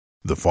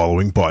The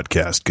following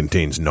podcast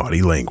contains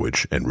naughty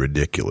language and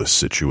ridiculous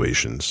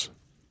situations.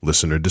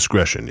 Listener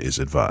discretion is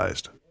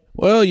advised.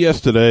 Well,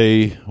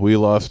 yesterday we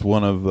lost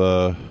one of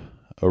a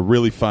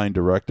really fine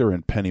director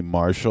in Penny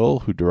Marshall,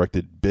 who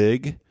directed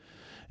Big,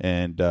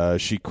 and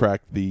she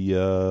cracked the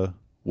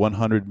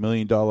 $100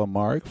 million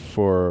mark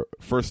for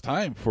first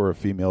time for a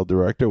female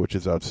director, which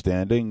is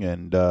outstanding.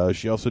 And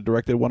she also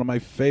directed one of my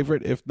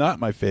favorite, if not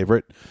my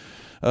favorite,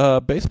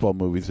 baseball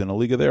movies, In a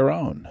League of Their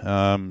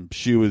Own.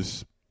 She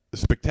was a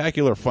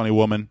spectacular, funny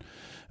woman,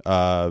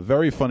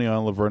 very funny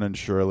on Laverne and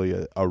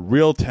Shirley, a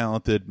real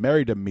talented,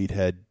 married a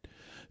meathead,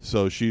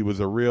 so she was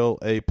a real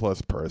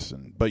A-plus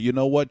person. But you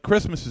know what?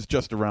 Christmas is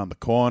just around the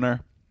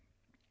corner,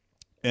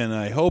 and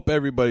I hope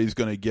everybody's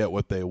going to get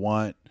what they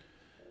want.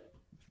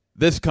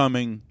 This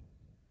coming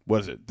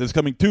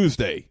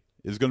Tuesday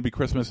is going to be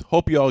Christmas.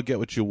 Hope you all get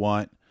what you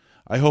want.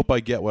 I hope I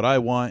get what I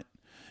want.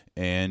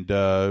 And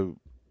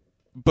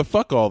but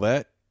fuck all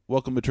that.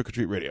 Welcome to Trick or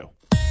Treat Radio.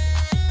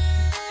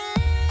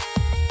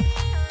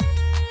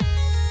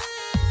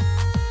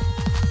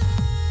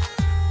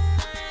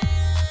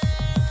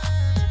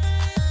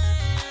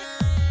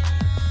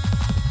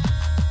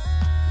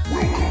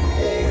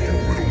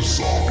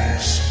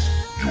 Zombies.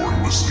 You're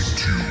listening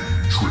to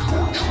Trick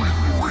or Treat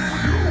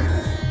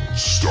Radio,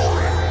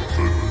 starring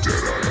the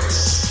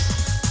Deadites.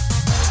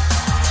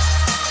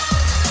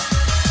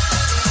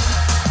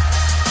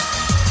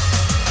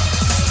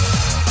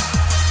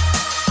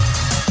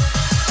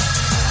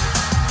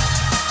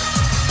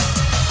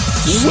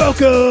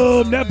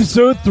 Welcome to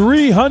episode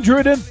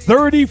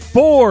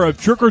 334 of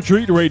Trick or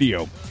Treat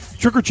Radio.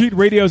 Trick or Treat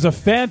Radio is a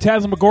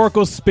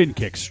phantasmagorical spin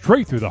kick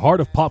straight through the heart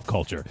of pop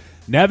culture.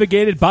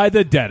 Navigated by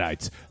the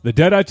Deadites. The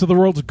Deadites are the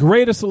world's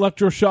greatest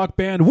electroshock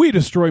band. We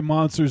destroy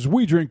monsters,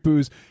 we drink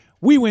booze,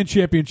 we win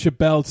championship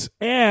belts,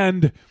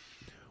 and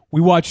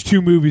we watch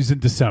 2 movies in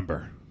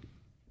December.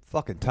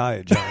 Fucking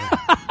tired, Johnny.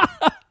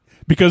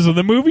 Because of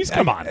the movies?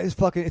 Come on.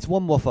 It's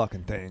one more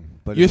fucking thing.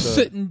 But You're it's,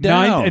 sitting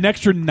down. An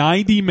extra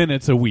 90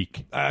 minutes a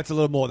week. That's a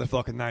little more than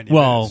fucking 90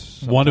 Well,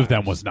 minutes. one of them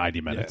sometimes. was 90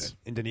 minutes.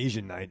 Yeah,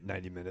 Indonesian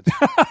 90 minutes.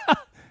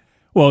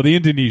 Well, the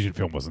Indonesian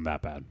film wasn't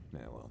that bad.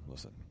 Yeah, well,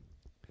 listen.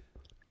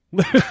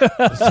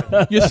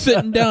 You're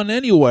sitting down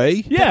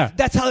anyway. Yeah.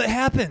 That's how it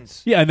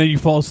happens. Yeah, and then you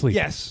fall asleep.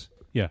 Yes.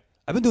 Yeah.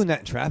 I've been doing that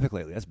in traffic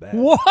lately. That's bad.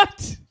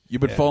 What?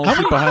 You've been falling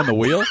asleep behind the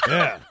wheel?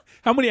 Yeah.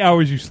 How many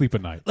hours you sleep a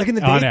night? Like in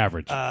the day? On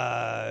average.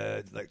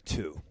 Like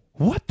 2.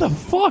 What the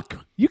fuck?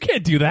 You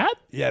can't do that.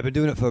 Yeah, I've been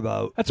doing it for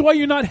about... That's why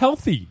you're not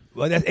healthy.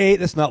 Well,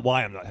 that's not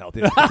why I'm not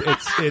healthy.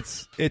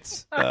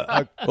 It's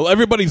Well,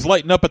 everybody's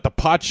lighting up at the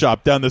pot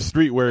shop down the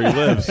street where he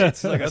lives.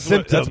 it's like a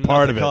symptom, That's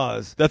part not of the it.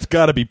 cause. That's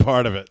got to be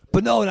part of it.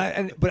 But no,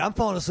 but I'm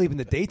falling asleep in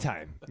the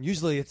daytime.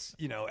 Usually it's,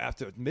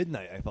 after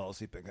midnight I fall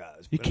asleep in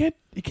cars. You can't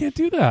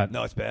do that.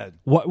 No, it's bad.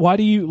 Why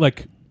do you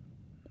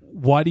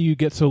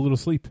get so little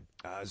sleep?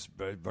 I was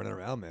running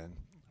around, man.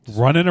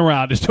 Running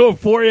around. It's till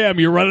 4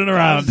 a.m. You're running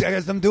around.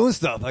 I'm doing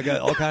stuff. I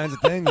got all kinds of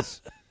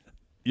things.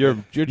 You're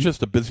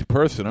just a busy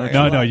person, aren't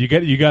you? No. You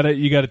got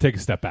to take a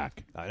step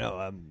back. I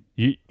know.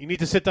 You need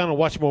to sit down and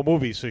watch more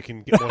movies so you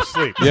can get more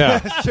sleep.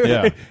 Yeah, Sure.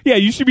 yeah. yeah.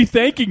 You should be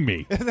thanking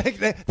me.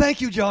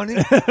 Thank you, Johnny.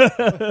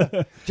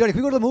 Johnny, can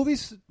we go to the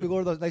movies? We go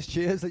to those nice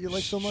chairs that you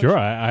like so much? Sure.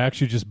 I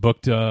actually just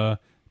booked 2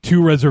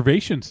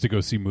 reservations to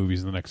go see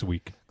movies in the next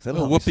week.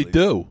 That'll help me sleep.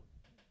 Whoopie-doo.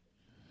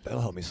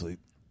 That'll help me sleep.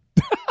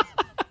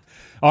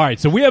 All right,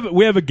 so we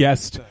have a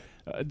guest.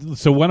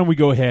 So why don't we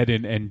go ahead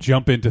and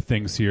jump into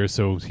things here?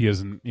 So he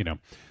doesn't,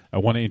 I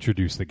want to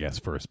introduce the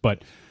guest first.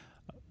 But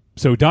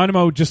so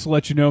Dynamo, just to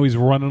let you know, he's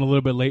running a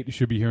little bit late. He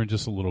should be here in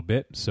just a little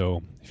bit.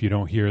 So if you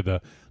don't hear the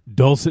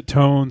dulcet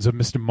tones of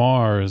Mr.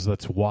 Mars,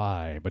 that's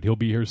why. But he'll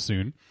be here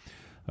soon.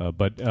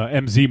 But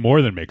MZ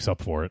more than makes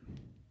up for it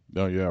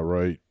Oh, yeah,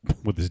 right.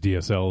 with his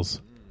DSLs.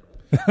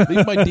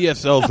 Leave my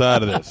DSLs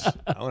out of this.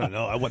 I want to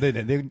know. They're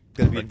going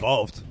to be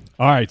involved.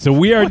 All right, so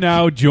we are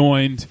now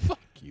joined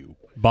You.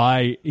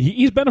 by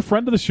he's been a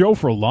friend of the show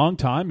for a long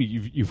time.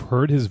 You've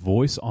heard his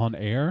voice on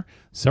air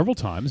several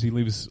times. He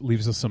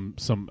leaves us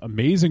some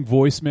amazing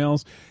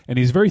voicemails, and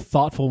he's very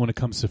thoughtful when it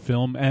comes to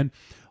film. And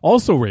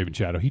also, Raven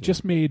Shadow, he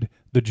just made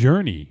the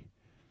journey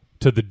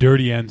to the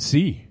Dirty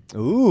NC.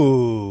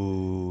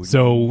 Ooh.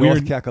 So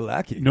North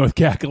Kakalaki. North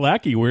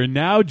Kakalaki. We're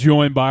now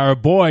joined by our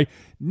boy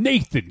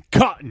Nathan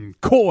Cotton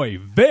Coy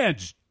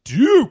Vance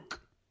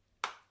Duke.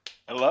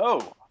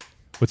 Hello.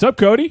 What's up,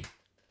 Cody?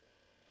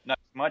 Not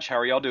much. How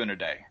are y'all doing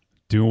today?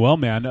 Doing well,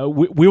 man.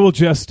 We will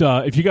just,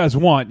 if you guys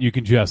want, you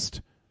can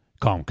just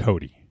call him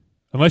Cody.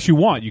 Unless you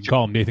want, you can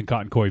call him Nathan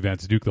Cotton Coy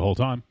Vance Duke the whole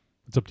time.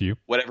 It's up to you.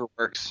 Whatever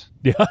works.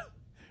 Yeah.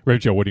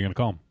 Rachel, what are you going to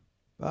call him?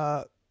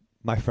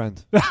 My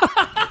friend.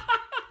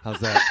 How's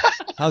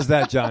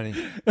that, Johnny?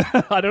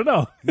 I don't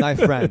know. My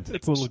friend.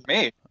 It's a little,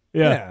 Me.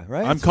 yeah.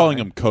 Right? I'm calling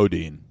him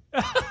Codeine.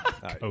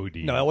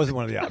 Cody. No, that wasn't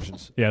one of the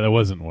options. Yeah, that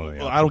wasn't one of the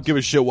Well, I don't give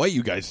a shit what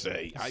you guys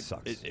say.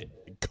 Sucks.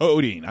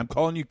 Codeine. I'm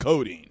calling you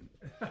Codeine.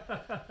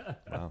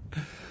 Wow.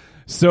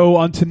 So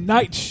on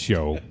tonight's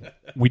show,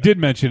 we did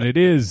mention it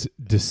is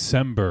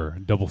December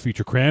double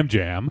feature Cram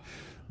Jam.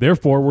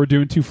 Therefore, we're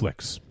doing 2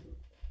 flicks.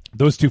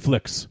 Those two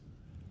flicks.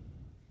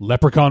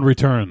 Leprechaun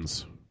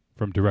Returns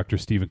from director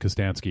Steven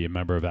Kostanski, a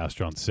member of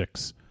Astron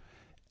 6.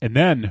 And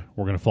then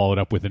we're going to follow it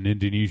up with an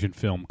Indonesian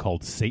film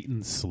called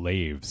Satan's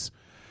Slaves.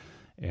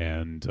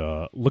 And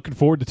looking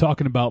forward to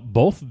talking about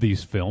both of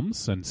these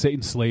films. And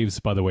Satan's Slaves,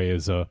 by the way,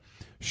 is a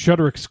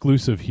Shudder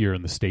exclusive here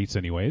in the States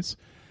anyways.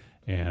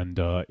 And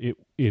it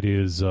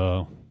is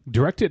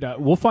directed...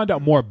 we'll find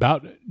out more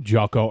about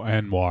Joko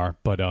Anwar,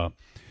 but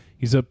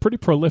he's a pretty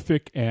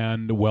prolific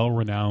and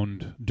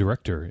well-renowned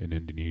director in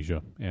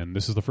Indonesia. And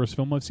this is the first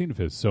film I've seen of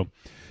his. So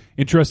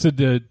interested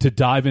to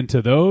dive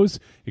into those.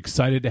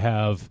 Excited to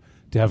have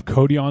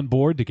Cody on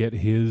board to get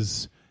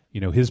his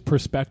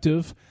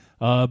perspective.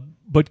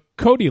 But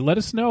Cody, let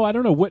us know. I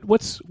don't know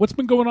what's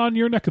been going on in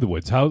your neck of the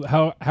woods.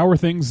 How are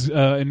things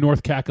in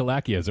North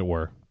Kakalaki, as it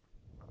were?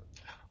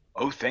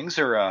 Oh, things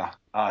are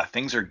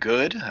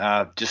good.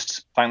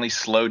 Just finally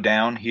slowed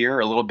down here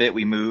a little bit.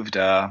 We moved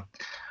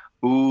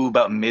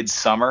about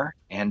midsummer,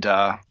 and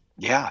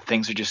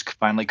things are just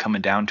finally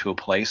coming down to a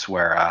place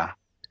where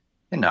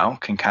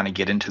can kind of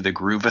get into the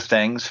groove of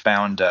things.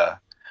 Found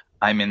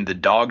I'm in the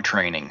dog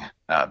training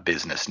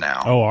business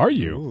now. Oh, are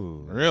you?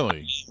 Ooh,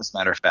 really? As a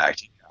matter of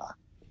fact.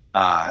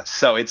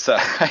 So it's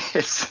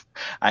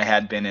I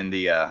had been in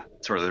the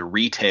sort of the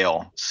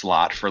retail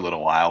slot for a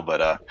little while,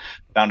 but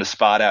found a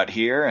spot out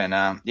here,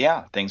 and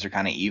things are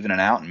kind of evening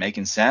out and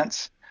making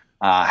sense.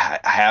 I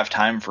have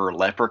time for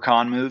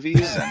leprechaun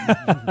movies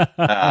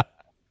and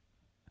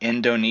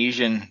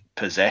Indonesian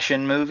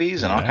possession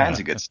movies and all kinds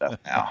of good stuff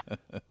now.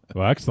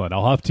 Well, excellent.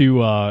 I'll have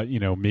to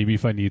maybe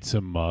if I need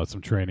some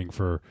training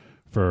for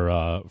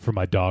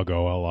my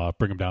doggo, I'll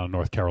bring him down to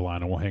North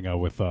Carolina. We'll hang out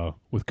with Cody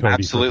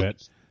Absolutely. for a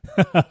bit.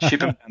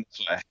 Ship him down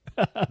this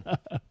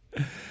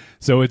way.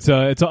 So it's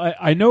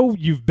I know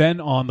you've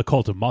been on the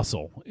Cult of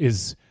Muscle.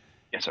 Yes,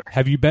 sir.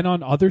 Have you been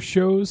on other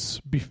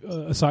shows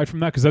aside from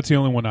that? Because that's the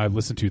only one I've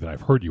listened to that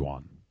I've heard you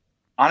on.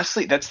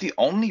 Honestly, that's the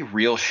only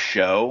real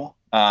show.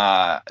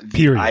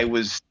 Period. I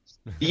was,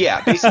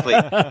 basically,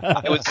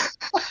 I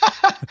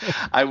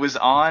was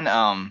on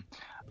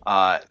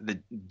the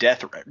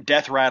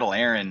Death Rattle.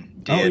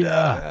 Aaron did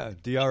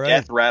DRA.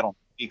 Death Rattle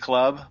Movie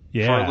Club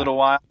for a little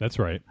while. That's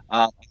right.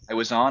 I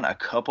was on a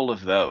couple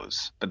of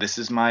those, but this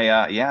is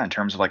my in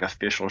terms of like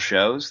official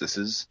shows. This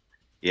is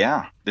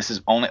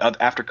only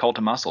after Cult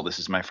of Muscle. This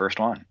is my first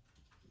one.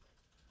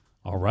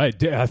 All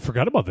right. I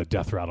forgot about the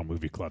Death Rattle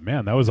Movie Club.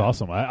 Man, that was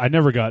awesome. I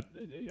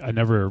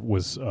never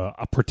was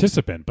a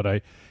participant, but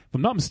if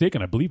I'm not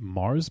mistaken, I believe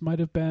Mars might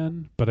have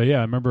been. But I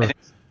remember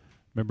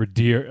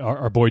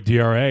our boy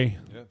DRA,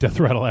 Death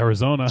Rattle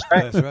Arizona.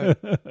 That's right.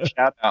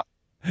 Shout out.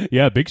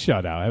 Yeah, big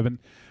shout out.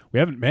 We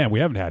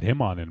haven't had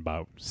him on in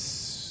about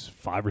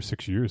 5 or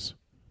 6 years.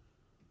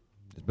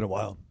 It's been a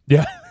while.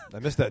 Yeah. I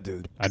miss that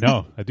dude. I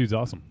know. That dude's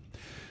awesome.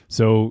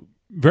 So,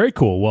 very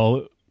cool.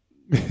 Well,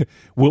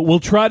 we'll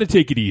try to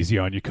take it easy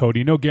on you,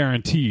 Cody. No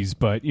guarantees,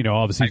 but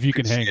obviously if you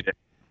can hang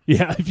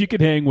if you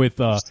can hang with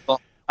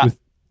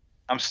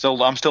I'm still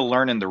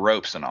learning the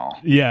ropes and all.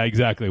 Yeah,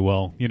 exactly.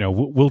 Well,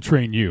 we'll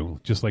train you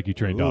just like you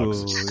train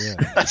dogs. Ooh, yeah.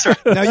 That's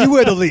right. Now you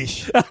wear the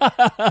leash.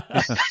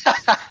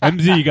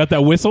 MZ, you got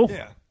that whistle?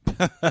 Yeah.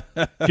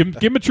 Give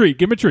him a treat.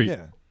 Give him a treat.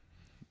 Yeah.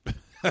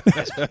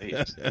 Yes,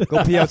 please.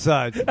 Go pee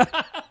outside.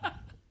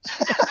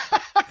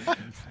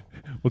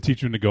 We'll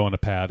teach him to go on a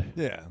pad.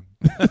 Yeah.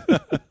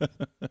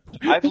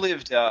 I've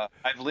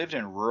lived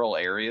in rural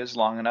areas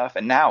long enough,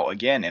 and now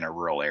again in a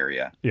rural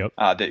area. Yep.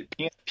 That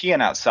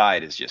peeing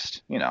outside is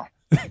just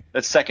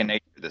that's second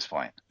nature at this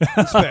point.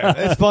 It's fair.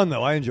 It's fun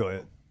though. I enjoy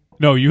it.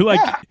 No, you like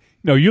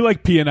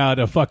peeing out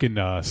a fucking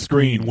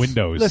screen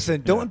windows.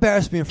 Listen, don't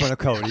embarrass me in front of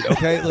Cody.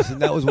 Okay. Listen,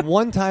 that was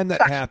one time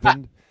that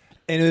happened,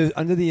 and it was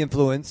under the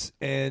influence,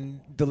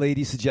 and the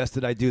lady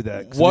suggested I do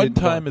that. One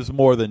time is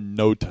more than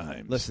no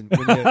time. Listen,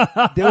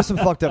 there were some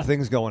fucked up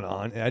things going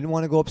on, and I didn't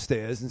want to go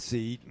upstairs and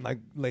see my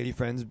lady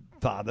friend's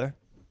father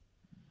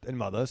and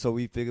mother, so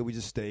we figured we'd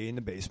just stay in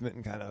the basement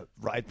and kind of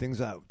ride things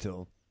out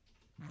till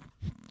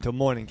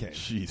morning came.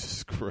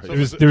 Jesus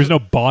Christ. There was no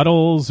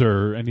bottles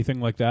or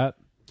anything like that?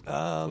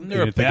 Isn't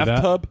there a didn't think of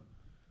that? bathtub?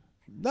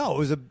 No, it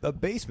was a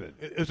basement.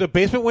 It was a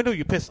basement window.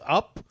 You piss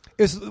up.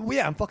 I'm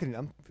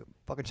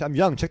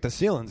young. Check the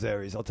ceilings,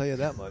 Aries. I'll tell you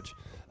that much.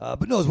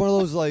 But no, it's one of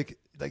those like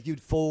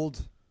you'd fold,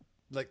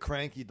 like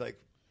crank. You'd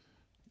like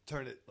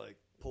turn it, like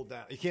pull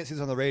down. You can't see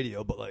this on the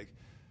radio, but like.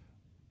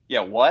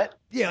 Yeah, what?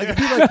 Yeah, like, it'd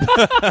be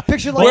like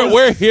picture like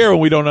We're here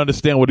and we don't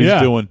understand what he's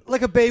doing.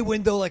 like a bay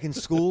window, like in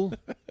school.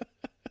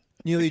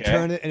 You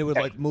turn it and it would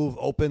like move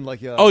open, like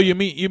Oh, you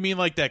mean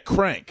like that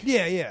crank?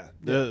 yeah.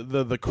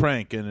 The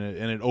crank and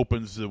it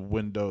opens the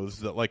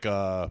windows like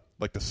the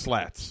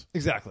slats.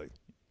 Exactly.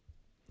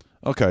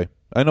 Okay,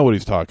 I know what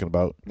he's talking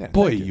about. Yeah,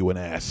 Boy, thank you. you an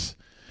ass.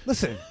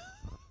 Listen,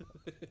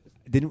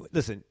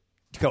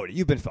 Cody,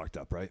 you've been fucked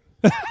up, right?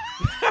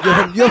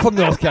 you're from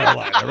North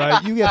Carolina,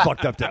 right? You get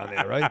fucked up down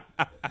there, right?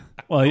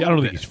 Well, I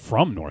don't think he's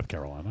from North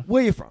Carolina.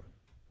 Where are you from?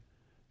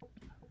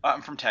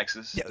 I'm from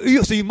Texas.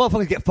 Yeah, so you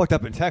motherfuckers get fucked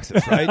up in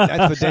Texas, right?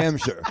 That's for damn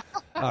sure.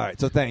 All right,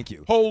 so thank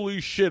you. Holy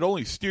shit!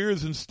 Only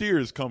steers and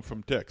steers come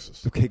from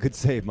Texas. Okay, good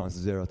save,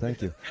 Monster Zero.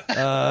 Thank you.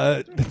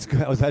 That's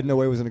good. I had no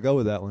way I was going to go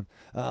with that one.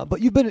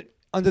 But you've been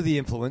under the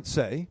influence,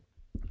 say,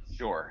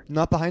 Sure.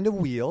 not behind a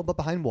wheel, but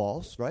behind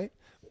walls, right?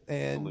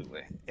 And,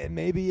 Absolutely. And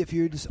maybe if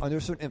you're just under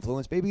a certain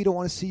influence, maybe you don't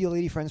want to see your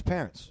lady friend's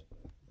parents.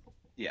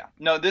 Yeah.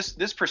 No,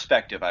 this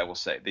perspective, I will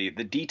say, the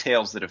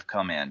details that have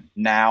come in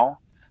now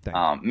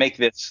make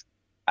this.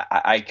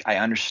 I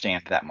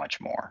understand that much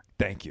more.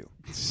 Thank you.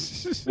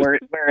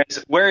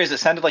 Whereas it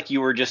sounded like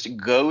you were just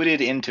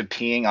goaded into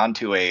peeing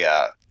onto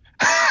a.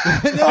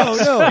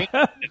 No.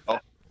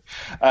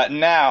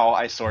 Now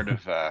I sort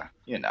of,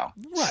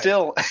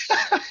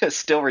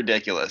 still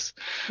ridiculous.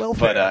 Well,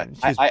 But fair.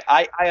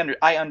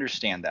 I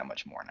understand that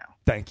much more now.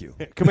 Thank you.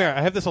 Come here.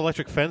 I have this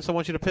electric fence I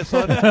want you to piss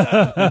on.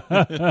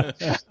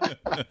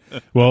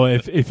 Well,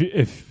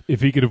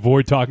 if he could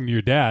avoid talking to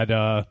your dad,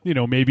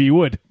 maybe he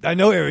would. I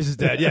know Aries is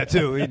dead. Yeah,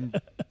 too.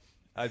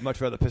 I'd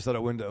much rather piss out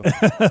a window.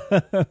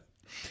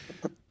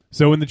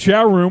 So in the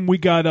chat room, we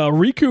got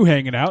Riku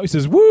hanging out. He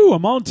says, "Woo,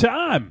 I'm on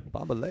time."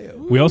 Bambaleo.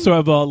 We also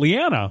have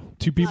Leanna,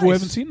 two people we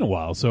Nice. haven't seen in a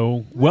while.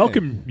 So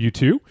welcome, you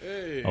two.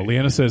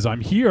 Leanna says, "I'm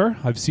here.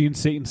 I've seen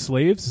Satan's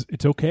Slaves.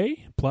 It's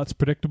okay. Plot's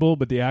predictable,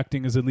 but the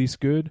acting is at least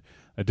good.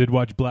 I did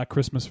watch Black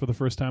Christmas for the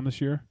first time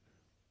this year.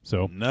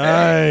 So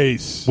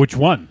Nice. which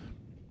one?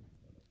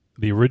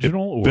 The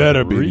original or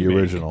Better the be the remake?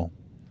 original.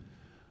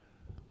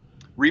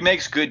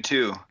 Remake's good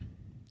too.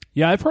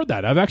 Yeah, I've heard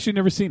that. I've actually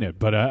never seen it,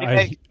 but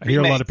I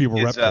hear a lot of people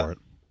rep Remake is, for it.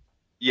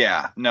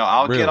 Yeah, no,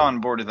 I'll Really? get on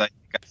board with that.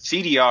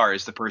 CDR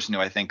is the person who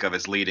I think of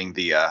as leading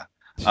the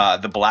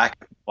Black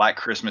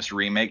Christmas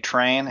remake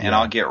train, and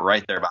I'll get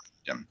right there behind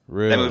him.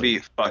 Really? That movie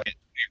fucking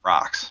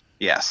rocks.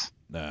 Yes.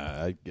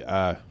 Nah,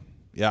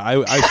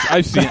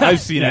 I've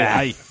seen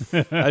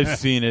it. I've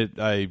seen it.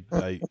 I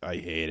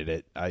hated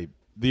it.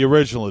 The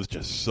original is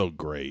just so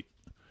great.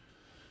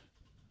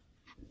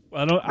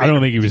 I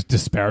don't think he was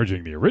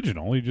disparaging the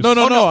original. He just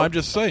No. I'm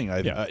just saying.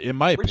 Yeah. In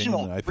my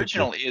opinion, I think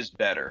Original is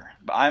better.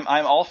 But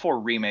I'm all for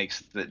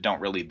remakes that don't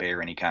really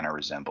bear any kind of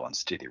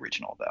resemblance to the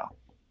original, though.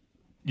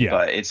 yeah.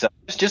 But it's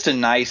just a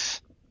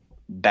nice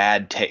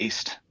bad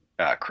taste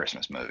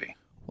Christmas movie.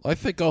 I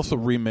think also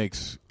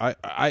remakes. I've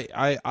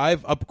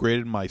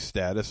upgraded my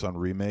status on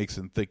remakes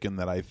and thinking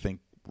that I think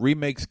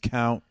remakes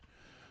count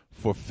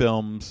for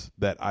films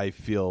that I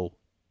feel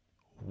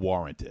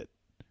warrant it.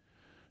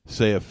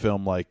 Say a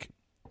film like,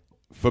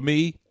 for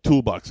me,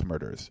 Toolbox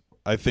Murders.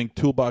 I think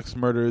Toolbox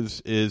Murders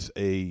is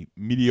a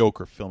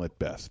mediocre film at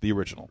best, the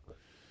original.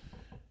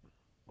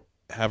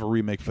 Have a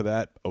remake for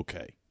that?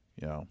 Okay.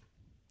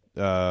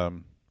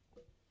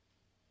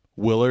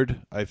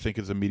 Willard, I think,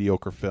 is a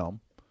mediocre film.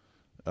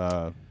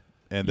 And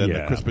then the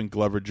Yeah. Crispin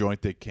Glover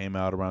joint that came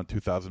out around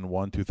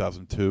 2001,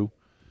 2002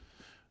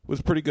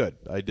 was pretty good.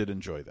 I did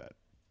enjoy that.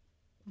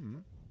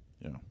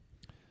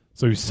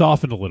 So he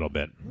softened a little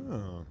bit.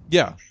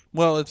 Yeah.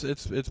 Well,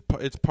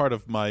 it's part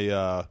of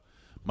my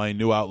my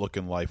new outlook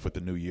in life with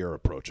the new year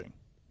approaching.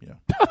 Yeah.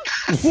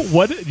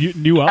 What is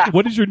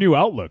your new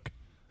outlook?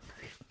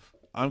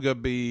 I'm going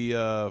to be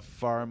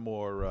far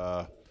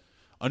more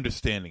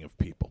understanding of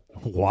people.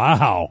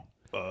 Wow.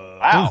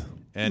 Wow.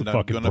 And I'm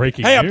Fucking gonna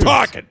breaking Hey, I'm news.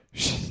 talking.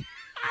 The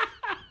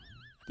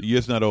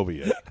year's not over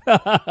yet.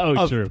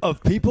 Oh, true.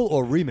 Of people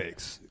or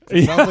remakes?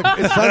 It sounds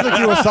like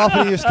you were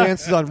softening your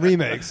stances on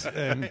remakes.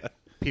 And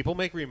People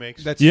make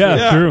remakes. that's Yeah, true.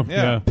 Yeah, true.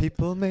 yeah. Yeah.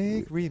 People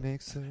make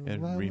remakes. So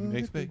And why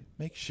remakes would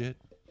make shit.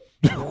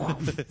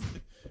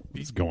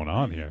 What's going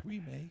on here?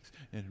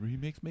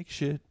 Remakes make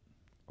shit.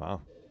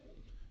 Wow.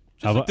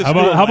 How like about, this how new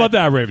about, how Aladdin- about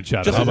that, Raven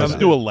Shadow? Just How like about this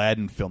that? new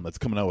Aladdin film that's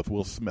coming out with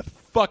Will Smith.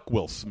 Fuck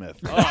Will Smith.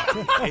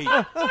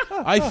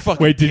 I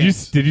fucking Wait, did you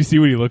can't. see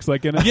what he looks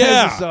like in it?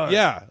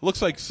 Yeah.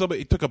 Looks like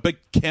somebody took a big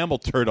camel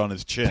turd on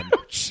his chin.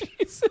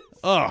 Jesus.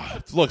 Oh,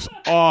 it looks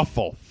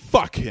awful.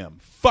 Fuck him.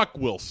 Fuck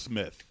Will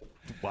Smith.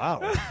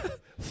 Wow.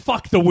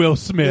 Fuck the Will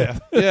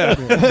Smith.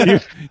 Yeah.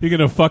 You're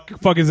gonna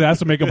fuck his ass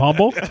to make him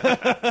humble?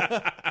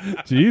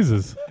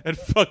 Jesus. And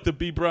fuck the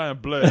B. Brian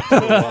Blair too,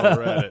 while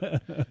we're at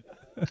it.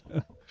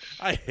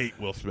 I hate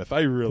Will Smith.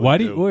 I really Why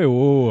do do. you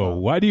whoa.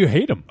 Why do you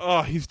hate him?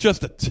 Oh, he's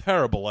just a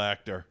terrible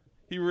actor.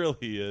 He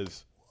really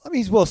is. I mean,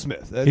 he's Will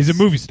Smith. That's- He's a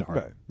movie star.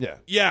 Right.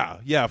 Yeah.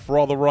 Yeah, for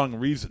all the wrong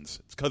reasons.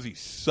 It's because he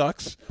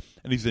sucks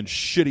and he's in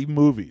shitty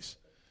movies.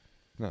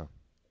 No.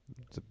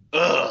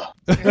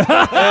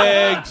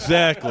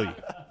 Exactly.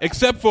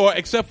 Except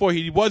for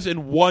he was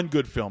in one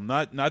good film.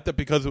 Not that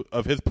because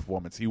of his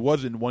performance. He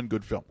was in one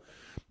good film.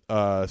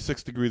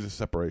 6 Degrees of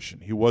Separation.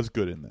 He was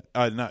good in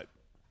that. Not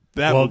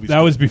that Well, movie's that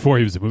good. was before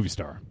he was a movie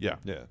star. Yeah.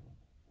 Yeah.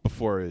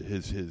 Before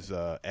his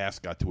ass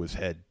got to his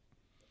head.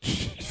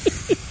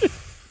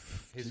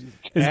 His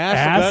ass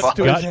ass got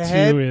to got his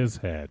head? to his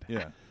head.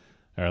 Yeah.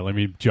 All right, let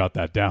me jot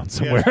that down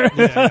somewhere.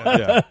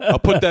 Yeah. I'll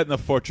put that in the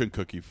fortune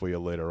cookie for you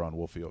later on,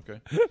 Wolfie, okay?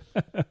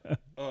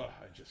 Oh,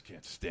 I just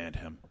can't stand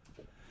him.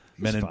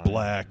 Men in fine.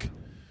 Black,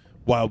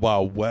 Wild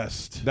Wild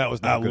West, That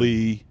was not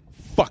Ali.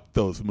 Fuck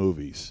those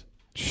movies.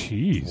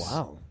 Jeez.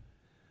 Wow.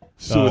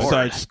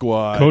 Suicide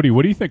Squad. Cody,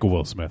 what do you think of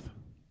Will Smith?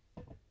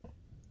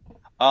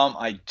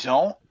 I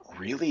don't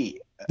really.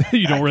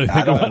 You don't really I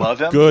think don't about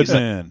love him. Good He's a-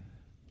 man.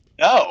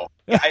 No,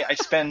 I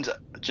spend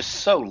just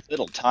so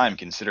little time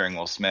considering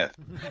Will Smith.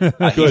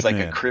 Good He's like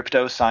man. a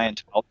crypto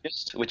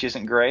Scientologist, which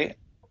isn't great.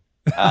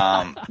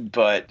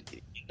 But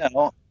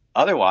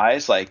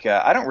otherwise, like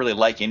I don't really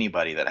like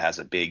anybody that has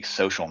a big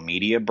social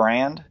media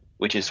brand,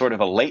 which is sort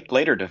of a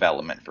later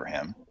development for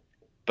him.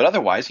 But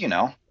otherwise,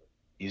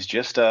 he's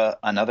just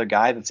another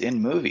guy that's in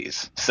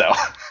movies. So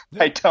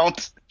I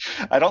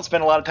don't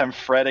spend a lot of time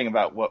fretting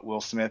about what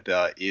Will Smith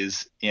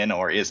is in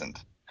or isn't.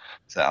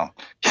 So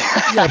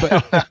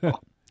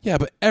Yeah,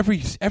 but every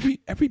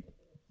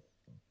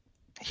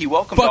he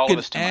welcomed all of fucking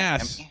us to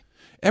ass, Miami.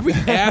 every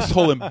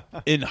asshole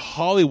in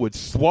Hollywood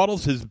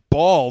swaddles his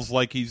balls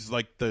like he's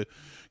like the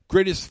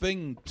greatest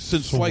thing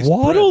since sliced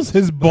Waddles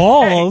bread. his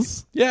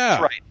balls. Yeah,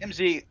 That's right,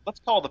 MZ. Let's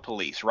call the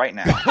police right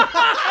now.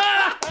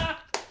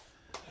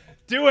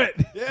 Do it.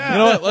 You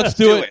know what? Let's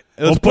do it.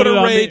 Let's We'll put it a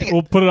on raid.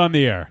 we'll put it on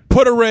the air.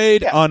 Put a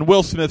raid Yeah. on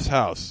Will Smith's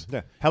house.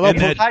 Yeah. Hello, And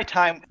It's then- high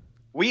time.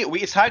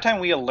 It's high time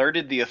we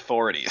alerted the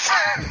authorities.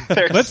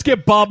 There's- Let's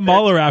get Bob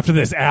Mueller after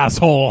this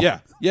asshole.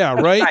 Yeah,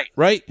 right, Right.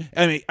 right.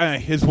 I mean,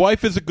 his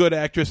wife is a good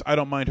actress. I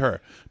don't mind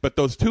her, but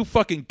those two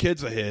fucking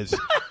kids of his.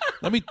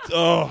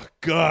 Oh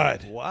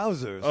God,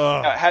 Wowzers.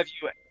 have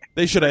you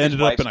they should have His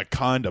ended up wife's- in a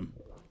condom.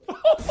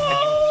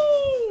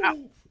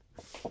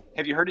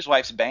 have you heard his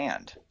wife's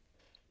band,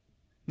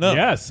 No,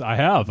 Yes, I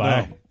have.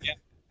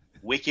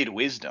 Wicked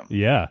Wisdom?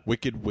 Yeah.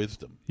 Wicked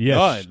Wisdom.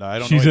 Yes. No, I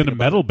don't. She's know in a anything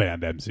metal about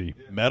band, MC.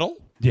 it. Metal.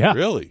 Yeah.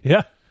 Really?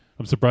 Yeah.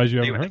 I'm surprised you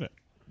haven't They- heard it.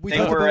 we They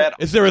talked were about,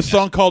 at Is there a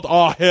song called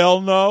 "Oh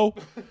Hell No"?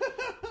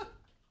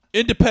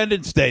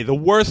 Independence Day, the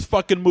worst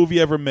fucking movie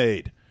ever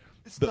made.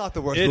 it's not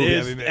the worst It movie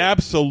is ever made.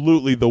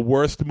 absolutely the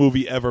worst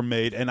movie ever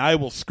made, and I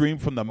will scream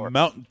from the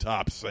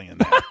mountaintops singing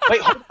that.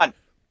 Wait, hold on.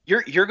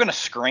 You're gonna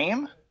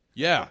scream?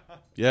 Yeah.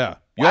 You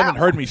Wow. haven't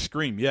heard me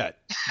scream yet.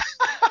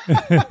 All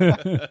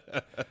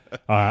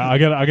right, I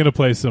gotta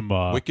play some.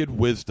 Wicked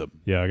Wisdom.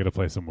 Yeah, I gotta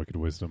play some Wicked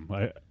Wisdom.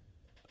 Wicked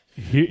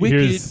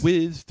Here's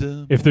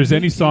Wisdom. if there's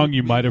any song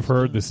you might have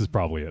heard, this is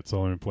probably it.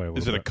 So let me play a little.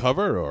 Is it a bit.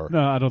 cover or?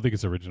 No, I don't think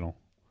it's original.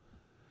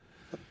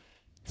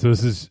 So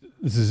this is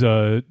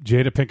Jada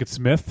Pinkett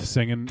Smith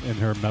singing in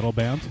her metal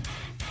band.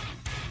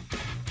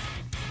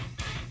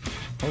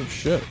 Oh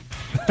shit!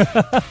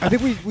 I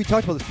think we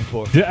talked about this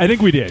before. I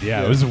think we did.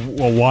 Yeah, it was a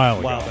while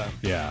ago. While back.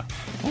 Yeah.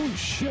 Holy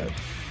shit!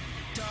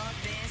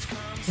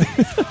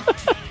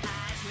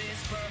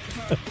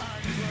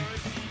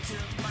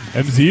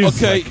 MZ is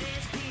Okay. like-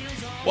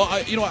 Well,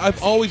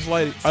 I've always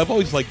liked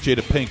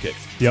Jada Pinkett,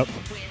 yep.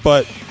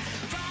 but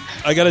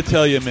I got to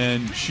tell you,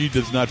 man, she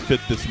does not fit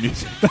this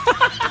music.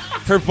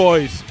 Her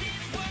voice.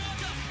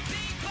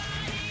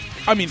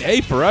 I mean,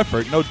 A for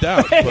effort, no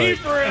doubt. But You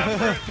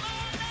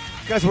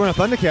guys wearing a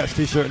Thundercats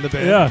t-shirt in the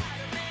band. Yeah.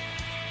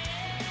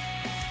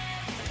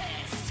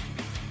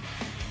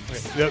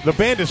 The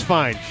band is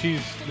fine.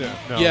 She's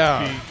no,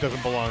 Yeah. she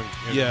doesn't belong.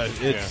 yeah,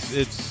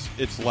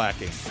 it's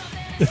lacking.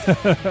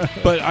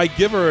 But I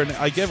give her A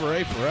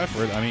for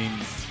effort. I mean,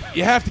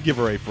 you have to give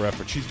her A for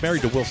effort. She's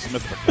married to Will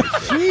Smith for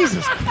Christ's sake.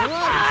 Jesus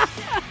Christ.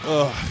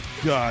 Oh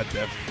God,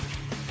 that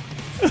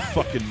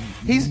fucking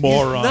He's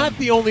moron. not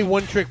the only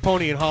one-trick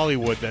pony in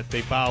Hollywood that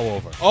they bow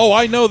over. Oh,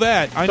 I know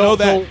that. I know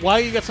that. So why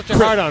you got such a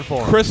hard on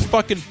for him? Chris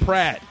fucking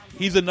Pratt.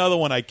 He's another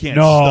one I can't.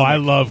 No, stomach. I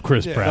love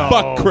Chris Pratt.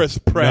 Fuck Chris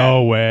Pratt.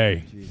 No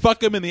way.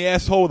 Fuck him in the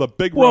asshole with a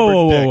big Whoa, rubber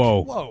whoa, dick.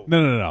 whoa, Whoa.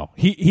 No.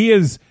 He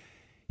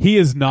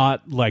is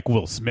not like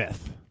Will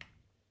Smith.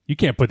 You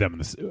can't put them in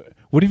this.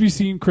 What have you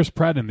seen Chris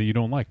Pratt in that you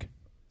don't like?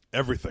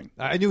 Everything.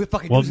 I knew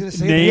fucking Well, he was going to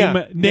say name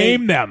that.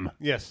 name them.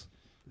 Yes.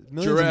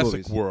 Millions of Jurassic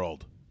movies.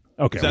 World.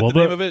 Okay, Is that well the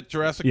name of it?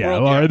 Jurassic Yeah,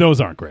 World? well,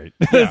 those aren't great.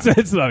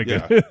 it's not a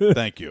Yeah. good. Yeah.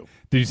 Thank you.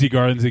 Did you see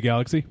Guardians of the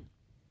Galaxy?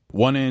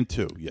 1 and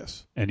 2,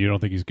 yes. And you don't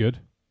think he's good?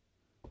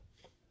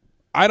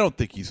 I don't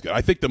think he's good.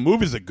 I think the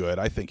movies are good.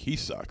 I think he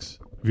sucks.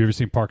 Have you ever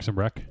seen Parks and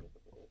Rec?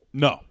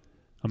 No.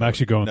 I'm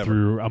actually going Never.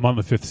 through. I'm on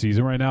the 5th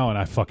season right now, and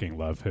I fucking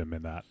love him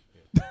in that.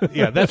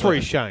 Yeah, that's where he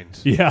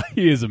shines. Yeah,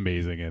 he is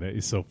amazing in it.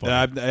 He's so funny.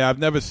 I've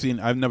never seen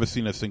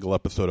a single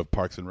episode of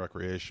Parks and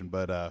Recreation,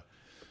 but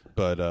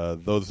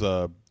those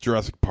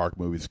Jurassic Park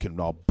movies can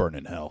all burn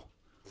in hell.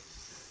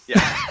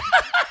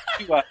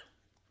 Yeah.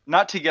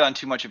 Not to get on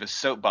too much of a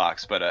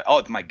soapbox, but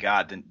oh my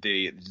God,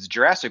 the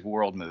Jurassic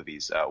World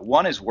movies.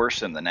 One is worse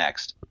than the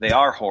next. They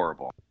are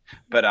horrible.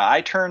 But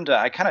I kind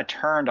of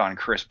turned on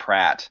Chris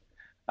Pratt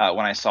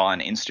when I saw an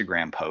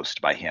Instagram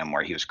post by him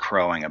where he was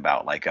crowing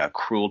about like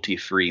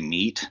cruelty-free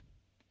meat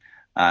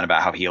and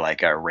about how he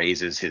like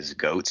raises his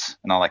goats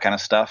and all that kind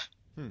of stuff.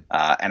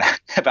 And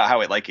about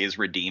how it like is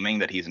redeeming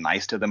that he's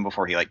nice to them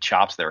before he like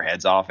chops their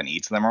heads off and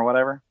eats them or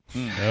whatever.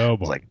 oh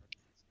boy. It's like,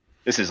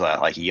 this is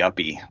like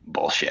yuppie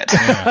bullshit,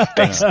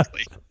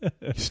 basically.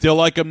 You still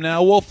like him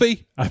now,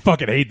 Wolfie? I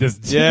fucking hate this.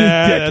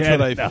 Yeah, this that's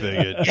what I dickhead.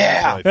 figured.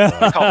 Yeah. That's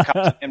what I thought. Call the cops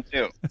on him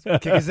too.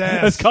 Kick his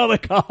ass. Let's call the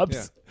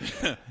cops.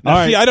 Now, All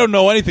right. see, I don't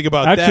know anything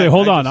about that. Actually,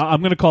 hold I on. just- I'm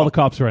going to call the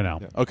cops right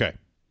now. Okay.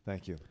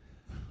 Thank you.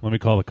 Let me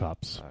call the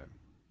cops.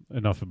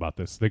 enough about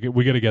this.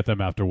 We got to get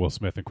them after Will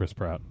Smith and Chris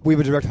Pratt. We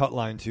have a direct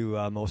hotline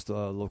to most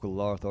local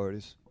law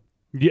authorities.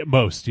 Yeah,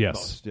 most, yes.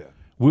 Most, yeah.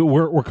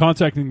 We're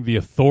contacting the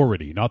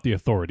authority, not the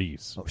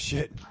authorities. Oh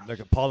shit! Like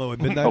Apollo at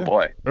midnight. Oh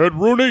boy. Ed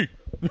Rooney.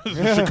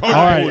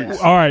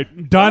 All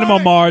right. Dynamo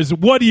Mars.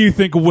 What do you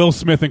think of Will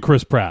Smith and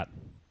Chris Pratt?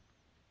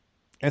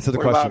 Answer the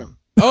What about question. him?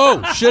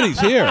 Oh shit, he's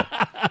here.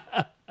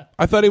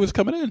 I thought he was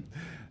coming in.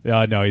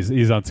 No,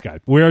 he's on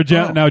Skype. We are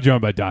now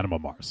joined by Dynamo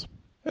Mars.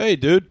 Hey,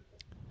 dude.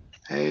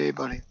 Hey,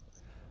 buddy.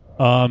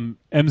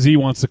 MZ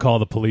wants to call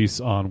the police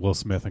on Will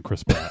Smith and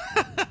Chris Pratt.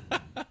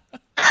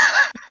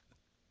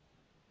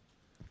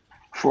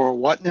 For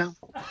what now?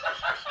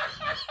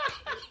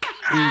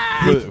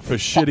 For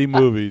shitty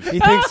movies. He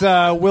thinks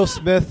Will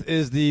Smith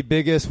is the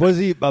biggest. What is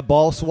he? A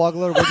ball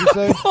swaggler? What'd you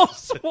say?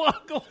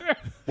 Swoggler.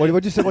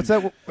 What'd you say? What's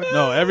that?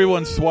 No,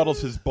 everyone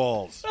swaddles his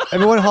balls.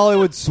 Everyone in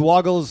Hollywood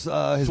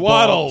swaggles his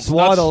balls.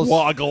 Swaddles. Swaddles.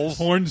 Not swoggles.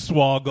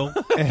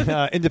 Hornswoggle.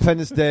 And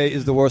Independence Day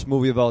is the worst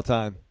movie of all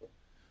time.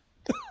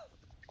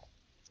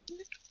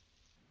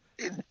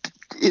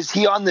 Is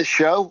he on the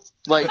show?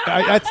 Like,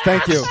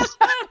 Thank you.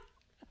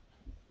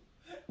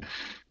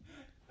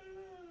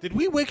 Did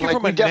we wake you like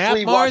from we a nap,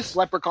 definitely Mars? watched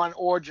Leprechaun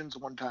Origins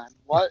one time.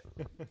 What?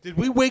 Did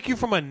we wake you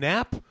from a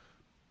nap?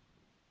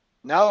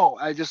 No,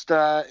 I just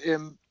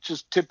am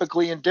just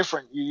typically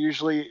indifferent. You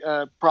usually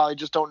probably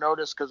just don't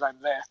notice because I'm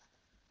there.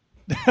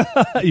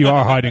 You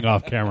are hiding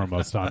off camera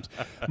most times.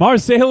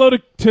 Mars, say hello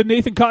to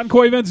Nathan Cotton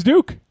Coy Vince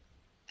Duke.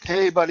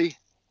 Hey, buddy.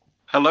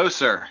 Hello,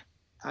 sir.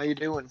 How you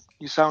doing?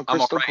 You sound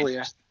I'm all crystal right.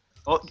 clear.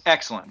 Well,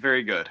 excellent.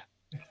 Very good.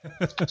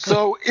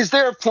 So, is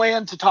there a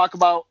plan to talk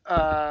about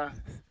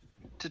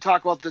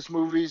this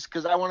movies?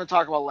 Because I want to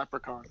talk about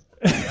Leprechaun.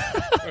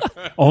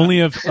 Only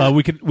if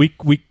we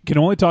can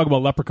only talk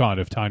about Leprechaun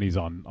if Tiny's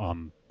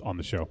on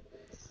the show.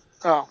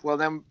 Oh, well,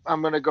 then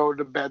I'm going to go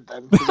to bed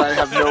then because I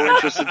have no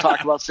interest in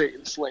talking about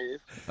Satan's Slave.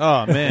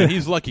 Oh man,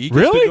 he's lucky. He gets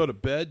Really? to go to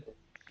bed.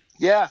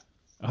 Yeah,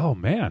 Oh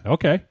man,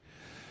 okay.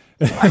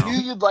 I knew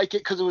you'd like it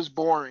because it was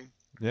boring.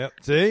 Yep.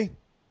 See?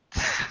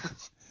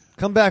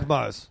 Come back,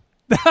 Mars.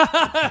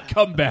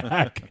 Come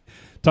back.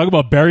 Talk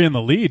about burying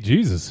the lead,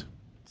 Jesus.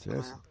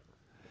 Seriously.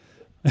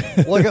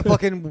 Well, I got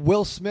fucking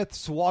Will Smith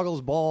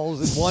swaggles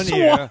balls in one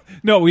ear.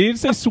 No, we didn't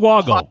say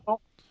swoggle.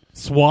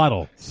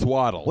 Swaddle.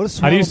 Swaddle. What does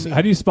How do you swaddle mean?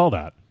 how do you spell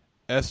that?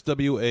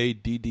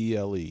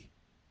 SWADDLE.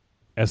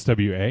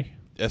 SWA.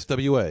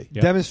 SWA.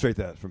 Yeah. Demonstrate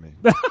that for me.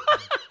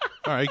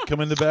 All right, come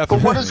in the bathroom.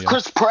 But what with does me.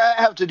 Chris Pratt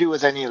have to do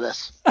with any of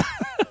this?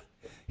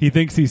 He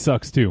thinks he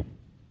sucks too.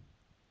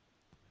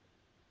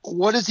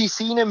 What has he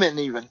seen him in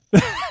even?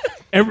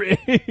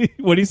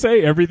 What do you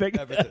say? Everything.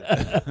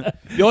 The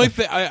only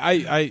thing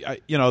I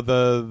you know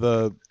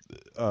the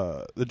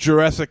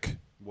Jurassic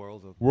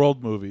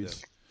World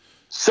movies.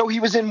 So he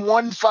was in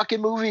one fucking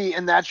movie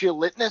and that's your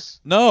litness?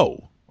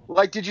 No.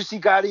 Like, did you see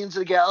Guardians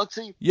of the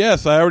Galaxy?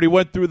 Yes, I already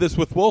went through this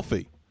with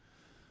Wolfie.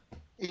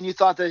 And you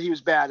thought that he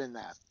was bad in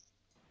that?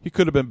 He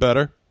could have been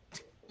better.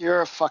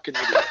 You're a fucking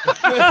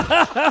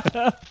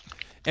idiot.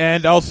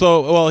 And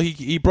also, well,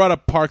 he brought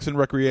up Parks and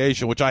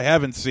Recreation, which I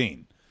haven't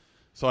seen,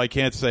 so I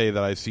can't say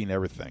that I've seen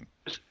everything.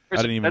 I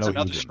didn't even That's know he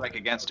another was in strike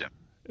against him.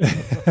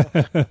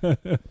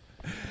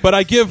 But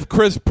I give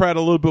Chris Pratt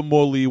a little bit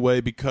more leeway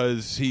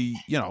because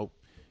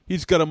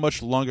he's got a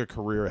much longer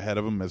career ahead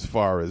of him as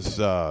far as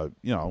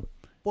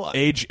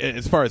age.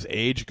 As far as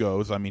age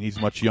goes, I mean, he's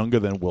much younger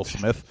than Will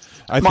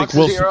Smith. I think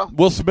Monster Zero?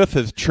 Will Smith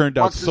has churned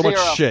out Monster so much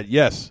Zero. shit.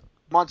 Yes.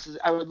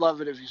 I would love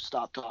it if you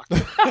stopped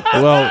talking.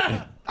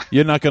 Well,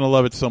 you're not going to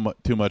love it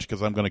too much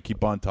because I'm going to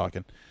keep on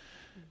talking.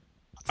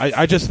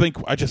 I just think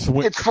for think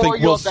your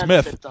Will benefit,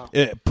 Smith though.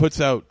 it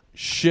puts out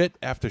shit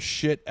after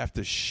shit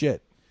after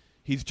shit.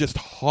 He's just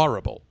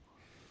horrible.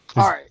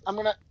 All right, I'm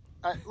gonna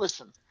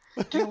listen.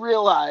 Do you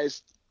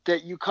realize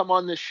that you come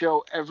on this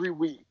show every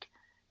week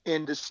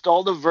and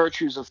distill the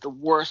virtues of the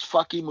worst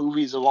fucking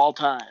movies of all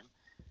time?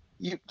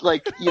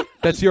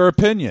 That's your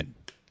opinion.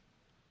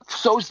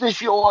 So's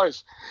this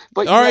yours.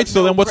 But you All right, have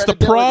so no then what's the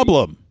credibility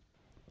problem?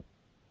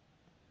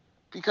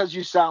 Because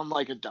you sound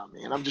like a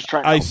dummy, and I'm just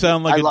trying. I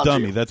sound like a love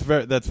dummy. you. That's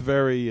very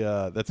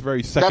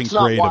second That's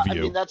not grade why. of you.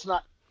 I mean, that's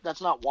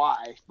not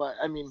why. But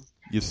I mean,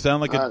 You sound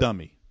like a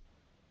dummy.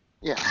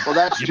 yeah. Well,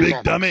 that's You big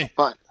genetics, dummy.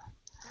 But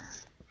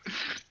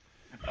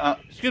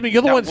Excuse me,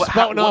 you're the Now, one what-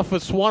 spouting how- off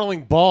with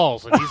swaddling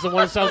balls, and he's the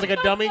one that sounds like a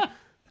dummy?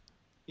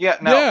 Yeah.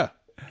 Now, Yeah.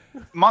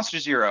 Monster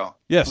Zero.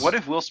 Yes. What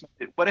if Will Smith?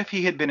 What if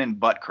he had been in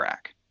Butt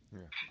Crack?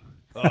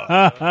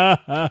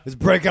 His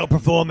breakout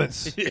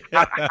performance.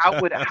 How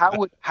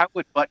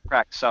would Butt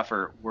Crack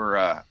suffer?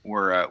 Were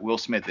Will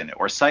Smith in it,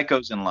 or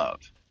Psychos in Love?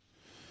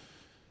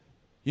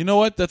 You know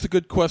what? That's a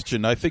good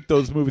question. I think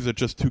those movies are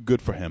just too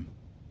good for him.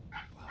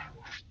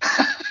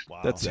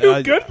 That's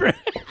Too good for him.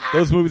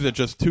 Those movies are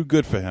just too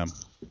good for him.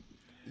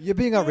 You're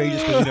being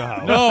outrageous because you know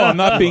how. No, I'm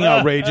not being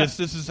outrageous.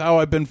 This is how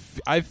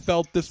I've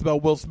felt this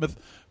about Will Smith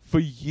for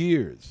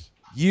years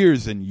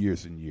and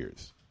years and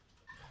years.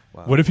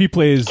 What if he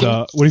plays?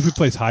 What if he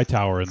plays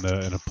Hightower in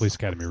a Police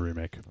Academy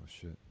remake? Oh,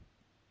 shit.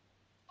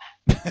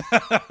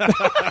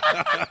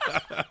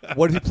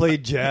 What if he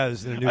played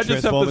jazz in a new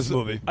Transformers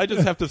movie? I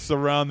just have to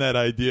surround that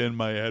idea in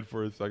my head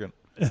for a second,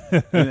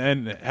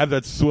 and have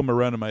that swim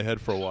around in my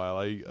head for a while.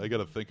 I got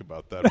to think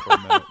about that for a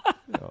minute.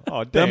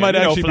 Oh, That might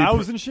actually be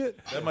flowers and shit.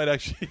 That might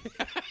actually.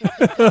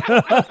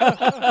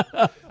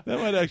 That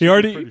might actually He be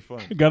already pretty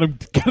funny. got him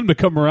to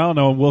come around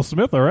on Will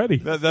Smith already.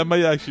 That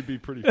might actually be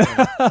pretty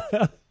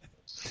funny.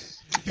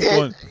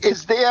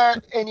 Is there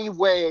any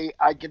way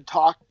I can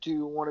talk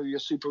to one of your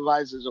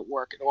supervisors at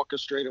work and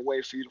orchestrate a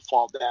way for you to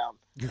fall down?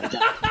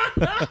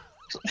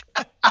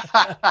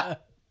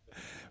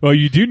 Well,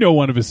 you do know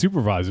one of his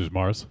supervisors,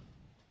 Mars.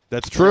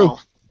 That's true. No.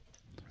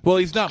 Well,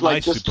 he's not Like my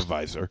just-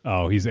 supervisor.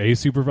 Oh, he's a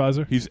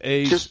supervisor? He's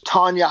a Just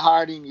Tanya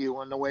Harding you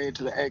on the way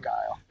into the egg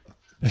aisle.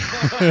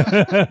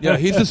 yeah.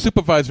 He's the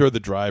supervisor of the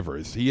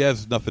drivers. He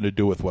has nothing to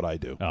do with what I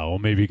do. Oh, well,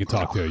 maybe you can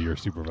talk to your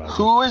supervisor.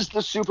 Who is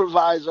the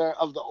supervisor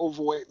of the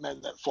overweight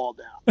men that fall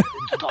down? I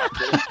need to talk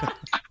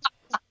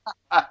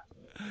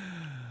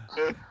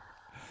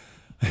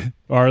to.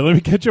 All right, let me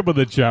catch up with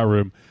the chat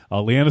room.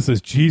 Leanna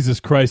says, Jesus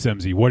Christ,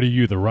 MZ, what are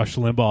you, the Rush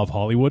Limbaugh of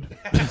Hollywood?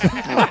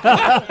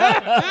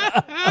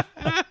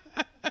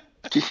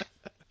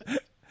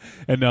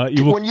 And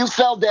Evil, When you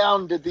fell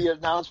down, did the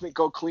announcement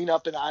go clean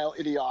up an aisle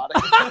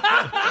idiotic?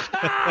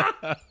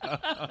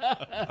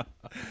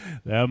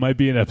 that might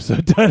be an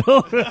episode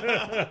title.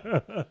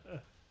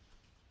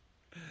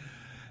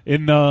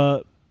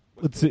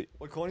 Let's see.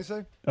 What Corny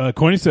say?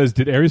 Corny says,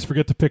 did Aries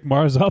forget to pick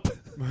Mars up?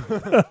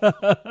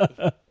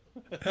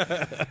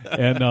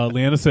 And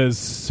Leanna says,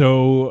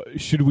 so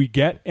should we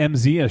get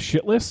MZ a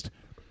shit list?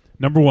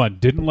 Number 1,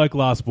 didn't like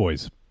Lost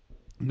Boys.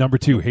 Number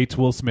 2, hates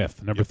Will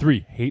Smith. Number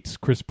 3, hates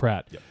Chris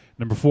Pratt.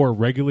 Number 4,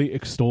 regularly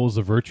extols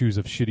the virtues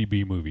of shitty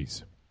B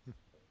movies.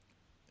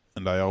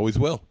 And I always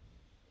will.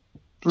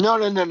 No.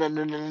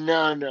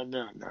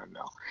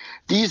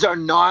 These are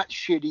not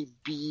shitty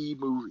B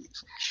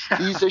movies.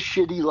 These are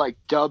shitty, like,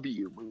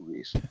 W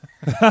movies.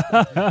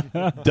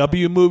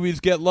 W movies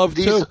get love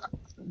too.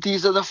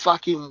 These are the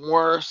fucking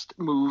worst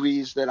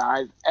movies that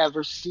I've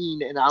ever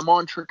seen, and I'm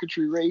on Trick or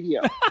Treat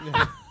Radio.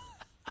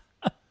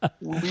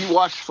 We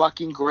watched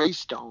fucking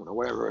Greystone, or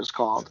whatever it's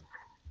called.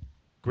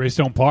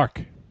 Greystone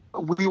Park.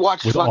 We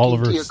watched With fucking,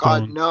 Oliver dear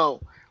God, Stone.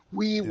 no.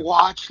 We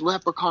watched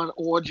Leprechaun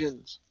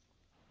Origins.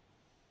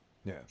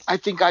 Yeah. I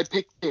think I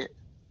picked it.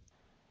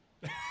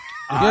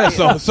 Yeah.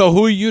 So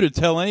who are you to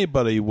tell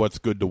anybody what's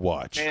good to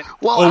watch,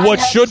 Well, or I what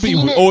hadn't should be,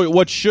 seen it. or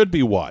what should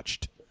be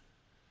watched?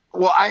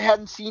 Well, I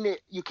hadn't seen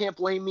it. You can't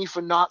blame me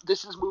for not.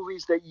 This is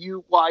movies that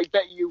you. Well, I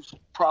bet you've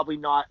probably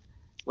not.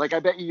 Like, I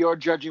bet you're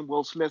judging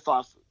Will Smith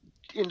off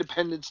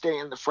Independence Day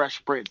and The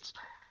Fresh Prince.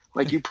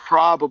 Like, you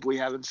probably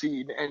haven't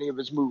seen any of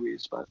his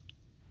movies, but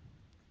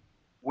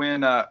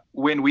When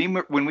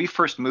we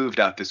first moved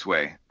out this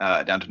way,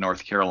 down to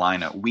North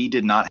Carolina, we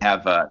did not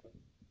have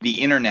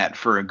the internet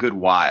for a good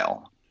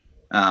while.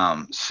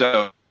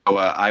 So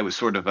I was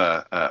sort of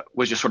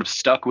was just sort of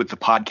stuck with the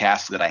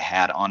podcast that I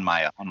had on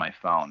my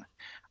phone.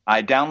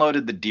 I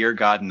downloaded the Dear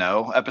God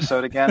No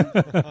episode again,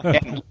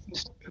 and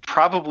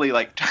probably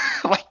like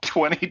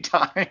 20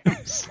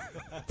 times.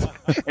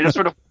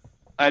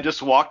 I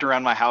just walked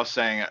around my house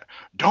saying,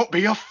 "Don't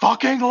be a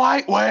fucking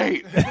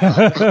lightweight,"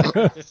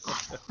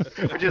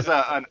 which is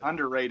an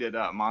underrated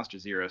Monster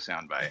Zero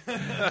soundbite.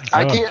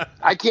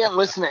 I can't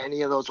listen to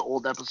any of those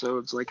old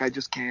episodes. Like, I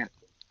just can't.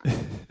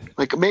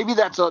 Like, maybe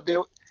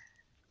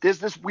there's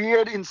this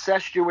weird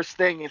incestuous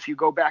thing if you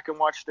go back and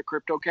watch the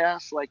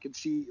CryptoCast, like, and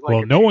see. Like,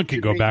 Well, no one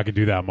can go back and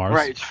do that, Mars.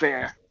 Right, it's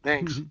fair.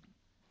 Thanks.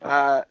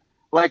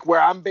 Like,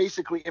 where I'm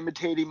basically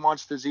imitating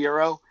Monster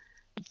Zero,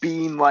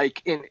 being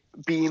like an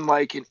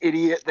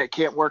idiot that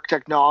can't work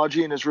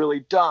technology and is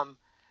really dumb.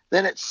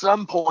 Then at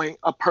some point,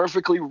 a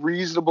perfectly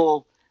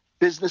reasonable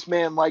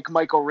businessman like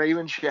Michael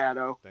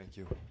Ravenshadow Thank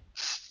you.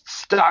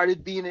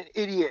 started being an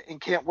idiot and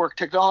can't work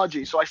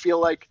technology. So I feel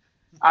like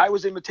I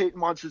was imitating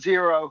Monster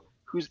Zero,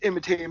 who's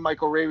imitating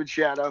Michael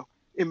Ravenshadow,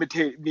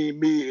 imitating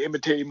me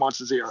imitating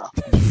Monster Zero.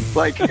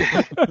 Like,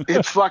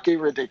 it's fucking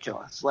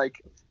ridiculous.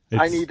 Like,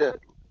 I need to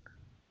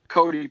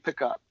Cody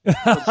pick up.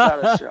 Let's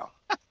start a show.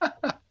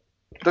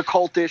 The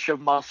cultish of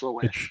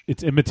muscle-ish.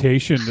 It's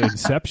imitation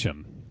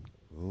inception.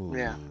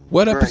 Yeah.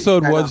 What Right,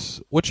 episode I know.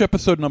 which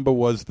episode number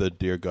was the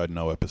Dear God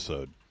No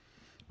episode?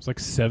 It was like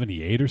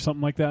 78 or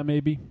something like that,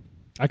 maybe.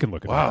 I can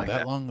look it Wow, up.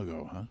 that long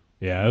ago, huh?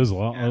 Yeah, it was a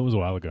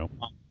while ago.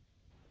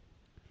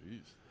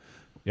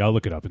 Yeah, I'll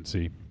look it up and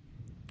see.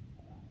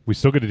 We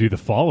still got to do the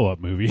follow-up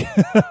movie.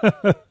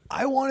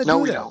 I want to No,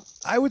 do we that. don't.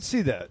 I would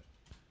see that.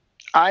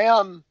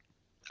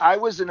 I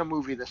was in a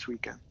movie this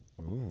weekend.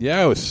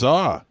 Yeah, I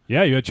saw.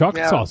 Yeah, you had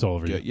chocolate Yeah. sauce all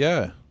over you.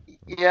 Yeah.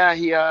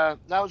 Yeah,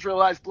 that was real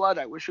life blood.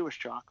 I wish it was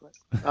chocolate.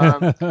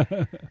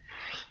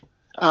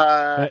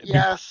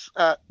 Yes.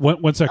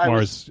 One sec, I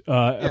Mars.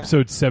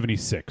 Episode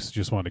 76.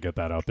 Just wanted to get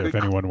that out there if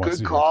anyone wants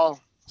to Good hear. call.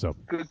 So,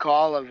 Good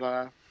call of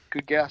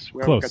good guess.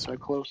 Whoever Close. got that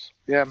close.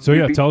 Yeah. so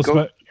yeah, maybe tell us go-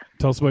 about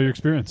your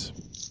experience.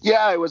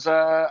 Yeah, I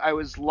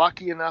was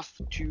lucky enough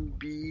to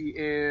be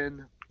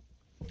in.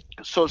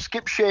 So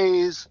Skip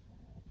Shays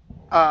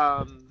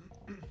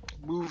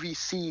movie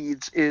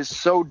Seeds is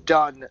so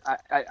done.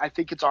 I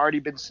think it's already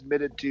been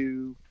submitted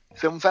to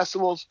film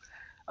festivals,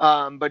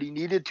 but he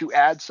needed to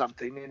add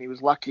something, and he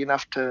was lucky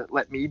enough to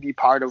let me be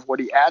part of what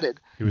he added.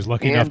 He was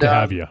lucky enough to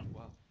have you.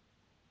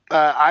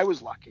 I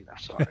was lucky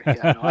enough. Sorry,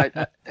 yeah,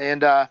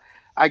 no,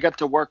 I got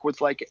to work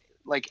with like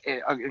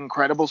an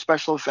incredible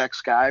special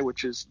effects guy,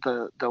 which is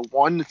the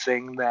one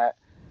thing that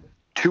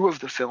two of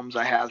the films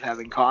I have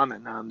in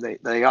common.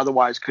 They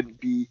otherwise couldn't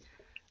be.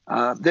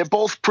 They're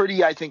both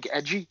pretty, I think,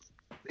 edgy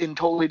in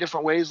totally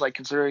different ways. Like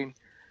considering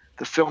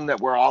the film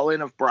that we're all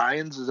in of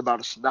Brian's is about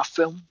a snuff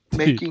film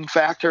making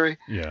factory.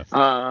 Yeah.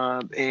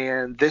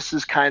 And this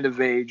is kind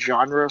of a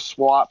genre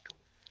swapped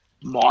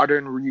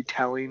modern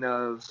retelling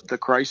of the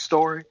Christ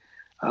story.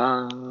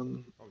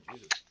 And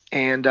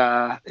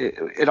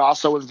it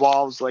also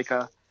involves like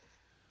a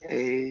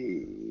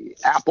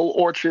apple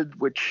orchard,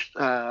 which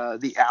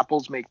the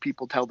apples make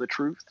people tell the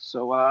truth.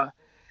 So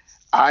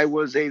I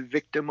was a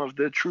victim of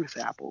the truth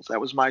apples. That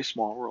was my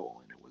small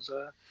role, and it was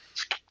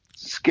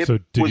Skip. So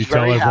did was you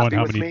tell very everyone happy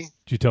how with many? me.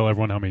 Did you tell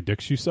everyone how many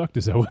dicks you sucked?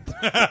 Is that what?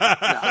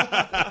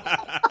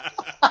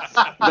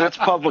 That's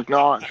public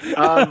knowledge.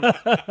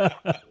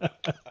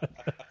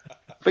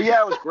 But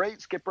yeah, it was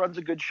great. Skip runs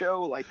a good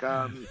show. Like,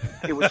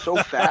 it was so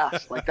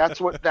fast. Like that's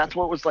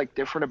what was like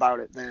different about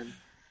it than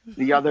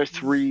the other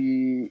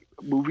 3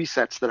 movie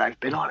sets that I've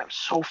been on. It was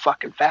so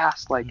fucking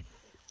fast. Like,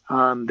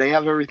 they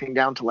have everything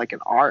down to like an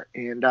art,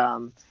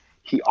 and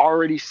he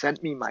already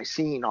sent me my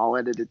scene all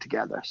edited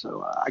together,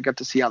 so I got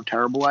to see how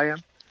terrible I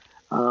am.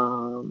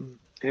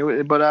 It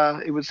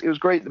was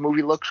great. The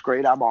movie looks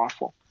great. I'm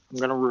awful. I'm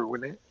gonna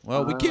ruin it.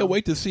 Well, we can't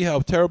wait to see how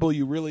terrible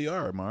you really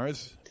are,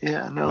 Mars.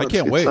 Yeah, no, I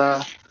can't wait.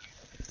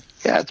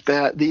 Yeah, it's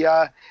bad.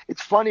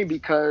 It's funny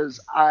because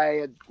I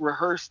had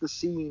rehearsed the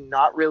scene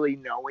not really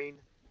knowing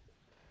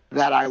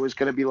that I was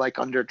going to be like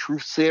under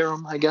truth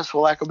serum, I guess, for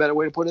lack of a better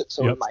way to put it.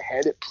 So in my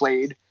head, it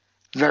played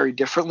very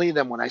differently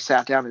than when I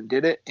sat down and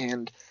did it.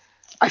 And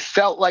I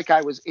felt like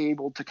I was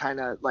able to kind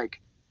of like,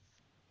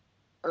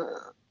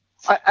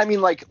 I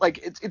mean, like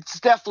it's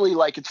definitely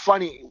like, it's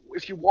funny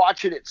if you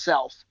watch it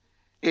itself,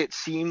 it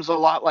seems a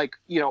lot like,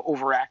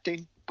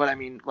 overacting, but I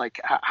mean, like,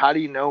 how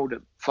do you know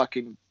to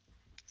fucking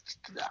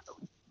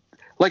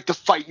like to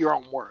fight your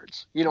own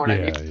words? You know what I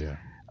mean?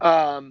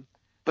 Yeah.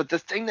 But the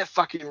thing that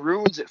fucking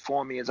ruins it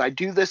for me is I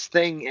do this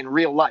thing in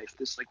real life,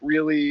 this like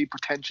really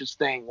pretentious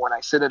thing when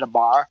I sit at a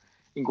bar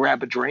and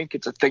grab a drink.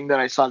 It's a thing that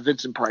I saw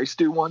Vincent Price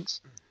do once,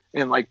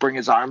 and like bring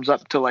his arms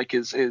up to like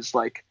his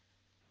like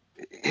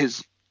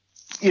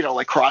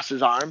cross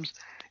his arms,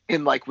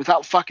 and like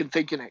without fucking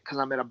thinking it, because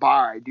I'm at a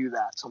bar, I do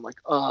that. So I'm like,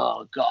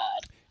 oh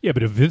God. Yeah,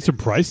 but if Vincent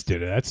Price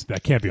did it,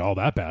 that can't be all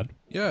that bad.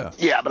 Yeah.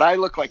 Yeah, but I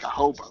look like a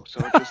hobo,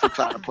 so it just looks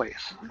out of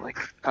place. Like,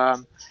 I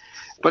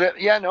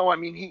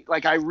mean,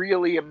 I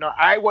really am not.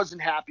 I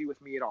wasn't happy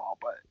with me at all.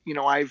 But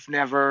I've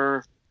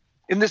never,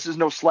 and this is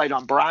no slight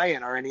on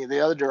Brian or any of the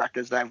other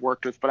directors that I've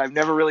worked with, but I've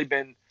never really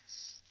been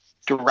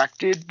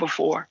directed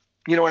before.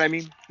 You know what I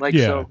mean? Like,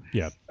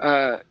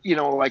 I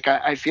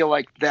feel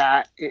like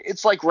that.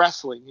 It's like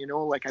wrestling.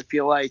 Like I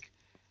feel like,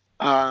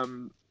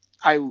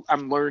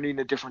 I'm learning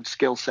a different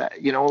skill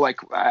set. Like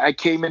I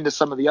came into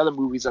some of the other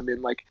movies I'm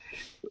in, like,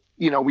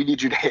 we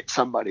need you to hit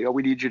somebody, or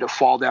we need you to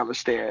fall down the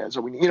stairs,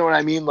 or you know what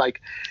I mean?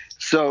 Like,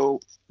 so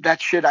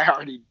that shit I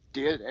already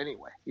did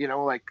anyway.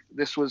 Like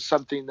this was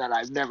something that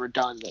I've never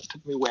done that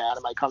took me way out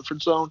of my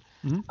comfort zone.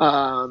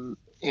 Mm-hmm.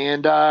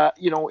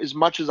 As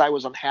much as I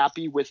was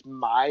unhappy with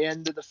my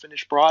end of the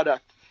finished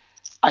product,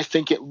 I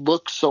think it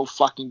looks so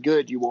fucking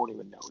good you won't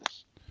even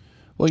notice.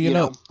 Well, you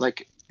know,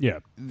 like. Yeah.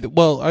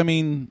 Well, I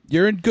mean,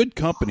 you're in good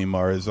company,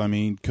 Mars. I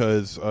mean,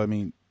 because a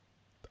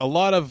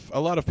lot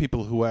of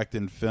people who act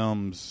in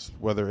films,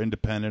 whether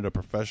independent or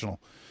professional,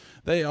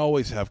 they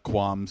always have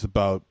qualms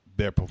about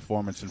their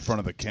performance in front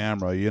of the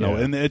camera,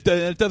 and it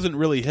doesn't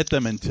really hit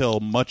them until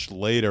much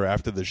later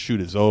after the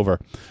shoot is over.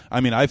 I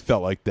mean, I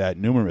felt like that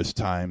numerous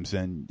times,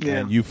 and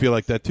you feel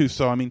like that too.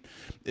 So, I mean,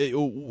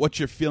 what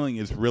you're feeling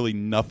is really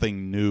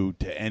nothing new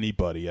to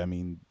anybody. I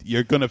mean,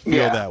 you're going to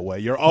feel that way.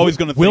 You're always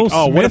going to think, Will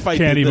Smith what if I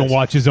can't did even this?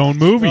 watch his own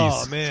movies.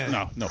 Oh man,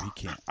 No, he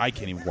can't. I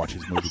can't even watch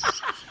his movies.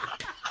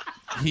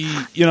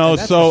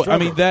 So I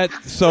mean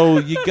so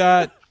you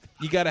got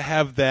to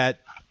have that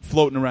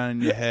floating around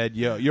in your head.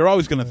 You're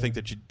always going to think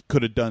that you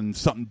could have done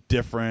something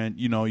different.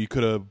 You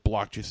could have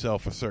blocked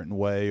yourself a certain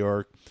way,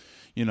 or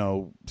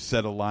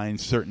said a line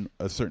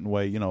a certain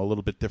way, a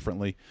little bit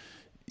differently.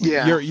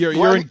 Yeah,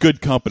 you're in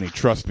good company.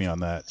 Trust me on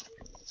that.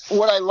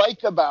 What I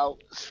like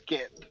about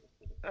Skip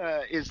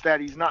is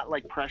that he's not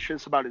like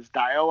precious about his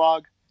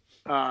dialogue.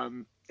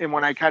 And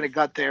when I kind of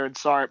got there and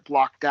saw it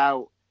blocked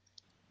out,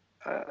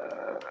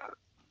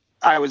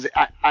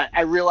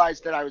 I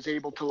realized that I was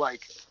able to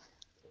like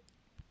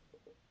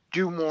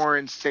do more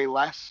and say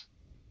less.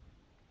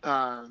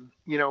 But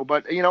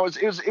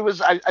it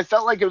was I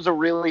felt like it was a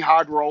really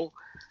hard role.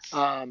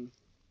 But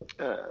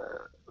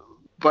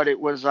it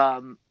was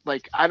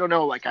like, I don't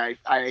know, like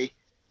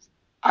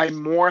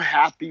I'm more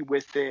happy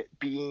with it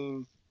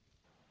being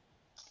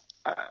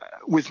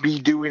with me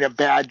doing a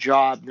bad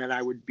job than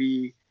I would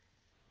be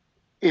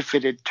if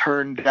it had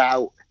turned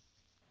out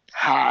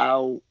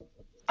how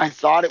I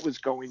thought it was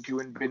going to,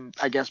 and been,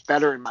 I guess,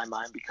 better in my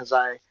mind, because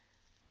I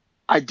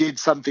did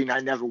something I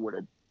never would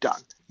have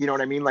done. You know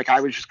what I mean? Like,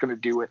 I was just going to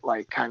do it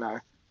like kind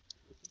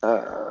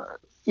of,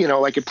 you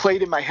know, like it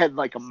played in my head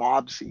like a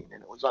mob scene,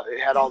 and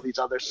it had all these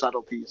other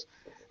subtleties.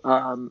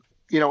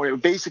 You know,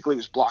 it basically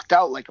was blocked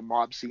out like a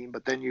mob scene,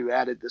 but then you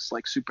added this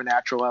like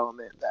supernatural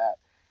element that,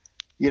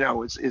 you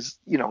know, is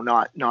you know,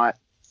 not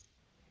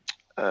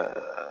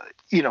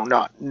you know,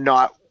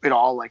 not at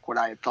all like what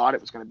I had thought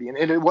it was going to be. And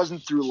it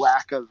wasn't through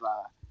lack of,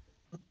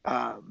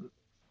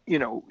 you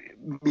know,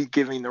 me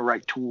giving the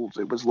right tools.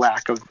 It was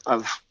lack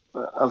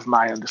of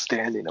my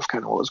understanding of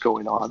kind of what was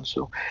going on.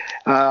 So,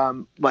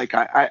 like,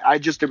 I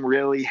just am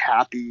really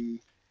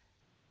happy,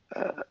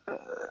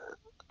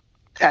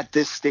 at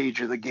this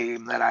stage of the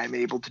game, that I'm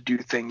able to do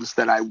things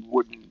that I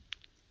wouldn't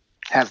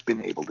have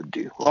been able to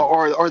do,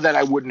 or that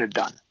I wouldn't have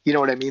done. You know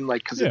what I mean?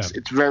 Like, cause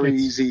it's very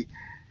easy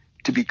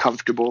to be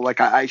comfortable. Like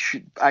I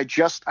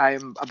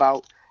am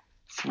about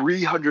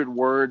 300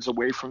 words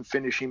away from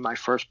finishing my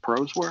first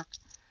prose work,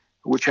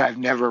 which I've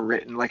never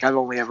written. Like, I've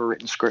only ever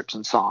written scripts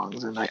and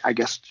songs, and I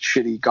guess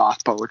shitty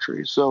goth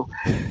poetry. So,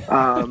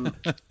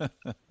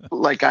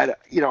 like, I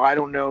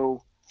don't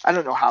know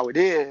how it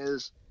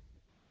is,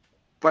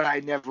 but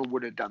I never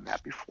would have done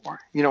that before.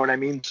 You know what I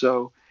mean?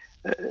 So,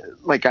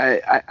 like,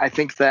 I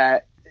think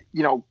that,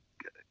 you know,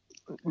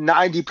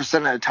 90%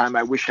 of the time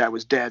I wish I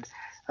was dead.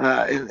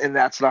 And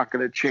that's not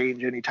going to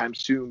change anytime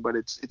soon, but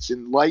it's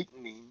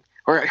enlightening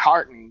or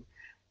heartening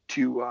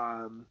to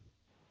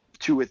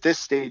at this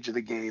stage of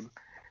the game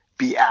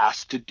be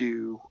asked to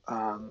do,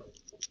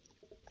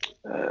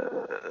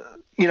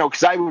 you know,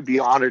 because I would be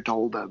honored to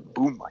hold a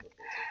boom mic.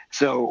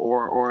 So,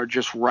 or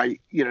just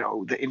write, you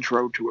know, the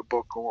intro to a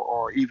book,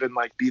 or even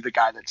like be the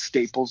guy that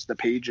staples the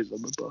pages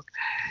of a book,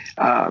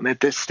 at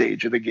this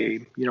stage of the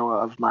game, you know,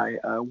 of my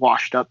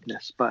washed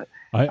upness. But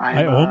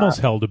I almost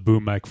held a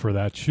boom mic for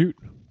that shoot.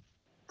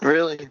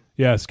 Really?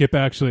 Yeah, Skip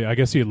actually, I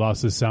guess he had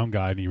lost his sound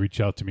guy, and he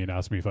reached out to me and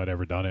asked me if I'd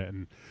ever done it,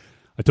 and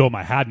I told him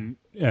I hadn't,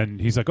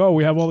 and he's like, "Oh,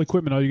 we have all the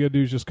equipment. All you got to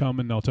do is just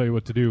come, and I'll tell you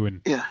what to do." And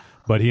yeah.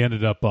 But he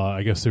ended up,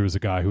 I guess there was a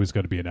guy who was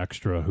going to be an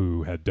extra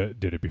who had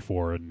did it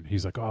before, and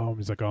he's like, "Oh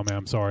man,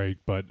 I'm sorry,"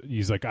 but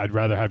he's like, "I'd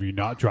rather have you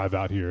not drive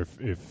out here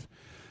if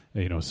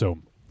you know." So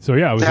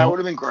yeah, it was that would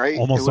have been great.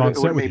 Almost on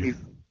set with you.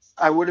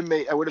 I would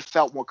have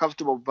felt more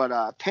comfortable, but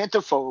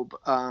Pantophobe.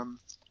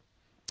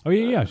 Oh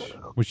yeah.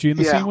 Was she in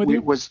the scene with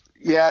you?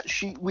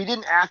 We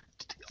didn't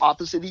act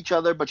opposite each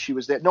other, but she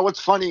was there. No, what's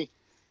funny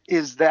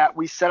is that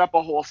we set up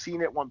a whole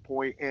scene at one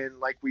point, and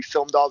like we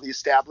filmed all the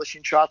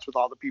establishing shots with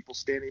all the people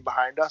standing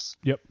behind us.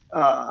 Yep.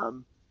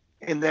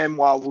 And then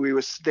while they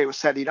were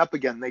setting up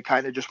again, they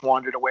kind of just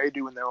wandered away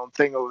doing their own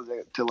thing over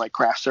there to like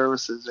craft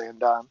services,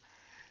 and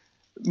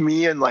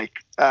me and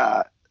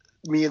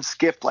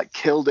Skip like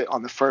killed it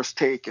on the first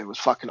take. It was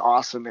fucking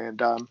awesome,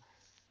 and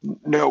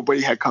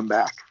nobody had come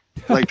back.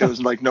 Like, there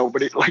was like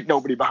nobody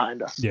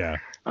behind us. Yeah.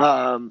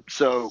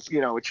 So,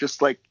 you know, it's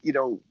just like, you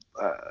know,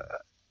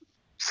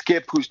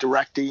 Skip, who's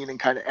directing and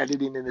kind of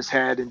editing in his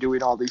head and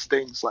doing all these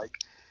things, like,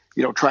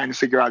 you know, trying to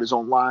figure out his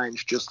own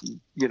lines, just,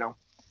 you know,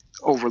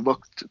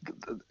 overlooked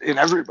in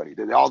everybody,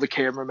 all the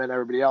cameramen,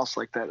 everybody else,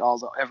 like that, all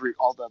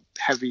the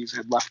heavies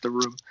had left the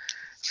room.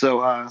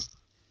 So,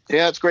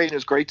 yeah, it's great. And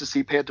it's great to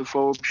see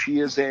Pantophobe. She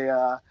is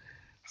a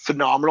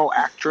phenomenal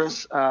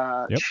actress.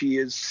 Yep. She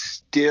is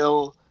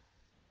still,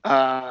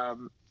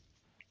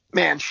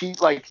 man, she,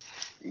 like,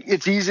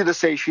 it's easy to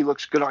say she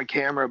looks good on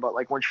camera, but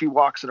like when she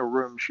walks in a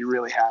room, she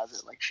really has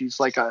it. Like, she's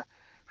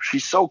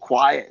so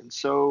quiet and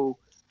so,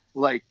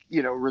 like,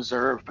 you know,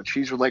 reserved, but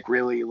she's like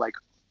really like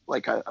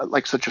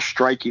such a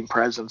striking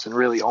presence and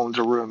really owns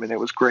a room. And it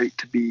was great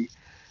to be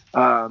in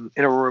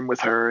a room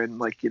with her and,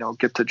 like, you know,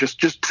 get to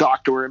just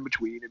talk to her in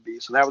between and be.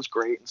 So that was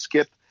great. And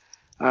Skip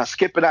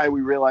and I,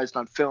 we realized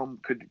on film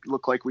could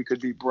look like we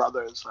could be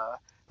brothers,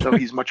 though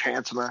he's much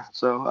handsomer.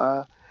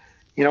 So,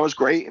 you know, it was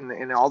great,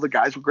 and all the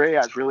guys were great.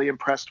 I was really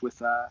impressed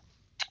with.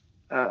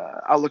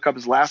 I'll look up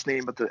his last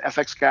name, but the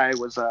FX guy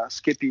was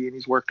Skippy, and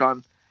he's worked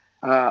on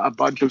a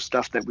bunch of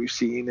stuff that we've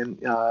seen,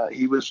 and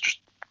he was just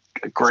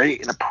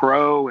great and a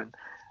pro, and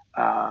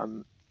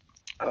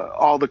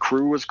all the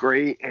crew was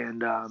great,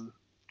 and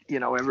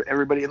you know,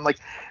 everybody, and like,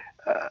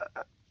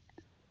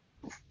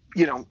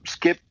 you know,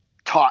 Skip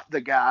taught the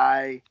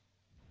guy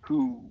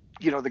who,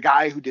 you know, the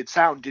guy who did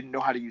sound didn't know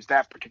how to use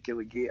that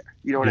particular gear.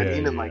 You know what I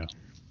mean? And like.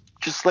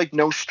 Just like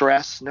no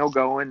stress, no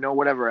going, no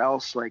whatever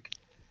else. Like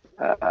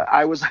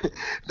I was,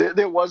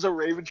 there was a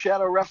Raven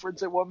Shadow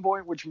reference at one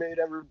point, which made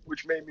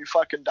me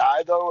fucking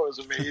die. Though it was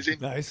amazing.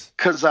 Nice,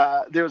 because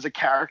there was a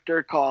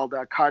character called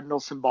Cardinal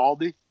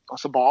Simbaldi.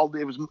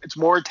 It's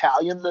more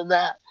Italian than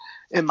that,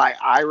 and my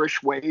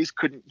Irish ways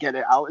couldn't get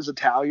it out as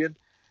Italian.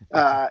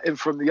 And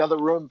from the other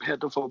room,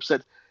 Pantophobe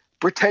said,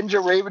 "Pretend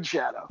you're Raven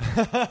Shadow,"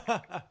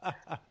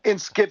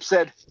 and Skip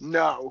said,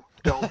 "No.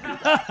 Don't do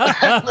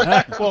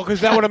that." Well,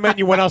 because that would have meant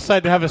you went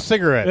outside to have a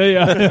cigarette.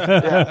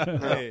 Yeah.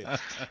 Hey.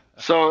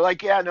 So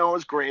like, yeah, no, it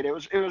was great. It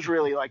was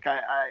really like I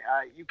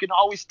you can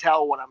always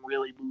tell when I'm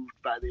really moved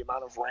by the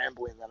amount of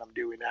rambling that I'm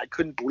doing. I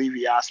couldn't believe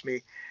he asked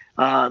me,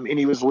 and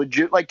he was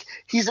legit. Like,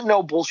 he's a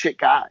no bullshit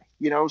guy,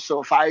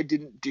 So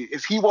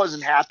if he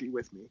wasn't happy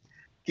with me,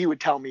 he would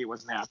tell me he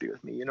wasn't happy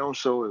with me,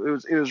 So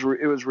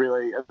it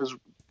was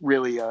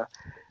really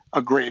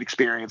a great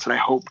experience, and I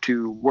hope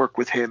to work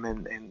with him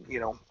and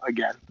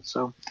again.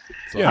 So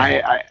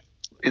yeah,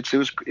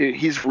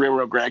 he's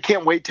real great. I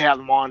can't wait to have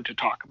him on to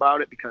talk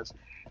about it, because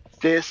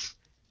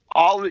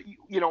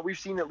we've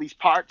seen at least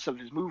parts of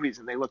his movies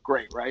and they look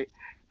great, right?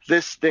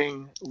 This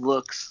thing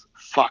looks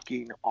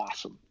fucking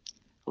awesome.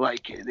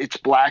 Like, it's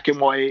black and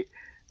white.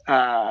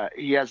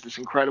 He has this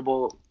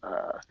incredible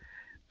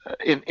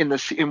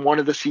in one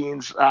of the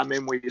scenes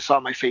where you saw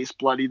my face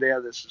bloody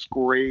there. This is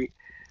great.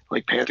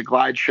 Like, Panther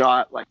Glide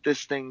shot. Like,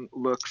 this thing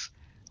looks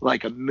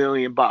like $1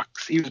 million.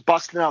 He was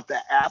busting out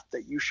that app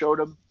that you showed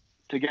him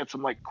to get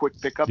some like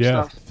quick pickup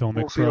stuff.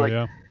 Filmic Pro, like,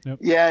 yeah. Yep.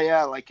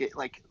 Yeah. Like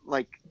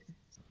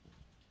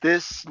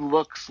this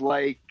looks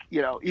like,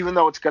 even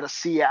though it's got a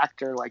C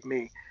actor like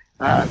me,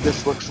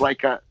 this looks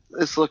like a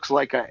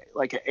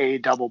A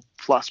double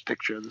plus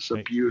picture. This is a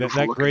beautiful.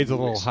 That looking grade's a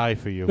movies. little high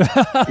for you.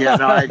 Yeah,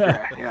 no, I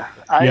agree. Yeah,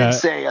 I didn't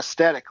say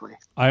aesthetically.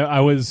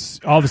 I was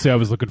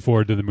looking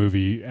forward to the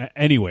movie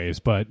anyways,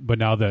 but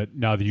now that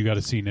you got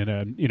a scene in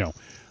it,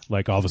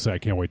 like, obviously I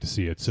can't wait to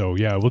see it. So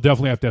yeah, we'll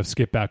definitely have to have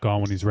Skip back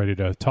on when he's ready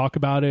to talk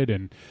about it,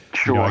 and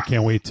Sure. I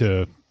can't wait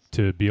to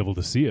be able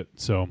to see it.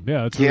 So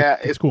yeah,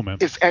 it's cool, man.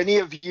 If any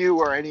of you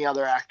or any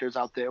other actors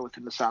out there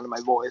within the sound of my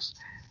voice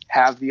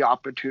have the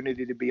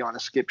opportunity to be on a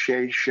Skip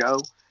Shea show,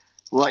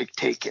 like,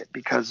 take it,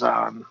 because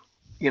I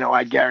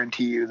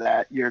guarantee you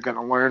that you're going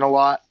to learn a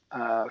lot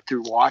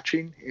through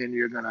watching, and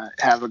you're going to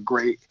have a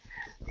great.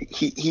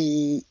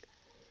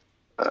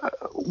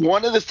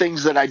 One of the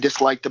things that I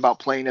disliked about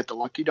playing at the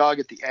Lucky Dog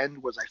at the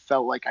end was I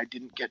felt like I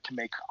didn't get to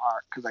make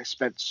art, because I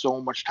spent so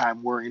much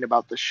time worrying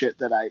about the shit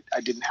that I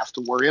didn't have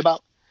to worry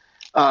about.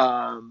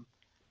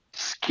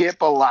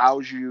 Skip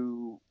allows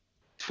you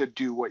to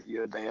do what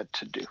you're there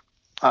to do.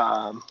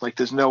 Like,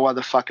 there's no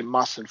other fucking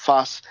muss and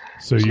fuss.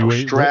 So there's you no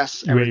ate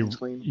stress. Everything's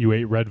clean. You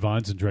ate red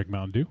vines and drank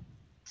Mountain Dew?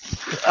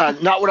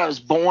 Not what I was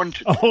born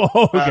to do.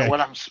 Oh, okay. What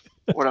I'm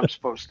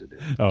supposed to do.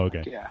 Oh,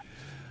 okay. Yeah.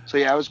 So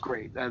yeah, it was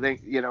great. I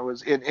think it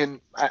was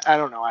I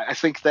don't know. I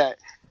think that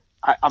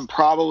I'm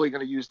probably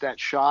going to use that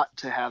shot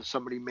to have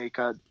somebody make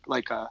a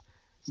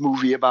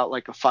movie about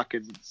like a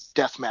fucking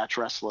deathmatch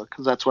wrestler,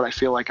 because that's what I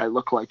feel like I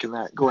look like in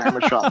that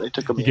glamour shot they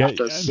took of me. I'm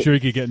sure you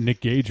could get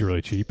Nick Gage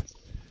really cheap.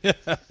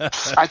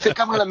 I think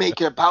I'm going to make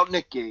it about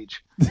Nick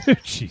Gage.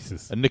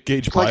 Jesus. A Nick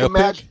Gage Like, biopic?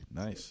 imagine-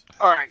 Nice.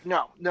 All right,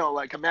 no,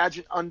 like,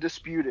 imagine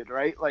Undisputed,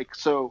 right? Like,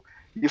 so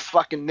you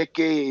fucking Nick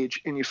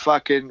Gage and you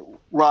fucking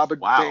Robert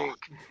Bank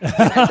end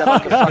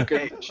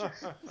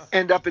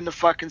up in the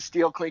fucking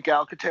Steel Clink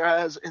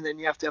Alcatraz, and then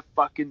you have to have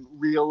fucking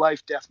real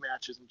life death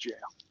matches in jail.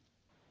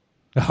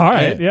 All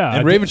right, yeah.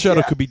 And Raven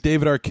Shadow could be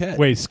David Arquette.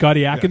 Wait,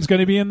 Scotty Atkins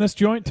going to be in this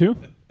joint too?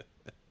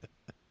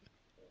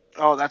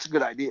 Oh, that's a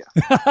good idea.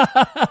 All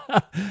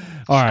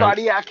right.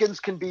 Scotty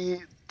Atkins can be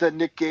the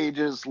Nick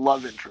Gage's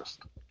love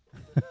interest.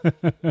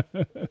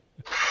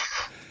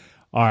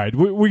 All right,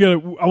 we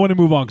got. I want to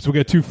move on because we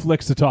got 2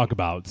 flicks to talk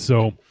about.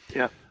 So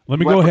Yeah. let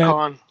me go ahead.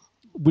 Leprechaun.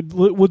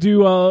 We'll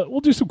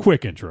do some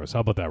quick intros.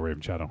 How about that,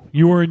 Raven Shadow?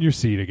 You were in your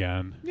seat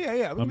again. Yeah.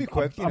 Let me be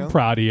quick. I'm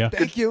proud of you.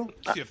 Thank you.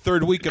 It's your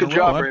third week in a Good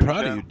row. job, I'm Raven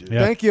proud of Shadow. you, dude. Yeah.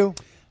 Thank you.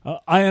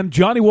 I am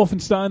Johnny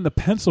Wolfenstein, the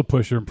pencil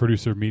pusher and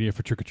producer of media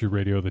for Trick or Treat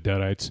Radio, the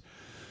Deadites,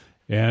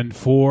 and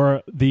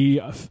for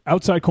the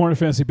Outside Corner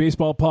Fantasy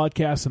Baseball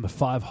podcast and the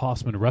Five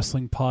Hossman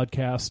Wrestling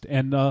podcast.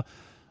 And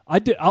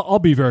I'll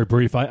be very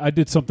brief. I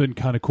did something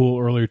kind of cool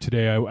earlier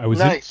today. I was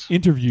Nice.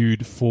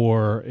 interviewed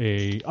for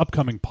a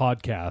upcoming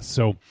podcast.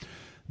 So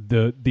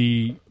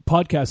the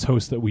podcast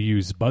host that we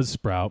use,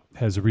 Buzzsprout,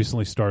 has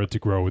recently started to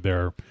grow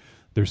their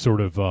sort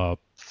of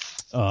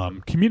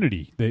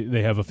community.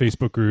 They have a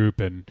Facebook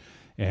group, and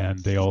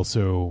they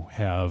also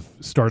have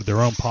started their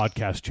own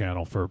podcast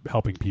channel for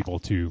helping people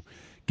to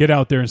get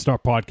out there and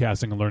start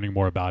podcasting and learning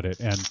more about it.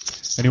 And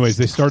anyways,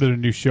 they started a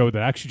new show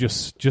that actually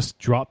just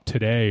dropped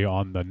today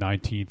on the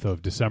 19th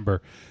of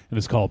December, and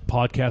it's called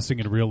Podcasting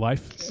in Real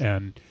Life.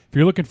 And if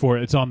you're looking for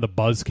it, it's on the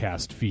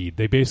Buzzcast feed.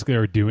 They basically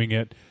are doing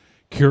it,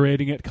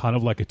 curating it kind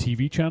of like a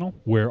TV channel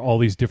where all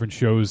these different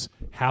shows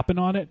happen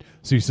on it.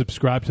 So you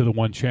subscribe to the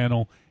one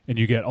channel and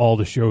you get all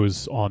the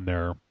shows on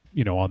their,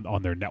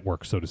 on their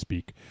network, so to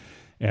speak.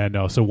 And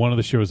so one of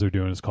the shows they're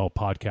doing is called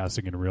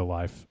Podcasting in Real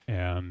Life.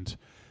 And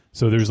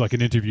so there's like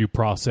an interview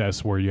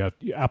process where you have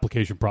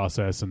application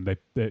process, and they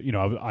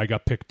I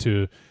got picked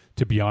to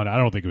be on it. I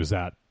don't think it was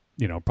that,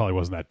 probably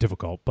wasn't that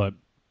difficult, but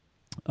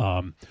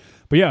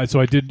yeah, so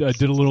I did a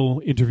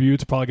little interview.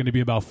 It's probably going to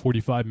be about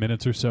 45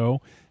 minutes or so,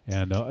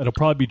 and it'll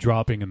probably be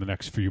dropping in the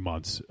next few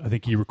months. I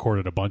think he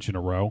recorded a bunch in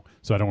a row,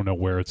 so I don't know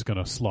where it's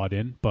going to slot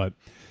in,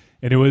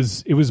 and it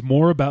was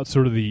more about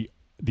sort of the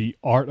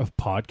art of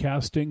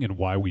podcasting and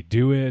why we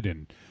do it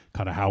and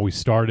kind of how we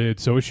started.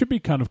 So it should be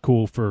kind of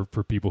cool for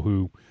people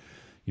who,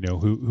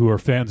 who are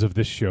fans of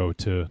this show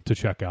to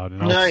check out.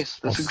 And Nice.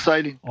 That's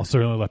exciting. I'll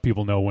certainly let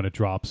people know when it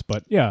drops.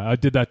 But yeah, I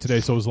did that today,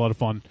 so it was a lot of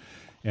fun.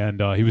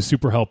 And he was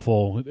super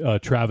helpful.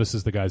 Travis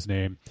is the guy's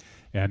name.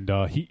 And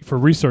he, for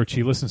research,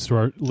 he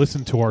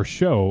listened to our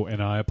show,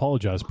 and I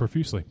apologize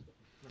profusely.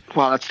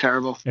 Wow, that's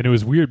terrible. And it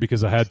was weird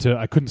because I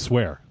couldn't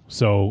swear,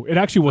 so it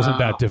actually wasn't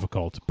that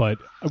difficult. But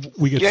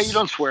we get you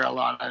don't swear a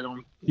lot. I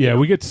don't. Yeah,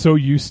 we get so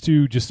used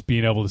to just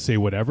being able to say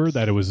whatever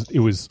that it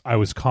was I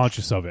was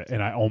conscious of it,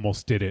 and I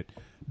almost did it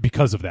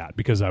because of that,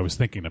 because I was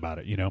thinking about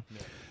it,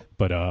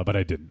 But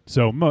I didn't.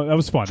 So that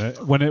was fun.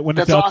 When it's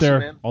That's out awesome, there,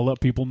 man. I'll let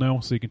people know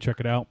so you can check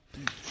it out.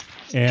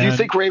 And Do you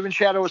think Raven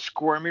Shadow is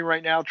squirming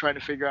right now, trying to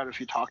figure out if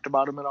you talked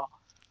about him at all?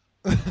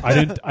 I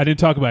didn't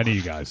talk about any of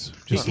you guys.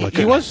 Just to let He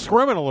you know. was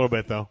squirming a little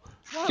bit, though.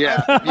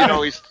 Yeah,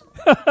 he's.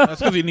 That's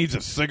because he needs a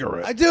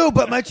cigarette. I do,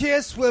 but my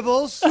chair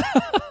swivels.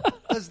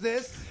 Does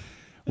this?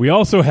 We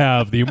also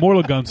have the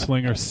immortal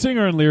gunslinger,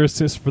 singer, and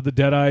lyricist for the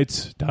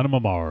Deadites, Dynamo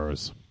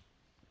Mars,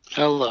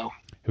 Hello.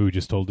 who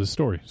just told his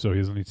story, so he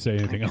doesn't need to say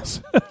anything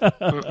else.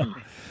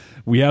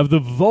 We have the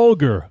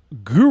vulgar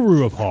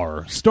guru of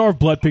horror, star of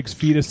Blood Pig's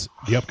Fetus,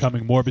 the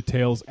upcoming Morbid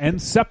Tales,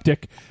 and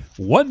Septic,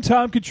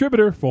 one-time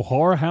contributor for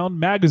Horror Hound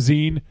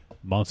magazine,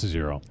 Monster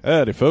Zero.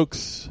 Howdy,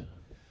 folks.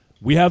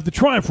 We have the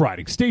Triumph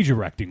Riding, stage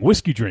erecting,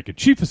 whiskey drinking,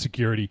 chief of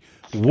security,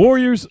 the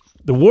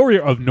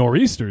warrior of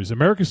Nor'easters,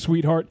 America's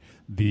sweetheart,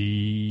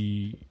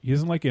 he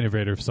doesn't like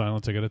innovator of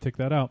silence, I gotta take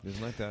that out.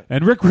 Doesn't like that.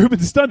 And Rick Rubin,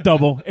 stunt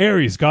double,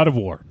 Ares, god of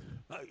war.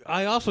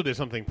 I also did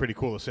something pretty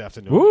cool this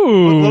afternoon.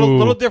 Ooh. A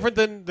little different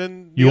than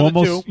the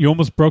other two. You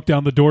almost broke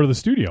down the door to the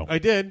studio. I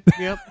did.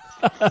 Yep.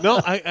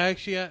 No, I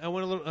actually I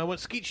went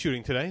skeet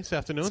shooting today this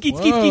afternoon. Skeet.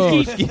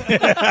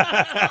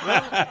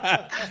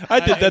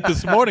 I did that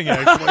this morning,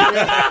 actually.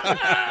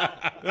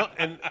 No,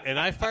 and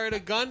I fired a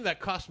gun that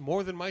cost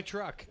more than my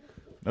truck.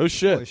 No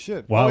shit. Holy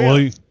shit. Wow, Oh, yeah.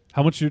 well,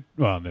 how much you...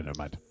 Well, no, never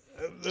mind.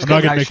 I'm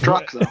got a nice make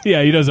truck, though.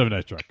 Yeah, he does have a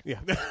nice truck. Yeah,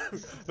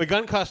 the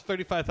gun cost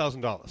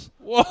 $35,000.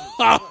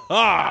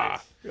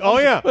 Oh,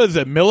 yeah. What is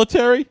it,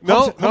 military?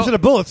 No, How much are the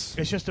bullets?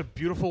 it's just a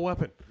beautiful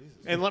weapon.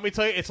 And let me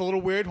tell you, it's a little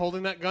weird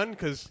holding that gun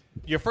because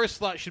your first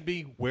thought should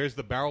be, "Where's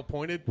the barrel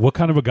pointed?" What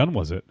kind of a gun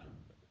was it?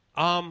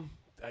 I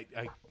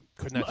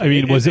could not. I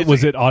mean, was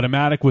it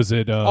automatic? Was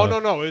it... Oh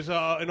no, it was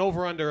an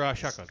over/under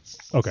shotgun.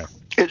 Okay.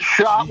 It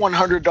shot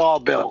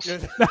 $100 bills.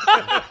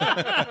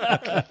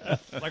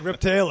 Like Rip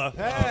Taylor.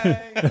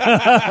 Hey.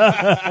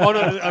 Oh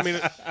no, I mean,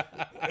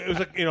 it was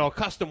a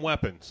custom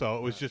weapon, so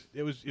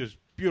it was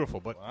beautiful.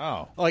 But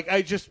Wow. like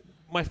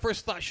my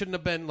first thought shouldn't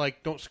have been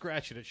like, "Don't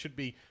scratch it." It should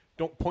be,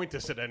 "Don't point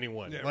this at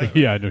anyone." Like,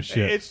 Yeah, no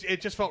shit.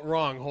 It just felt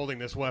wrong holding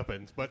this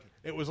weapon, but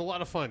it was a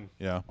lot of fun.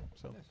 Yeah.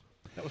 So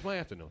that was my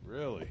afternoon.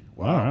 Really?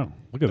 Wow.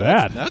 Look at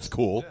that. That's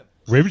cool.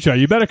 Raven Shot,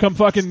 you better come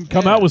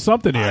out with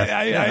something here.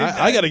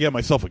 I got to get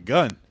myself a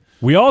gun.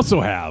 We also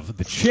have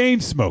the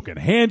chain smoking,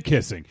 hand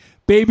kissing,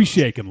 baby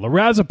shaking,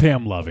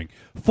 lorazepam loving,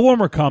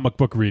 former comic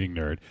book reading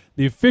nerd,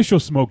 the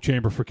official smoke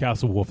chamber for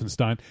Castle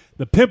Wolfenstein,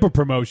 the Pimper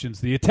Promotions,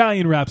 the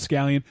Italian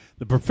rapscallion,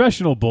 the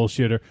professional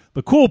bullshitter,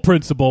 the cool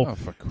principal,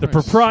 the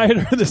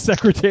proprietor, the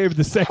secretary of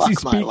the sexy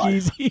Fuck my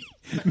life. speakeasy,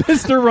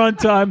 Mr.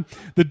 Runtime,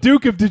 the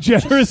Duke of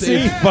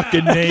Degeneracy,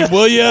 Fucking name,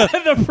 will ya?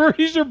 and the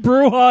Parisian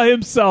Bruja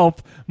himself,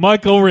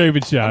 Michael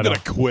Ravenshadow. I'm going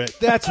to quit.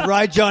 That's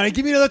right, Johnny.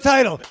 Give me another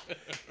title.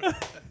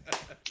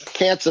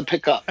 Cancer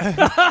pickup.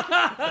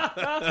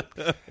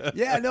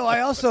 Yeah, no,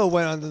 I also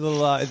went on a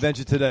little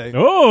adventure today.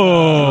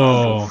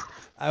 Oh.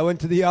 I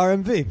went to the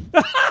RMV.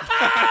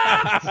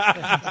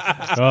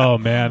 Oh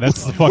man,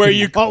 that's the fucking Where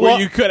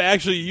you could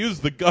actually use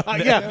the gun.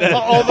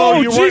 Although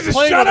Oh, you weren't Jesus,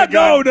 playing shut with up. a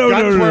gun, No,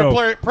 guns no.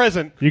 were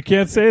present. You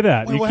can't say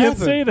that. Wait, you what can't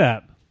happened? say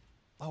that.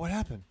 Oh, what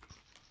happened?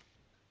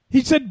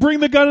 He said, "Bring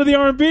the gun to the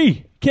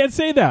R&B." Can't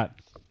say that.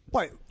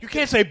 What? You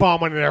can't say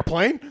bomb on an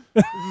airplane.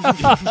 You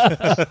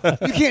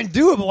can't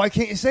do it, but why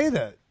can't you say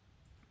that?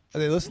 Are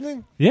they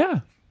listening?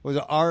 Yeah. Was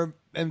it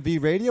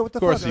RMV radio? What the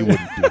Of course fuck? he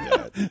wouldn't do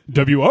that.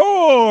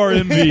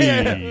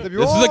 WRMV.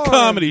 This is a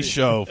comedy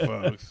show,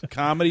 folks.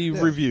 Comedy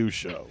review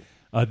show.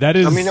 That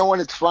is. Let me know when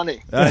it's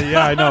funny.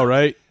 Yeah, I know,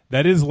 right?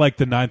 That is like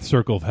the ninth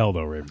circle of hell,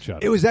 though, Raven Shadow.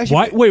 It was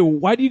actually-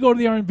 Why do you go to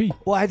the R&B?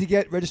 Well, I had to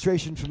get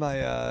registration for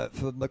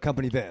the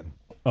company van.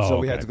 Oh, so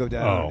we okay. had to go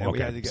down. Oh, and we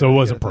okay. had to get, So it we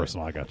wasn't got a thing.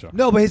 personal. I gotcha.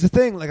 No, but here's the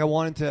thing. Like, I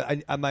wanted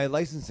to. My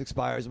license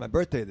expires on my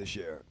birthday this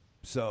year,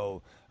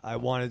 so I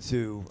wanted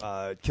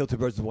to kill two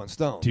birds with one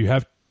stone. Do you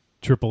have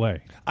AAA?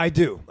 I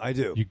do.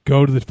 You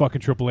go to the fucking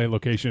AAA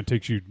location. It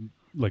takes you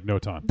like no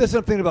time. That's what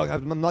I'm thinking about.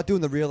 I'm not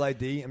doing the real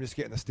ID. I'm just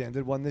getting the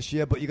standard one this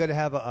year. But you got to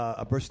have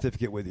a birth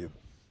certificate with you.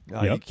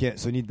 Yep. You can't.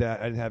 So you need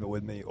that. I didn't have it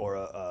with me, or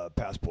a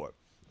passport.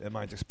 And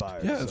mine's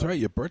expired. Yeah, that's so. right.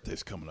 Your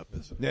birthday's coming up,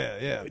 isn't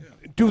it? Yeah.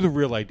 Do the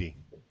real ID.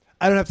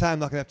 I don't have time. I'm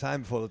not gonna have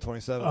time before the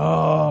 27th.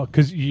 Oh,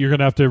 because you're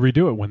gonna have to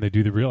redo it when they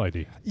do the real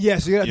ID. Yeah.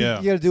 So you Yeah.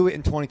 got to do it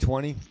in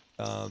 2020.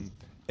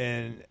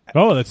 And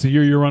Oh, that's the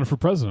year you're running for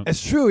president.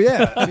 it's true,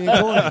 yeah. I mean,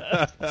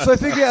 totally. So I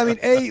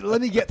figure,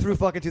 let me get through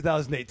fucking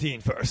 2018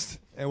 first,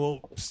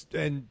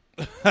 and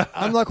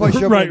I'm not quite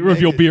sure. Right, we'll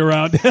if you'll make be it.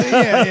 around.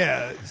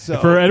 Yeah. So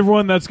For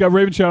everyone that's got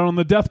Raven Shadow on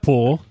the death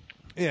pool,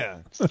 yeah,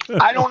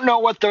 I don't know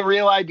what the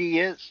real ID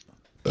is.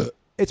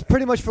 it's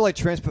pretty much for like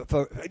transport.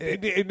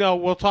 No,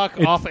 we'll talk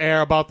off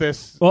air about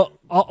this. well,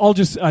 I'll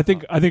just. I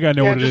think I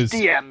know what it is,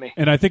 just DM me.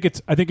 and I think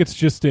it's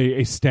just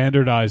a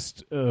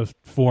standardized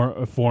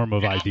form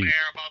of ID.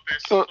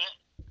 So,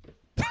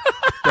 The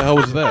hell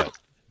was that?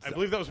 I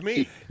believe that was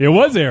me. It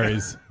was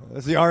Aries.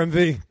 That's the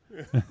RMV.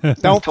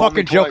 Don't told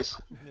me fucking joke. twice.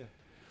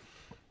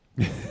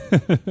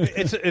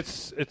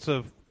 It's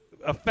a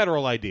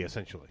federal ID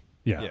essentially.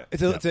 Yeah. Yeah,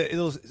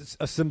 it's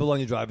a symbol on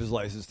your driver's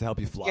license to help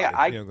you fly.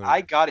 Yeah, You know,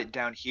 I got it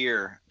down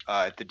here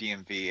at the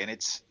DMV, and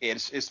it's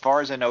as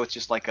far as I know, it's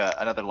just like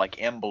another like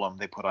emblem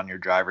they put on your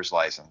driver's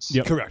license.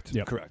 Yep. correct.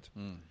 Yep. Correct.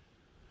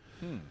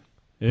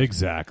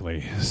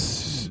 Exactly.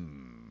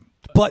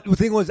 But the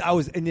thing was, I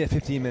was in there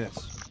 15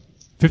 minutes.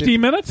 15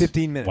 minutes?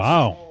 15 minutes.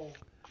 Wow.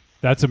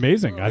 That's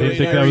amazing. I didn't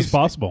think that was Aries-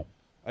 possible.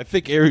 I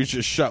think Aries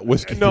just shot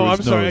whiskey No, through I'm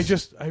his sorry.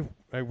 nose.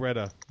 I read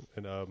A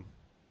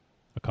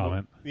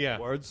comment. yeah.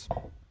 Words.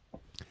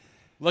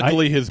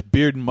 Luckily, his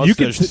beard and You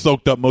could mustache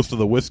soaked up most of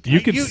the whiskey.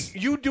 You could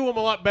You do them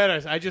a lot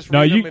better. I just No,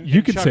 read you them and, you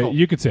and could say chuckle.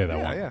 you could say that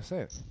one. Yeah, say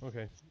it.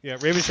 Okay. Yeah,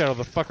 Raven Shadow,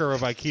 the fucker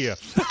of IKEA.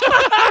 Who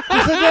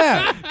said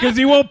that? Because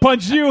he won't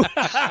punch you.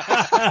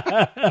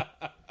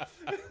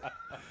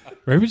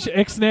 Raven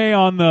Ixnay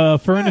on the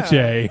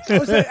furniture.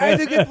 I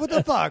think what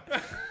the fuck?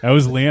 That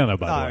was Leanna,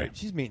 by All the way. right,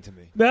 she's mean to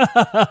me. Let's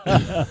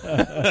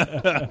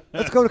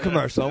go to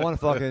commercial. I want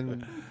to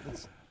fucking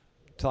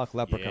talk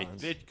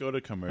leprechauns. Did go to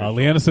commercial.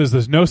 Leanna says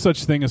there's no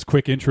such thing as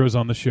quick intros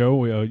on the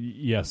show.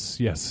 Yes,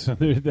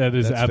 that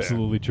is That's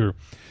absolutely true.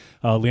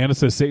 Leanna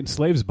says Satan's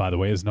Slaves, by the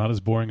way, is not as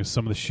boring as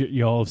some of the shit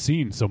y'all have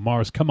seen. So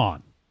Mars, come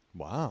on.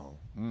 Wow.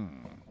 What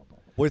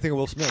do you think of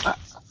Will Smith?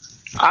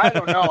 I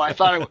don't know. I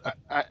thought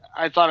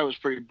it was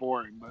pretty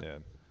boring, but Yeah.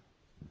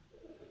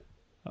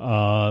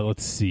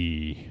 Let's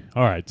see.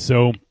 All right,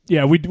 so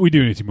yeah, we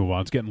do need to move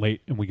on. It's getting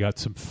late, and we got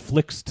some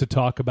flicks to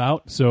talk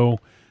about. So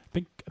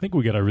I think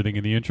we got everything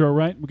in the intro,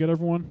 right? We got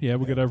everyone. Yeah,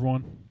 we got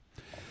everyone.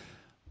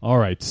 All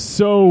right,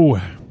 so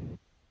if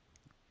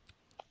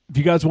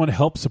you guys want to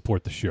help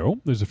support the show,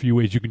 there's a few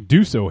ways you can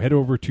do so. Head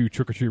over to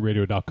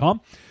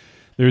trickortreatradio.com.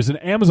 There's an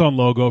Amazon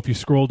logo. If you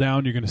scroll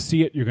down, you're going to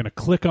see it. You're going to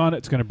click on it.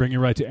 It's going to bring you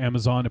right to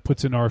Amazon. It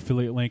puts in our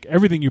affiliate link.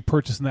 Everything you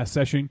purchase in that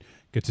session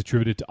gets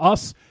attributed to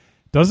us.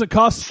 Doesn't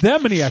cost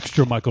them any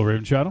extra, Michael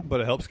Ravenshadow. But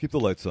it helps keep the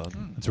lights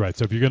on. That's right.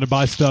 So if you're going to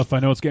buy stuff, I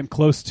know it's getting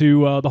close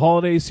to the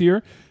holidays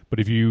here, but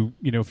if you're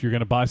going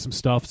to buy some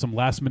stuff, some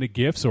last minute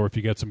gifts, or if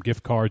you get some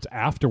gift cards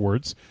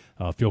afterwards,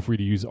 feel free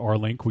to use our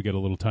link. We get a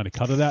little tiny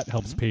cut of that. It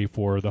helps pay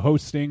for the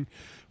hosting,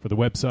 for the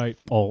website,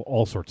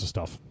 all sorts of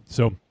stuff.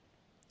 So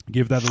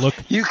give that a look.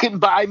 you can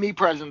buy me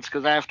presents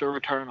because I have to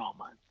return all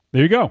mine.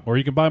 There you go. Or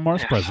you can buy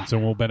Mars presents,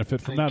 and we'll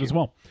benefit from that as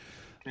well.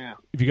 Yeah.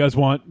 If you guys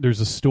want, there's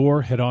a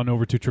store. Head on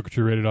over to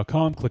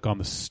trickortreatradio.com. Click on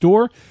the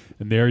store,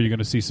 and there you're going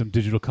to see some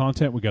digital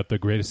content. We got the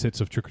greatest hits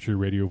of Trick or Treat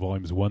Radio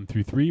volumes 1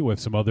 through 3. We have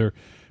some other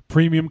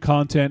premium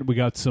content. We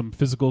got some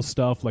physical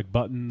stuff like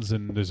buttons,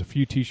 and there's a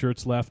few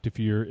T-shirts left if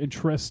you're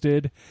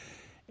interested.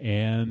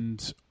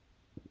 And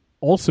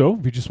also,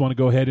 if you just want to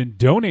go ahead and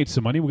donate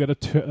some money, we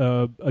got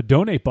a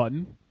donate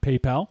button,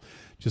 PayPal.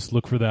 Just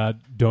look for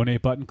that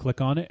donate button, click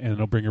on it, and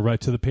it'll bring you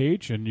right to the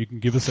page, and you can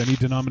give us any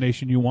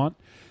denomination you want.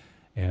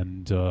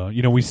 And,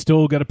 we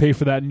still got to pay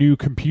for that new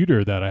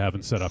computer that I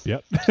haven't set up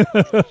yet.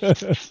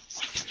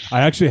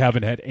 I actually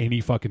haven't had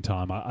any fucking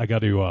time. I got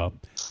to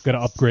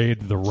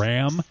upgrade the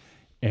RAM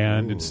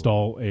and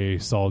install a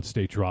solid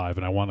state drive,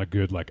 and I want a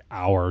good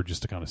hour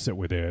just to kind of sit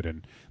with it,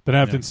 and then I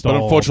have to install.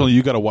 But unfortunately,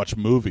 you got to watch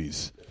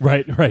movies.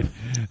 Right. Then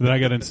I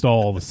got to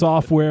install all the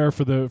software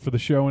for the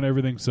show and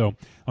everything. So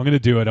I'm going to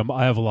do it.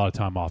 I have a lot of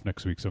time off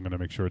next week, so I'm going to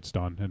make sure it's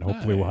done, and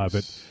hopefully we'll have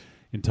it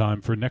in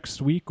time for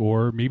next week,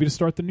 or maybe to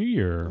start the new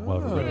year while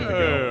we're ready to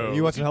go.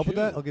 You want some help with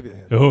that? I'll give you a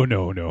hand. Oh,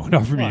 no,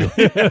 not from you.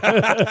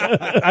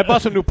 I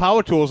bought some new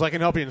power tools I can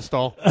help you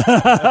install.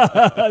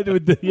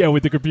 with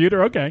the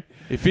computer? Okay.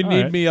 If you All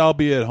need right. me, I'll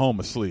be at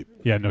home asleep.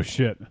 Yeah, no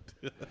shit.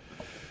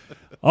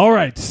 All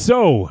right,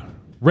 so,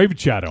 Raven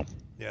Shadow,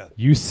 Yeah.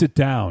 you sit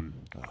down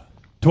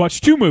to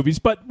watch two movies,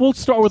 but we'll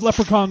start with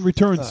Leprechaun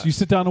Returns. You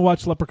sit down and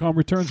watch Leprechaun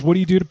Returns. What do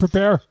you do to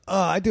prepare?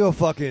 I had to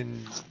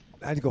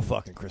go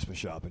fucking Christmas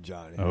shopping,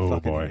 Johnny. Oh,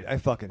 boy. I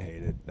fucking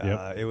hate it.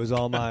 Yep. It was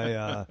all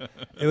my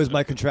it was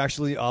my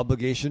contractually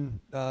obligation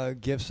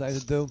gifts I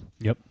had to do.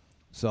 Yep.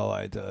 So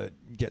I had to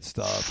get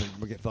stuff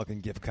and get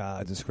fucking gift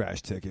cards and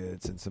scratch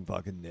tickets and some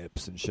fucking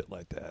nips and shit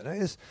like that.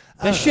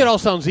 That shit all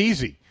sounds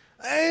easy.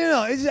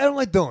 I don't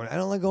like doing it. I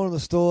don't like going to the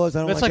stores. I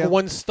don't That's like like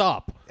one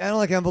stop. I don't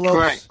like envelopes.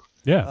 Right.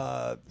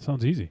 Yeah.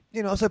 Sounds easy.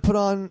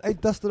 So I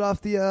dusted off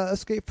the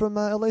Escape from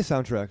LA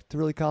soundtrack to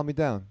really calm me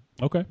down.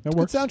 Okay, that Good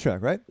works.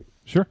 soundtrack, right?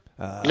 Sure.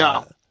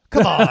 No.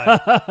 Come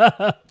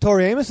on.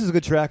 Tori Amos is a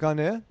good track on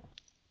there.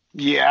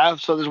 Yeah,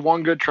 so there's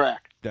one good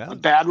track. Yeah. A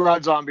Bad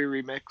Rod Zombie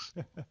remix.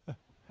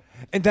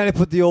 And then I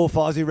put the old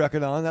Fozzy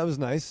record on. That was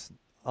nice.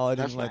 Oh, I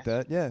didn't That's like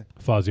nice. that. Yeah.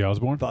 Fozzy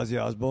Osbourne.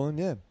 Fozzy Osbourne,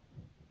 yeah.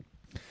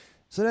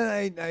 So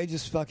then I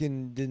just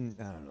fucking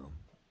didn't. I don't know.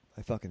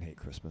 I fucking hate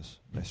Christmas.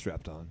 I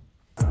strapped on.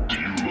 Do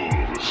you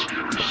love a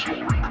scary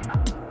story?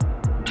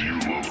 Do you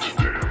love to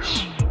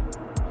dance?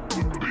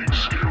 The Big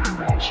Scary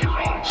Monster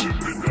Haunts at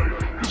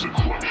Midnight is a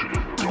collection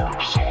of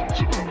dark songs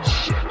about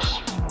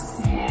sex,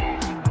 love,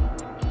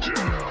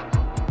 death,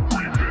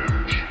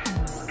 revenge,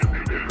 and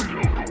the end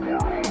of the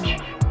world.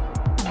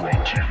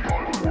 Brought to you by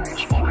the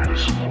world's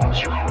greatest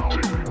monster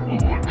hunting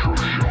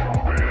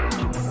electroshock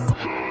band,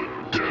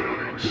 The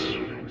Deadites.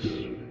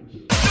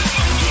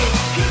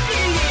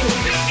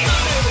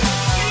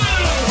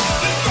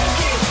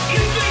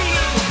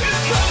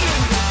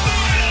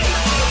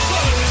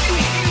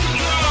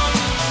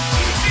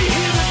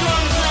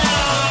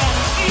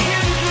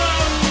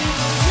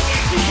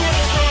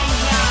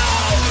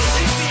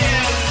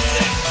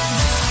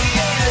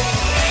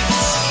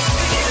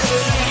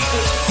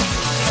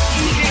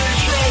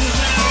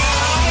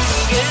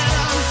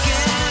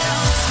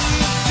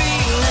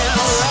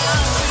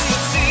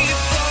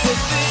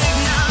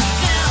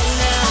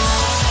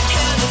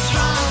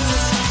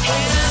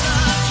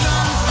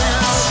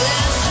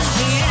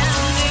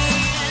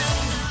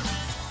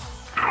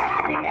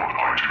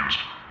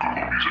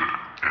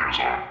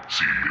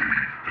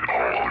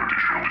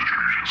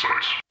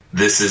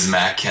 This is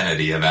Matt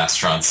Kennedy of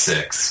Astron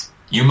 6.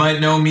 You might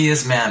know me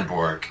as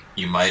Manborg.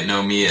 You might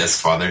know me as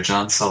Father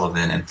John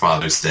Sullivan in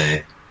Father's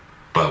Day.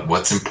 But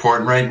what's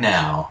important right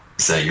now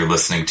is that you're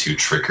listening to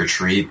Trick or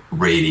Treat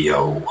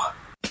Radio.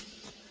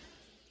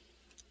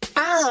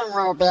 I'm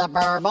Ruby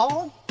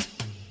Burble.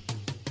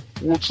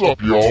 What's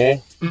up,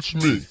 y'all? It's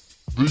me,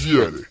 the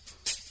Yeti.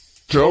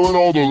 Telling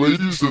all the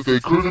ladies that they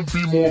couldn't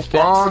be more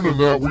fine and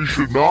that we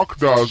should knock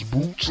those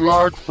boots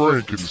like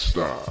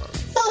Frankenstein.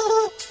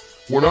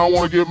 When I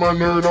want to get my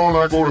nerd on,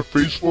 I go to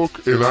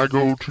Facebook and I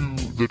go to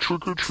the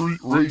Trick or Treat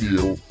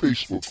Radio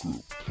Facebook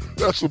group.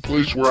 That's the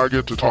place where I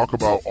get to talk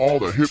about all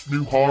the hip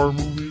new horror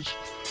movies,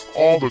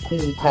 all the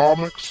cool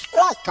comics,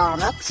 Like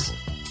comics.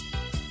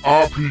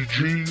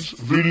 RPGs,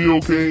 video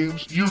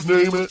games, you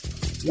name it,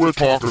 we're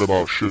talking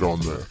about shit on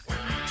there.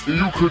 And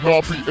you could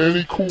not be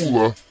any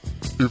cooler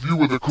if you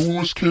were the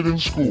coolest kid in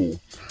school.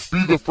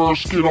 Be the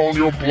first kid on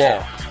your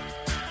block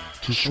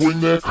to swing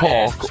their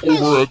cock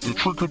over at the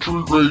Trick or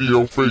Treat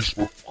Radio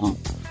Facebook group.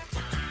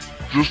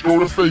 Just go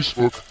to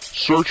Facebook,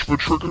 search for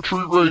Trick or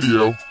Treat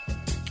Radio,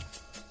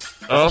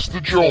 ask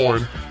to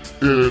join,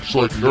 and it's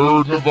like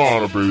Nerd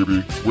Nirvana,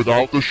 baby,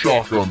 without the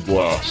shotgun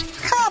blast.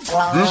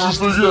 This is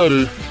the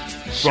Yeti,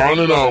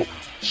 signing out.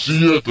 See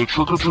you at the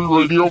Trick or Treat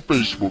Radio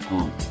Facebook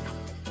group.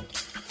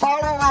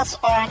 Follow us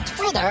on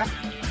Twitter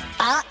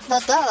at The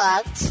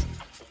Deadites,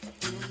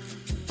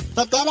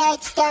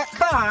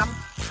 TheDeadites.com,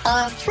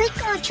 and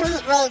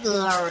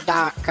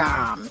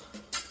TrickOrTreatRadio.com.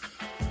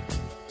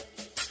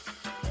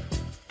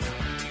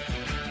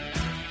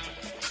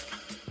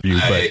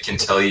 I can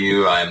tell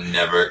you I'm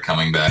never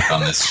coming back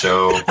on this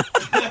show.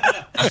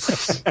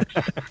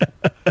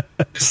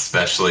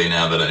 Especially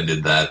now that I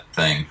did that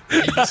thing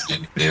that you just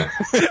didn't do.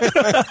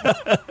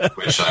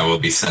 Which I will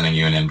be sending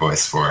you an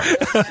invoice for.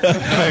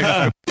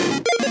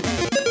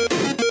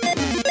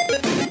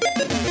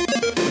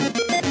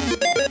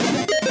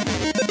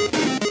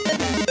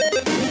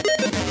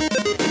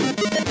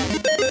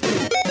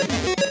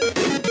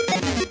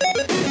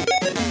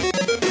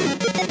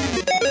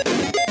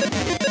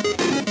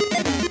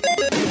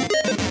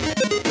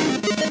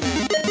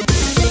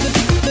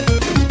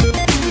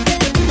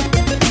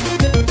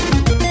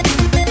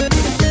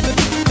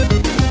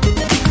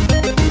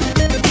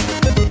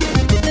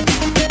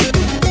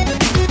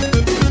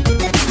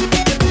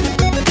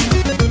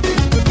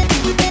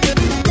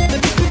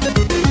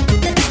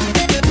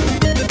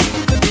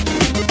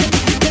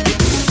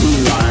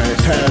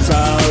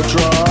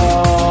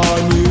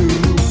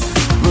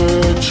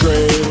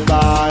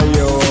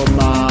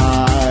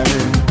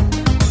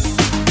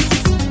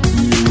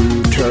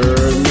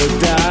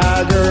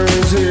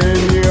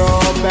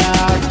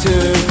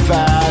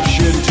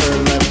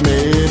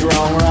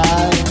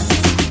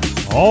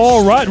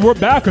 We're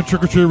back on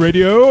Trick or Treat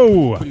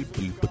Radio.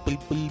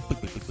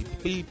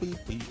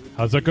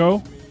 How's that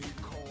go?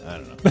 I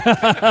don't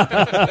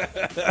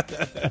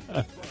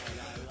know.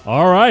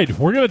 All right,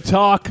 we're going to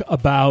talk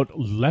about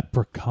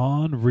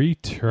Leprechaun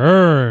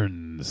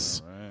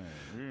Returns.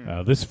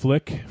 This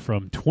flick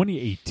from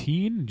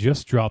 2018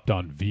 just dropped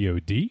on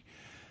VOD.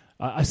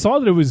 I saw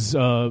that it was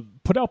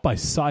put out by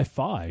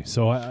Sci-Fi,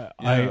 so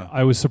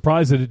I was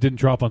surprised that it didn't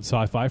drop on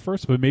Sci-Fi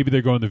first, but maybe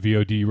they're going the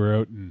VOD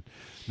route and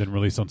then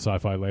released on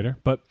Sci-Fi later.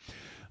 But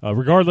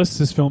regardless,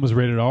 this film is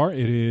rated R.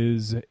 It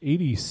is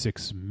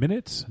 86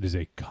 minutes. It is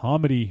a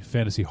comedy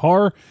fantasy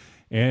horror,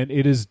 and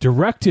it is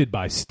directed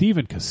by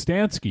Steven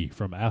Kostanski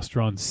from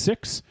Astron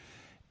 6,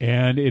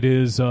 and it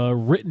is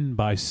written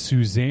by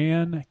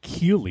Suzanne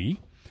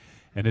Keeley,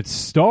 and it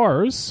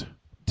stars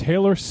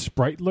Taylor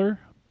Spritler,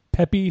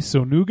 Pepe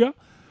Sonuga,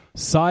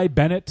 Cy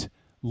Bennett,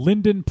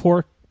 Lyndon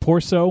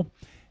Porso,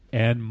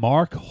 and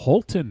Mark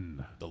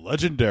Holton. The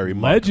legendary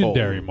Mark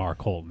Holton.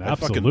 Mark Holton,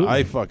 absolutely.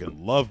 I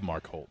fucking love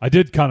Mark Holton. I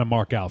did kind of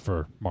mark out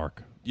for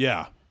Mark.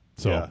 Yeah.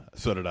 So, Yeah,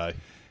 so did I.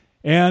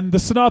 And the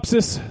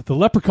synopsis: the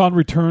leprechaun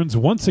returns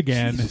once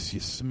again. Jesus, you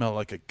smell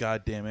like a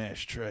goddamn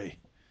ashtray.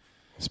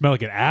 Smell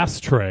like an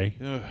ashtray.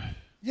 Ugh.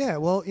 Yeah,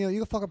 well, you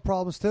got fucking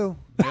problems too.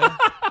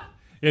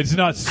 It's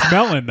not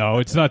smelling though.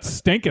 It's not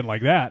stinking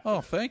like that.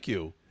 Oh, thank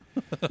you.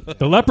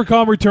 The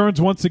leprechaun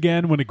returns once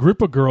again when a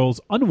group of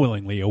girls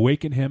unwillingly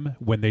awaken him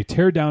when they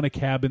tear down a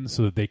cabin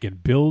so that they can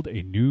build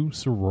a new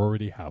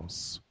sorority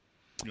house.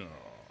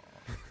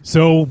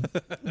 So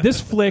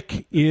this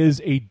flick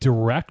is a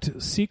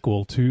direct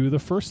sequel to the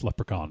first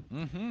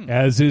Leprechaun,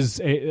 as is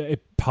a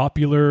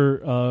popular,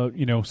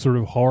 sort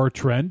of horror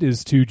trend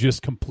is to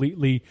just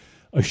completely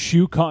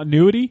eschew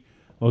continuity.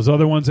 Those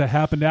other ones that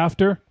happened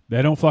after,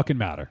 they don't fucking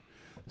matter.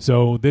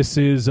 So this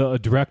is a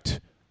direct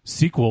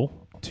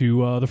sequel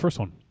to the first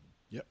one.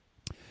 Yep.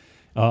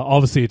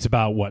 Obviously, it's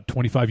about,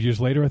 25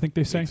 years later, I think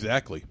they say?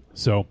 Exactly.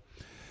 So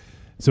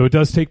it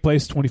does take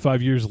place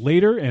 25 years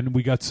later, and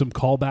we got some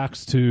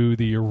callbacks to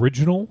the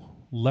original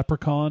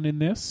Leprechaun in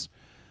this,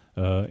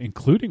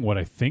 including what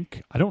I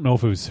don't know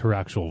if it was her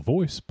actual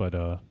voice, but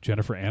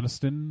Jennifer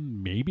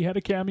Aniston maybe had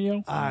a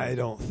cameo. I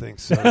don't think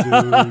so, dude.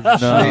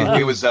 No.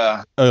 It was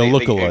a they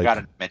lookalike. got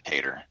an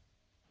imitator.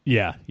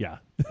 Yeah. Yeah.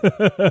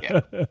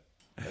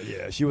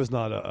 Yeah, she was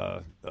not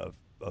a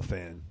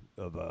fan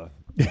of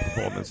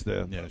performance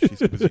there. Yeah, she's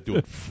busy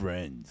doing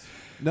Friends.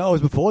 No, it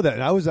was before that.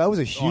 And I was a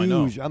I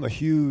know. huge. I'm a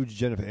huge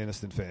Jennifer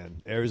Aniston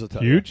fan. Aries will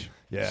tell Huge?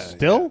 you. Yeah.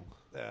 Still?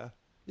 Yeah.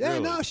 Yeah.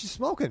 Really? No, she's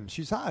smoking.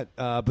 She's hot.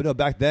 But no,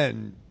 back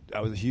then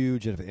I was a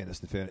huge Jennifer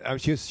Aniston fan.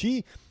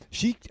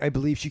 She I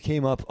believe she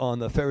came up on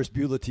the Ferris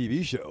Bueller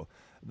TV show,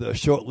 the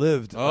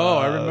short-lived.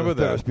 I remember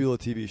that. Ferris Bueller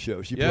TV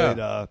show. She Yeah.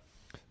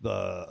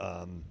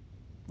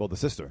 played the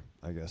sister,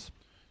 I guess.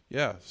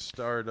 Yeah,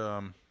 starred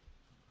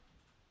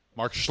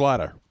Mark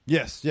Schlatter.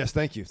 Yes.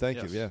 Thank you.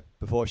 Yes. Yeah,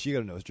 before she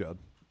got a nose job.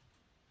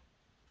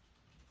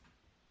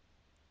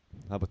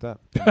 How about that?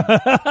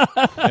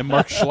 And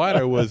Mark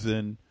Schlatter was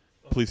in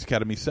Police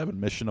Academy 7,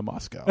 Mission to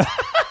Moscow.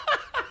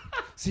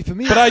 See, for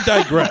me, But I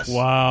digress.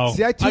 Wow.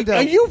 see, I tuned out.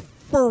 Are you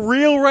for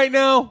real right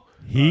now?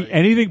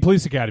 Anything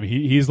Police Academy,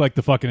 he's like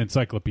the fucking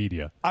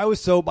encyclopedia.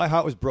 My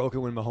heart was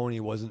broken when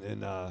Mahoney wasn't in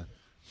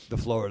the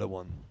Florida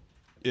one.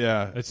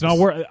 Yeah. It's not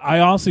worth. I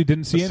honestly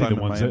didn't see any of the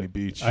Assignment ones Miami that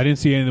Beach. I didn't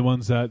see any of the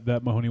ones that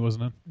Mahoney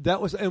wasn't in.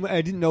 That was, and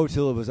I didn't know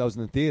till I was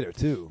in the theater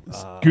too.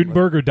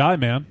 Gutenberg or die,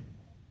 man.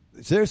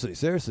 Seriously,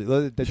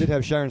 they did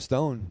have Sharon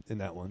Stone in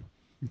that one.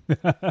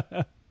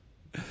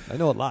 I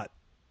know a lot.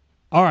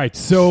 All right,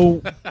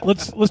 so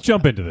let's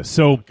jump into this.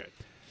 So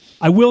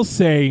I will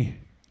say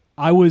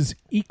I was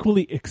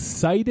equally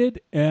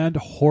excited and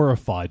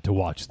horrified to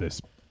watch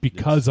this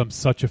because I'm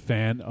such a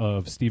fan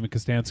of Steven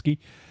Kostanski,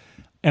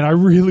 and I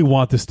really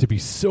want this to be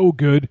so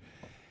good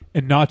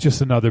and not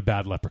just another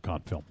bad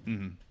Leprechaun film.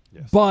 Mm-hmm.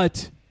 Yes.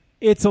 But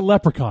it's a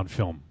Leprechaun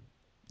film.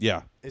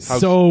 Yeah.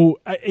 So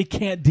it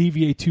can't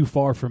deviate too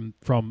far from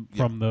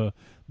the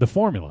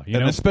formula, you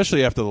and know?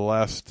 especially after the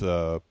last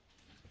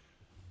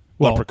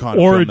Leprechaun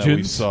Origins. film that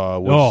we saw.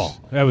 Was,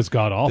 that was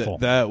god awful.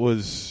 That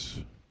was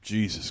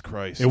Jesus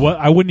Christ. It was.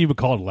 I wouldn't even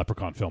call it a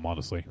Leprechaun film,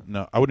 honestly.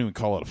 No, I wouldn't even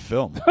call it a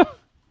film.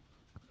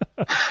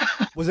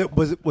 Was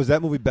that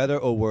movie better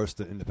or worse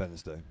than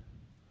Independence Day?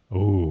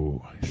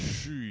 Ooh,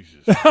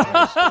 Jesus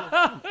Christ.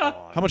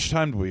 How much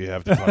time do we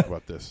have to talk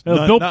about this?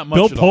 Bill not much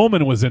at all.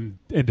 Pullman was in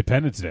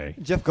Independence Day.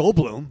 Jeff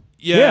Goldblum.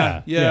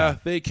 Yeah,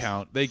 they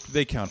count. They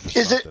count for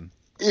something.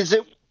 Is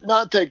it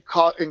not to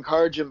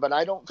encourage him, but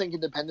I don't think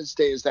Independence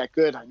Day is that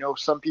good. I know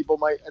some people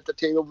at the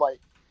table might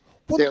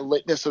their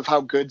litmus of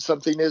how good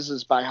something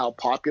is by how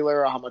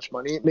popular or how much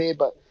money it made,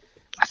 but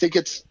I think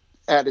it's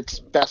at its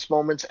best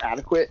moments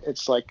adequate.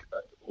 It's like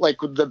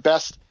the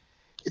best.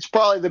 It's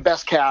probably the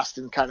best cast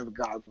in kind of a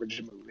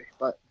garbage movie,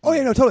 but Oh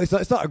yeah, no, totally.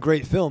 It's not a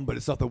great film, but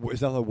it's not the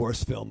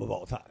worst film of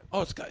all time.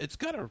 Oh, it's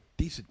got a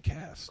decent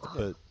cast,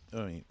 but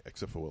I mean,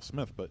 except for Will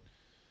Smith, but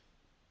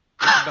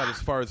that's about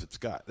as far as it's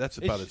got. That's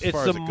about as far as it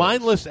goes. It's a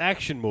mindless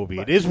action movie.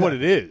 It is what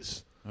it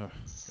is. Oh,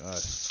 God.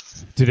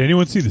 Did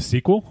anyone see the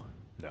sequel?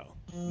 No.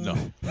 No.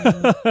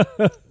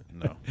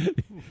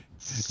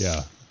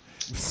 Yeah.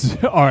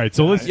 All right,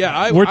 so let's.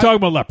 Yeah, we're talking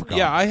about Leprechaun.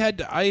 Yeah, I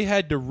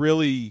had to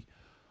really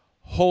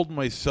hold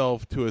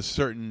myself to a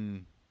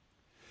certain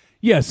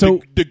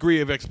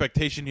degree of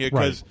expectation here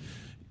because,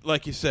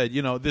 like you said,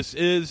 this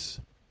is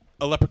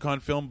a Leprechaun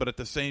film, but at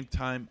the same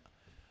time,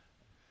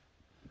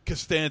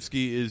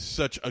 Kostanski is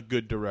such a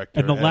good director.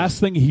 And the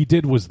last thing he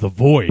did was The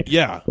Void.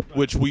 Yeah,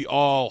 which we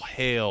all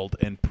hailed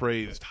and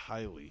praised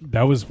highly.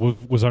 That was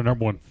our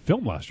number one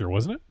film last year,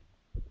 wasn't it?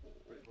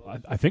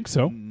 I think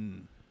so.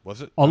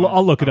 Was it?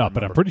 I'll look it up,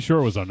 but I'm pretty sure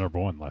it was our number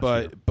one last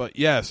year. But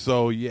yeah,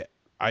 so yeah,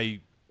 I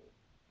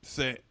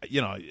say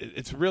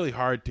it's really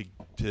hard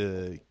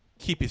to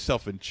keep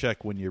yourself in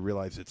check when you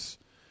realize it's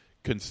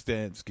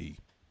Kostanski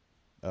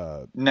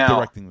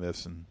directing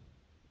this and.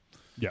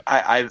 Yeah,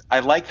 I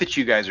like that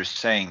you guys are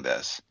saying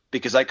this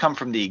because I come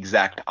from the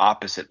exact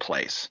opposite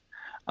place.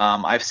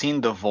 I've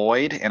seen The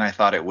Void and I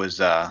thought it was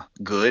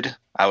good.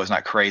 I was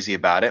not crazy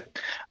about it.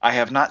 I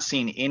have not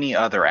seen any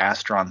other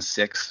Astron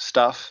 6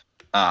 stuff.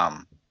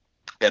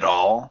 at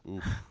all.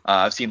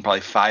 I've seen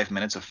probably 5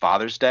 minutes of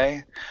Father's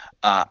Day.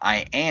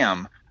 I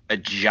am a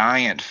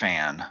giant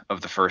fan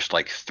of the first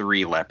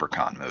 3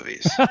 Leprechaun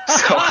movies.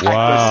 So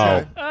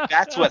Wow.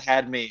 that's what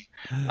had me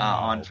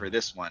on for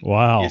this one.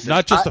 Wow. Is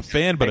Not that just a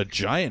fan, but a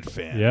giant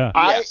fan. Yeah.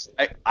 Yes,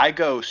 I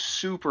go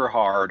super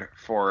hard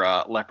for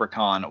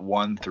Leprechaun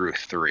 1 through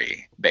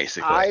 3,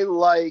 basically. I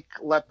like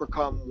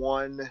Leprechaun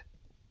 1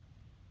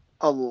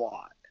 a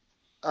lot.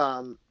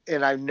 And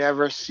I've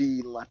never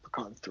seen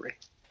Leprechaun 3.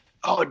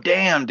 Oh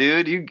damn,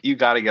 dude! You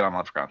got to get on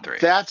Leprechaun 3.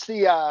 That's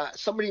the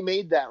somebody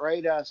made that,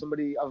 right?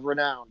 Somebody of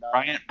renown.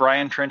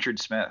 Brian Trenchard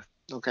Smith.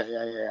 Okay,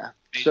 yeah.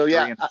 Page So 3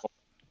 yeah, and 4.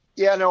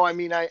 no, I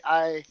mean,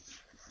 I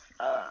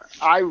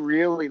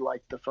really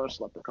like the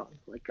first Leprechaun.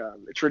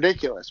 It's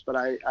ridiculous, but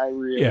I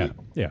really,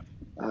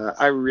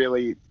 I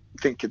really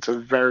think it's a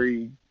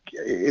very,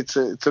 it's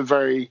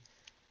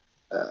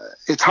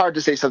hard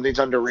to say something's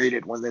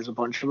underrated when there's a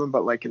bunch of them,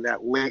 but in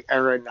that late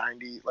era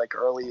 90s,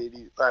 early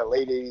 80s,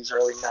 late 80s,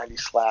 early 90s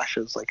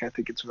slashes, I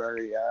think it's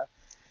very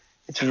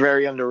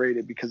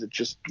underrated because it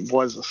just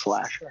was a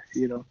slasher,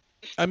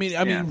 I mean,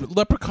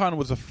 Leprechaun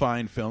was a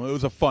fine film. It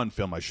was a fun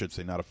film, I should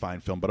say, not a fine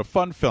film, but a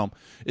fun film.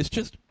 It's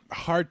just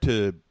hard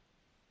to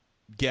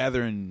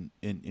gather in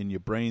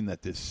your brain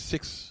that there's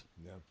 6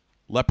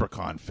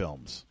 Leprechaun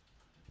films.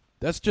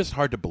 That's just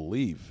hard to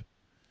believe.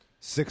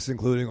 6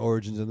 including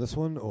Origins in this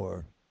one,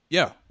 or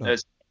yeah,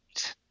 There's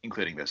 8,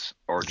 including this.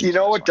 Origins You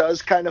know what this one.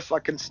 does kind of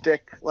fucking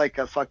stick like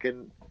a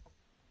fucking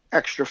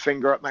extra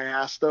finger up my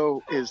ass,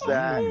 though, is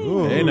that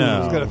Ooh, Hey,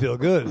 now. it's gonna feel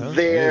good. Huh?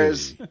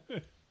 there's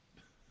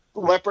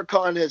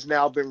Leprechaun has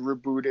now been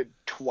rebooted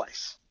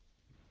twice,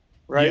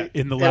 right?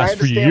 Yeah, in the And I last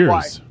few understand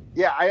why. years.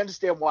 Yeah, I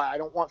understand why. I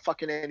don't want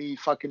fucking any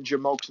fucking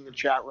jamokes in the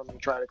chat room to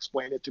try to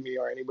explain it to me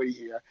or anybody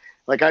here.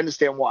 I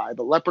understand why,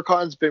 but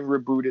Leprechaun's been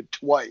rebooted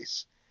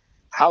twice.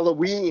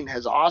 Halloween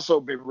has also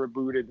been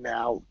rebooted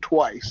now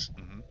twice,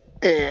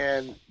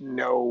 and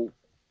no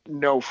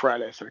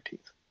Friday the 13th.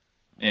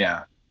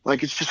 Yeah.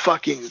 It's just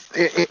fucking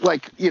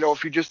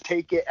if you just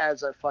take it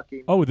as a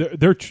fucking. Oh,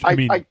 they're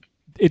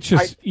it's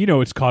just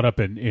it's caught up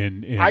in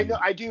I know,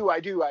 I do.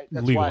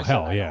 That's legal why I said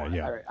hell. I Yeah, don't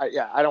yeah.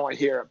 wanna- I don't want to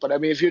hear it, but I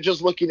mean, if you're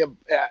just looking at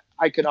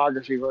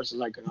iconography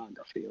versus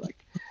iconography,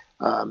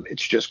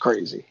 it's just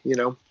crazy,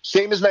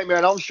 Same as Nightmare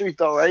on Elm Street,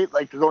 though, right?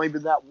 There's only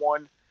been that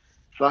one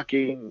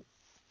fucking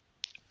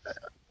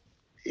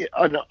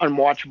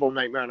unwatchable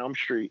Nightmare on Elm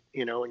Street,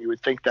 and you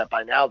would think that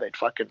by now they'd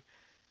fucking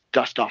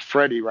dust off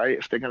Freddy, right?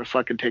 If they're gonna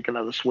fucking take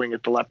another swing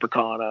at the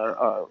Leprechaun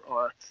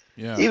or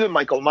even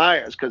Michael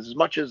Myers, because as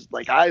much as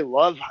I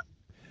love.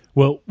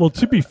 Well,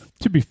 to be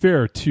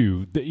fair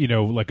too,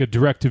 a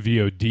direct to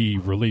VOD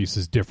release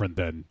is different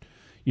than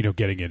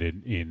getting it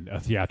in a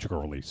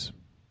theatrical release.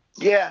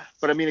 Yeah,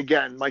 but I mean,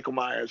 again, Michael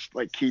Myers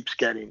keeps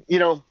getting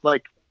rebooted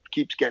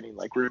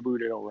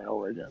over and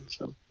over again.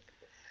 So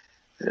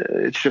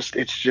it's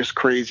just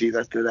crazy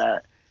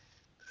that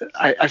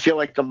I feel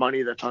like the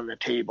money that's on the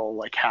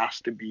table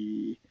has to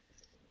be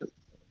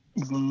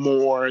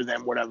more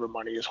than whatever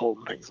money is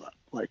holding things up.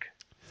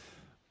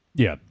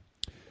 Yeah.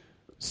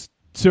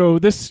 So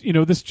this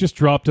just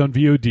dropped on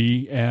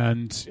VOD,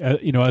 and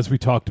as we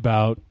talked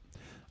about,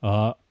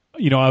 I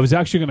was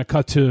actually going to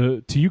cut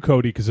to you,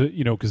 Cody,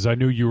 because I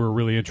knew you were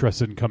really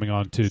interested in coming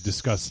on to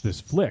discuss this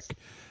flick,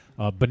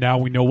 but now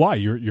we know why.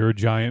 You're a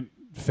giant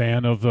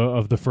fan of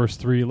the first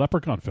 3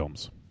 Leprechaun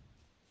films.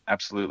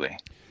 Absolutely.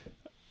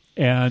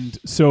 And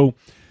so,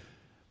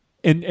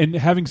 and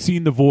having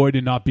seen The Void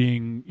and not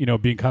being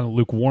kind of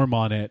lukewarm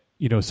on it,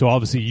 so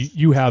obviously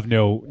you have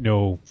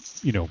no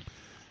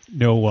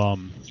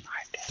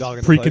Dog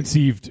in the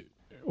preconceived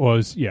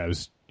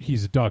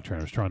he's a dog trainer.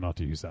 I was trying not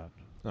to use that.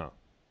 fight.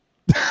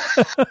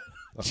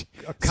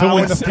 So,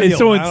 in the it's field,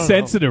 so I don't know.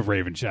 insensitive,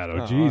 Raven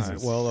Shadow. Oh,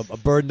 Jesus. all right. Well, a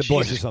bird in the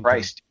bush or Jesus something.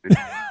 Christ, dude.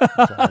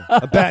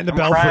 A bat in the I'm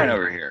belfry. crying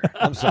over here.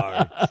 I'm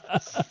sorry.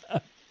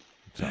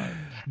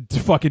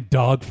 Fucking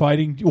dog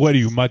fighting. What are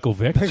you, Michael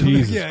Vick?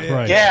 Jesus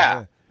Christ.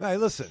 Yeah. Hey,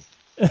 listen.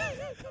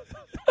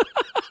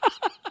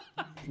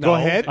 Go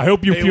ahead. I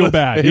hope you Hey, feel listen-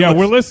 bad. hey, Yeah, listen-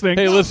 we're listening.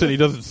 Hey, listen, he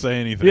doesn't say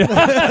anything.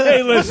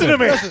 Hey, listen. to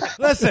me.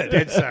 Listen.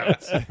 Dead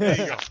silence. There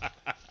you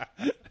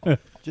go.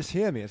 Just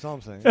hear me. That's all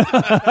I'm saying.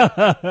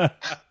 That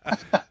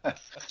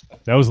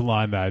was a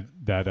line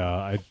that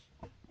I.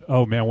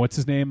 Oh man, what's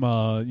his name?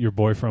 Your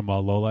boy from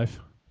Low Life.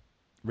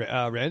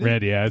 Randy?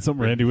 Randy, yeah, it's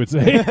something Randy would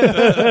say.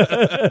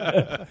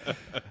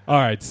 All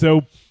right,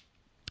 so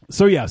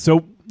we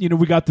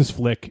got this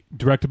flick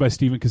directed by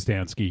Steven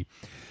Kostanski,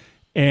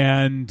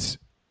 and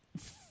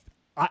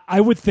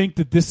I would think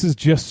that this is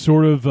just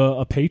sort of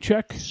a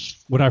paycheck.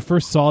 When I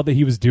first saw that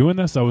he was doing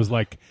this, I was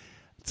like,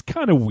 it's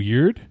kind of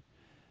weird,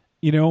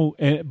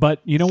 but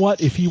you know what?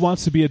 If he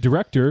wants to be a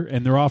director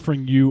and they're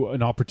offering you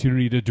an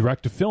opportunity to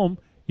direct a film,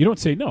 you don't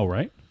say no,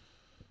 right?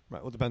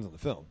 Right. Well, it depends on the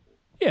film.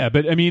 Yeah,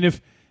 but I mean,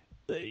 if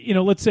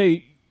let's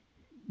say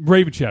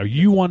Raven Shadow,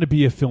 you want to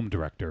be a film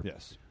director.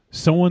 Yes.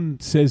 Someone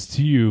says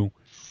to you,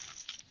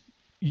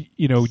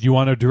 you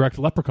want to direct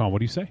Leprechaun. What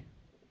do you say?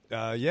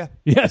 Yeah.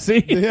 Yeah.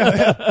 See.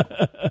 Yeah.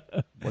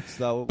 What's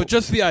the? But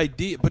just the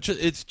idea,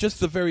 it's just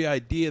the very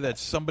idea that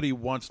somebody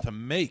wants to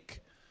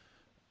make,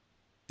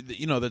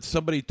 that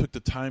somebody took the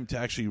time to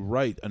actually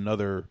write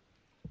another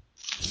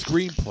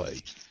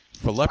screenplay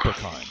for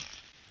Leprechaun.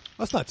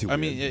 That's not too. I weird.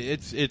 mean,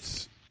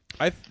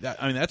 I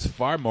mean, that's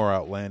far more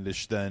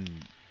outlandish than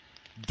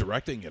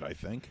directing it, I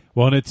think.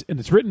 Well, and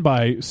it's written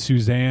by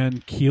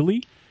Suzanne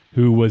Keeley,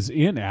 who was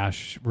in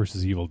Ash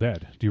versus Evil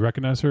Dead. Do you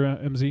recognize her,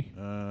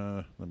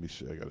 MZ? Let me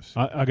see. I gotta see.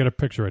 I got a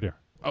picture right here.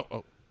 Oh.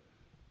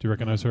 Do you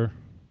recognize her?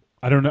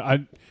 I don't know.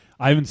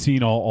 I haven't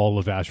seen all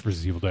of Ash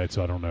versus Evil Dead,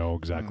 so I don't know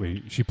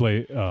exactly. She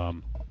played.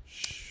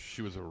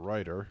 She was a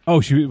writer. Oh,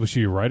 was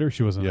she a writer?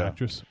 She wasn't an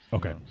actress.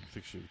 Okay. No, I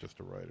think she was just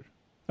a writer.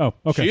 Oh,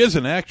 okay. She is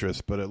an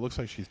actress, but it looks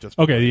like she's just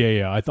okay.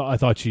 Yeah. I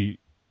thought she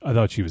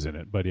was in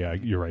it, but yeah,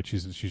 you're right.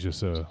 She's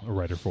just a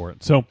writer for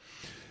it. So,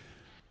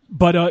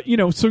 but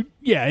so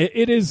yeah,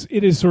 it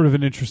is sort of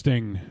an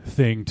interesting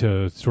thing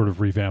to sort of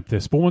revamp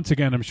this. But once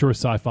again, I'm sure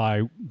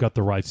Sci-Fi got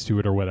the rights to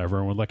it or whatever,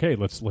 and we're like, hey,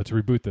 let's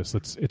reboot this.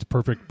 It's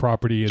perfect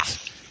property.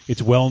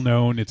 It's well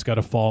known. It's got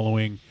a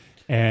following,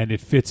 and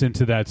it fits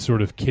into that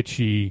sort of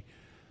kitschy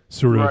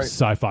sort of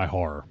sci-fi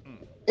horror.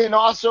 And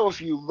also, if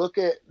you look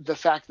at the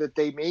fact that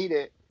they made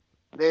it,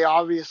 they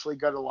obviously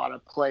got a lot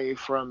of play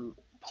from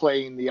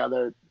playing the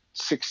other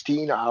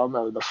 16, I don't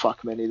know the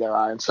fuck many there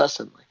are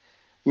incessantly.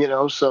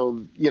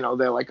 So,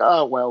 they're like,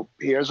 oh, well,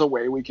 here's a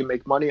way we can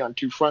make money on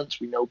two fronts.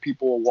 We know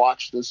people will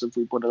watch this if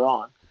we put it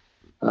on.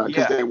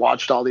 Because they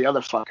watched all the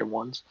other fucking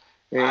ones.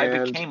 And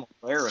I became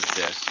aware of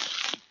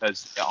this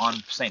because on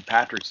St.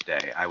 Patrick's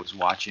Day, I was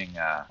watching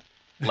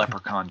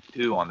Leprechaun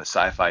 2 on the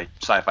Sci-Fi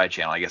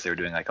channel. I guess they were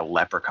doing like a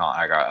Leprechaun,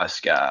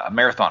 a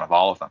marathon of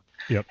all of them.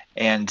 Yep.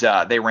 And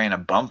they ran a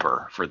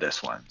bumper for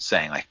this one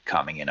saying like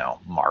coming,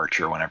 March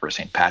or whenever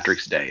St.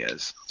 Patrick's Day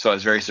is. So I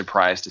was very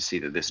surprised to see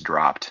that this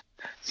dropped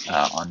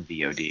on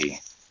VOD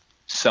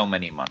so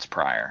many months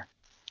prior.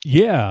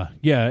 Yeah,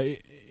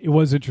 it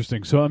was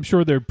interesting. So I'm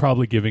sure they're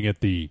probably giving it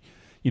the,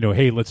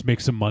 hey, let's make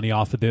some money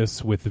off of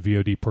this with the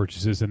VOD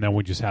purchases, and then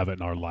we just have it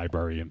in our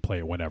library and play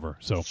it whenever.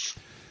 So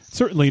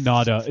certainly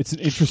not. It's an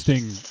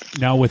interesting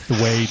now with the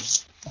way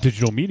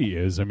digital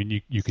media is. I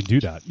mean, you can do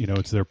that.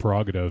 It's their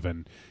prerogative,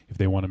 and if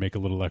they want to make a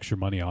little extra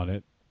money on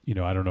it,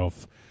 I don't know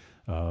if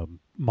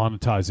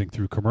monetizing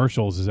through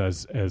commercials is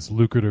as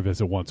lucrative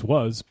as it once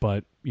was,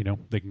 but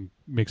they can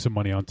make some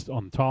money on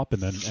top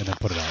and then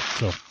put it out.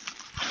 So,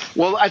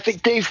 well, I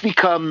think they've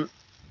become,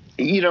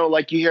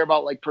 like you hear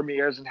about like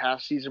premieres and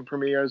half season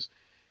premieres.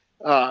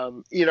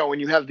 When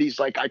you have these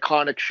like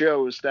iconic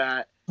shows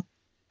that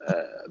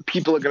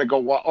people are going to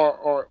go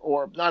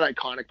or not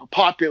iconic, but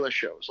popular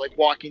shows like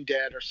Walking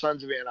Dead or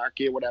Sons of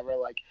Anarchy or whatever.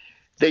 Like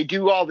they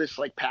do all this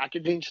like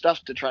packaging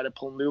stuff to try to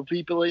pull new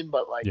people in,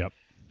 but like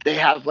they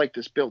have like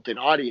this built-in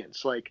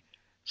audience. Like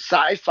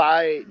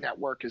Sci-Fi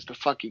Network is the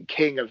fucking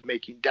king of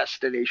making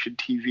destination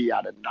TV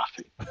out of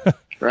nothing,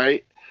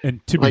 right?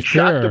 And to be like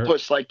fair,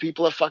 Sharktopus, like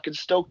people are fucking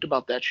stoked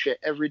about that shit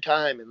every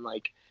time, and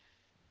like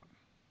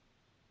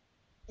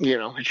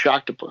it's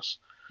Sharktopus.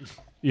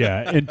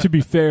 Yeah, and to be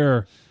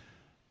fair,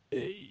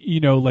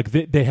 like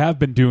they have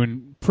been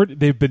doing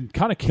they've been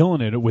kind of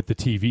killing it with the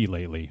TV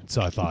lately.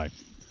 Sci-Fi,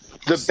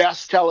 the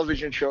best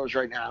television shows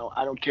right now.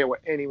 I don't care what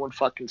anyone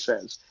fucking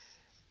says.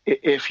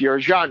 If you're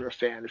a genre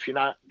fan, if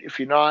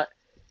you're not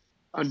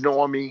a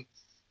normie,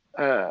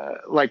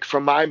 like for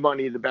my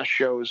money, the best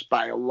shows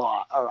by a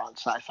lot are on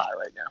Sci-Fi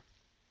right now.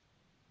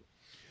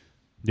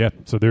 Yeah,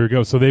 so there you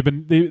go. So they've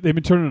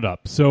been turning it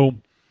up. So,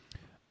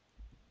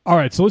 all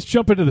right, so let's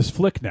jump into this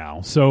flick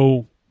now.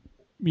 So,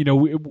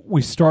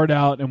 we start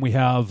out and we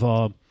have,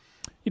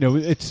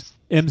 it's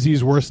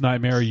MZ's worst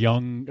nightmare,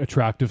 young,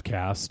 attractive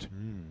cast.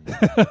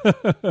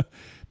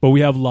 But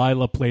we have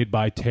Lila played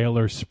by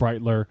Taylor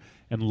Spritler,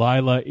 and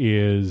Lila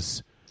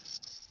is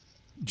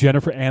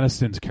Jennifer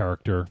Aniston's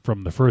character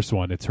from the first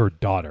one. It's her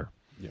daughter.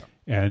 Yeah.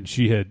 And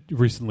she had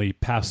recently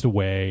passed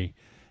away.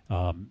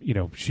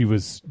 She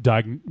was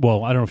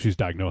well, I don't know if she was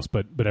diagnosed,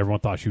 but everyone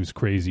thought she was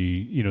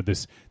crazy.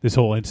 This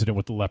whole incident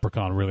with the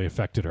leprechaun really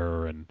affected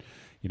her, and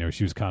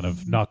she was kind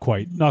of not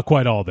quite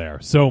all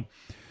there. So,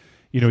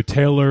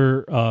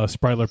 Taylor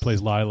Spritler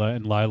plays Lila,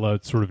 and Lila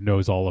sort of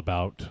knows all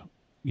about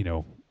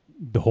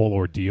the whole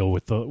ordeal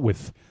with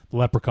the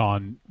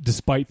leprechaun,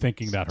 despite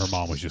thinking that her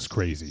mom was just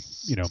crazy.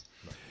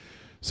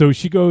 So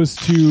she goes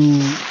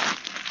to.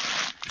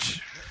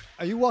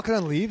 Are you walking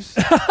on leaves?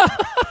 I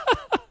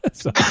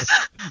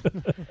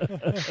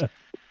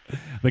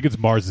think it's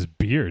Mars's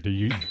beard. Are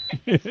you?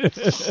 I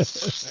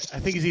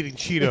think he's eating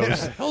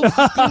Cheetos.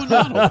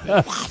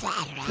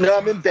 No,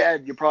 I'm in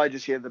bed. You probably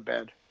just hear the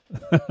bed.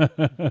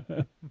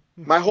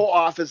 My whole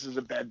office is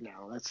a bed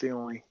now. That's the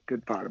only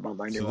good part about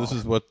my new So office. this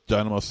is what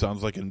Dynamo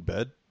sounds like in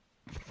bed?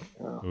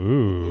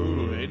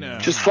 Ooh. Hey now.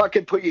 Just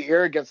fucking put your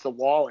ear against the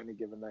wall any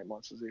given night,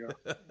 Monster Zero.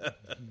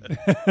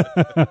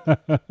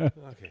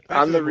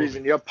 I'm the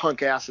reason your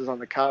punk ass is on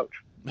the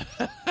couch.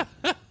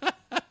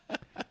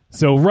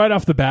 So right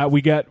off the bat,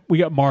 we got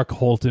Mark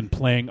Holton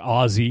playing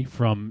Ozzy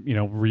from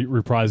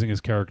reprising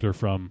his character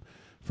from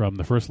from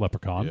the first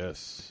Leprechaun.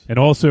 Yes. And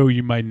also,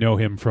 you might know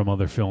him from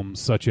other films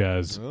such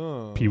as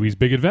Pee-wee's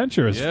Big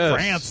Adventure as Yes.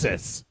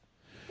 Francis.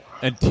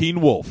 And Teen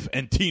Wolf.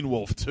 And Teen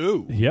Wolf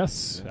 2.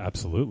 Yes,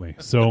 absolutely.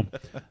 So,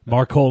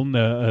 Mark Holden,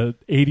 a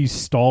 80s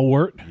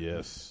stalwart,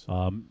 Yes.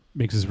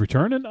 makes his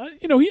return. And, I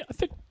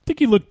think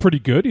he looked pretty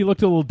good. He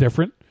looked a little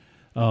different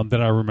than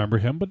I remember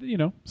him, but,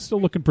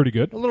 still looking pretty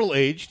good. A little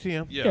aged,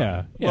 yeah.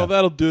 Yeah. Well,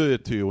 that'll do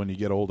it to you when you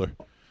get older.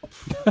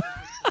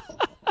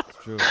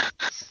 True.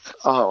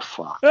 Oh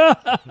fuck!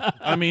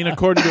 I mean,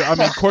 according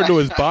to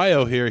his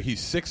bio here, he's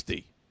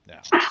 60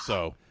 now.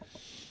 So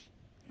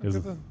It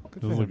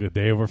was like a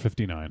day over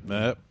 59.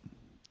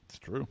 it's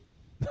true.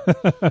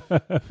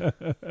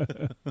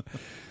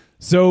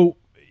 So,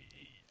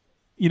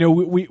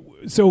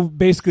 so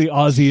basically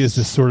Ozzy is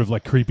this sort of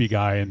like creepy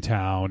guy in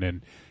town,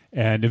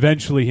 and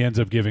eventually he ends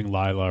up giving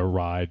Lila a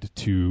ride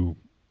to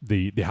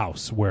the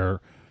house where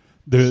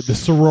the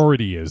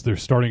sorority is. They're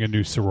starting a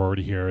new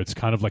sorority here. It's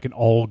kind of like an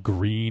all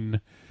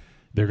green.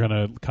 They're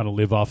gonna kind of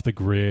live off the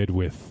grid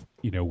with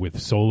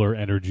solar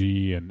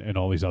energy and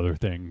all these other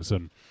things.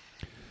 And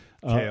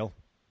Kale.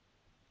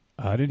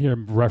 I didn't hear a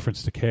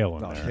reference to Kale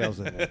in No, there. Kale's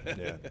in there.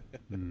 Yeah.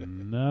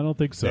 No, I don't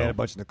think so. They had a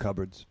bunch in the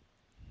cupboards.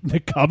 The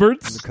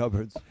cupboards? In the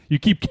cupboards. You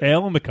keep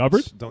Kale in the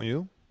cupboard? Don't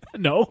you?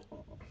 No.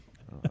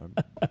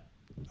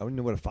 I wouldn't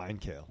know where to find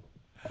Kale.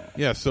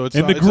 Yeah, so it's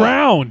In the it's all-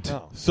 ground.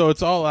 No. so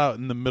it's all out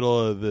in the middle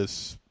of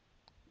this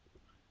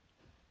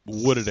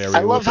wooded area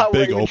I love with a how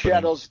big Raven opening.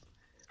 Shadow's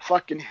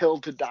fucking hill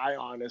to die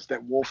on is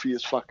that Wolfie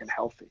is fucking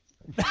healthy.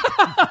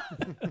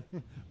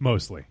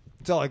 Mostly.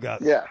 That's all I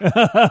got. Yeah.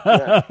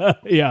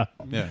 Yeah.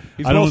 Yeah,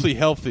 he's I don't- mostly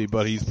healthy,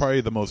 but he's probably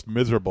the most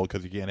miserable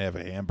because he can't have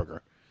a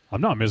hamburger.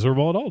 I'm not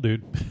miserable at all,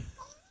 dude.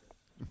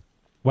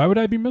 Why would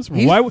I be miserable?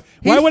 He's-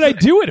 Why would I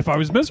do it if I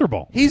was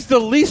miserable? He's the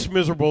least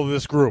miserable of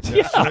this group.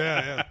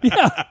 Yeah.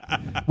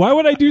 Why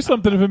would I do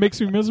something if it makes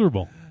me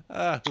miserable? All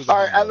right,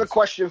 I have a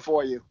question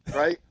for you,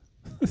 right?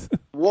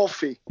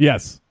 Wolfie,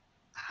 Yes.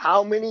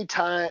 how many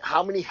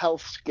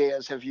health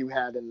scares have you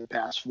had in the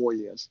past 4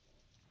 years?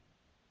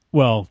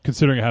 Well,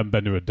 considering I haven't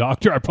been to a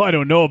doctor, I probably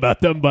don't know about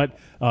them, but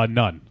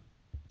none.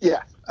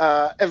 Yeah.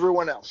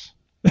 Everyone else.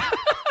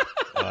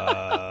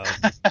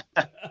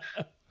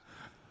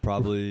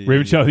 Probably.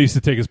 Raven Shadow used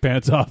to take his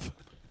pants off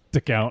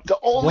to count. The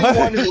only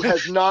one who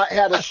has not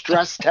had a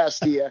stress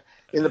test here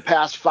in the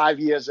past 5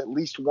 years, at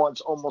least once,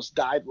 almost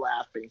died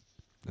laughing.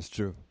 That's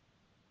true.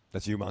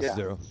 That's you, Monster Yeah.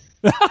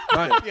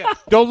 Zero.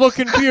 Don't look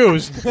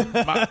confused.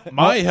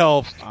 My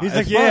health. He's as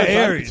like, far yeah, as I'm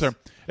Aries. concerned-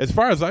 As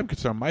far as I'm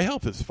concerned, my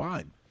health is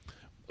fine.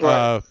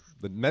 Right.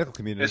 The medical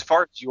community. As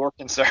far as you're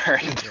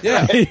concerned,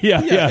 Yeah,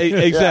 Yeah.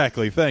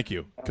 exactly. Thank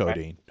you,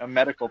 Codeine. a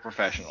medical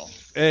professional.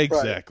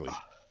 Exactly.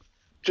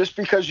 Just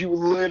because you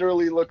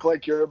literally look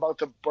like you're about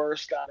to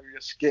burst out of your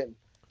skin.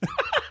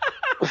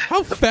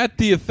 How fat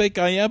do you think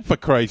I am, for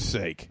Christ's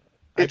sake?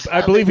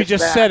 I believe he think it's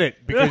just bad. said it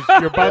because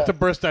you're about to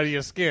burst out of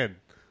your skin.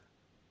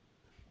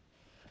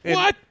 And,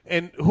 What?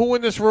 And who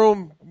in this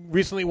room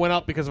recently went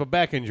out because of a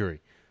back injury?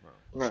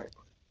 Right.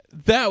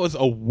 That was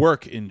a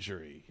work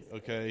injury,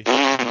 okay?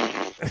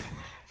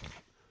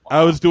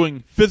 I was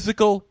doing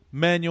physical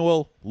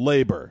manual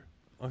labor,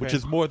 which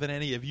is more than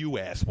any of you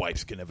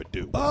asswipes can ever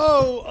do.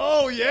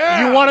 Oh,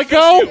 yeah. You want to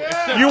go?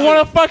 You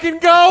want to fucking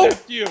go?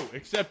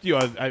 Except you.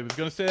 I was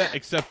going to say that,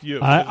 except you.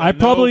 I know-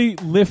 probably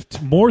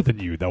lift more than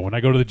you, though, when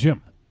I go to the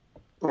gym.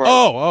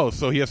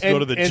 So he has to go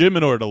to the And- gym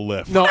in order to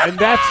lift. No, and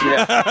that's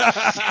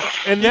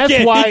and that's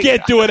he why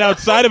can't do it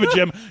outside of a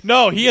gym.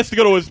 No, he has to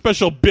go to a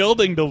special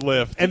building to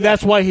lift. and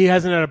that's why he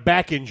hasn't had a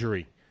back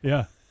injury.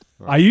 Yeah.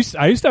 I used to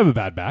have a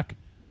bad back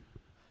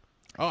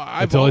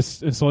I've until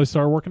I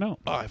started working out.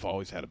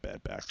 always had a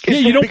bad back. Yeah,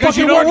 you don't Because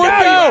fucking you don't work work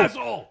out, you out.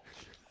 asshole.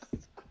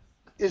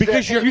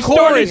 Because your You core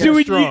started isn't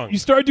doing strong. you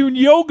started doing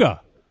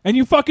yoga, and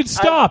you fucking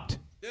stopped.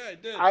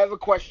 I have a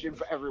question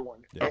for everyone,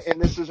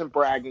 and this isn't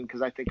bragging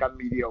because I think I'm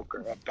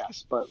mediocre at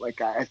best, but like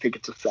I think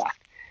it's a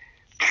fact.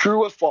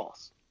 True or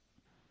false?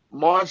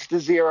 Monster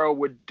Zero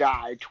would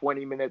die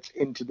 20 minutes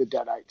into the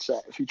Deadite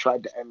set if he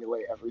tried to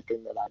emulate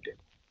everything that I did.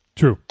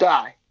 True.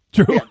 Die.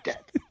 True. Yeah, dead.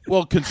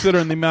 Well,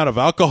 considering the amount of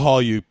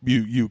alcohol you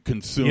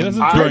consume He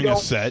doesn't during I a don't-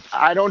 set.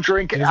 I don't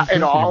drink doesn't at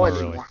drink all anymore,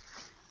 anymore. really.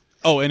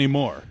 Oh,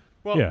 anymore.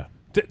 Well, Yeah.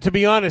 to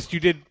be honest, you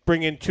did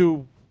bring in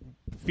 2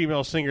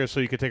 female singers so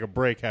you could take a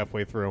break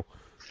halfway through.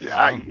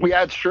 Yeah,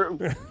 it's true.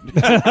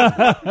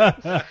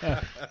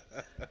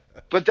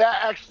 But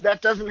that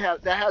doesn't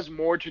have that has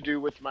more to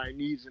do with my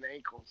knees and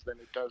ankles than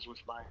it does with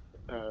my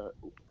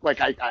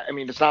I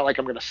mean it's not like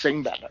I'm gonna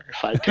sing better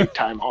if I take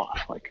time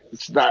off. Like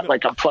it's not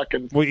like I'm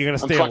fucking Well, you're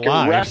gonna I'm stay fucking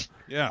alive.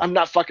 Yeah. I'm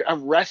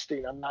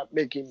resting. I'm not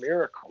making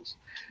miracles.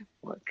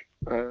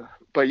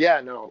 But yeah,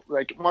 no,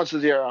 like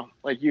Monster Zero,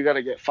 like you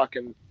gotta get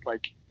fucking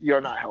like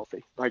you're not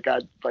healthy.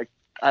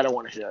 I don't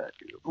want to hear it.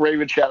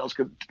 Raven Shadows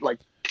could like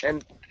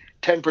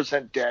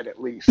 10% dead at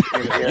least.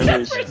 In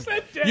areas.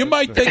 You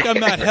might think I'm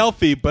not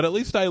healthy, but at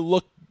least I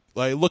look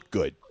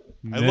good.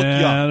 I look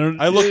young.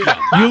 I look young.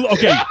 You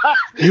okay?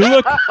 You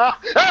look.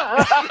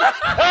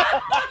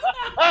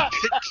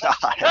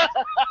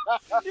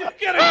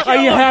 Are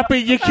you happy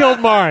you killed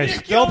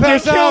Mars? Don't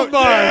pass out.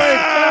 Mars.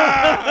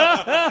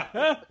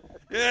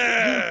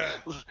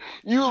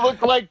 You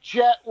look like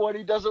Jet when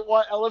he doesn't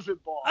want elephant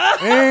ball.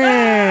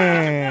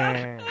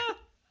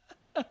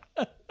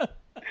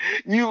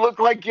 You look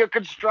like you're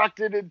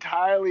constructed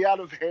entirely out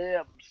of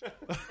hams.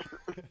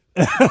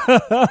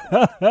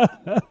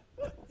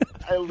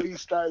 At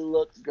least I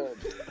look good.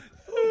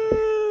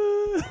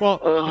 Well,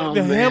 Oh,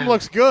 the ham man.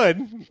 looks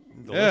good.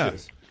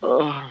 Delicious.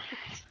 Ugh.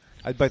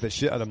 I'd bite the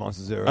shit out of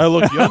Monster Zero. I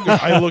look younger.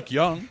 I look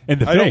young. In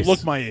the I face. don't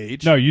look my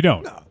age. No, you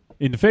don't.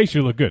 In the face,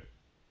 you look good.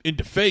 In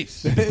the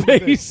face.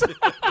 Face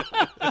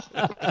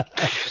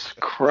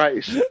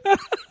Christ.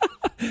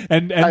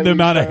 and At the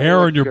amount of least I hair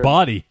look on your good.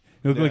 body.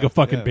 You look like a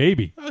fucking yeah.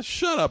 baby. Oh,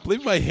 shut up.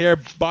 Leave my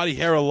body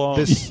hair alone.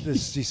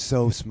 He's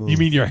so smooth. You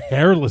mean your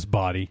hairless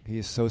body? he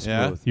is so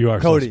Yeah? smooth? You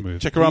are Cody. so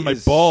smooth. Check around He my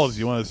is- balls.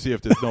 You want to see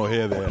if there's no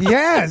hair there. He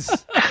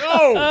has.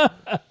 No.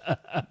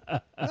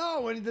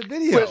 No, in the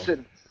video.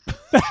 Listen,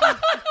 The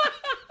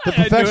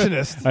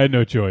perfectionist. I had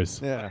no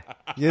choice. Yeah.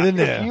 Get in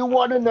there. if you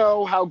want to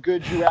know how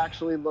good you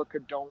actually look or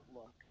don't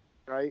look,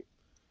 right?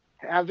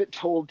 Have it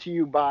told to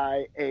you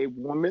by a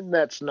woman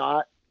that's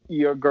not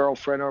your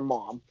girlfriend or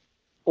mom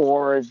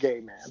or a gay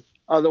man.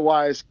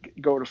 Otherwise,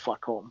 go to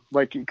fuck home.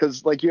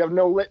 Because you have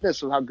no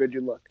witness of how good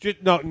you look.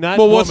 No, not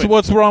Well, woman.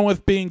 what's wrong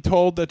with being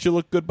told that you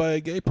look good by a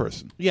gay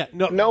person? Yeah,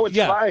 no, No, it's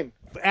yeah. fine.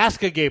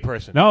 Ask a gay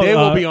person. No, they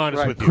will be honest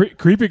right. with you.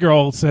 Creepy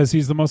girl says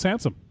he's the most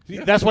handsome.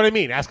 That's what I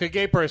mean. Ask a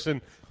gay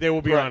person. They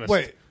will be honest.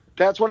 Wait.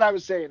 That's what I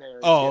was saying, Aaron.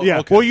 Oh, Yeah.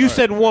 okay. Well, you All right.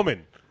 said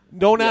woman.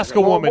 Don't ask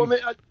a Well, woman.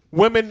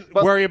 Women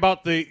but- worry about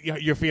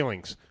your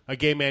feelings. A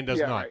gay man does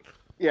yeah, not. right.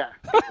 Yeah.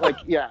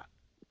 Yeah.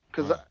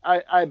 Because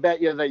I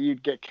bet you that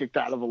you'd get kicked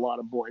out of a lot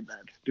of boy bed,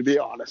 to be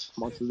honest,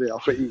 Monster Zero,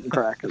 for eating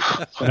crackers.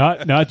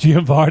 Not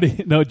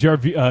Giovanni. No,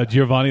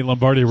 Giovanni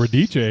Lombardi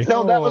Radice.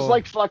 No, that was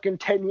like fucking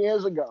 10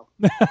 years ago.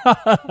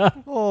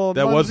 Oh,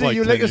 That was Mumsy, like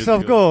you 10 let years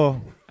yourself ago.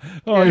 go.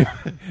 Oh,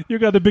 you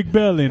got a big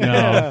belly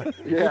now.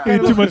 Yeah. You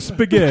eat too much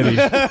spaghetti.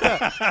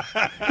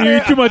 You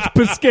eat too much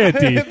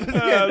pescetti.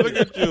 Ah, look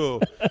at you.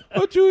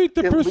 What you eat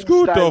the At least I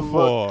prosciutto look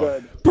for?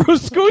 good. Can't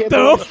Prosciutto.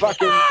 believe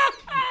fucking-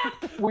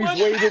 We've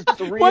waited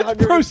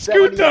 370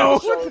 prosciutto?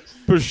 episodes.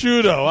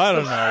 Prosciutto. I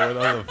don't know.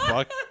 Whatever the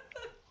fuck.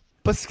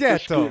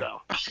 Paschetto.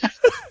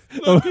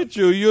 Look at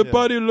you. Your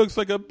body looks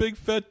like a big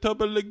fat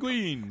tub of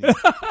linguine.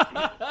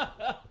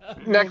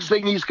 Next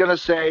thing he's going to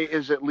say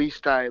is at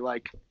least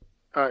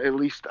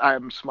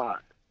I'm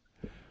smart.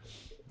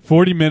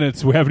 40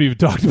 minutes. We haven't even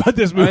talked about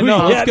this movie I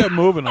know. yet. Let's get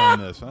moving on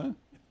this, huh?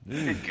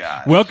 Good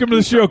God. Welcome to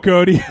the show,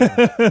 Cody.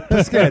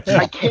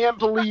 I can't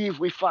believe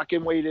we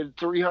fucking waited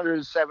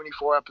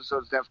 374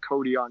 episodes to have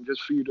Cody on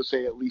just for you to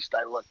say at least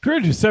I look.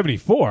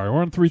 374.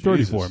 We're on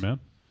 334, Jesus. man.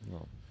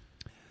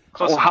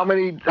 Well, how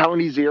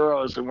many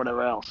zeros and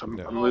whatever else? I'm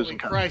losing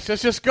count. Christ,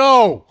 let's just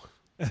go.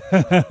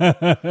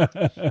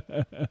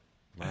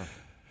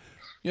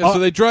 Yeah, so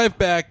they drive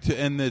back to,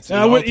 and it's.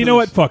 You know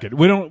what? Fuck it.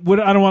 I don't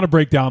want to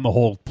break down the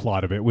whole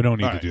plot of it. We don't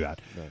need to do that.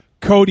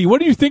 Cody, what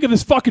do you think of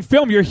this fucking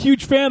film? You're a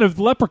huge fan of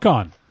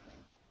Leprechaun.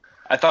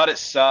 I thought it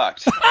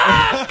sucked.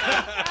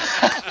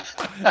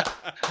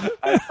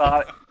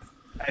 I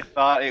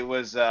thought it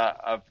was.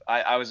 I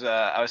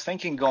was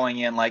thinking going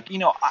in, like, you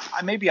know,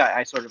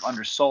 I sort of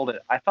undersold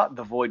it. I thought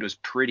The Void was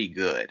pretty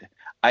good.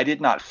 I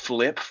did not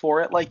flip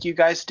for it like you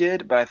guys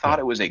did, but I thought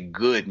it was a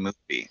good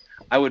movie.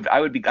 I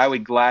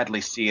would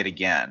gladly see it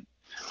again.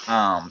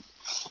 And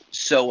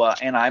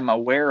I'm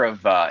aware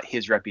of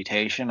his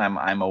reputation. I'm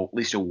at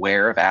least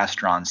aware of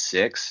Astron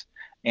 6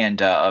 and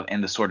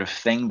the sort of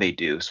thing they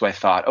do. So I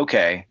thought,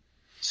 okay,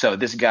 so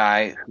this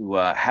guy who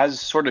has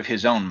sort of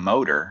his own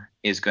motor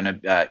is going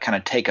to kind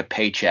of take a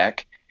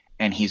paycheck,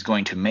 and he's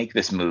going to make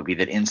this movie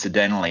that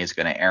incidentally is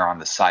going to air on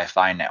the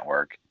Sci-Fi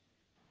Network.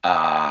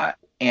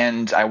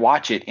 And I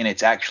watch it, and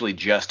it's actually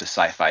just a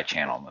Sci-Fi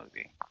Channel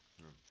movie.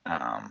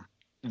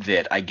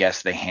 That I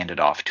guess they handed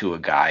off to a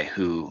guy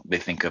who they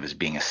think of as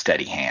being a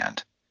steady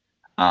hand.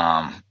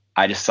 I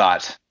just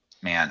thought,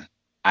 man,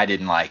 I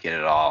didn't like it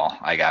at all,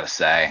 I gotta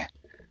say.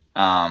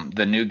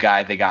 The new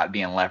guy they got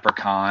being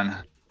Leprechaun,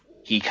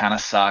 he kind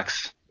of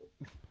sucks.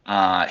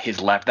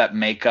 That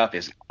makeup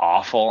is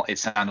awful. It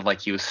sounded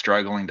like he was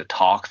struggling to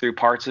talk through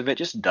parts of it.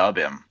 Just dub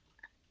him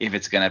if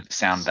it's gonna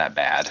sound that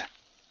bad.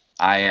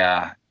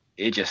 I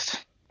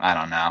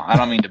don't know. I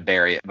don't mean to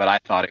bury it, but I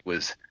thought it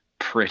was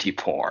pretty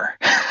poor.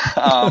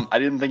 I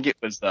didn't think it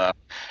was.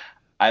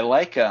 I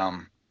like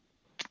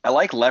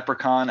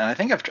Leprechaun, and I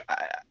think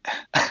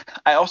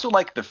I also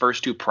like the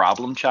first two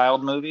Problem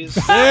Child movies.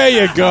 There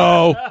you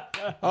go.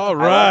 All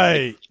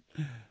right.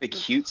 The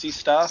cutesy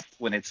stuff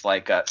when it's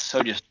like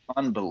so just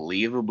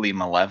unbelievably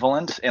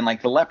malevolent, and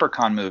like the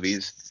Leprechaun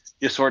movies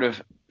just sort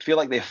of feel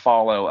like they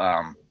follow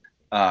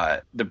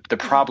the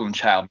Problem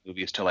Child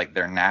movies to like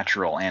their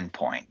natural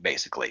endpoint,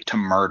 basically to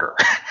murder,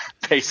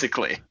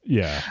 basically.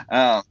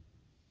 Yeah.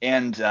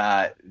 And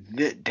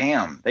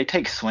damn, they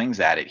take swings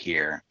at it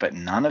here, but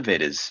none of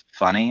it is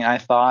funny. I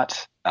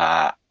thought.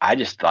 I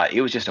just thought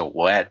it was just a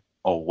wet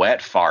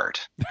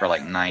fart for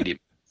like 90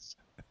 minutes.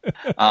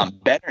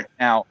 Better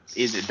now.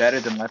 Is it better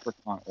than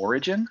Leprechaun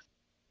Origin?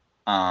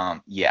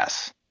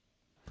 Yes.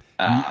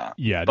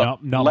 Yeah,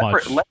 but not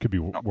much could be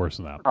worse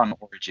than that. Leprechaun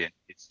Origin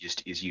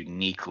is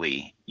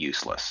uniquely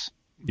useless.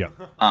 Yeah.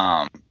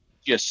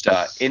 Just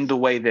in the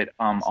way that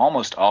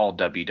almost all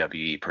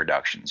WWE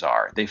productions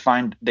are.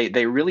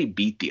 They really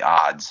beat the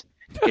odds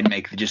and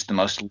make just the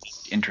most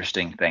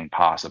interesting thing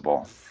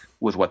possible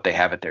with what they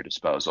have at their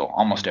disposal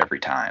almost every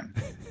time.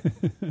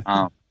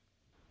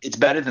 It's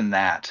better than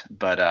that,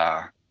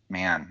 but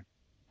man,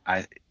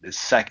 the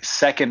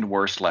second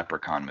worst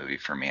Leprechaun movie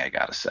for me, I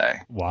gotta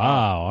say.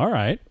 Wow. All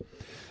right.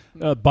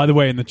 By the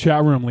way, in the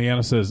chat room,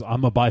 Leanna says,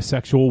 "I'm a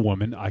bisexual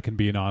woman. I can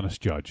be an honest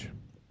judge."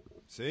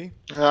 See?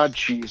 Oh,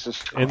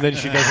 Jesus. And then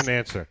she doesn't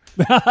answer.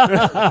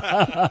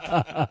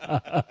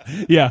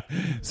 Yeah.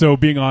 So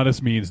being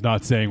honest means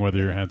not saying whether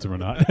you're handsome or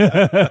not.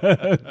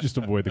 Just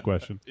avoid the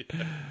question.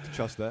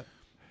 Trust that.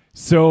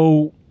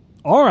 So,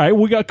 all right,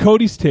 we got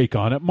Cody's take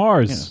on it.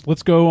 Mars,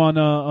 let's go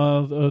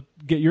on.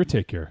 Get your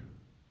take here.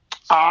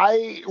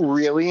 I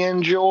really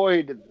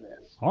enjoyed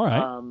this. All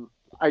right.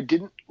 I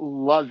didn't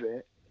love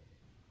it.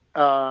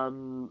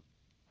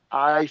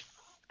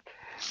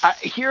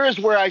 Here is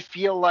where I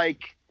feel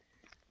like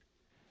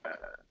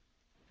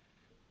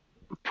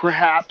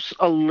perhaps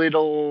a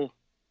little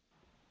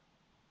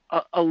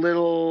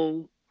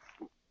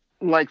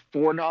like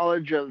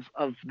foreknowledge of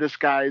this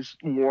guy's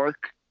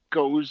work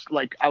goes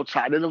like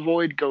outside of the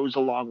void goes a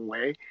long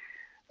way.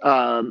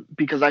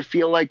 Because I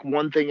feel like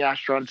one thing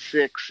Astron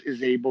 6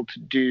 is able to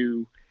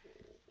do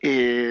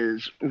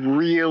is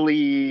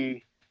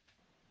really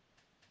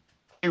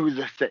do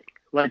the thing.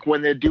 Like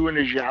when they're doing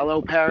a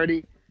Giallo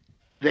parody,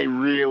 they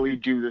really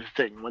do the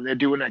thing. When they're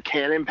doing a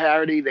Canon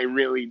parody, they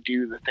really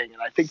do the thing.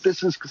 And I think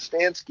this is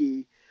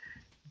Kostansky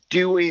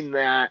doing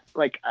that.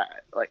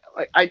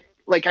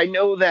 I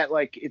know that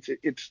like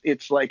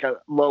it's like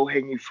a low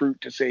hanging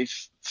fruit to say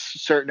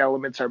certain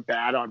elements are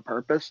bad on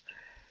purpose,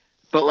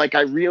 but like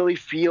I really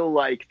feel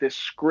like this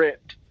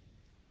script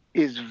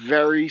is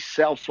very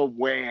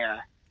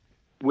self-aware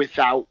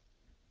without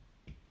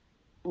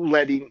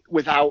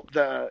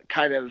the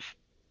kind of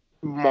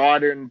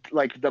modern,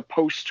 like the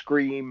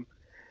post-Scream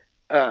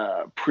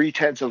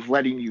pretense of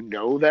letting you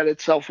know that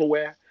it's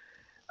self-aware.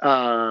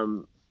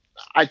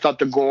 I thought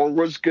the gore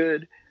was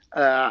good.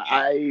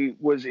 I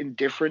was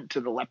indifferent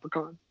to the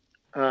Leprechaun.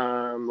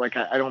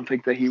 I don't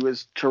think that he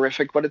was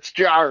terrific, but it's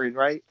jarring,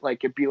 right?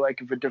 Like it'd be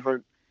like if a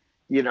different,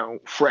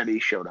 Freddy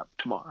showed up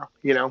tomorrow,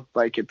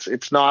 like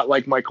it's not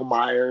like Michael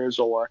Myers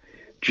or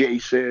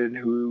Jason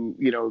who,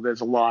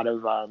 there's a lot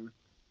of,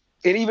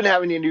 and even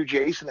having a new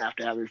Jason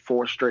after having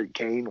 4 straight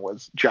Kane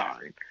was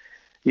jarring,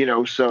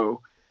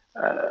 so,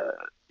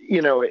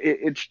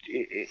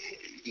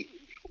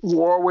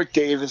 Warwick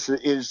Davis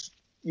is,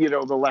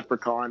 the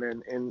Leprechaun,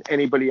 and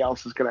anybody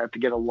else is going to have to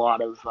get a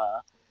lot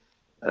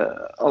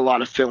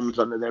of films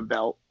under their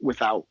belt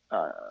without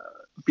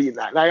being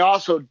that. And I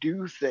also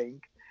do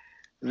think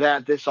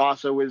that this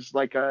also is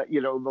like a, the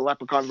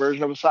Leprechaun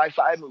version of a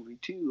sci-fi movie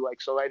too.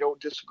 Like, so I don't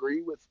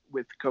disagree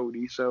with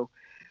Cody. So,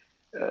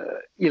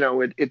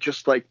 it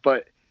just like,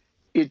 but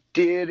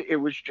it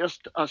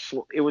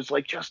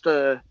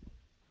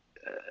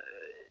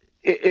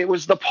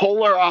was the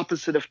polar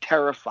opposite of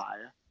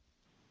Terrifier.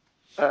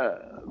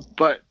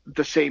 But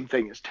the same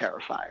thing as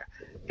Terrifier.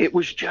 It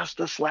was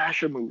just a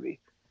slasher movie.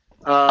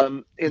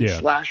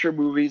 Slasher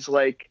movies,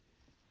 like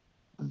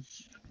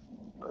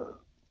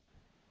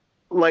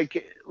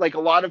a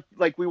lot of,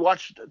 like we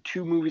watched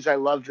 2 movies I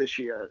love this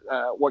year.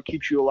 What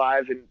Keeps You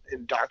Alive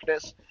and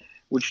Darkness,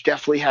 which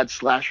definitely had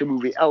slasher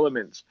movie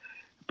elements.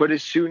 But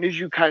as soon as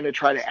you kind of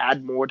try to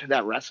add more to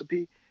that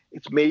recipe,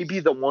 it's maybe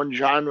the one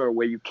genre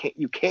where you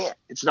can't.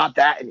 It's not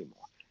that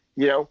anymore.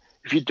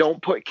 If you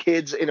don't put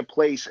kids in a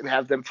place and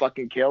have them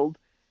fucking killed,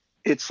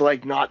 it's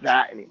like not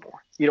that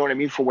anymore. You know what I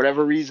mean? For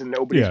whatever reason,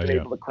 nobody's been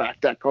able to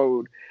crack that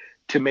code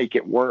to make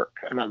it work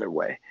another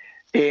way.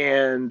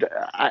 And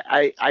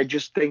I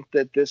just think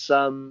that this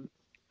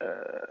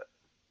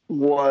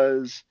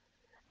was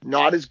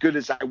not as good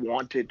as I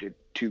wanted it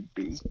to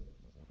be.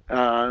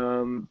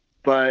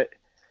 But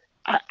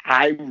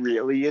I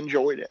really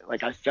enjoyed it.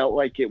 Like I felt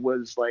like it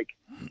was like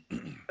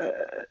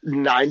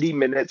 90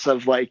 minutes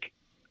of like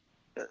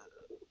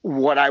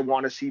what I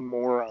want to see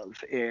more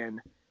of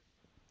in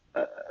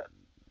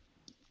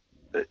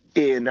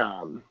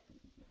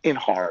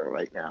horror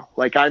right now.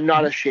 Like I'm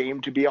not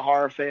ashamed to be a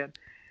horror fan.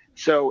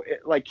 So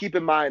keep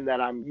in mind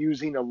that I'm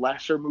using a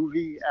lesser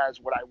movie as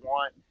what I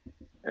want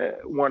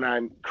when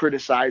I'm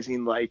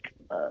criticizing like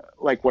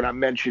when I'm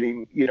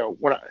mentioning,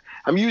 when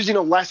I'm using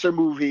a lesser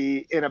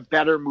movie in a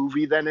better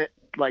movie than it,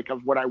 like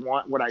of what I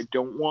want, what I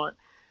don't want.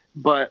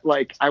 But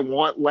like I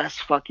want less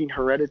fucking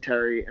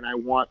Hereditary and I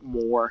want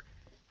more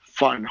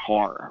fun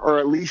horror, or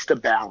at least a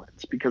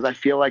balance, because I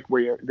feel like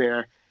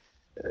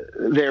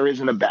there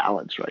isn't a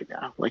balance right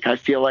now. Like, I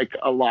feel like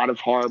a lot of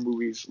horror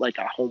movies like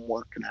are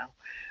homework now.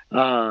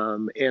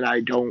 And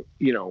I don't,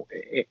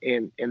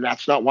 and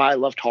that's not why I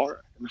loved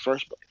horror in the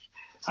first place.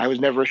 I was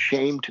never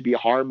ashamed to be a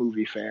horror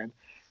movie fan.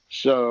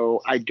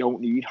 So I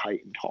don't need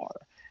heightened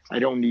horror. I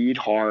don't need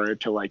horror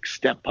to like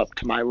step up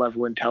to my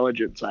level of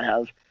intelligence. I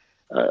have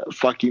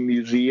fucking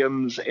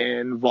museums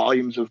and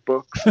volumes of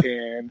books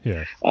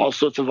and all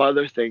sorts of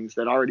other things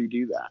that already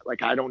do that.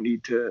 Like, I don't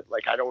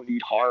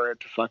need horror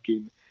to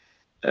fucking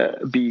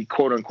be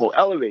quote unquote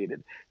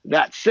elevated.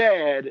 That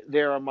said,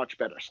 there are much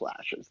better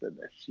slashers than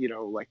this,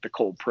 like the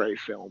Cold Prey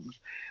films.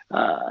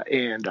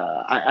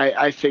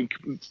 I think,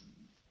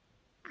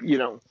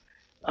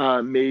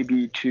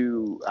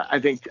 I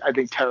think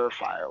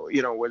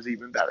Terrifier, was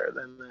even better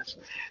than this,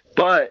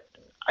 but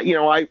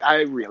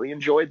I really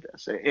enjoyed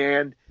this.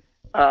 And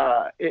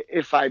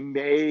if I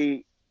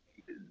may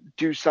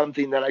do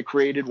something that I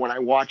created when I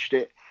watched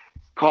it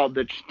called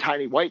the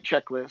Tiny White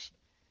Checklist,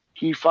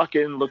 he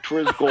fucking looked for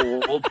his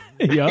gold.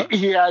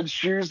 He had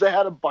shoes that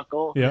had a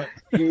buckle. Yeah.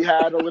 He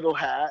had a little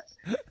hat,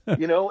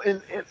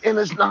 and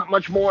there's not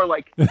much more.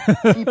 Like,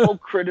 people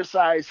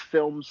criticize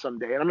films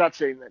someday. And I'm not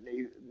saying that,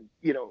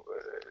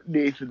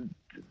 Nathan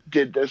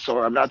did this,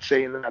 or I'm not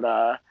saying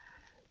that,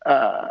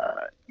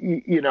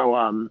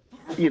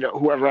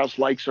 whoever else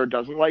likes or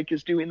doesn't like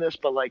is doing this,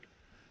 but like,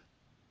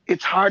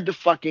 it's hard to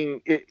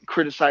fucking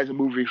criticize a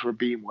movie for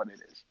being what it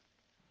is.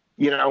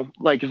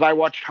 Like, if I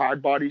watched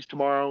Hard Bodies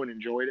tomorrow and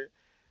enjoyed it,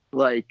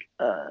 like,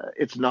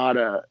 it's not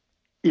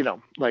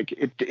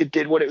it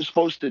did what it was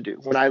supposed to do.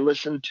 When I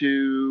listen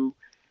to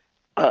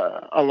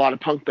a lot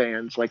of punk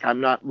bands, like, I'm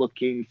not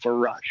looking for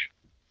Rush.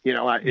 Did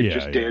what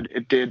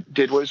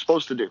it was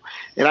supposed to do.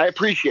 And I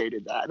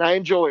appreciated that. And I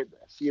enjoyed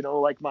this,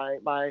 like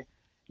my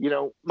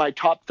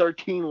top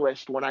 13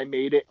 list when I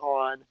made it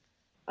on,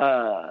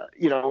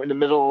 in the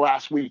middle of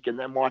last week, and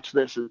then watch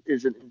this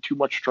isn't in too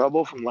much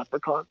trouble from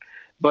Leprechaun.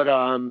 But,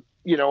 I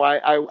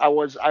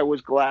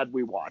was glad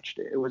we watched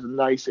it. It was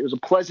a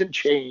pleasant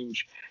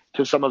change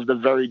to some of the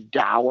very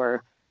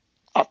dour,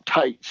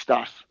 uptight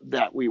stuff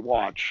that we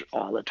watch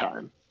all the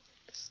time.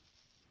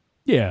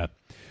 Yeah.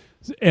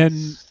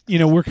 And,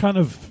 we're kind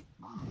of,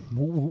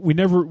 we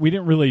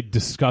didn't really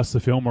discuss the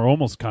film. We're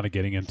almost kind of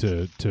getting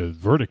into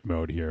verdict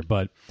mode here,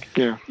 but,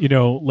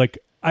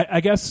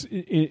 I guess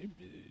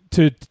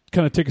to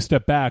kind of take a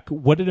step back,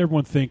 what did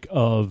everyone think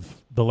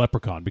of The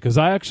Leprechaun? Because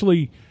I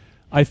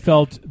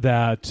felt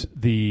that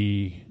let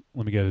me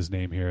get his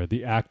name here,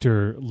 the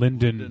actor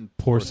Lyndon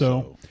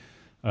Porso,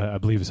 I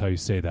believe is how you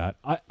say that.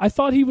 I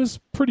thought he was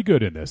pretty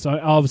good in this. I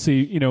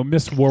obviously,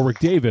 missed Warwick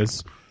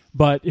Davis,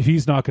 but if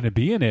he's not going to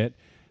be in it,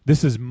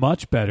 this is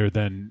much better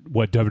than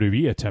what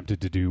WWE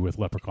attempted to do with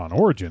Leprechaun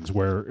Origins,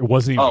 where it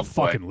wasn't even a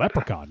fucking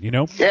leprechaun,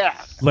 Yeah,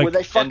 like, where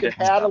they fucking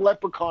had a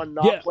leprechaun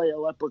play a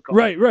leprechaun.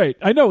 Right.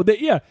 I know.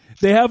 They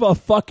have a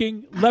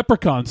fucking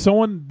leprechaun.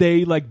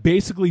 They like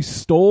basically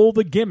stole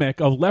the gimmick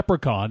of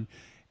Leprechaun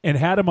and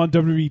had him on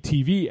WWE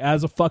TV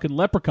as a fucking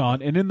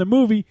leprechaun, and in the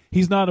movie,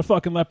 he's not a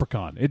fucking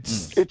leprechaun. It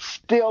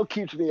still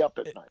keeps me up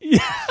at night.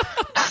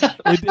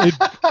 It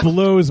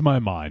blows my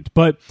mind.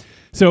 But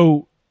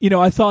so,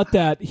 I thought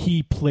that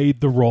he played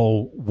the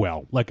role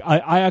well. Like,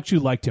 I actually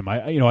liked him.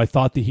 I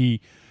thought that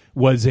he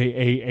was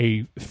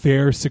a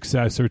fair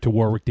successor to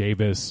Warwick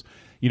Davis.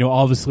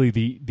 Obviously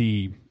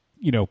the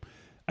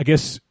I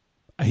guess,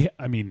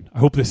 I mean, I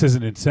hope this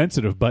isn't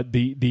insensitive, but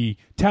the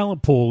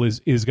talent pool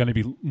is going to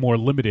be more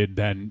limited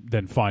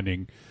than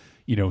finding,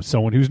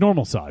 someone who's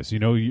normal size.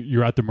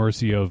 You're at the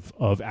mercy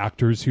of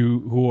actors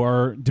who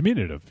are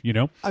diminutive.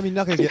 I mean,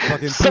 not going to get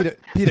fucking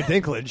Peter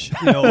Dinklage.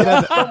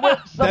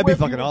 That'd be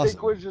fucking awesome.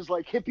 Dinklage is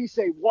like, hippie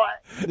say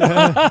what?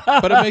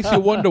 But it makes you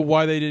wonder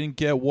why they didn't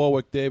get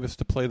Warwick Davis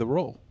to play the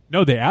role.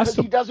 No, they asked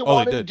him. He doesn't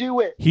want to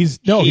do it. He's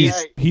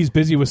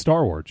busy with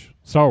Star Wars.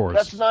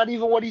 That's not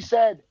even what he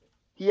said.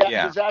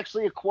 There's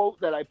actually a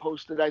quote that I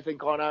posted, I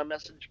think, on our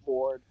message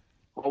board,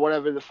 or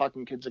whatever the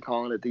fucking kids are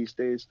calling it these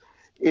days,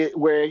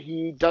 where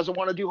he doesn't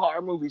want to do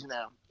horror movies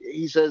now.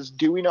 He says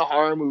doing a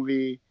horror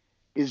movie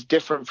is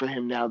different for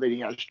him now that he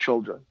has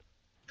children.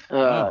 He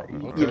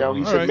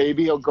said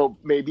maybe he'll go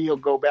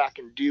back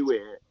and do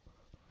it.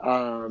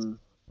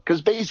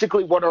 Because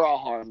basically, what are all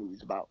horror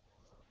movies about?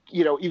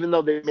 Even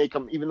though they're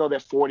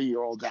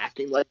 40-year-olds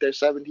acting like they're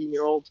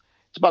 17-year-olds,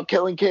 it's about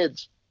killing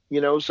kids.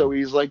 So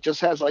he's like,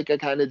 just has like a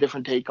kind of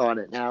different take on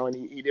it now, and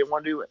he didn't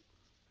want to do it.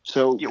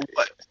 So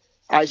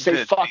I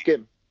say fuck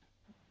him.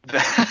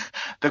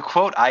 The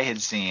quote I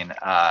had seen,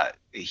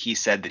 he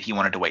said that he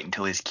wanted to wait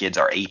until his kids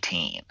are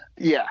 18.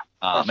 Yeah.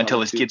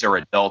 Until his kids are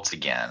adults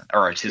again,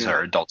 or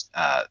are adults,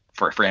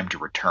 for him to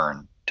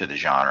return to the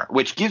genre,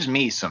 which gives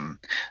me some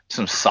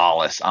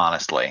solace,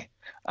 honestly.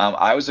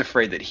 I was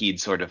afraid that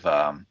he'd sort of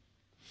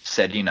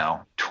said,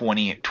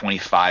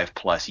 25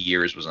 plus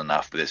years was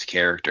enough for this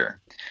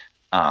character.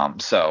 I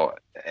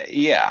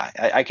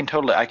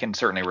can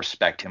certainly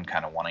respect him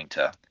kind of wanting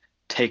to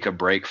take a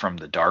break from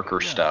the darker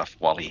stuff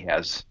while he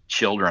has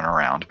children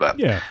around. But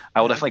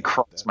I will definitely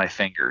cross my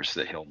fingers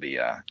that he'll be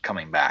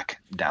coming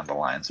back down the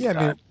line sometime.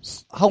 Yeah, I mean,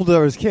 how old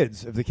are his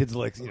kids? If the kids are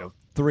like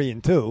 3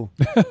 and 2,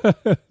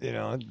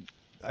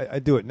 I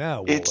do it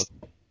now.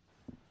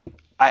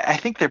 I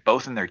think they're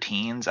both in their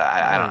teens.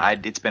 I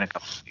don't. It's been a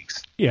couple of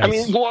weeks. Yeah, I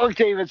mean, Warwick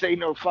Davis ain't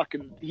no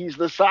fucking. He's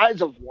the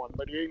size of one,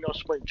 but he ain't no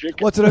spring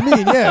chicken. What's what I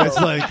mean? Yeah, it's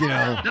like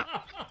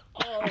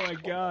Oh my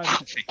god!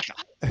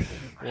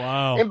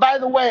 Wow. And by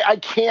the way, I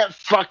can't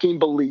fucking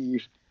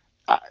believe.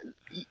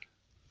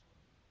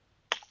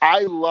 I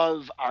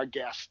love our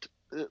guest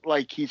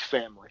like he's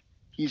family.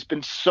 He's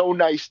been so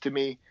nice to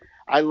me.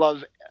 I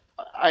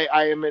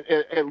am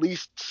at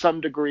least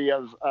some degree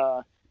of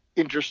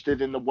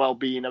interested in the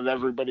well-being of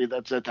everybody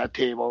that's at that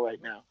table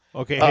right now.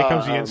 Okay, here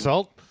comes the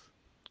insult.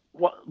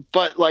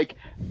 But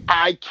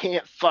I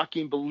can't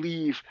fucking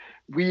believe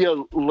we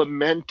are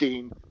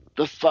lamenting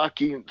the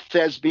fucking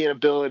thespian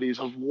abilities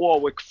of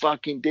Warwick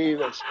fucking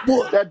Davis.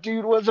 That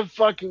dude was a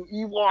fucking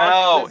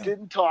Ewok that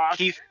didn't talk.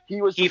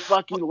 He was a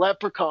fucking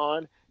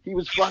leprechaun. He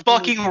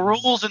fucking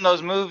rules in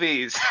those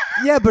movies.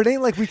 Yeah, but it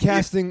ain't like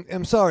recasting.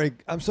 I'm sorry,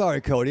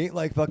 Cody. It ain't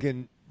like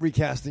fucking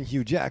recasting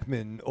Hugh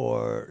Jackman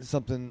or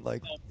something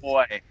like. Oh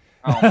boy.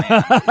 Oh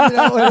man.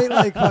 It ain't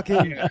like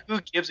fucking. Who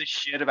gives a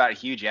shit about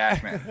Hugh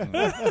Jackman?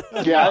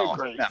 Yeah, I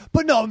agree.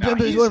 But what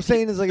I'm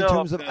saying is in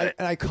terms of an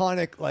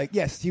iconic,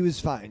 yes, he was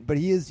fine, but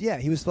he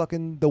was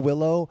fucking the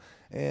Willow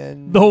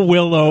and the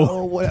Willow,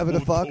 or whatever the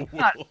fuck.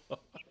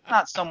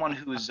 Not someone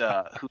whose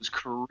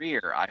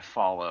career I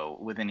follow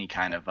with any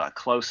kind of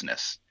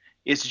closeness.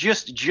 It's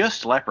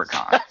just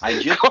Leprechaun.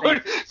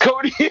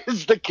 Cody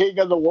is the king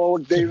of the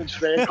Warwick Davis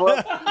fan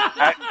club.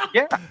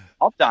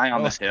 I'll die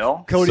on this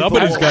hill.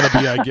 Somebody's got to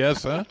be, I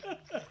guess, huh?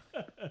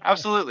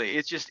 Absolutely.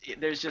 It's just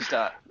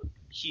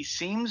he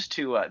seems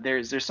to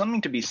there's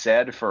something to be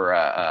said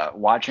for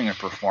watching a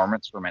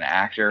performance from an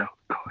actor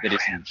that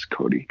is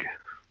Cody.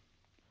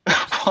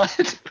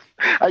 What?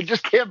 I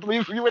just can't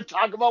believe you would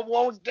talk about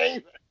Warwick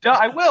Davis. No,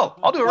 I will.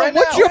 I'll do it right now.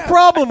 What's your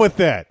problem with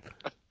that?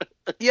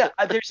 Yeah,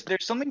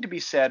 there's something to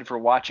be said for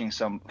watching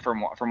from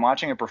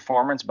watching a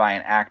performance by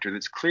an actor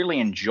that's clearly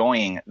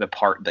enjoying the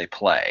part they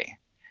play,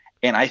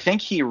 and I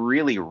think he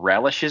really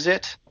relishes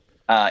it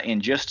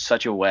in just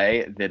such a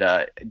way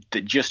that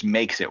just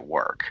makes it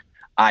work.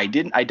 I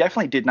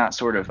definitely did not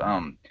sort of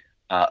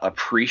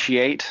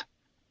appreciate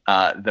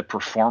the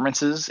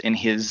performances in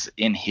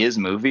his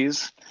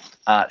movies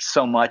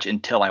so much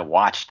until I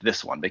watched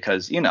this one,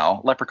 because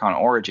Leprechaun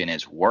Origin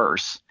is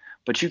worse.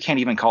 But you can't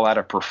even call that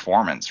a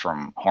performance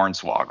from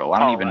Hornswoggle. I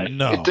don't even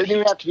know. It didn't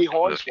even have to be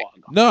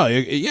Hornswoggle. No,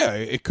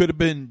 it could have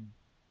been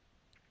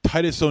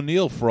Titus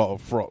O'Neil for all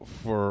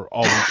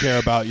we care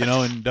about,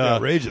 and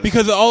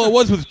because all it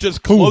was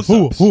just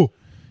close-ups.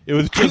 It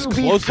was just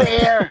close-ups. To be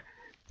fair,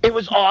 it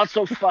was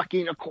also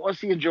fucking. Of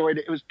course, he enjoyed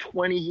it. It was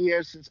 20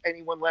 years since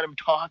anyone let him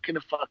talk in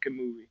a fucking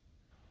movie.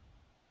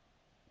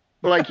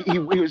 Like he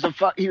was a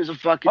fucking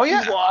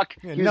Ewok.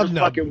 Yeah, he was a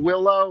fucking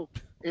Willow,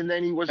 and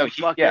then he was a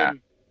fucking. Yeah.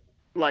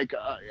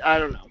 I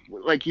don't know.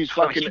 Like he's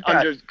fucking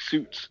under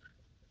suits.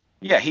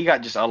 Yeah, he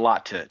got just a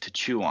lot to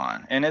chew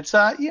on, and it's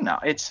I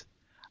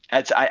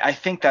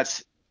think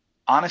that's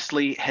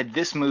honestly, had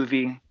this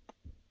movie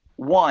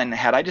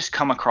had I just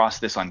come across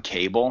this on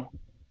cable,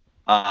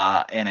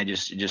 and I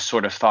just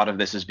sort of thought of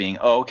this as being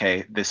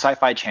the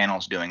Sci-Fi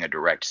Channel's doing a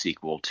direct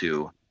sequel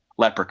to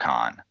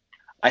Leprechaun,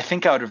 I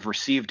think I would have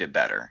received it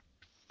better.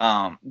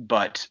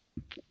 But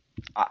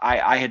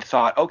I had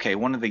thought,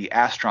 one of the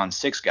Astron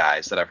 6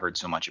 guys that I've heard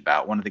so much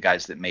about, one of the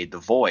guys that made The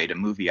Void, a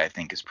movie I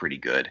think is pretty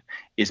good,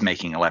 is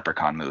making a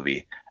Leprechaun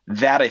movie.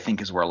 That, I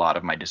think, is where a lot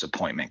of my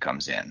disappointment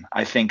comes in.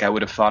 I think I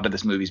would have thought of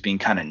this movie as being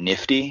kind of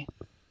nifty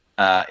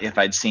if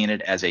I'd seen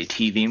it as a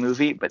TV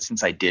movie, but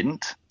since I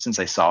didn't, since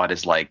I saw it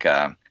as I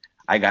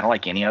got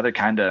like any other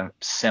kind of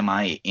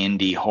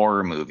semi-indie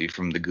horror movie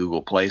from the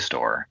Google Play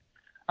Store,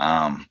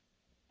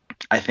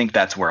 I think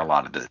that's where a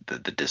lot of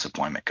the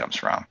disappointment comes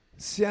from.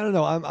 See, I don't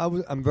know.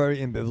 I'm very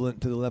ambivalent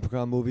to the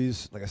Leprechaun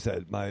movies. Like I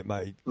said,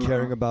 my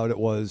caring about it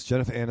was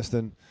Jennifer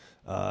Aniston.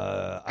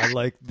 I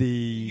like the.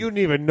 You didn't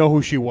even know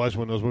who she was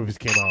when those movies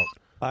came out.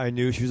 I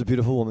knew she was a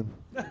beautiful woman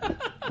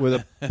with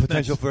a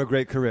potential for a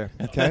great career.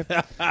 Okay,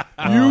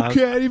 you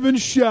can't even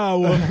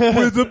shower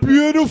with a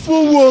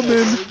beautiful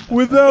woman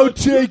without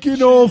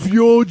taking off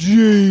your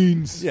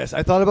jeans. Yes,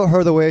 I thought about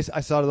her the way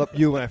I thought about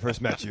you when I first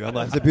met you. I'm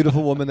like, it's a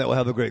beautiful woman that will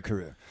have a great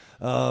career.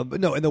 But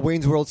no, in the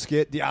Wayne's World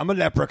skit, I'm a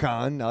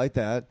leprechaun. I like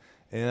that,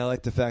 and I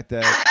like the fact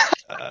that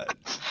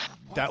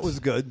that was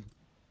good.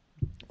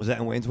 Was that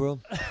in Wayne's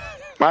World?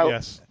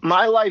 Yes.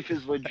 My life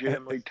is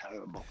legitimately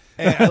terrible.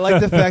 And I like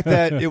the fact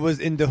that it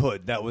was In the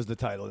Hood. That was the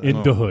title.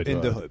 In the Hood.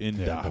 In the Hood.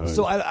 In the Hood.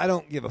 So I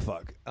don't give a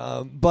fuck.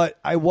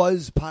 But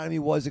part of me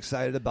was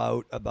excited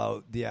about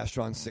the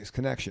Astron 6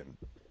 connection.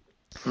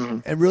 Mm-hmm.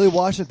 And really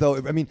watched it, though.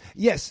 I mean,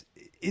 yes,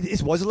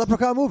 it was a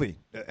Leprechaun movie.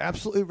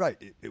 Absolutely right.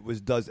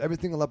 It does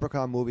everything a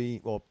Leprechaun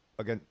movie. Well,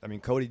 again, I mean,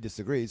 Cody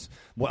disagrees.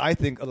 What I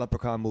think a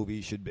Leprechaun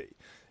movie should be.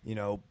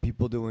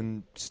 people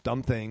doing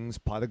dumb things,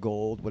 pot of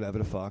gold, whatever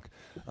the fuck.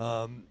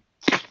 And,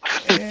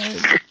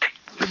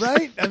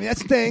 right? I mean,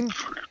 that's the thing.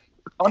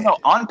 Oh no,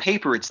 on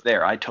paper it's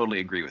there. I totally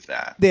agree with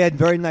that. They had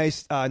very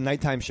nice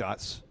nighttime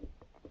shots.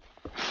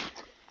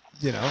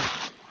 It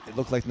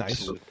looked like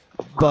nice,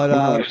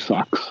 but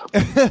sucks.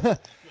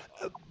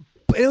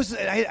 but it was.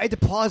 I had to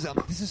pause. I'm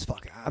like, this is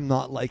fucking. I'm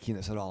not liking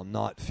this at all. I'm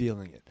not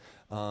feeling it.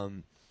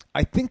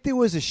 I think there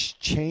was a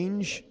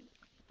change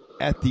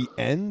at the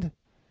end,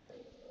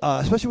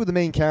 especially with the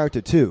main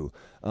character too.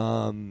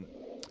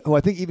 Who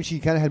I think even she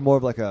kind of had more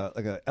of like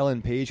a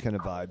Ellen Page kind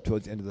of vibe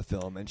towards the end of the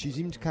film, and she's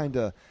even kind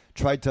of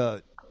tried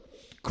to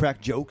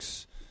crack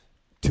jokes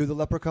to the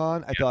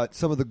Leprechaun. I thought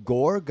some of the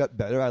gore got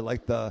better. I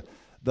liked the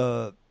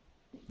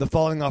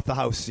falling off the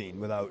house scene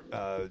without.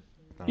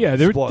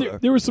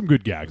 There were some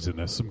good gags in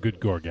this, some good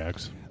gore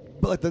gags.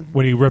 But like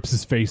when he rips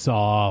his face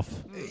off,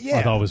 yeah.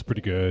 I thought it was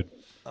pretty good.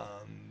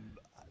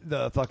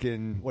 The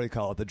fucking, what do you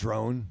call it? The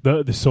drone?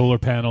 The solar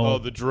panel. Oh,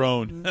 the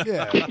drone.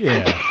 Yeah.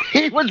 Yeah.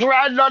 He was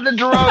riding on the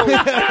drone.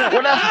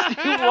 What else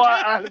do you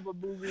want out of a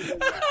movie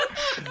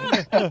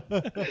like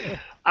that?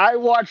 I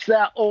watched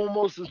that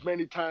almost as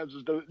many times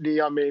as the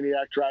Neon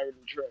Maniac driving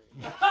the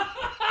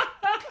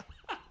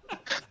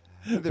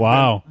train.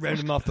 Wow. Ran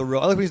him off the road.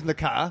 I like when he's in the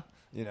car.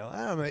 I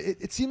don't know.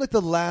 It seemed like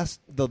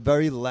the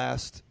very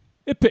last.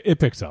 It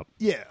picks up.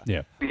 Yeah.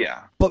 Yeah.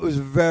 Yeah. But it was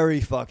very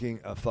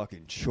fucking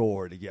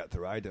chore to get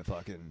through. I had to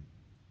fucking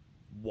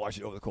watch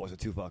it over the course of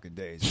 2 fucking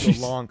days. It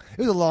was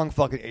a long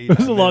fucking 8 It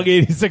was a long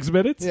 86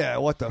 minutes? Yeah,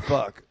 what the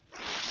fuck?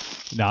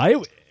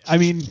 No, I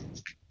mean,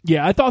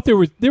 yeah, I thought there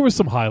were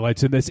some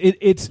highlights in this.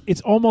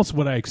 It's almost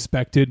what I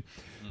expected,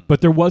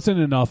 but there wasn't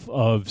enough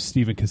of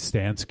Steven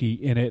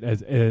Kostanski in it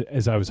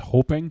as I was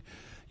hoping.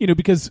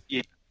 Because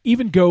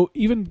even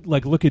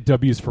look at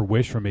W's for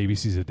Wish from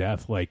ABCs of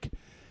Death, like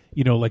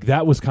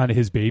that was kind of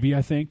his baby,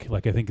 I think.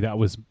 Like, I think that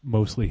was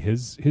mostly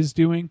his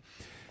doing.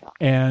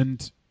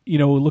 And,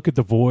 look at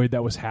The Void,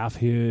 that was half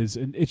his.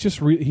 And it's just,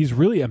 he's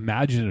really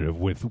imaginative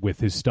with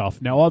his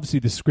stuff. Now, obviously,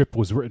 the script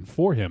was written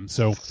for him,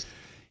 so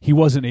he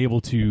wasn't able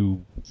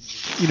to,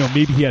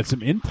 maybe he had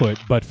some input,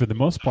 but for the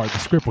most part, the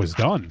script was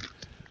done.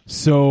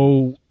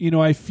 So,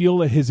 I feel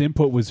that his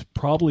input was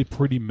probably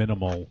pretty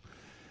minimal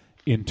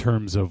in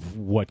terms of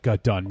what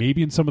got done.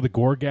 Maybe in some of the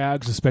gore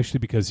gags, especially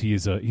because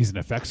he's an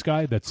effects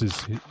guy. That's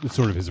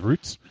sort of his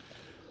roots.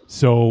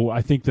 So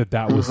I think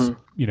that was,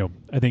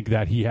 I think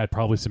that he had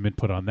probably some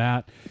input on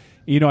that.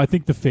 I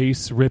think the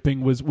face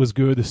ripping was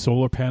good. The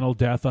solar panel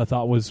death I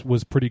thought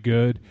was pretty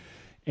good.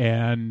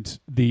 And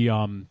the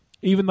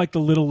even like the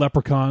little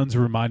leprechauns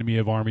reminded me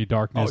of Army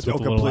Darkness with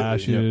the little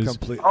ashes. Yeah,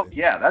 completely. Oh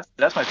yeah,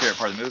 that's my favorite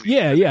part of the movie.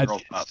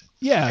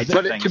 Yeah.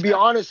 But to be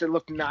honest, it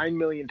looked 9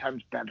 million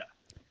times better.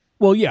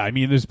 Well, yeah, I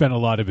mean, there's been a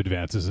lot of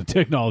advances in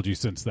technology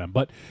since then,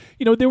 but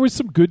there was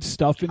some good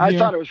stuff in here. I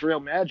thought it was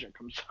real magic.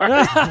 I'm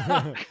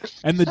sorry.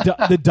 And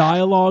the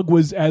dialogue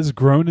was as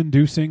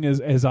groan-inducing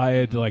as I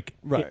had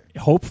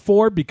hoped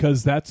for,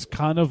 because that's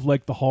kind of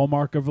like the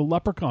hallmark of a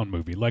Leprechaun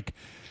movie. Like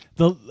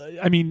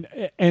I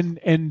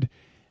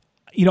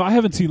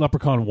haven't seen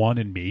Leprechaun 1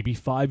 in maybe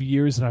 5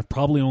 years, and I've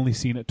probably only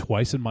seen it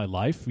twice in my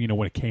life. When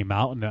it came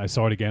out, and I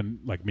saw it again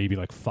maybe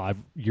 5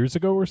 years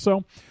ago or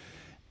so.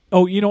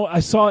 Oh,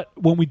 I saw it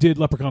when we did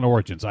Leprechaun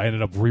Origins. I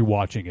ended up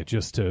rewatching it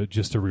just to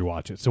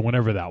rewatch it. So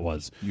whenever that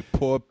was. You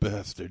poor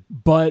bastard.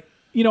 But,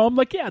 I'm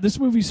like, yeah, this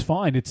movie's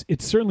fine.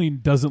 It certainly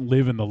doesn't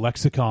live in the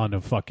lexicon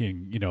of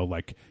fucking,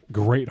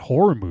 great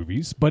horror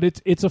movies, but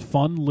it's a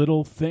fun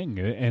little thing,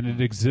 and it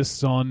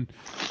exists on,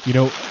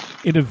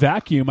 in a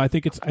vacuum. I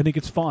think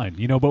it's fine,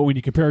 but when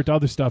you compare it to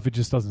other stuff, it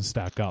just doesn't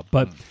stack up.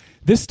 But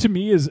this to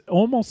me is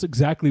almost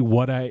exactly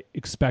what I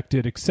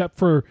expected, except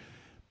for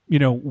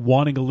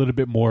wanting a little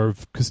bit more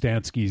of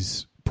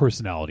Kostanski's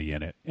personality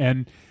in it.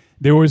 And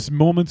there was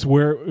moments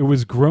where it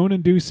was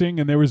groan-inducing,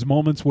 and there was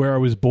moments where I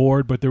was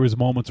bored, but there was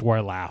moments where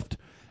I laughed.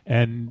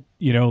 And,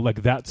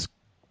 that's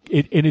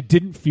it. And it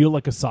didn't feel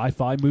like a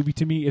sci-fi movie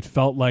to me. It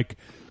felt like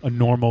a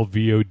normal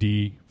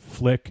VOD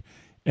flick.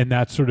 And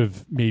that sort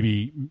of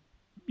maybe,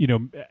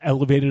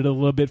 elevated it a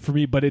little bit for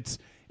me. But it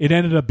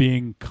ended up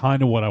being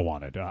kind of what I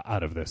wanted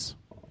out of this.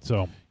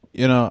 So,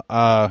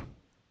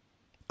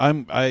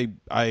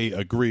 I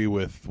agree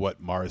with what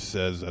Mars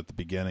says at the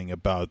beginning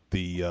about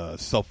the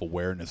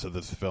self-awareness of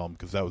this film,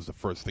 because that was the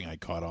first thing I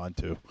caught on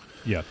to.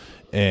 Yeah.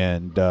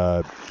 And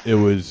it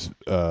was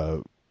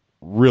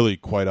really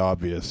quite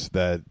obvious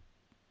that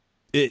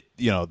the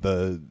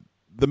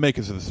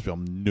makers of this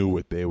film knew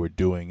what they were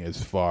doing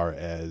as far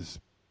as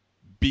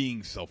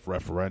being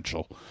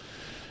self-referential,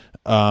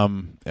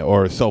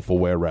 or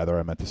self-aware, rather,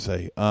 I meant to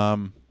say.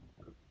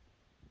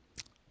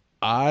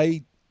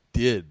 I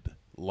did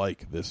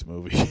like this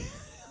movie.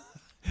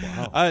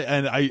 Wow.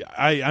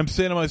 I'm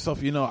saying to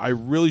myself, I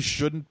really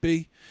shouldn't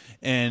be,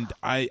 and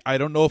I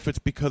don't know if it's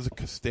because of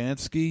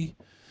Kostanski's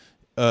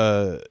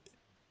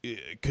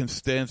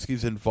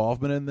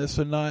involvement in this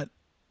or not,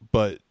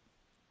 but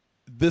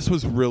this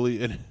was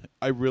really,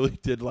 I really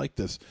did like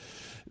this.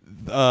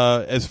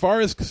 As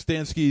far as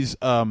Kostanski's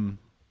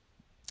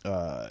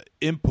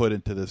input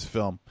into this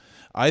film.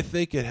 I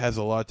think it has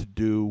a lot to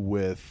do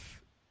with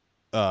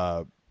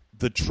the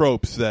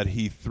tropes that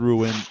he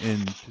threw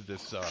into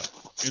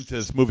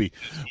this movie,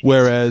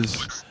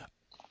 whereas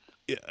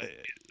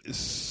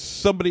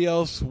somebody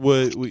else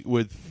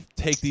would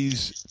take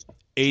these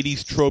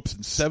 80s tropes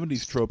and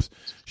 70s tropes,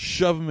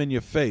 shove them in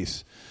your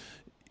face.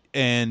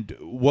 And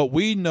what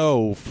we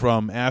know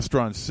from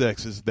Astron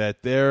 6 is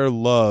that their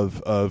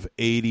love of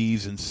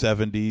 80s and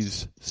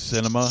 70s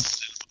cinema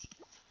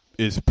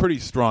is pretty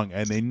strong,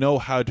 and they know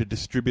how to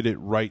distribute it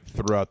right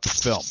throughout the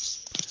film.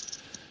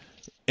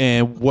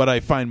 And what I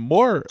find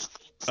more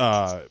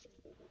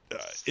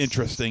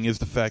interesting is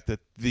the fact that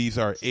these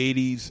are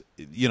 80s,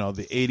 the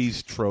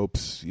 80s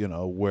tropes,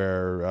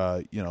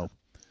 where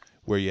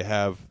you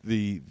have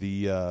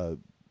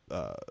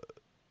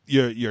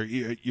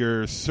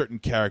your certain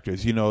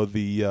characters,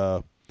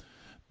 the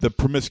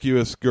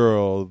promiscuous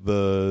girl,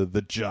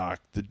 the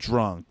jock, the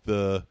drunk,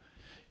 the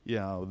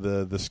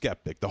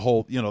skeptic, the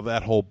whole,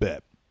 that whole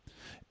bit.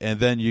 And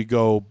then you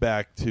go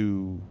back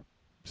to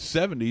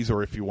 70s,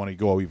 or if you want to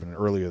go even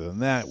earlier than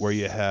that, where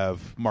you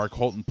have Mark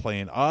Holton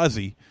playing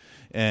Ozzy,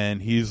 and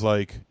he's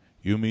like,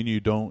 you mean you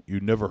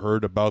never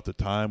heard about the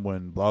time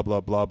when blah blah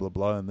blah blah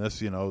blah, and this,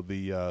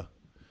 the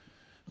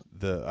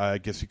I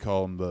guess you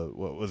call him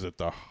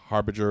the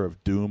Harbinger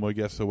of Doom, I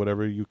guess, or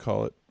whatever you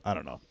call it. I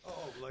don't know.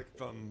 Oh, like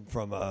from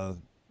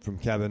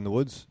Cabin in the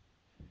Woods.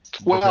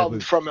 Well,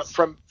 from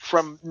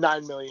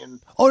 9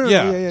 million. Oh no,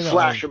 yeah, yeah,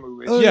 slasher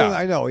movies. Oh, yeah,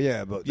 I know,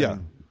 yeah, but yeah.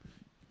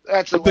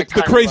 That's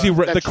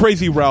the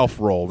crazy Ralph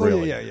role,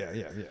 really.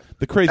 Yeah.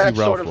 The crazy That's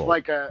Ralph sort of role.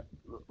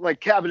 like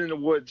Cabin in the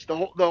Woods. The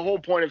whole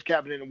point of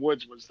Cabin in the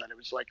Woods was that it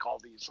was like all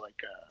these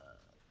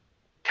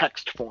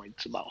text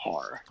points about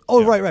horror.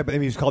 Oh, right. But I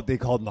mean, they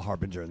called him the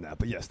Harbinger in that.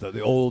 But yes,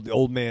 the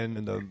old man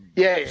in the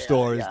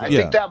stores. Yeah. I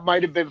think that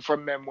might have been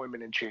from Men,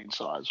 Women, and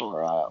Chainsaws,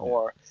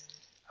 or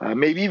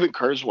maybe even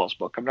Kurzweil's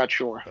book. I'm not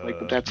sure.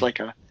 But that's like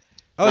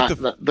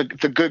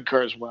the good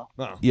Kurzweil.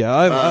 Oh. Yeah,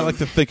 I like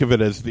to think of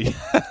it as the.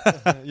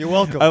 You're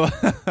welcome.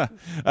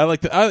 I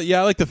like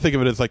to think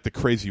of it as like the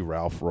crazy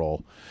Ralph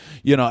role,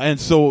 And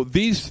so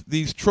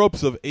these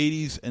tropes of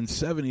 80s and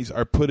 70s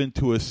are put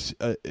into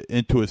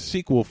a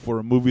sequel for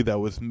a movie that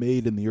was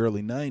made in the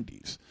early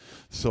 90s.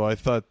 So I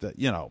thought that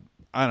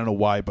I don't know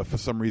why, but for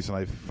some reason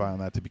I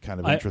found that to be kind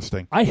of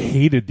interesting. I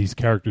hated these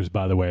characters,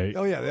 by the way.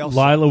 Oh yeah,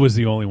 Lila was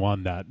the only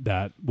one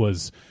that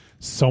was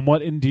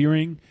somewhat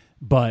endearing,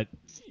 but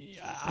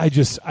I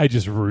just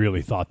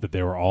really thought that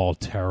they were all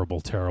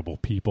terrible, terrible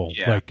people.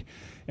 Yeah.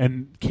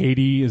 And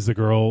Katie is the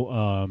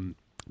girl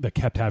that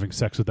kept having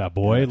sex with that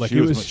boy.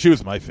 Yeah, she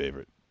was my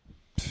favorite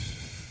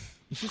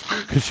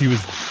because she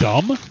was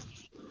dumb.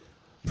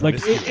 Like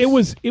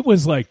it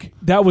was like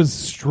that was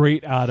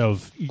straight out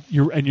of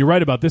you're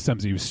right about this,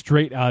 MZ. It was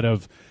straight out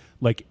of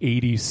like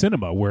 80s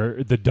cinema,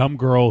 where the dumb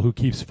girl who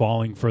keeps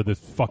falling for the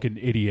fucking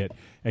idiot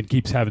and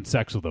keeps having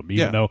sex with him,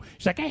 even though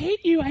she's like, I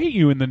hate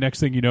you, and the next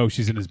thing you know,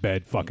 she's in his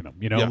bed fucking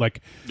him.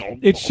 Like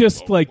it's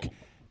just like,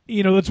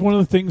 that's one of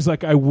the things.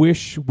 Like I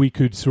wish we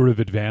could sort of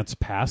advance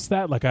past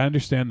that. Like I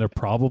understand they're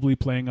probably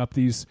playing up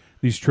these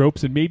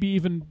tropes and maybe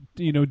even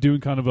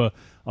doing kind of a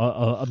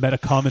meta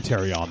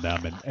commentary on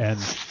them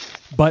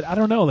but I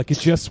don't know. Like it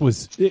just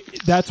was.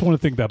 That's one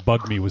of the things that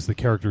bugged me was the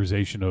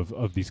characterization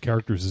of these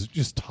characters is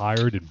just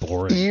tired and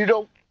boring. You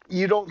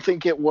don't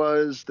think it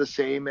was the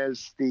same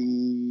as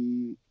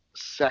the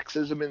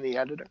sexism in The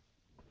Editor?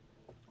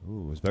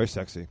 Ooh, it was very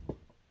sexy.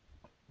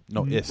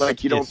 No, it's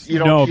like you don't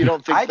think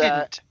I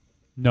that. didn't.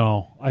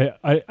 No,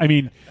 I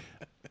mean,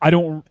 I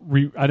don't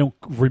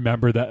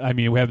remember that. I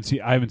mean, I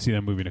haven't seen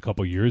that movie in a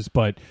couple of years,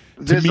 but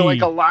There's to me,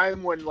 like a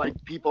line when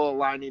like people are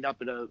lining up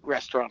at a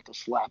restaurant to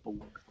slap a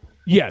woman.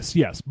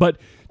 Yes, but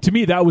to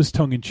me that was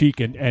tongue in cheek,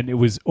 and it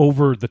was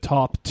over the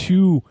top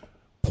to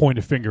point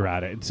a finger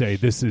at it and say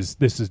this is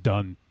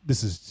done,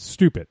 this is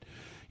stupid.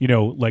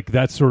 Like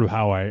that's sort of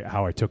how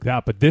I took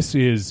that. But this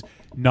is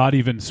not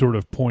even sort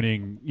of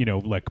pointing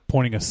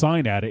a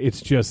sign at it.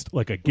 It's just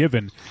like a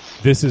given.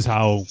 This is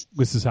how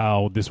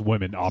this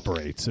woman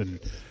operates, and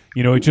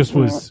it just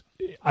was.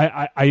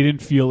 I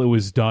didn't feel it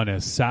was done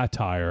as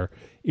satire.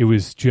 It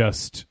was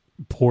just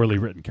poorly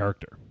written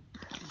character.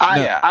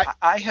 I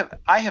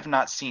have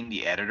not seen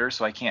The Editor,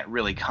 so I can't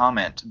really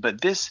comment.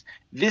 But this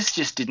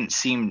just didn't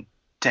seem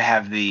to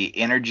have the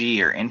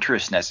energy or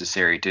interest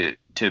necessary to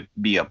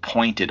be a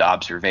pointed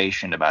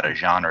observation about a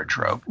genre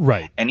trope.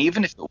 Right. And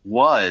even if it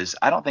was,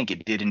 I don't think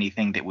it did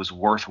anything that was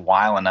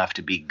worthwhile enough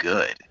to be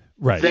good.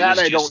 Right.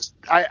 I don't.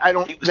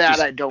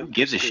 Who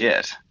gives a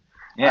shit?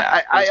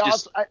 Yeah.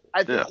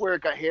 I think where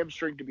it got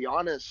hamstringed, to be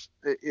honest,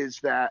 is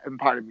that, and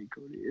pardon me,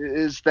 Cody,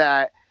 is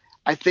that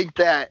I think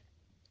that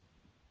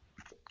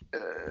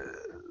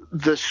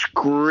the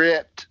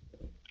script,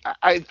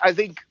 I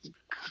think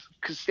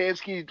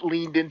Kostansky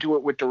leaned into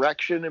it with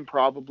direction and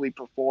probably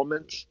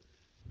performance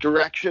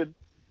direction,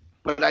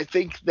 but I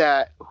think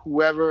that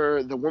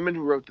the woman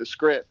who wrote the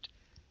script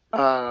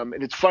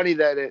And it's funny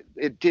that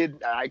it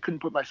did. I couldn't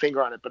put my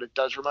finger on it, but it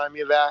does remind me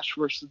of Ash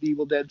versus the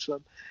Evil Dead.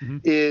 Some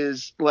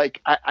is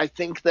like I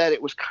think that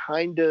it was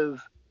kind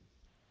of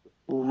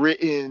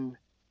written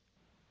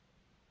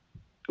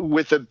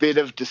with a bit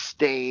of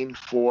disdain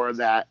for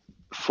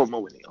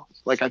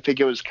millennials. Like I think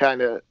it was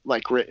kind of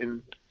like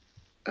written,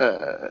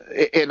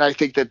 and I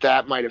think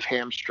that might have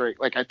hamstring.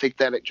 Like I think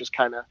that it just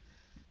kind of.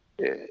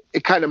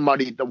 It kind of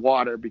muddied the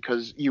water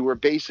because you were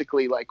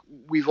basically like,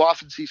 we've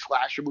often seen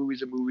slasher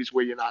movies and movies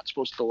where you're not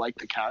supposed to like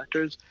the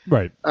characters.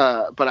 Right.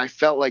 But I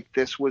felt like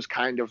this was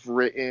kind of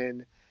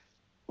written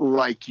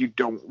like you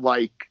don't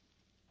like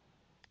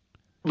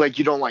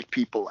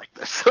people like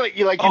this.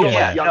 You don't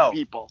like young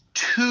people.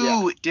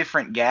 Two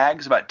different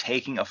gags about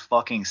taking a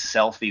fucking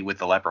selfie with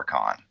the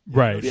leprechaun.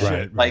 Right.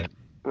 Like,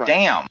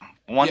 damn,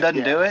 one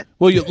doesn't do it.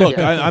 Well, look,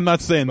 I'm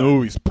not saying the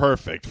movie's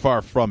perfect,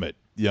 far from it.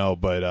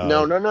 But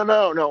no,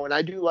 and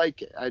I do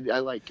like it. I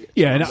like it.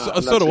 Yeah, and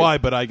so do I.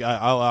 But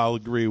I'll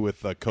agree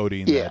with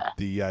Cody in that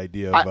the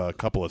idea of a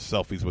couple of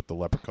selfies with the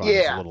leprechaun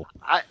is a little.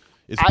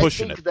 It's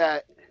pushing I think it.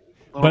 that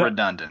a little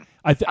redundant.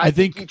 I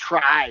think he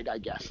tried. I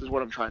guess is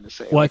what I'm trying to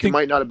say. Well, I think it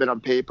might not have been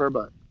on paper,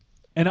 but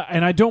and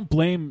I don't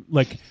blame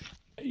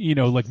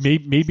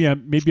maybe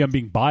I'm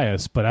being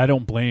biased, but I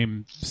don't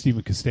blame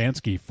Steven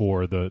Kostanski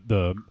for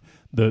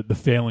the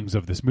failings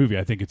of this movie.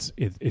 I think it's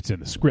in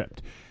the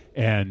script.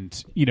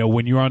 And,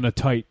 when you're on a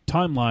tight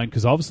timeline,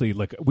 because obviously,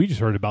 like, we just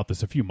heard about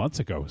this a few months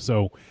ago,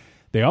 so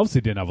they obviously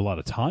didn't have a lot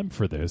of time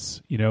for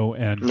this,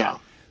 and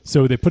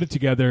so they put it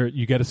together,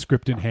 you get a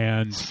script in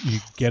hand, you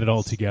get it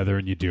all together,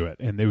 and you do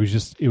it. And it was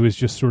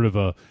just sort of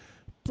a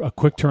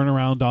quick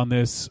turnaround on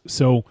this.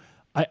 So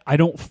I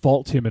don't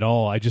fault him at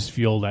all. I just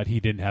feel that he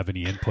didn't have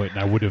any input,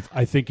 and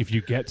I think if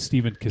you get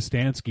Steven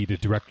Kostanski to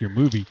direct your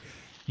movie,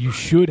 you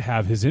should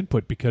have his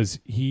input because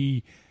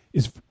he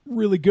is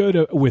really good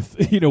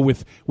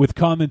with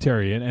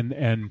commentary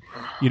and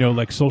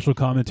like social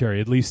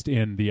commentary, at least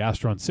in the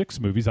Astron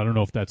 6 movies. I don't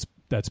know if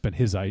that's been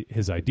his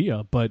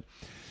idea, but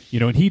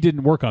and he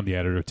didn't work on The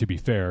Editor, to be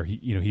fair.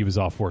 He was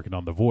off working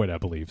on The Void, I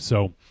believe.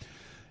 So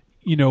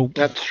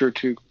that's true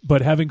too.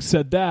 But having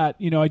said that,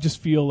 I just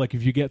feel like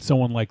if you get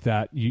someone like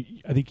that,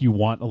 I think you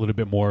want a little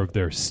bit more of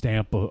their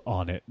stamp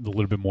on it, a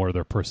little bit more of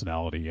their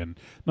personality. And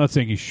I'm not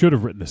saying he should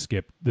have written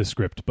the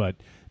script, but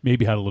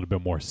maybe had a little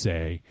bit more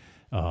say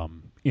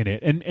in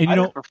it, and I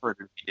would prefer if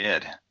he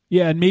did.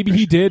 Yeah, and maybe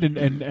he did,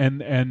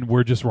 and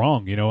we're just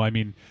wrong. I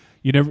mean,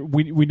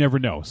 we never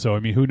know. So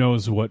I mean, who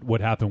knows what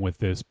happened with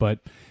this? But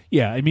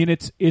yeah, I mean,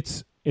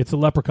 it's a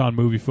Leprechaun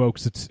movie,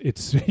 folks.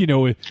 It's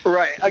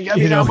right. I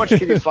mean, how much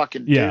can you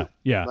fucking do?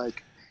 Yeah.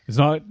 Like, it's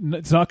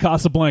not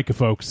Casablanca,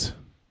 folks.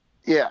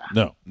 Yeah.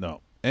 No.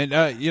 And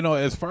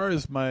as far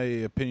as my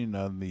opinion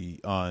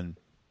on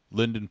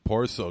Lyndon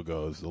Porso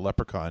goes, the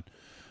Leprechaun,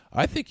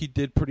 I think he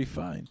did pretty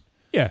fine.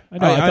 Yeah, I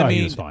thought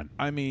he was fine.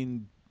 I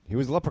mean, he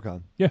was a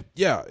leprechaun.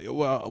 Yeah.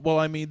 Well,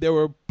 I mean, there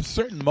were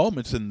certain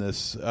moments in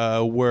this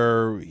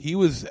where he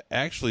was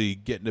actually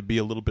getting to be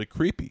a little bit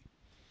creepy.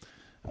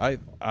 There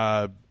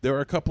were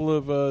a couple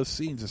of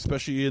scenes,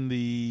 especially in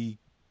the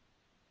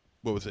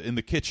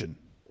kitchen,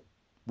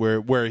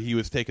 where he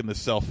was taking the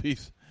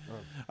selfies. Oh.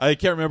 I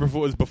can't remember if it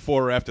was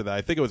before or after that.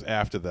 I think it was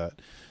after that.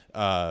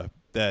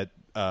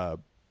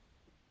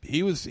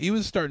 He was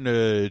starting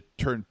to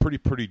turn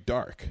pretty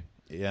dark.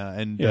 Yeah,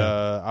 and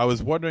I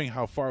was wondering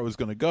how far it was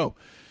going to go.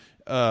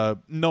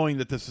 Knowing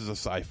that this is a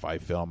sci-fi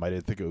film, I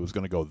didn't think it was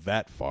going to go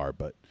that far,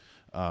 but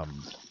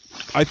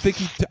I think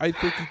he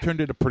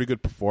turned in a pretty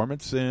good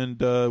performance, and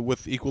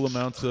with equal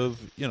amounts of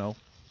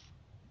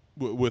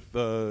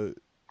with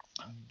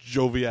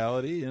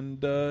joviality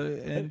and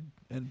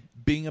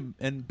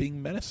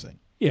being menacing.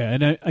 Yeah,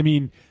 and I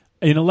mean,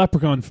 in a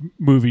Leprechaun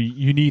movie,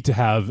 you need to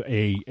have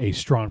a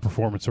strong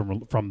performance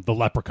from the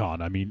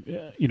Leprechaun. I mean,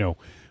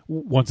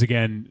 once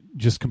again,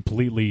 just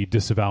completely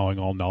disavowing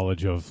all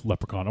knowledge of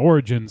Leprechaun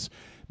origins,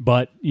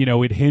 but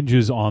it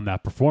hinges on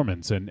that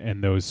performance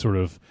and those sort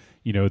of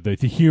the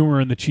humor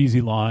and the cheesy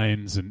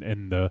lines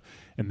and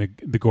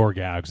the gore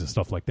gags and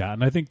stuff like that.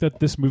 And I think that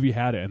this movie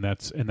had it,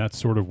 and that's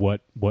sort of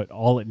what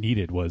all it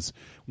needed was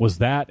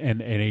that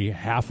and a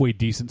halfway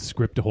decent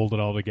script to hold it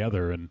all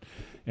together, and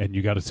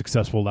you got a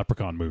successful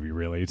Leprechaun movie.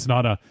 Really, it's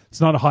not a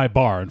high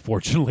bar,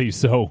 unfortunately.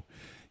 So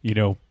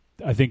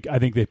I think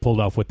they pulled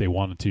off what they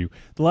wanted to.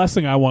 The last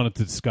thing I wanted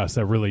to discuss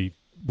that really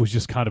was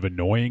just kind of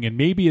annoying, and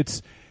maybe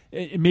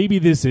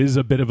this is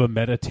a bit of a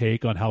meta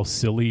take on how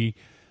silly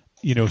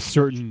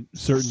certain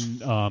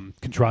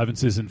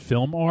contrivances in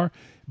film are,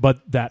 but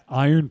that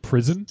iron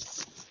prison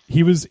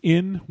he was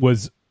in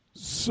was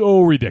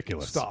so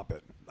ridiculous. Stop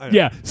it.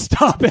 Yeah,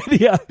 stop it.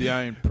 Yeah. The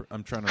iron.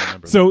 I'm trying to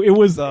remember. So it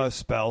was the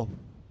spell.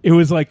 It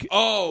was like, it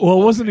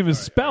wasn't even a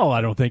spell.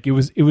 I don't think it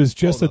was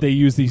just that they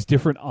used these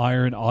different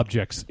iron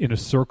objects in a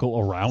circle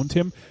around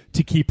him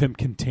to keep him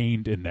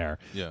contained in there.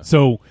 Yeah.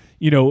 So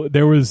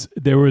there was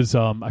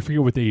I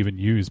forget what they even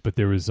used, but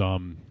there was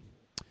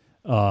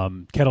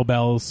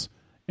kettlebells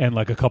and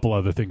like a couple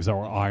other things that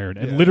were iron,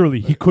 and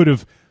literally he could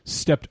have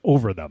stepped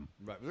over them.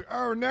 Right.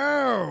 Oh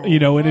no! You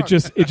know, and it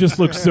just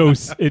looks so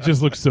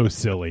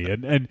silly,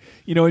 and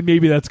you know, and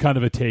maybe that's kind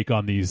of a take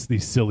on these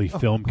silly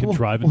film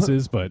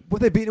contrivances. But were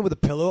they beating him with a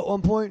pillow at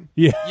one point?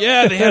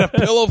 Yeah, they had a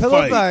pillow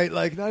fight.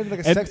 Like not even like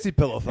a sexy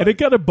pillow fight. And it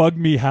kind of bugged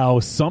me how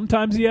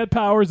sometimes he had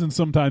powers and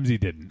sometimes he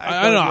didn't.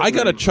 I don't know. I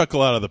got a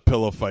chuckle out of the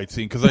pillow fight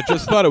scene because I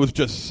just thought it was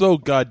just so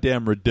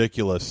goddamn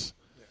ridiculous.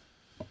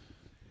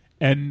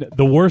 And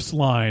the worst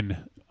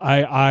line,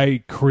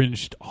 I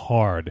cringed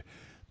hard.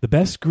 The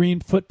best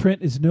green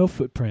footprint is no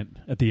footprint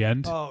at the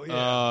end. Oh yeah.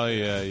 Oh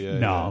yeah.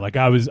 No, like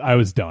I was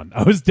done.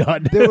 I was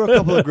done. There were a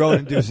couple of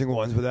groan-inducing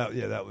ones, but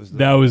that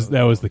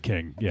was the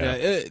king.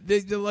 Yeah.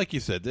 Like you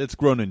said, it's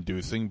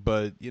groan-inducing,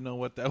 but you know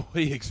what? What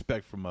do you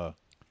expect from a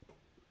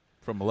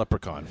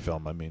Leprechaun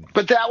film? I mean,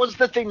 But that was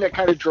the thing that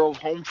kind of drove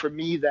home for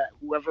me that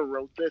whoever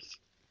wrote this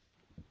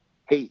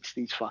hates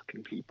these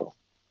fucking people.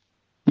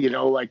 You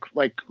know,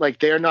 like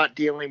they're not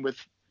dealing with,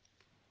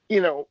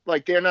 you know,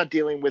 like they're not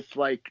dealing with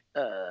like,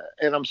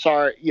 and I'm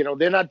sorry, you know,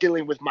 they're not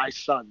dealing with my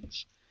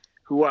sons,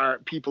 who are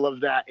people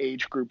of that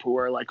age group who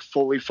are like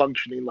fully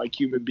functioning like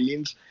human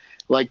beings.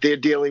 Like they're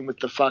dealing with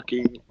the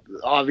fucking,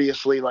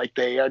 obviously, like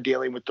they are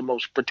dealing with the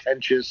most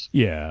pretentious,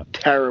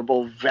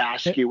 terrible,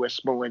 vacuous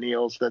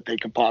millennials that they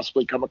could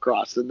possibly come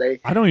across. And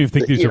I don't even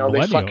think these are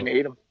millennials. They fucking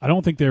hate them. I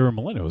don't think they were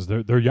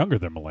millennials. They're younger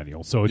than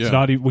millennials, so it's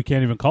not even, we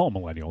can't even call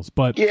them millennials.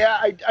 But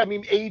yeah, I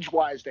mean, age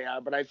wise they are,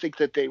 but I think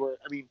that they were.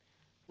 I mean,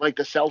 like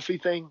the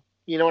selfie thing,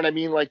 you know what I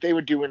mean? Like they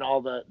were hitting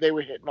all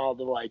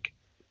the like.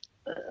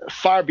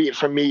 Far be it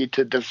from me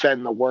to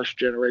defend the worst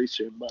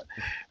generation, but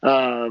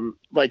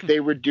like they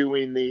were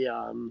doing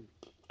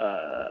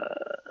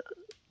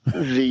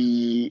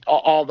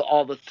all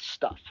the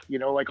stuff, you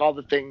know, like all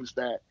the things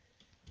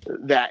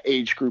that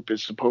age group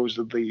is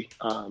supposedly,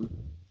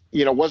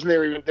 you know, wasn't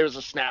there even, there was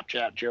a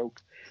Snapchat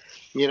joke,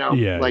 you know,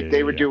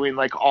 they were doing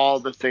like all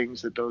the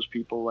things that those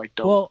people like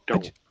don't do.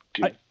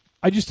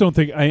 I just don't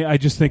think. I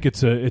just think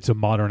it's a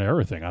modern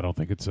era thing. I don't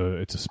think it's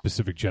a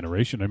specific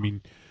generation. I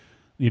mean,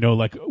 you know,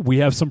 like we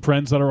have some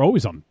friends that are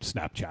always on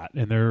Snapchat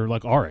and they're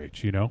like our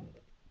age, you know.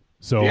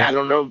 So yeah, I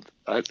don't know.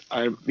 I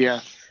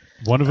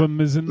one of them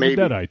is in the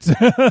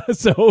Deadites.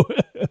 So,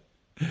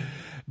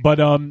 but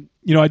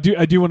you know, I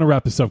do want to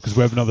wrap this up because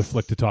we have another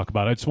flick to talk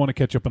about. I just want to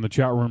catch up on the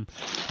chat room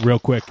real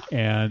quick.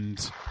 And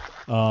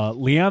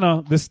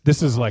Leanna, this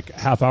is like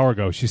half hour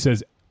ago. She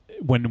says,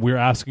 when we're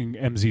asking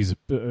MZ's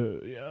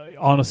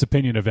honest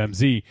opinion of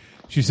MZ,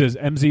 she says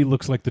MZ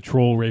looks like the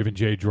troll Raven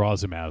J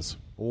draws him as.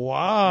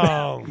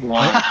 Wow!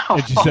 Wow!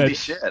 And she Holy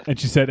said, shit! And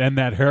she said, and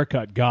that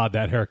haircut, God,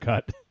 that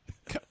haircut.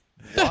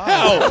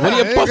 Wow! What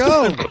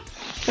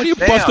are you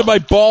busting my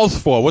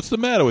balls for? What's the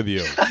matter with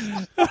you?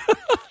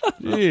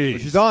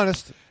 She's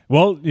honest.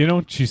 Well, you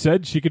know, she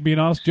said she could be an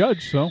honest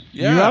judge, so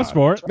you asked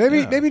for it.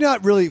 Maybe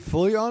not really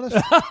fully honest.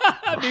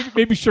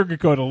 maybe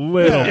sugarcoat a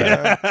little.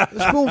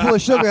 A spoonful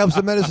of sugar helps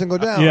the medicine go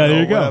down. Yeah,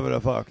 there you go. Whatever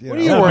the fuck. What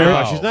are you worried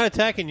about? She's not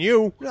attacking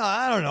you. No,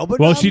 I don't know. But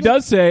well, she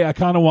does say, I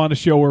kind of want a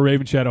show where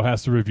Raven Shadow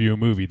has to review a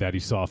movie that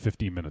he saw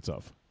 15 minutes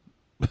of.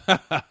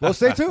 Well,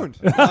 stay tuned.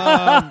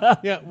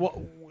 Yeah,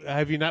 well,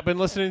 have you not been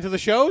listening to the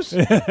shows?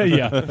 Yeah.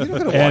 You're not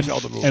going to watch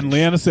all the movies. And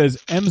Leanna says,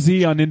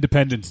 MZ on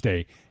Independence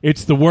Day.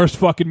 It's the worst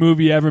fucking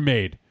movie ever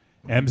made.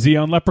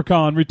 MZ on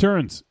Leprechaun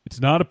Returns. It's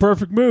not a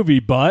perfect movie,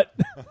 but...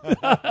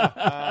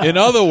 In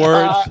other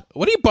words,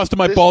 what are you busting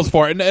my balls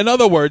for? In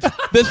other words,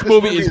 this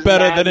movie is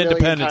better than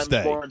Independence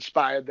Day. More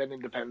inspired than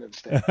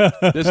Independence Day.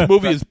 This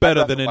movie is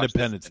better than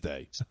Independence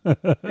Day.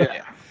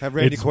 Yeah. Have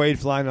Randy Quaid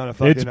flying on a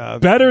fucking It's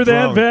better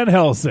than drone. Van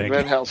Helsing.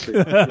 Van Helsing.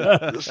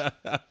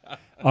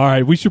 All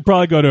right, we should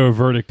probably go to a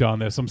verdict on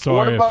this. I'm What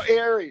sorry. about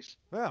Ares?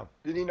 Wow.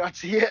 Did he not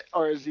see it,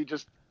 or is he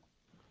just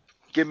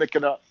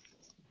gimmicking up?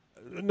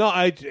 No,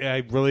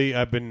 I really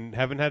haven't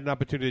had an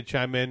opportunity to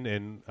chime in,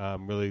 and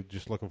I'm really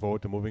just looking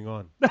forward to moving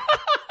on.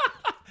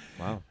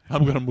 Wow.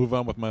 I'm going to move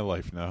on with my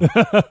life now.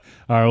 All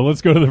right, well,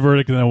 let's go to the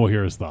verdict, and then we'll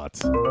hear his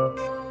thoughts.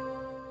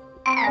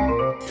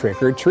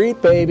 Trick or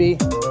treat, baby.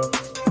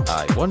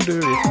 I wonder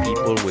if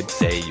people would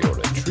say you're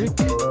a trick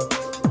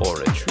or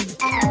a treat.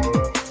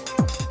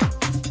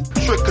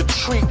 Trick or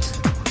treat,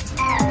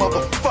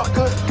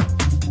 motherfucker.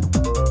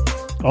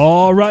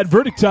 All right,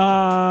 verdict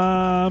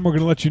time. We're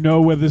going to let you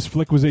know whether this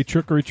flick was a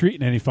trick or a treat.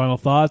 And any final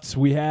thoughts?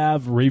 We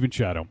have Raven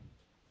Shadow.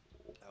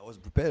 I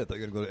wasn't prepared. I thought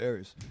you were going to go to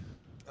Ares.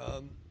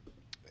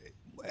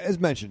 As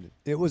mentioned,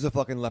 it was a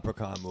fucking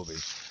Leprechaun movie.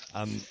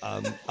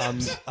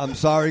 I'm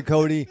sorry,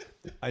 Cody.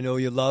 I know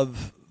your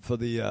love for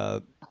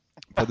the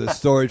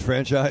storied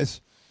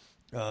franchise,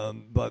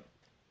 but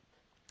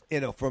you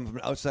know, from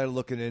an outsider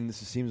looking in, this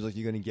seems like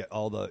you're going to get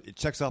it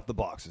checks off the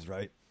boxes,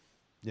 right?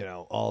 You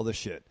know, all the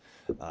shit.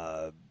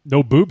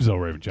 No boobs, though,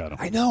 Raven Shadow.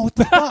 I know. What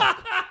the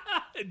fuck?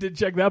 I did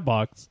check that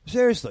box.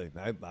 Seriously,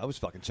 I was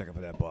fucking checking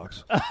for that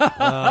box.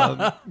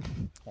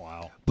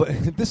 Wow.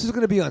 But this is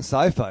going to be on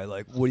Sci-Fi.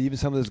 Like, would even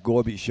some of this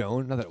gore be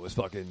shown? Not that it was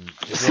fucking...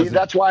 See,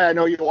 that's why I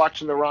know you're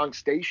watching the wrong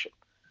station.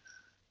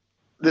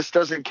 This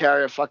doesn't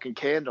carry a fucking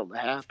candle to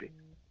Happy.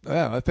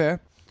 Yeah, that's fair.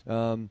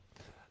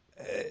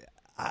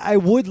 I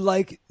would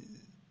like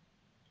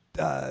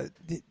the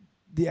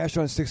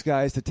Astron 6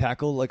 guys to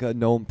tackle like a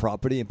known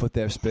property and put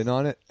their spin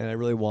on it, and I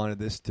really wanted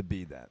this to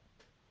be that.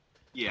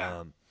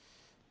 Yeah.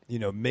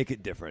 Make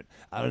it different.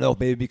 I don't know,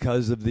 maybe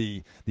because of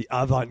the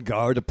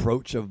avant-garde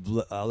approach of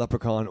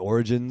Leprechaun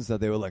Origins that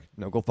they were like,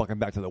 no, go fucking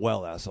back to the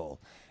well,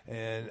 asshole.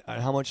 And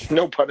how much...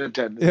 No pun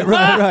intended. Yeah,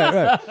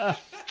 right.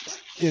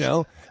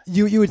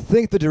 You would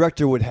think the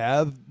director would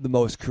have the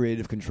most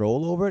creative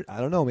control over it. I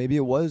don't know. Maybe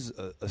it was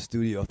a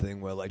studio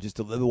thing where like just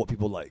deliver what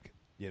people like.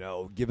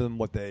 Give them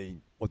what they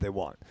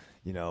want.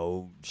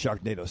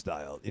 Sharknado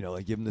style.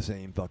 Like give them the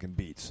same fucking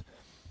beats.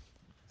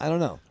 I don't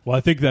know. Well,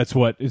 I think that's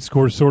what it's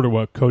sort of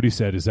what Cody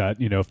said is that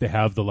if they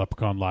have the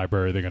Leprechaun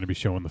library, they're going to be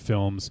showing the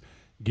films.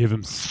 Give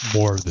them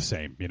more of the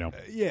same.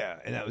 Yeah,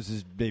 and that was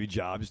his maybe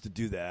job is to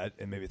do that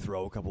and maybe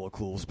throw a couple of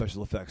cool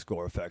special effects,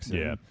 gore effects.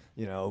 In, I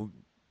don't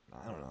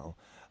know.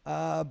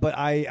 But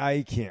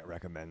I can't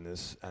recommend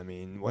this. I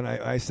mean, when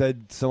I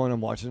said someone I'm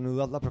watching a new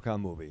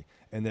Leprechaun movie,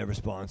 and their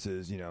response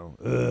is,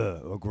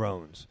 ugh, or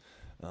groans.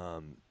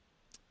 I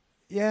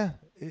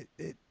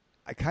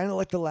kind of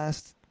like the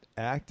last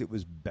act. It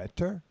was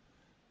better,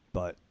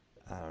 but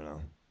I don't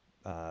know.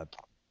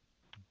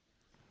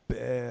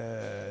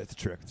 It's a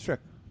trick.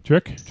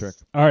 Trick.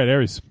 All right,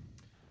 Aries.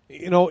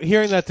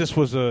 Hearing that this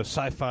was a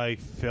sci-fi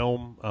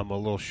film, I'm a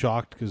little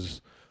shocked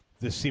because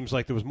this seems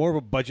like there was more of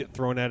a budget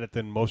thrown at it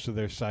than most of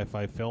their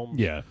sci-fi films.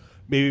 Yeah.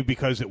 Maybe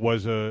because it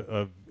was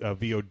a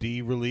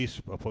VOD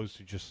release opposed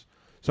to just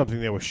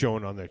something they were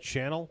showing on their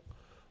channel.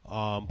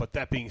 But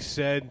that being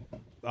said,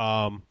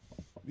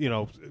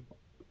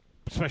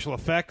 special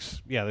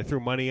effects, yeah, they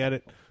threw money at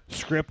it.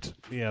 Script,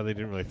 yeah, they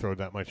didn't really throw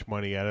that much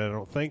money at it, I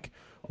don't think.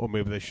 Or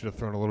maybe they should have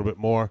thrown a little bit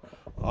more.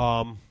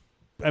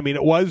 I mean,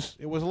 it was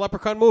a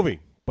Leprechaun movie,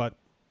 but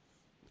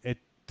it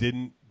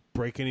didn't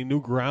break any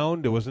new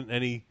ground. There wasn't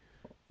any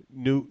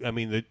new. I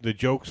mean, the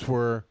jokes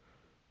were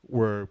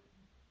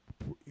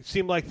it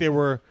seemed like they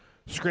were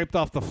scraped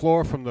off the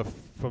floor from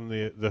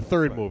the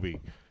third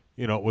movie.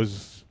 It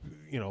was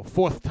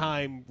fourth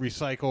time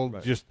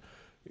recycled, just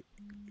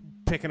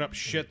picking up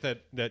shit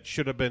that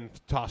should have been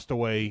tossed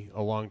away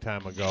a long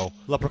time ago.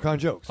 Leprechaun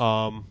jokes.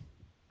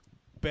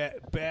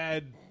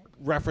 Bad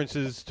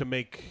references to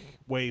make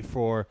way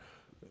for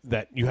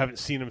that you haven't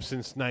seen them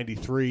since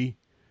 '93.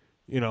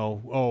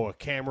 A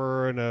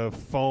camera and a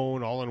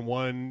phone all in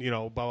one.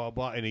 Blah blah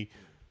blah, and he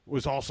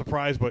was all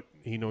surprised, but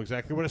he knew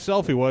exactly what a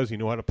selfie was. He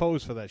knew how to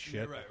pose for that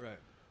shit. Right.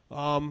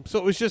 So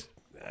it was just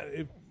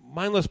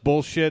mindless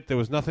bullshit. There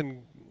was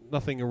nothing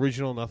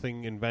original,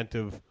 nothing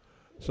inventive.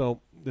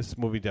 So this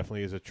movie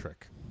definitely is a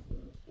trick.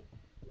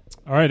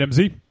 All right,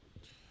 MZ.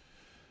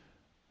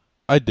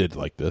 I did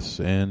like this,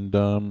 and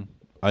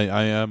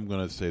I am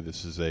going to say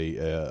this is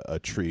a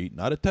treat,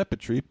 not a tepid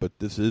treat, but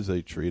this is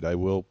a treat. I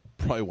will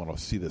probably want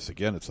to see this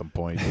again at some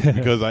point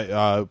because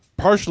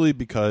partially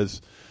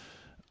because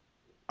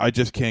I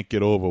just can't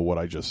get over what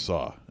I just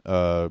saw.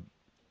 What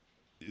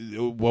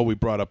we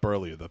brought up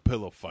earlier, the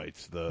pillow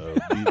fights,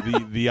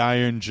 the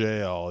iron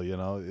jail,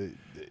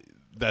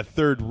 that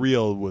third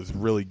reel was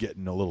really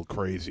getting a little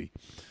crazy,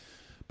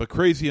 but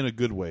crazy in a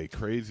good way.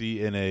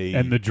 Crazy in a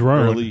and the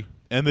drone.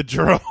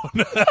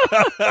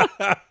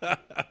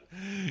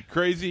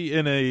 Crazy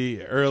in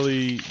a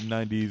early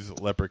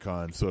 90s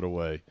Leprechaun sort of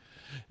way.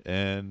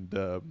 And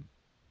I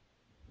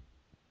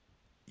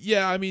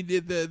mean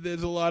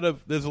there's a lot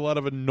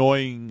of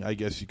annoying, I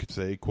guess you could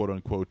say, quote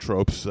unquote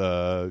tropes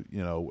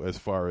as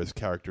far as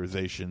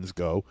characterizations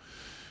go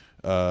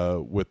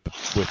with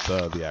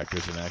the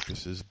actors and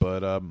actresses,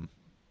 but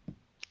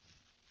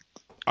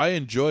I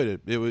enjoyed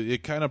it.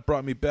 It kind of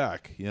brought me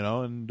back,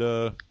 and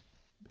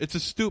it's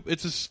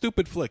a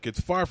stupid flick. It's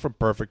far from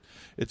perfect.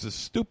 It's a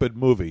stupid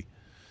movie.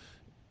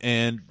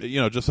 And,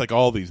 just like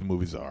all these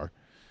movies are,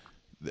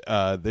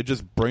 they're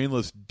just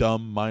brainless,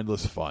 dumb,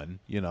 mindless fun,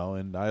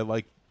 and I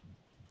like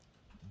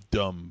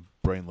dumb,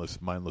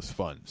 brainless, mindless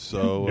fun.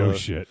 So no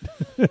shit.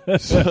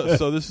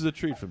 so this is a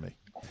treat for me.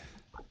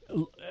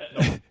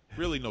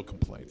 Really no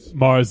complaints.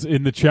 Mars,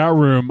 in the chat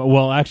room,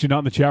 well, actually not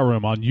in the chat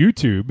room, on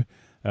YouTube,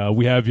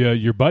 we have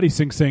your buddy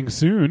Sing Sang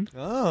Soon.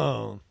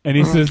 Oh. And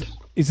he says,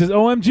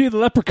 OMG, the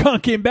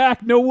Leprechaun came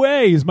back. No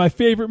way. He's my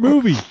favorite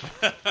movie.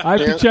 I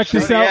have to check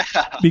this out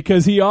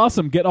because he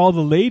awesome. Get all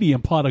the lady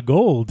and pot of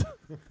gold.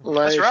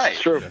 That's right.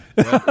 True.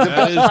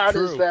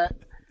 The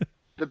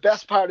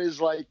best part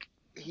is like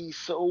he's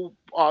so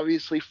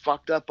obviously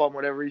fucked up on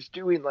whatever he's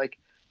doing. Like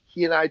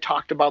he and I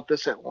talked about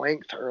this at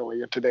length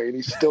earlier today, and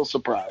he's still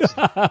surprised.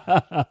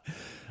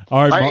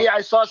 All right,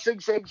 I saw Sing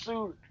Sang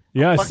Soon.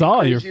 Yeah, I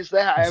saw your.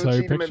 I haven't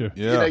seen him in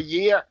a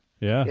year.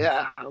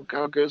 Yeah.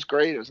 It was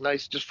great. It was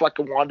nice. Just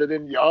fucking wandered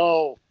in.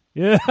 Yo.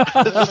 Yeah.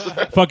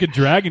 Fucking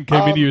dragon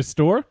came into your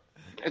store.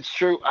 It's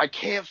true. I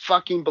can't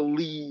fucking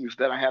believe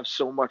that I have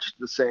so much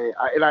to say,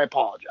 and I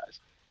apologize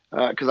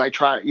because I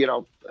try.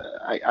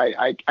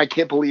 I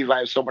can't believe I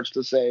have so much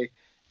to say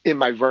in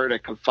my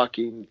verdict of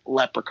fucking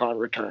Leprechaun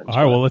Returns. All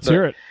right. Well, let's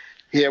hear it.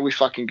 Here we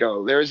fucking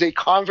go. There is a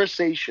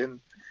conversation.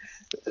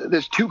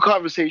 There's two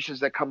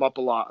conversations that come up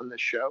a lot on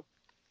this show.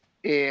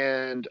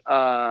 and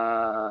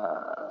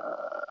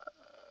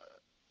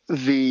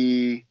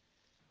the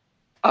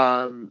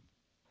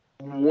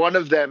one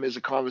of them is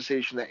a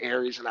conversation that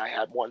Aries and I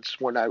had once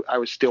when I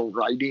was still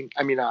writing.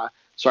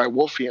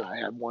 Wolfie and I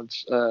had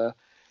once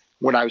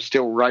when I was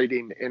still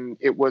writing, and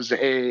it was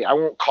I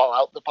won't call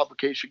out the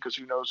publication because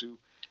who knows who.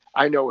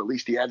 I know at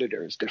least the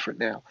editor is different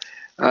now,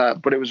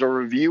 but it was a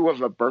review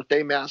of a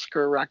Birthday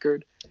Massacre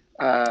record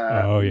where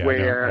I know what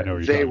you're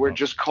they talking were about.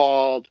 just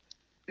called.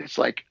 It's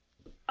like,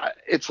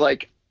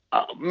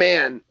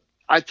 man,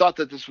 I thought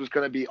that this was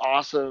going to be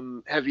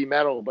awesome heavy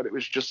metal, but it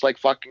was just like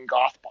fucking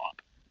goth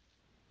pop.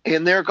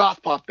 And they're a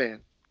goth pop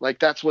band. Like,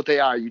 that's what they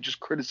are. You just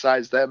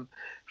criticize them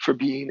for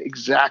being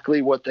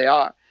exactly what they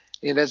are.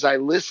 And as I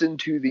listen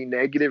to the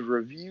negative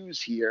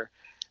reviews here,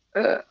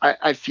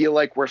 I feel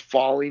like we're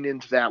falling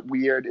into that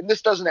weird, and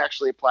this doesn't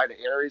actually apply to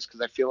Aries because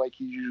I feel like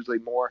he's usually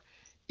more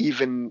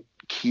even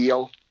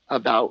keel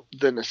about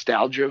the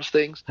nostalgia of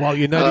things. Well,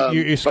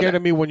 you're scared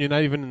of me when you're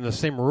not even in the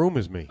same room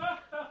as me.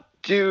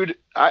 Dude,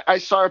 I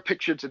saw a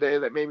picture today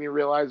that made me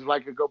realize if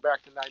I could go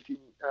back to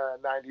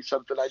 1990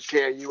 something, I'd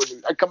tear you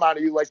and I'd come out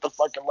of you like the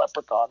fucking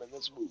leprechaun in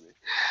this movie.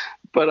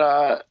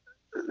 But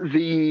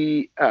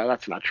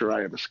that's not true.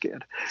 I am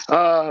scared.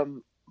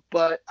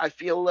 But I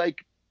feel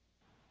like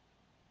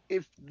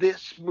if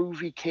this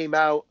movie came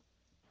out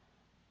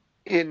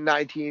in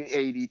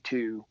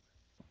 1982,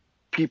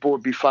 people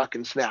would be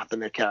fucking snapping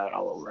their cat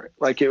all over it.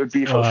 Like, it would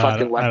be for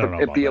fucking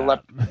leprechaun.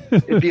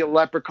 It'd be a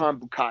leprechaun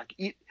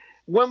bukkake.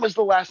 When was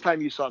the last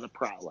time you saw The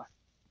Prowler?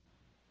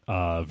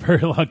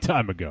 Very long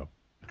time ago.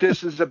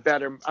 This is a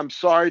better. I'm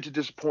sorry to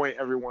disappoint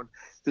everyone.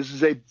 This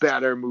is a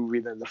better movie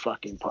than the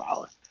fucking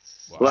Prowler.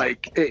 Wow.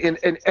 Like in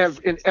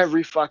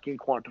every fucking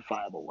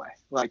quantifiable way.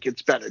 Like,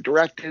 it's better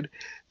directed.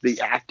 The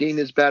acting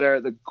is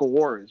better. The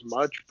gore is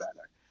much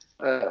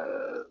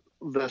better.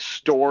 The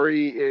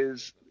story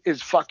is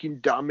fucking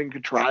dumb and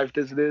contrived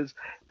as it is.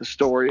 The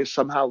story is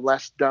somehow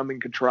less dumb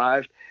and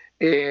contrived.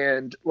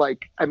 And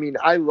like, I mean,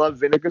 I love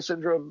Vinegar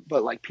Syndrome,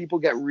 but like, people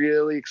get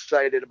really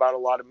excited about a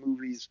lot of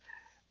movies,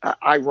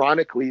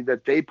 ironically,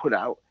 that they put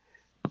out.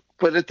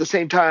 But at the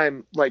same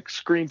time, like,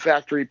 Scream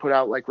Factory put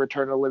out like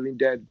Return of the Living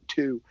Dead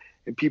 2,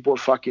 and people are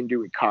fucking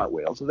doing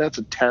cartwheels, and that's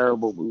a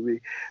terrible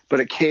movie.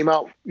 But it came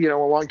out, a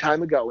long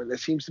time ago, and there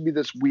seems to be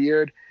this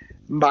weird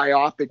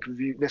myopic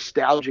view,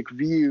 nostalgic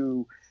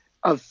view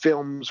of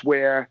films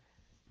where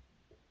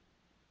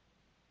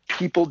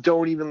people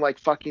don't even like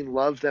fucking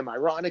love them.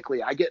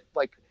 Ironically, I get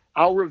like,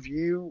 I'll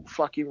review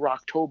fucking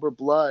Rocktober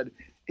Blood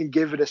and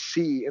give it a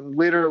C, and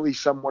literally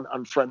someone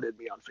unfriended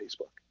me on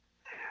Facebook.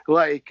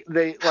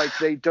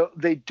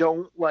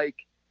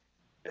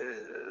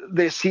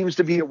 There seems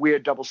to be a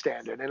weird double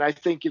standard. And I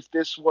think if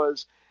this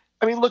was,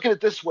 look at it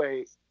this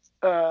way,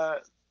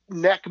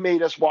 Neck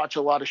made us watch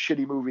a lot of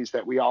shitty movies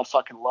that we all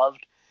fucking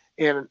loved.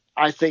 And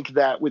I think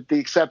that with the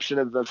exception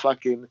of the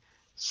fucking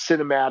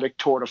cinematic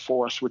tour de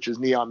force, which is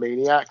Neon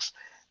Maniacs,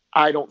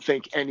 I don't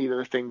think any of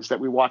the things that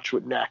we watched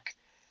with Neck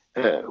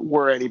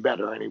were any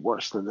better or any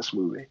worse than this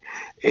movie.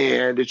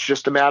 And it's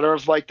just a matter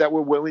of like that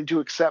we're willing to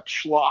accept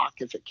schlock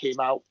if it came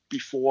out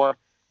before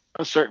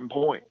a certain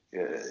point.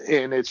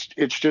 And it's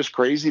just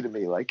crazy to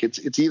me. Like,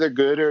 it's either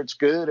good or it's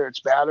good, or it's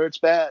bad or it's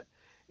bad.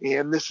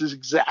 And this is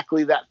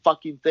exactly that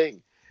fucking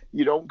thing.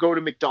 You don't go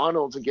to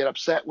McDonald's and get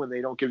upset when they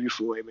don't give you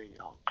filet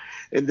mignon.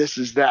 And this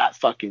is that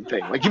fucking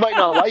thing. Like, you might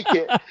not like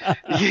it.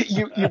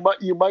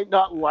 You might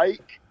not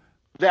like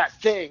that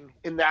thing,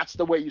 and that's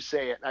the way you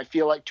say it. And I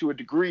feel like to a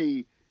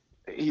degree,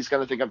 he's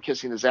going to think I'm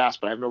kissing his ass,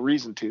 but I have no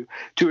reason to.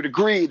 To a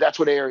degree, that's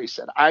what Aries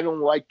said. I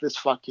don't like this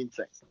fucking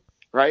thing,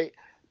 right?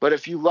 But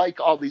if you like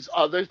all these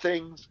other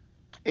things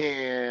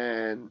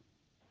and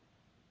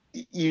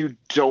you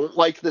don't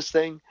like this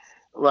thing,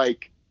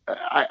 like,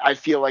 I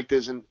feel like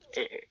there's an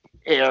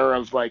air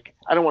of like,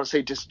 I don't want to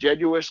say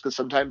disingenuous, because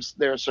sometimes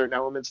there are certain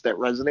elements that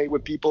resonate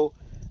with people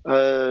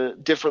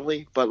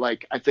differently, but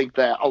like, I think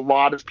that a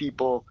lot of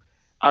people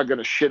are going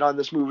to shit on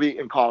this movie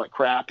and call it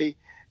crappy,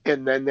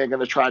 and then they're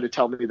going to try to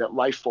tell me that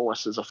Life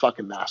Force is a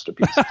fucking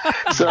masterpiece.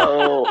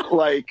 So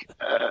like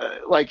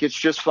it's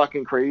just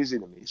fucking crazy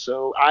to me.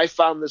 So I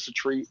found this a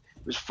treat.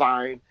 It was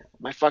fine.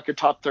 My fucking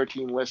top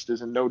 13 list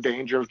is in no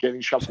danger of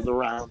getting shuffled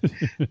around.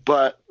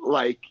 But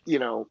like,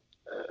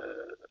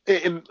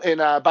 and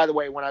by the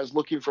way, when I was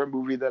looking for a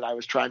movie that I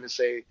was trying to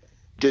say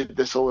did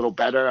this a little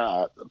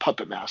better,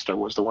 Puppet Master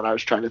was the one I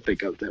was trying to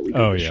think of that we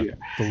did this year.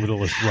 The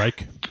Littlest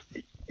Reich.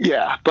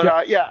 Yeah, but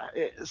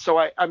so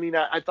I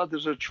thought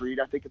this was a treat.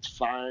 I think it's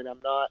fine. I'm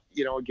not,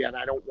 again,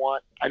 I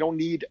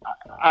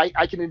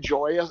can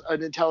enjoy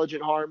an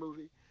intelligent horror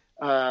movie,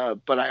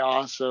 but I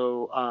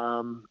also,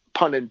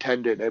 pun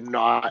intended, am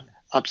not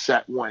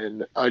upset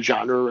when a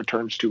genre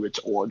returns to its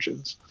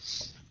origins.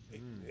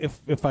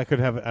 If I could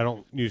have, I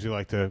don't usually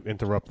like to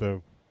interrupt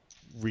the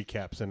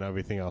recaps and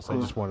everything else. I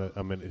just want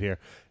a minute here.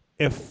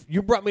 If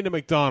you brought me to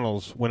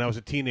McDonald's when I was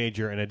a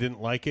teenager and I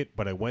didn't like it,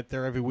 but I went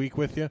there every week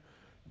with you,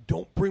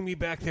 don't bring me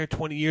back there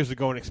 20 years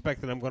ago and expect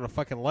that I'm going to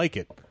fucking like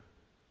it.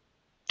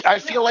 I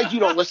feel like you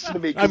don't listen to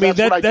me. 'cause I mean,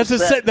 that's what I that's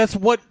just said. that's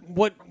what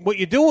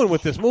you're doing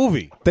with this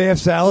movie. They have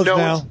salads No,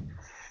 now.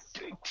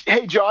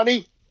 Hey,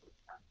 Johnny,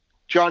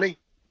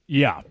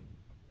 Yeah.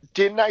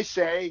 didn't I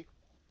say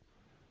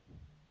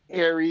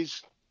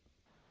Aries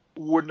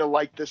wouldn't have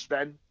liked this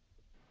then?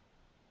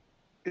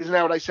 Isn't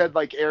that what I said?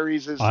 Like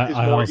Aries is I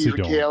more honestly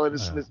even don't. kale and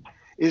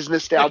is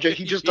nostalgia.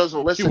 He just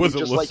doesn't listen. He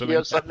wasn't just like he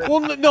has something.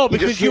 Well, no, he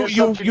because just you hears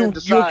you something you, and you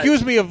decides.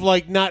 accuse me of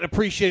like not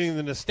appreciating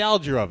the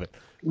nostalgia of it.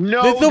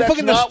 No, There's no that's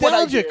fucking not what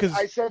I nostalgia, did. 'cause-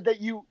 I said that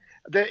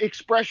the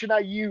expression I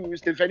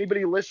used, if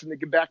anybody listened that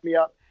can back me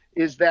up,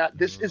 is that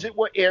this isn't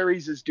what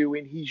Aries is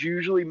doing. He's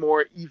usually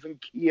more even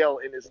keel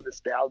in his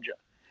nostalgia.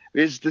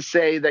 Is to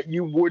say that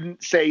you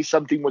wouldn't say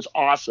something was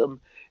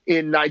awesome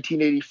in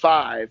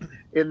 1985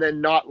 and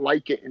then not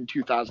like it in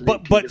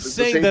 2018. But It's the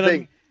saying same that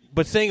thing.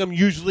 but saying I'm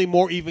usually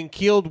more even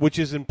keeled, which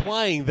is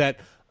implying that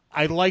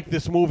I liked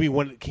this movie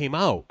when it came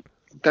out.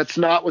 That's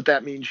not what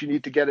that means. You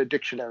need to get a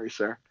dictionary,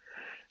 sir.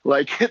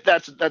 Like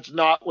that's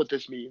not what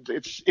this means.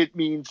 It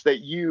means that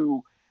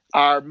you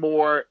are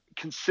more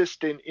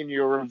consistent in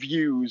your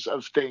reviews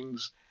of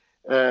things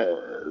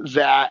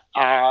that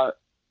are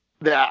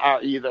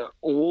either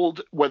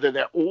old, whether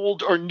they're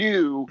old or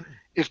new.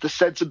 If the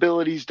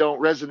sensibilities don't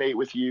resonate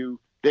with you,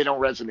 they don't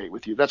resonate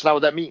with you. That's not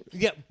what that means.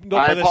 Yeah, no,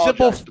 I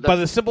apologize, but by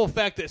the simple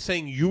fact that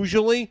saying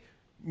usually,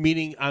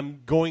 meaning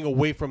I'm going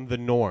away from the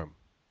norm.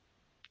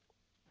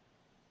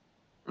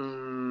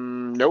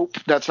 Nope,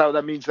 that's not what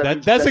that means.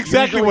 That's that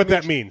exactly usually what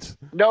that means-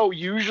 means. No,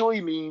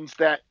 usually means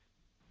that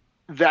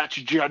that's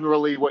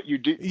generally what you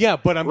do. Yeah,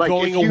 but I'm Like,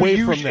 going if you away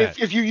usu- from that.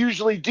 If you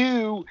usually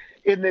do,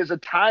 and there's a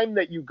time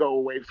that you go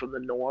away from the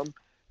norm.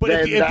 But then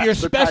if you're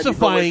that's the time you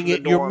go away specifying from the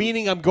it, you're norm.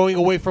 meaning I'm going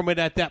away from it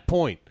at that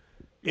point.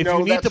 If No,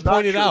 you need to that's not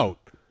point it true. out,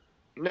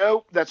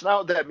 Nope, that's not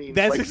what that means.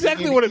 that's Like,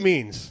 exactly you- what it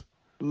means.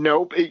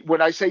 Nope.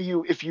 When I say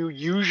if you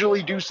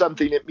usually do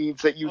something, it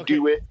means that you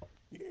do it.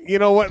 You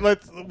know what?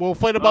 We'll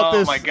fight about Oh,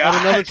 this my at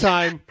God. another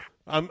time.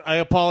 I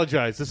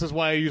apologize. This is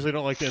why I usually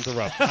don't like to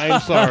interrupt. I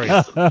am sorry.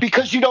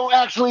 Because you don't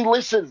actually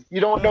listen. You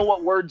don't know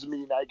what words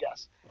mean, I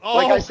guess. Oh,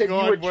 Like I said,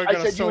 God, you would. we're I gonna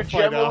said you so would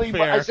fight generally. off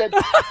But I air. said,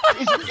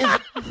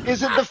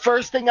 isn't the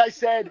first thing I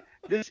said?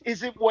 This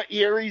isn't what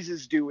Aries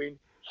is doing.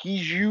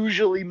 He's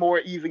usually more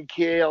even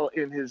kale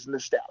in his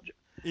nostalgia.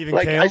 Even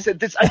Like kale? I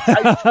said,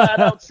 I flat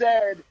out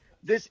said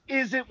this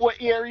isn't what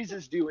Aries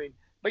is doing.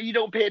 But you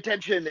don't pay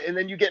attention, and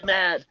then you get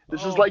mad.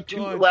 This is like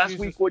God, last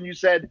Jesus. week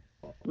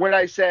when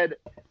I said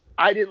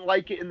I didn't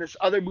like it in this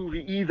other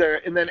movie either,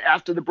 and then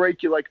after the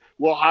break you're like,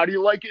 well, how do you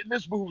like it in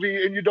this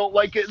movie and you don't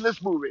like it in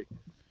this movie?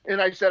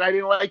 And I said I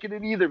didn't like it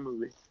in either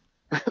movie.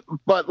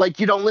 But like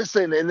you don't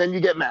listen, and then you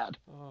get mad.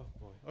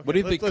 What do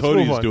you think let's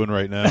Cody's move on. doing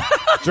right now?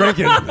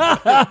 Drinking,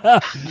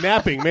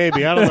 napping,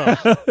 maybe. I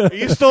don't know. Are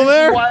you still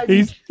there? Why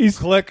He's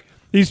click.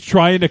 He's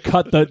trying to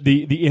cut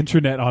the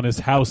internet on his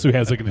house, so he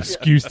has like an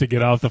excuse to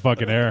get off the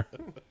fucking air.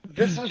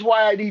 This is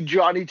why I need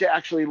Johnny to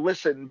actually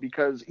listen,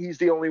 because he's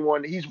the only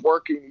one. He's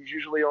working. He's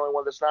usually the only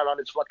one that's not on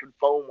his fucking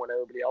phone when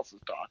everybody else is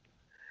talking.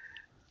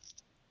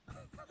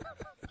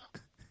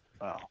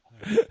 Wow.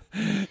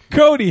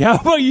 Cody, how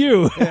about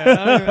you? I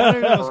don't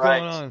even know what's Right.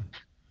 going on.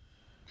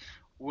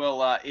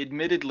 Well,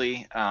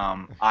 admittedly,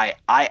 I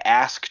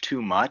ask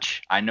too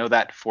much. I know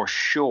that for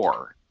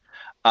sure.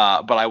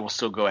 But I will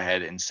still go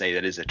ahead and say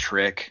that is a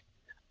trick.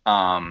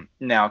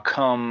 Now,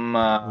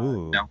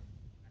 come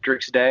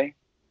Patrick's Day,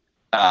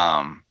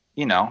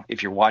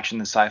 if you're watching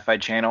the Sci-Fi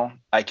Channel,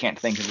 I can't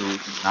think of a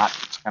reason not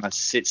to kind of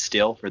sit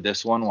still for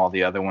this one while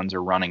the other ones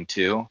are running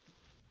too.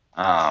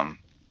 I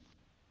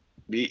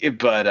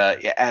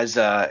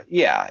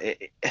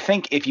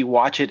think if you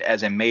watch it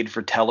as a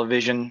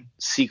made-for-television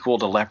sequel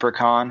to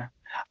Leprechaun,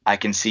 I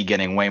can see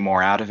getting way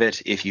more out of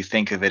it. If you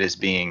think of it as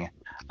being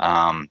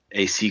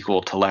a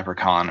sequel to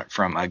Leprechaun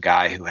from a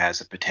guy who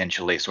has a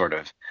potentially sort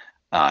of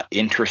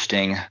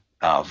interesting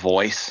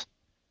voice,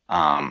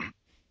 don't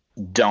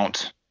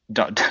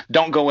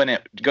go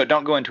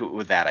into it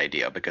with that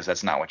idea, because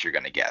that's not what you're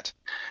going to get.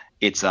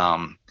 It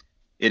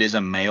is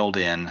a mailed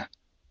in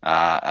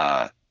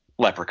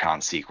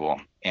Leprechaun sequel,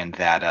 and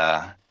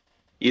that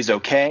is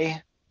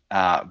okay,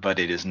 but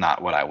it is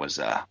not what I was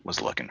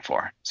looking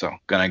for. So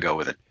gonna go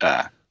with it.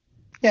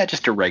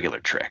 Just a regular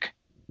trick.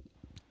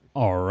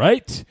 All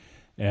right.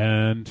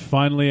 And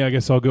finally, I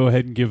guess I'll go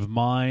ahead and give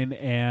mine.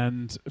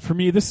 And for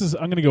me, I'm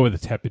going to go with a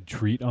tepid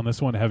treat on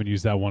this one. I haven't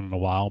used that one in a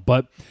while.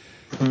 But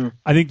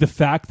I think the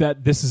fact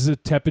that this is a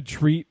tepid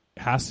treat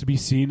has to be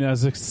seen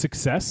as a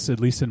success, at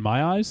least in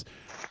my eyes.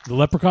 The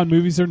Leprechaun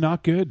movies are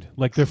not good.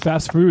 Like, they're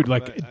fast food.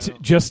 Like,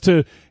 just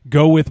to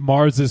go with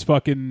Mars's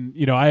fucking,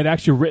 I had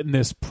actually written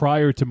this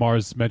prior to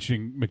Mars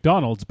mentioning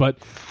McDonald's, but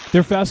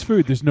they're fast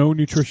food. There's no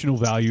nutritional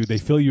value. They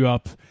fill you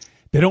up.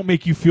 They don't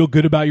make you feel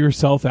good about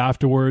yourself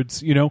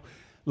afterwards,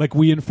 Like,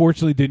 we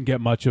unfortunately didn't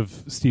get much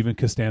of Steven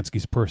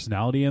Kostanski's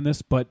personality in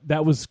this, but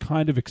that was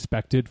kind of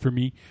expected for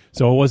me,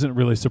 so I wasn't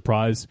really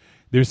surprised.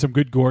 There's some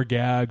good gore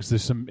gags.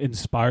 There's some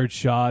inspired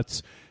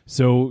shots.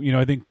 So,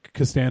 I think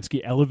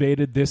Kostanski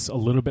elevated this a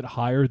little bit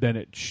higher than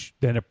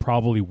it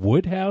probably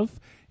would have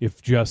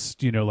if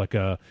just, like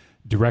a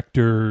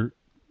director,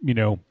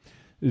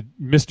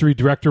 mystery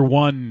director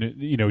 1,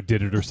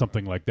 did it or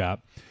something like that.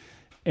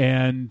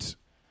 And,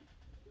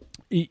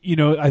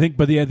 I think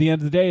by the end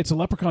of the day, it's a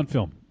Leprechaun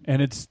film.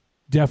 And it's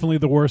definitely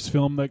the worst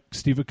film that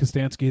Steven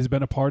Kostanski has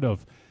been a part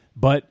of.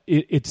 But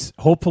it's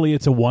hopefully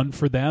it's a one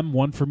for them,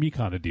 one for me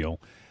kind of deal.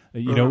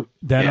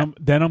 Then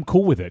I'm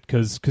cool with it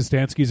because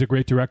Kostanski's a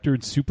great director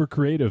and super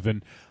creative.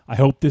 And I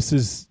hope this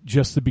is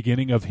just the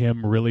beginning of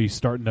him really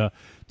starting to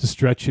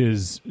stretch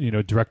his,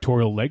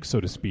 directorial legs, so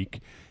to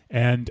speak.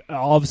 And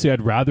obviously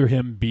I'd rather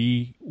him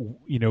be,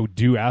 do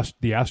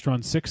the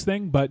Astron 6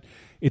 thing, but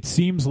it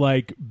seems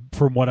like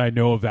from what I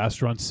know of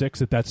Astron 6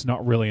 that's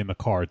not really in the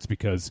cards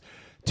because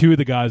two of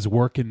the guys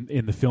work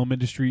in the film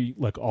industry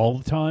like all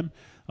the time,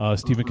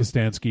 Steven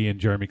Kostanski and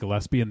Jeremy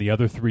Gillespie, and the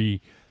other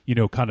three,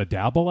 kind of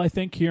dabble, I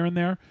think, here and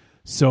there.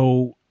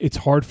 So it's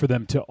hard for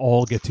them to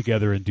all get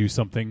together and do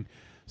something.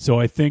 So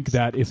I think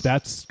that if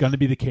that's going to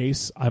be the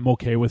case, I'm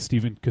okay with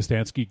Steven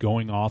Kostanski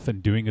going off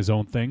and doing his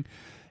own thing.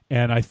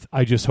 And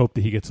I just hope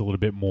that he gets a little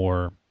bit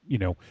more,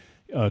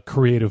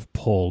 creative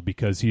pull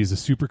because he's a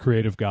super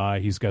creative guy.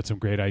 He's got some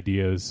great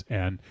ideas,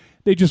 and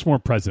they just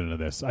weren't present of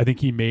this. I think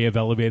he may have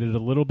elevated it a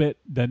little bit,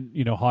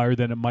 higher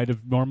than it might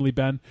have normally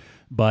been.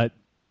 But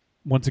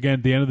once again,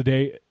 at the end of the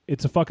day,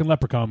 it's a fucking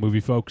Leprechaun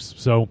movie, folks.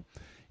 So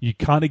you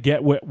kind of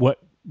get what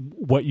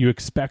you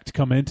expect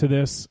come into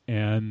this,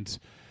 and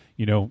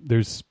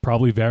there's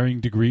probably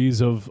varying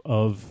degrees of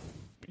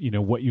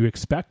what you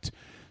expect.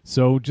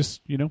 So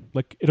just,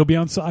 it'll be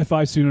on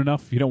Sci-Fi soon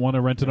enough. If you don't want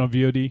to rent it on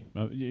VOD,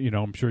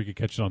 I'm sure you could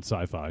catch it on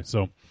Sci-Fi.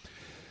 So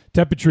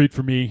tepid treat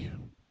for me.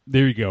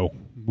 There you go.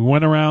 We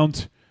went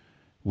around.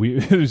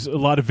 There's a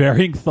lot of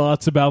varying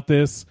thoughts about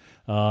this,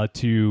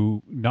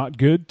 to not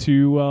good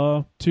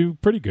to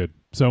pretty good.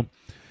 So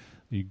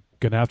you're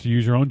going to have to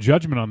use your own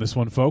judgment on this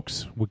one,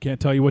 folks. We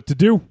can't tell you what to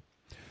do.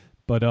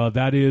 But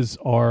that is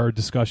our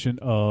discussion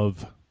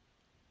of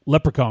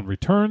Leprechaun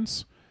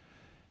Returns.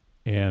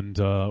 And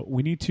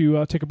we need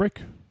to take a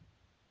break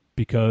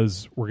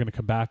because we're going to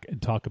come back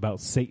and talk about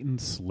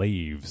Satan's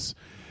Slaves.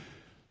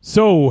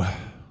 So,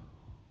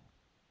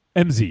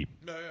 MZ,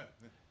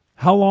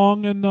 how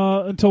long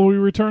until we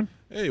return?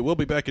 Hey, we'll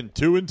be back in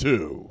 2 and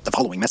 2. The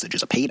following message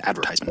is a paid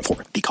advertisement for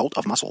the Cult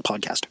of Muscle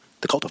podcast.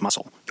 The Cult of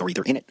Muscle. You're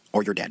either in it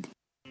or you're dead.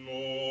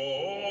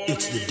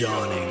 It's the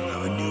dawning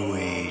of a new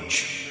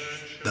age.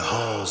 The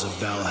halls of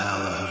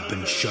Valhalla have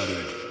been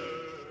shuttered.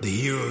 The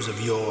heroes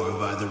of yore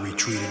have either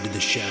retreated to the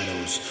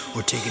shadows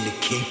or taken to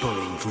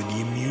capering for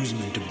the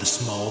amusement of the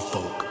small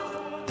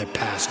folk. Their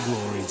past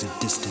glories a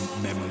distant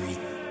memory.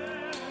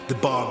 The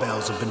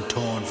barbells have been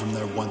torn from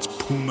their once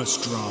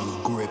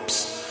puma-strong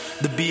grips.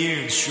 The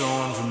beards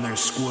shorn from their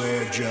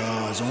square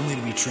jaws, only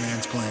to be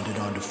transplanted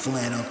onto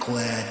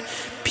flannel-clad,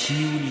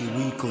 puny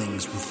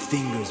weaklings with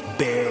fingers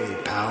barely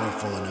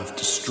powerful enough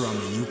to strum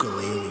a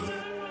ukulele.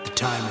 The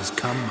time has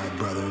come, my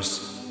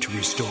brothers, to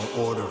restore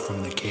order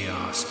from the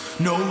chaos.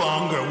 No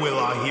longer will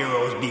our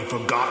heroes be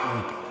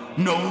forgotten.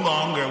 No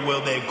longer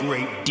will their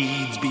great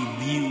deeds be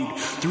viewed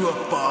through a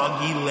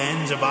foggy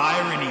lens of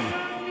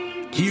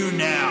irony. Hear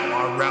now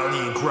our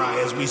rallying cry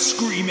as we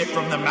scream it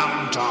from the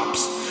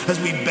mountaintops, as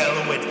we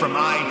bellow it from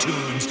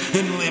iTunes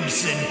and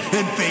Libsyn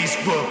and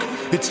Facebook.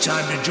 It's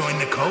time to join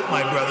the cult,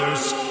 my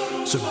brothers.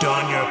 So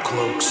don your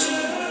cloaks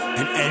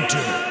and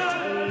enter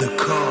the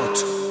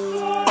Cult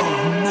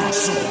of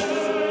Muscle.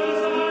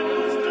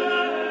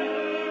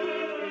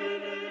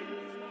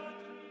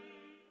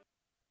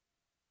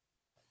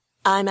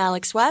 I'm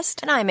Alex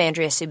West. And I'm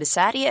Andrea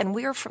Subasati, and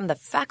we're from the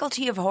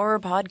Faculty of Horror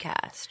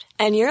podcast.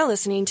 And you're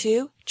listening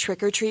to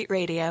Trick or Treat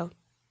Radio.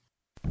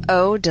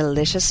 Oh,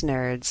 delicious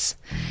nerds.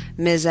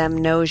 Ms. M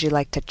knows you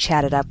like to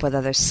chat it up with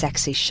other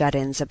sexy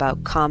shut-ins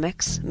about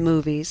comics,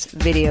 movies,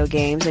 video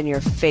games, and your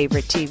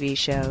favorite TV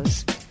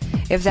shows.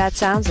 If that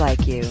sounds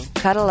like you,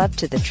 cuddle up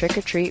to the Trick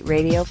or Treat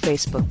Radio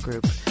Facebook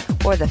group,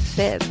 or the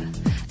FIB.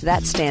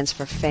 That stands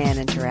for Fan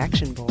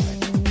Interaction Board.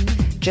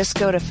 Just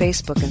go to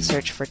Facebook and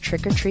search for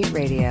Trick or Treat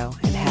Radio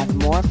and have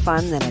more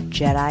fun than a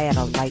Jedi at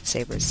a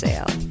lightsaber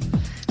sale.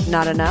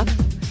 Not enough?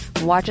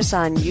 Watch us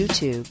on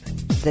YouTube,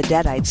 The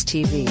Deadites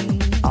TV,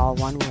 all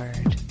one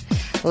word.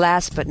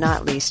 Last but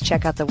not least,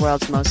 check out the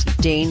world's most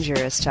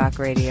dangerous talk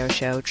radio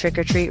show, Trick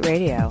or Treat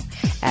Radio,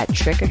 at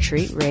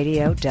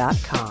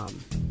trickortreatradio.com.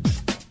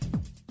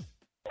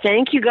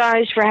 Thank you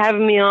guys for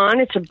having me on.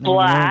 It's a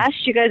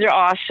blast. You guys are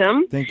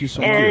awesome. Thank you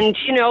so much. And,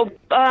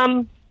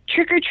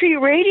 Trick or Treat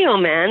Radio,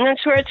 man.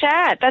 That's where it's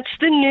at. That's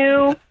the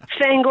new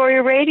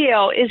Fangoria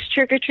Radio is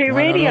Trick or Treat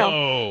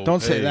Radio. Don't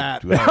say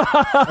that.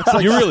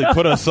 Like, you really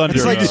put us under.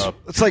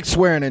 It's like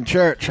swearing in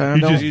church.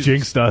 You just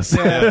jinxed us.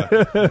 Yeah.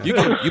 you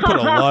put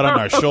a lot on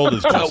our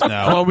shoulders just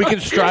now. Well, we can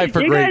strive for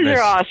greatness. You guys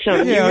are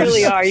awesome. You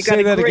really are. You got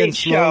a great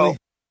show.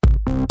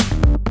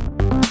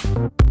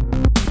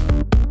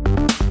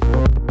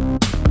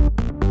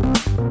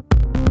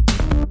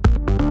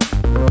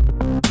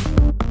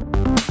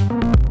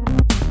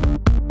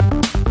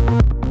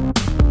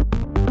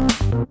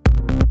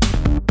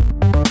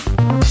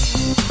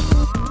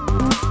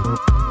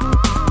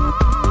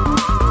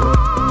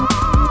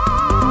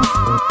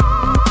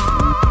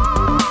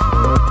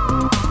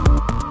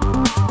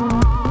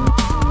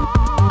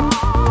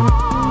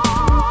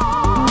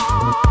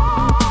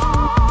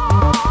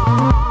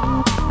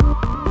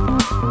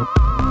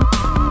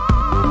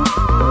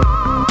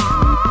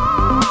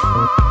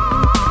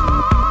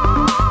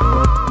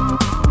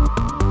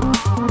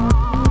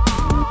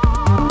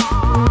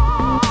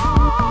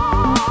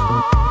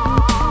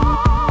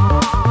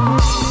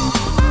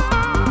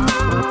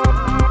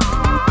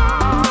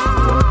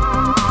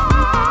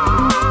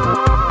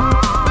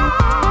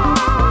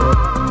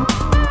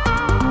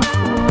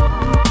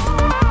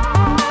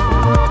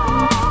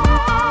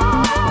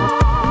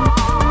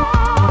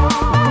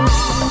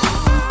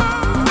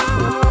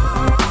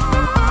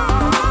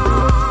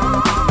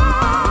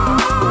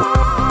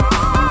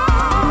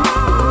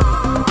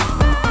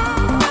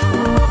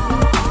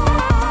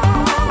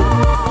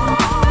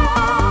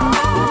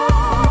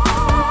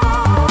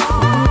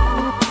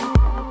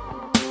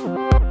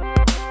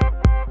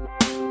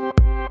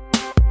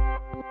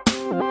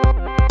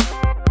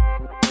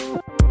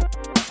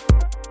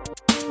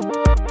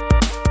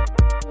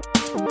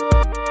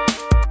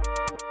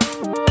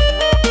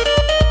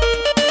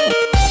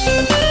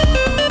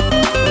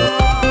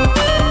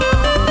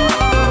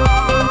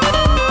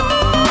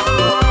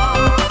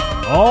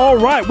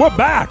 right, we're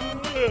back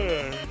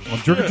on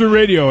Trick or Treat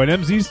Radio, and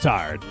MZ's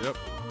tired. Yep.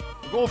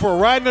 We're going for a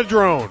ride in a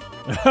drone.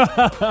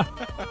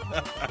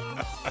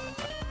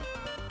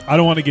 I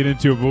don't want to get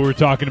into it, but we're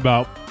talking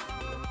about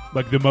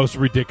like the most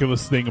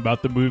ridiculous thing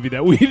about the movie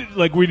that we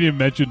didn't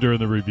mention during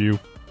the review.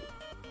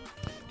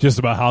 Just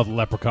about how the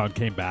leprechaun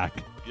came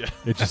back. Yeah.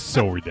 It's just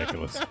so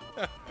ridiculous.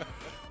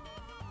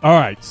 All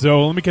right,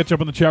 so let me catch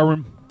up on the chat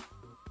room.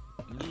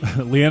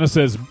 Leanna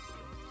says,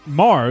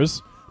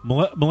 Mars,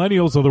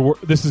 millennials are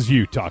the this is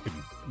you talking.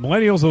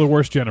 Millennials are the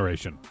worst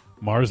generation.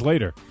 Mars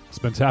later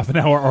spends half an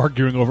hour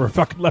arguing over a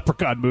fucking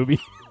leprechaun movie.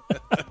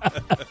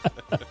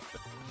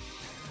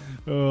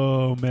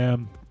 Oh,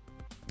 man.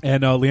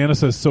 And Leanna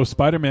says, so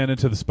Spider-Man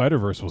Into the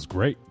Spider-Verse was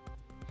great.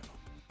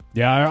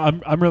 Yeah,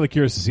 I'm really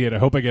curious to see it. I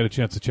hope I get a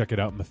chance to check it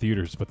out in the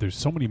theaters, but there's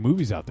so many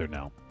movies out there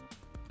now.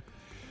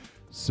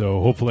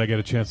 So hopefully I get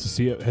a chance to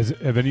see it.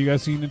 Have any of you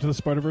guys seen Into the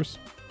Spider-Verse?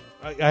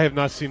 I have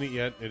not seen it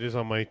yet. It is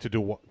on my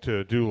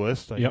to-do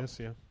list, I guess,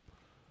 yeah.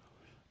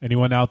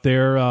 Anyone out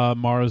there,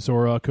 Mars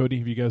or Cody,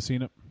 have you guys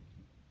seen it?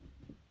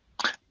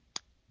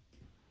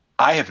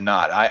 I have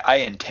not. I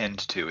intend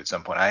to at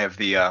some point. I have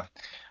the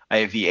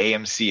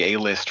AMC A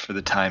list for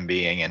the time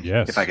being, and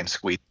if I can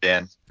squeeze it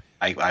in,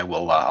 I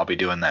will. I'll be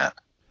doing that.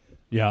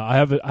 Yeah, I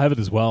have it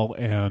as well,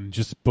 and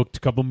just booked a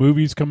couple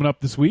movies coming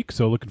up this week,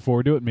 so looking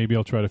forward to it. Maybe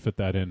I'll try to fit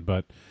that in,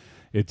 but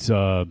it's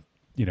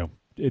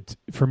it's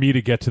for me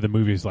to get to the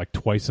movies like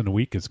twice in a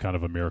week is kind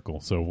of a miracle.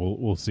 So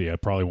we'll see.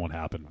 It probably won't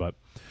happen, but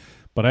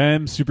I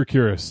am super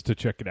curious to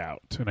check it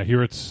out, and I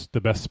hear it's the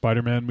best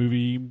Spider-Man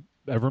movie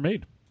ever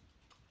made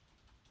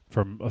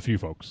from a few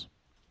folks.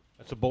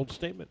 That's a bold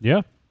statement.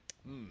 Yeah.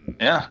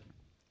 Yeah.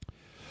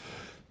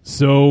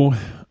 So,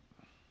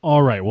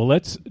 all right. Well,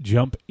 let's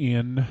jump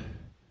in.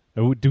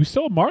 Oh, do we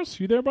still have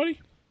Mars? You there,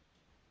 buddy?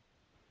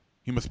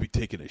 He must be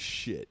taking a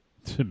shit.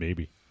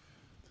 Maybe.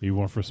 You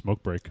want for a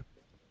smoke break?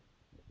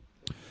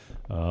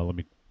 Let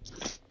me.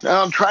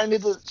 I'm trying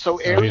to. So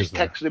Aries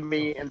there. texted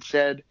me and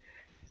said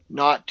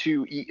not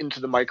to eat into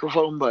the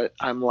microphone, but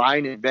I'm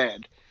lying in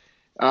bed,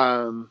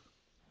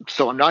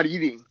 so I'm not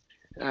eating,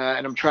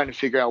 and I'm trying to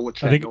figure out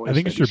what's that noise. I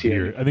think that it's your he's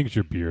hearing. beard. I think it's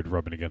your beard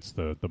rubbing against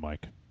the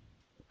mic.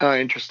 Oh,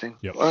 interesting.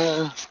 Yep.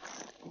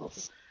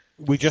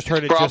 We just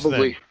heard it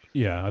Probably. just then.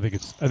 Yeah, I think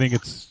it's.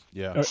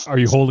 Yeah. Are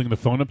you holding the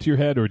phone up to your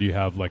head, or do you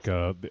have like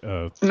a?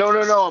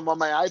 No. I'm on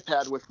my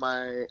iPad with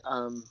my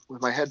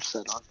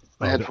headset on,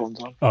 my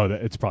headphones on. Oh,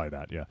 it's probably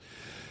that. Yeah.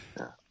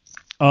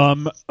 All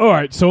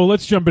right, so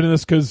let's jump into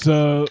this because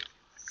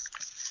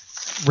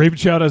Raven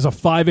Shout has a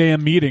 5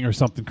 a.m. meeting or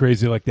something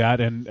crazy like that,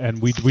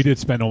 and we did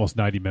spend almost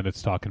 90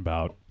 minutes talking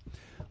about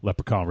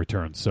Leprechaun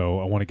Returns.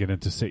 So I want to get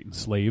into Satan's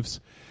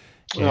Slaves.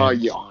 Oh,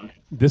 yawn.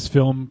 This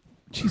film.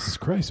 Jesus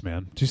Christ,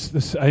 man! Just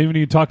this. I haven't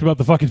even talked about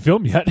the fucking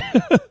film yet.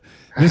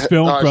 This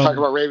film. I was talking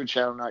about Raven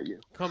Shadow, not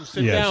you. Come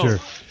sit down. Yeah,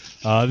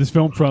 sure. This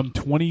film from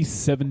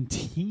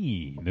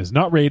 2017 is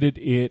not rated.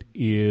 It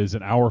is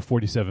an hour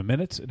 47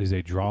 minutes. It is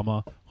a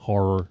drama,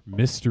 horror,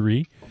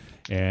 mystery,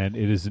 and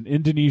it is an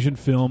Indonesian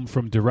film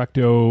from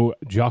Directo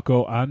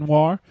Joko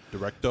Anwar.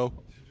 Directo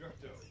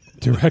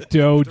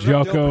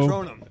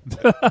Joko.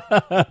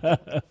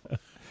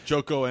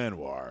 Joko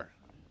Anwar.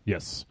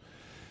 Yes.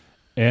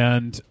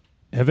 And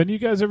have any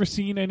of you guys ever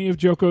seen any of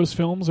Joko's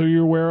films? Are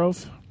you aware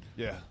of?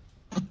 Yeah.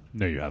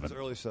 No, you haven't. It's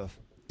early stuff.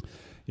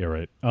 Yeah,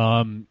 right.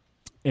 And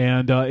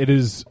it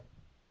is.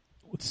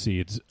 Let's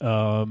see. It's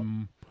so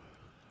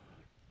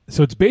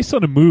it's based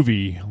on a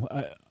movie.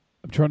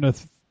 I'm trying to.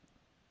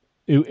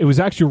 It was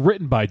actually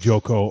written by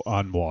Joko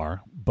Anwar,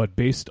 but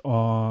based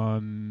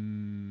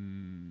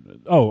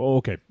on. Oh,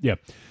 okay, yeah.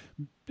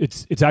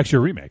 It's actually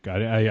a remake.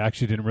 I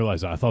actually didn't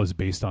realize that. I thought it was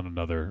based on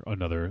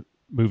another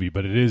movie,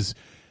 but it is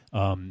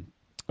a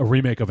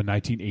remake of a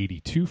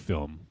 1982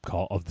 film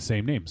of the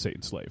same name,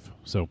 Satan's Slave.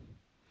 So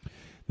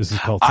this is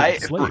called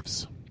Satan's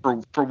Slaves.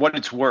 For what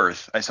it's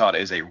worth, I saw it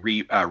as a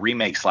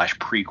remake /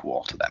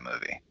 prequel to that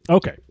movie.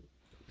 Okay.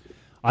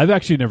 I've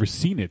actually never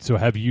seen it. So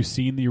have you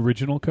seen the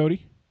original,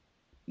 Cody?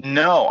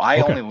 No,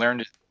 I only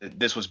learned that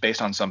this was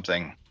based on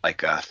something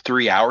like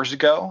 3 hours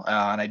ago,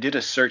 and I did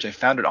a search. I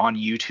found it on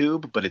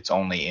YouTube, but it's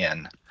only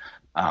in,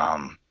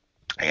 I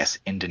guess,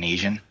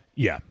 Indonesian.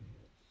 Yeah.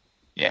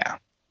 Yeah.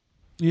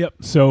 Yep.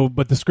 So,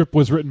 but the script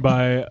was written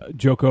by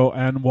Joko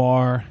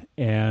Anwar,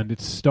 and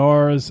it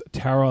stars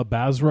Tara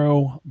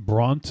Basro,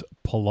 Bront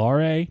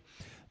Polare,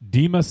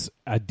 Dimas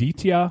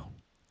Aditya,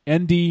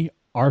 Andy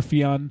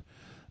Arfian,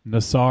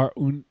 Nassar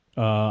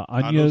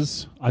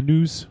Anus.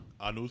 Anus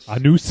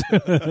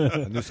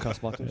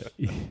Cosmatos.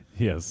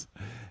 Yes.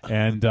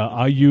 And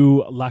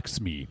Ayu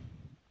Laxmi.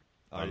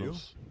 Ayu?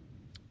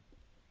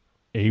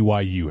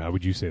 AYU. How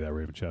would you say that,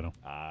 Raven Shadow?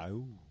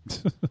 Ayu.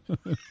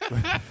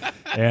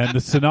 And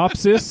the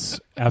synopsis: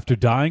 after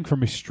dying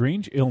from a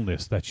strange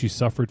illness that she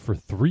suffered for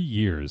 3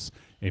 years,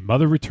 a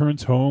mother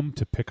returns home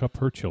to pick up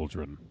her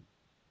children.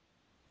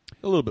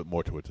 A little bit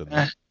more to it than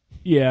that.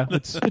 Yeah,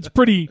 it's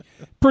pretty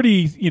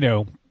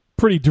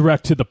pretty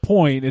direct to the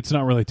point. It's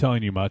not really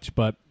telling you much,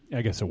 but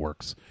I guess it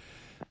works.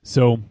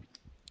 So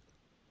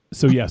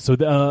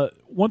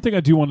one thing I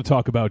do want to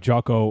talk about,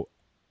 Joko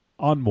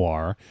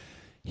Anwar.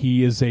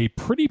 He is a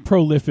pretty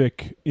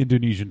prolific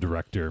Indonesian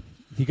director.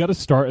 He got a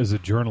start as a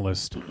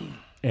journalist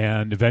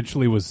and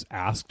eventually was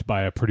asked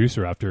by a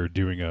producer after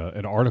doing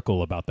an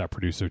article about that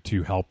producer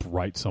to help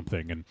write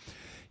something. And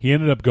he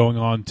ended up going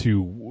on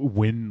to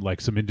win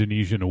like some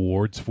Indonesian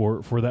awards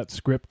for that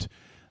script.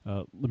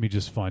 Let me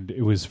just find it.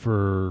 It was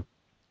for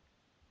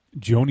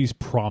Joni's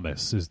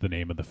Promise is the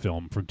name of the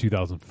film from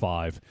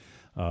 2005,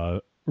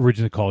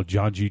 originally called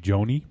Janji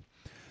Joni.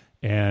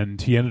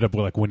 And he ended up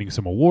like winning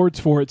some awards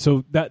for it.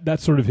 So that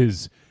sort of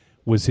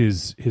was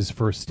his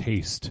first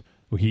taste.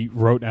 He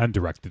wrote and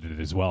directed it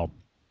as well.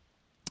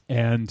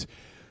 And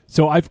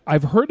so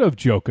I've heard of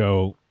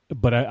Joko,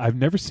 but I've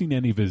never seen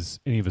any of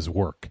his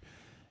work.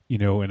 You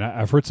know, and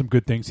I've heard some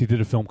good things. He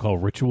did a film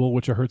called Ritual,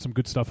 which I heard some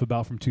good stuff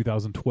about from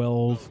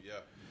 2012. Oh, yeah.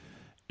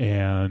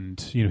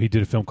 And you know, he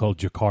did a film called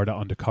Jakarta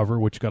Undercover,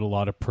 which got a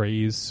lot of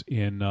praise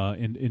in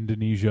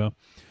Indonesia.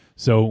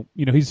 So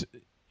you know, he's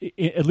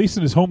at least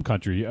in his home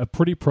country, a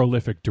pretty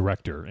prolific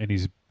director, and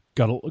he's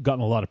gotten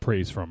a lot of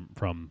praise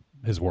from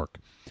his work.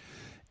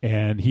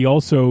 And he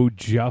also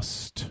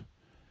just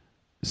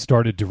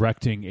started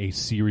directing a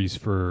series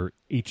for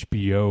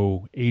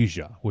HBO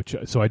Asia,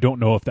 so I don't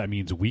know if that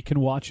means we can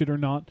watch it or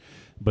not,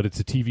 but it's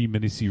a TV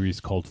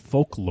miniseries called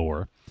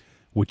Folklore,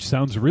 which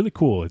sounds really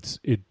cool.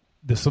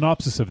 The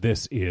synopsis of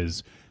this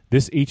is: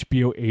 this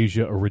HBO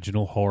Asia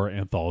original horror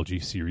anthology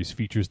series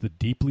features the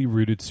deeply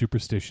rooted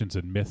superstitions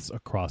and myths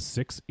across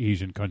 6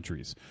 Asian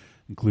countries,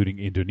 including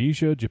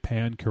Indonesia,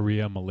 Japan,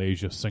 Korea,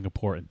 Malaysia,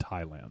 Singapore, and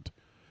Thailand.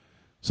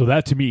 So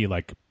that to me,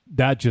 like,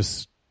 that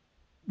just,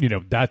 you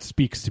know, that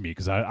speaks to me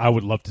because I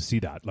would love to see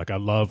that. Like, I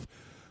love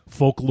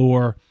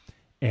folklore,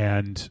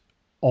 and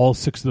all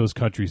 6 of those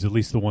countries, at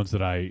least the ones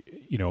that I,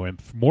 you know, am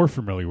more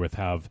familiar with,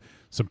 have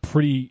some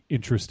pretty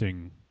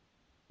interesting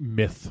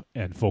myth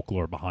and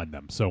folklore behind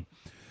them. So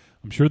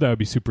I'm sure that would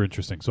be super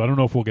interesting. So I don't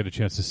know if we'll get a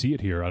chance to see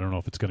it here. I don't know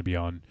if it's going to be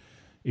on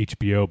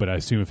HBO, but I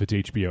assume if it's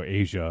HBO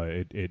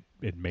Asia,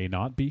 it may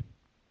not be.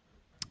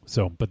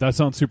 So, but that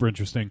sounds super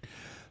interesting.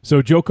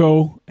 So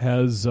Joko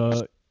has,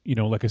 you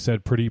know, like I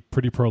said, pretty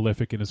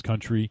prolific in his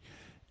country,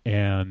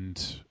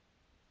 and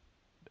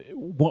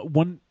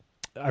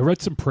I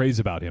read some praise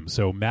about him.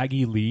 So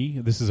Maggie Lee,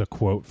 this is a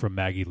quote from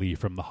Maggie Lee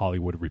from The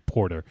Hollywood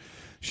Reporter.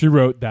 She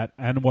wrote that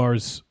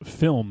Anwar's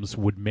films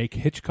would make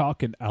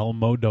Hitchcock and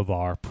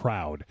Almodovar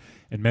proud,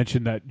 and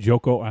mentioned that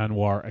Joko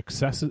Anwar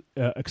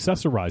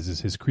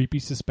accessorizes his creepy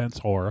suspense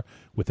horror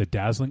with a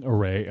dazzling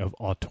array of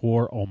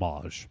auteur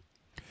homage.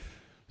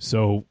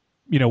 So,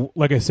 you know,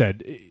 like I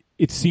said,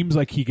 it seems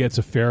like he gets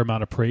a fair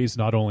amount of praise,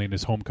 not only in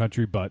his home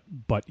country, but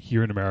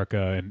here in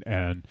America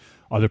and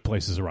other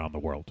places around the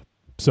world.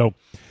 So,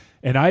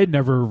 and I had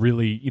never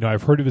really, you know,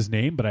 I've heard of his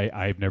name, but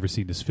I've never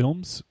seen his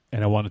films,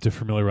 and I wanted to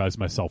familiarize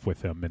myself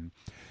with him. And,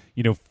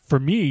 you know, for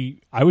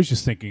me, I was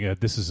just thinking that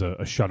this is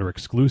a Shudder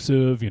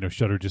exclusive. You know,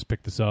 Shudder just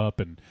picked this up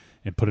and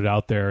put it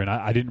out there, and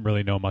I didn't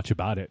really know much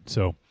about it.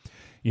 So,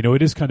 you know,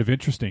 it is kind of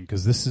interesting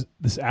because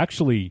this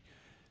actually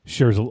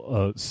shares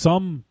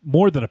some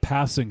more than a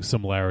passing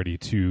similarity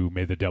to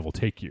May the Devil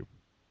Take You,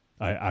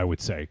 I would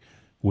say,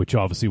 which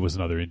obviously was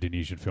another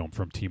Indonesian film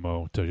from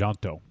Timo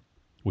Tjahjanto,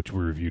 which we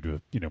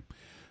reviewed, you know,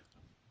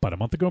 about a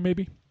month ago,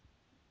 maybe.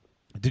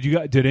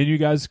 Did any of you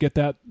guys get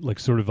that like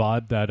sort of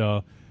vibe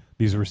that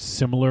these were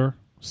similar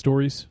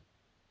stories?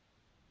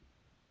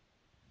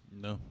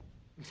 No.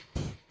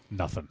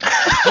 Nothing.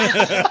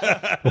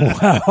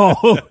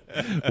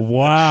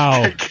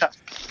 Wow.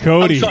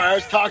 Cody. I'm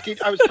sorry,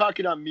 I was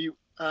talking on mute.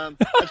 I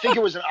think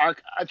it was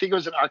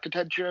an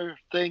architecture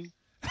thing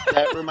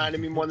that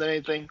reminded me more than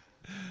anything.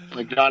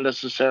 Like, not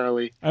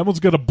necessarily. I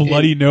almost got a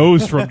bloody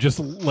nose from just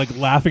like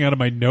laughing out of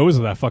my nose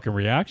at that fucking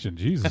reaction.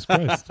 Jesus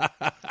Christ.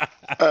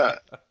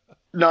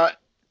 Not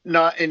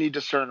any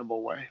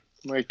discernible way,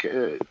 like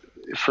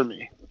for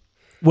me.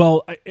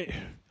 Well,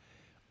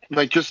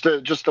 like just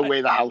the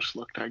way the house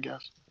looked, I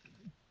guess.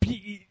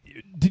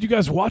 Did you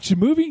guys watch the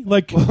movie?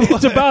 Like,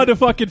 it's about a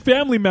fucking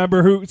family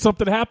member who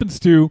something happens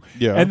to,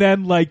 and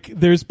then like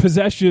there's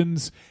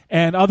possessions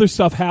and other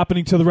stuff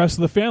happening to the rest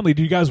of the family.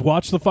 Did you guys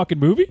watch the fucking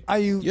movie? Are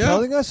you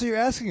telling us or you're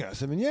asking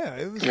us? I mean, yeah.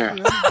 It was, yeah.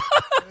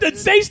 Then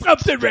say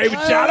something, Raven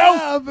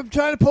Shadow. I'm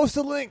trying to post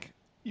a link.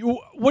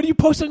 What are you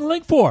posting a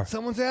link for?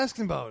 Someone's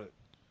asking about it.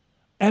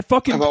 At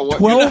fucking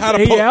 12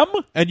 a.m.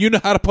 And you know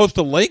how to post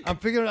a link? I'm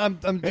figuring.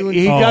 I'm doing.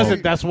 He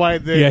doesn't. That's why.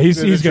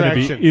 He's gonna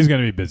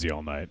be busy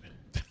all night.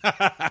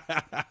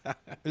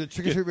 Is it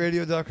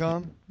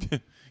trickortreatradio.com?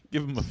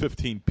 Give him a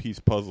 15-piece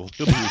puzzle.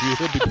 He'll be busy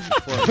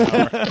for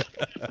an hour.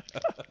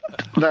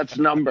 That's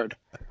numbered.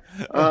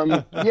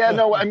 Yeah,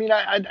 no, I mean,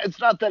 it's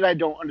not that I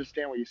don't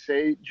understand what you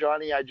say,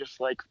 Johnny. I just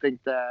think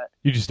that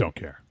you just don't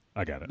care.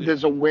 I got it.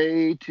 There's a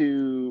way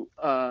to,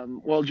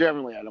 well,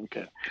 generally I don't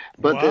care,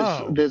 but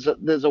there's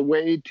a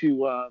way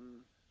to,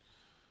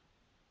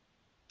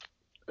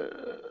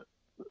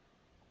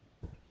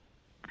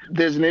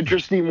 there's an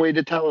interesting way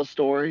to tell a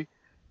story,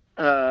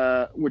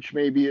 which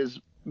maybe is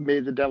May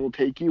the Devil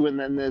Take You, and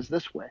then there's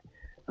this way.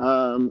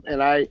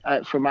 And I,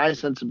 for my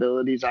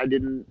sensibilities, I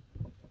didn't.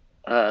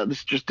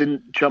 This just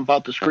didn't jump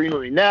out the screen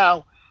with me.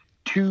 Now,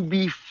 to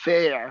be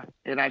fair,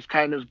 and I've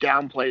kind of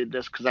downplayed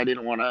this because I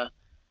didn't want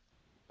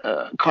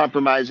to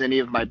compromise any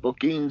of my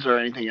bookings or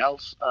anything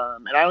else.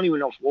 And I don't even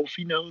know if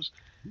Wolfie knows.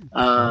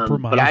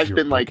 But I've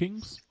been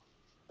bookings?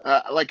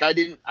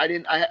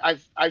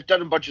 I've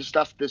done a bunch of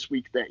stuff this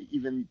week that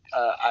even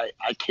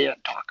I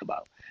can't talk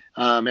about.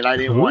 And I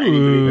didn't want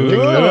anybody to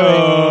think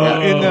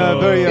that in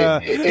very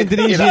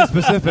Indonesian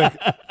specific.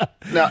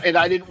 No, and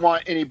I didn't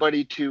want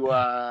anybody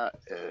to.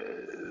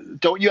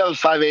 Don't you have a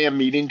 5 a.m.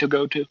 meeting to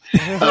go to?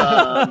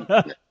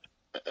 And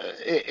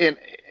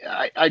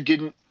I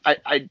didn't.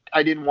 I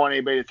didn't want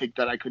anybody to think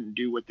that I couldn't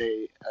do what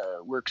they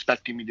were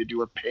expecting me to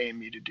do or paying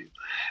me to do.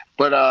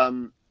 But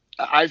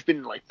I've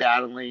been like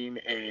battling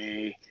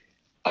a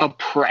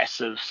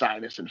oppressive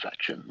sinus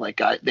infection. Like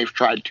they've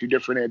tried 2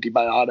 different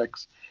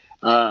antibiotics.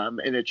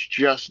 And it's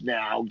just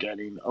now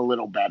getting a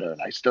little better,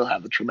 and I still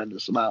have a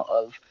tremendous amount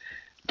of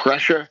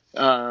pressure.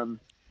 And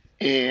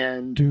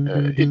it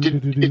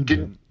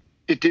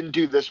didn't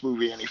do this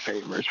movie any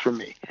favors for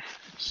me.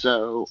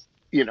 So,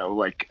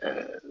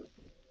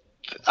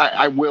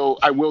 I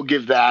will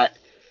give that,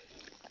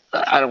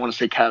 I don't want to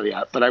say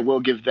caveat, but I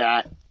will give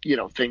that,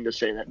 thing to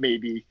say that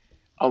maybe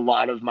a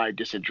lot of my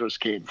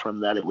disinterest came from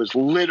that. It was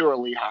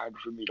literally hard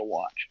for me to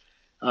watch.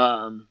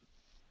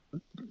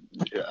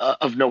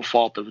 Of no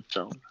fault of its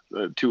own,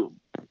 but today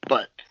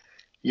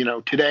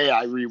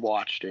I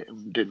rewatched it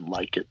and didn't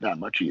like it that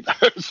much either.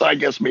 So I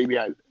guess maybe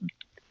I'm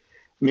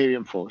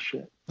full of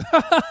shit.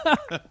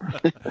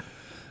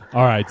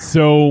 All right,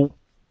 so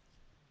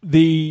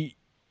I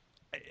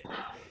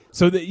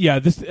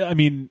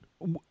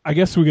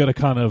guess we got to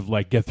kind of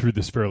like get through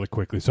this fairly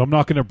quickly. So I'm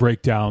not going to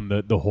break down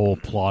the whole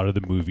plot of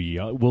the movie.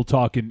 We'll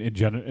talk in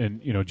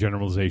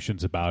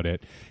generalizations about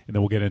it, and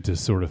then we'll get into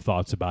sort of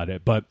thoughts about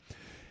it. But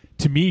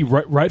to me,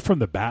 right from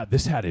the bat,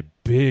 this had a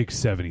big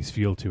 70s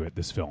feel to it,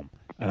 this film.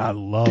 And I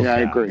love that.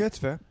 I agree. That's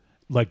fair.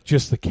 Like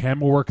just the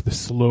camera work, the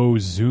slow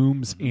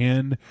zooms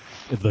in,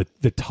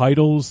 the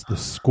titles, the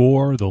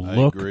score, the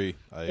look. I agree.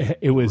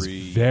 It was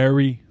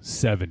very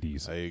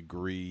 70s. I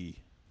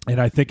agree. And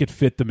I think it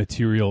fit the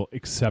material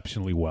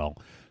exceptionally well.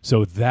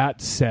 So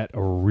that set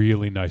a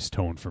really nice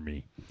tone for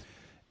me.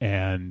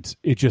 And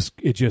it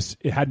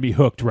had me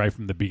hooked right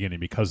from the beginning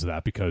because of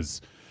that,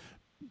 because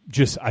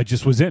I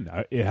just was in.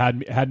 It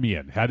had me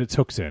in, had its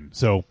hooks in.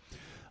 So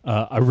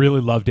I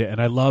really loved it,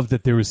 and I loved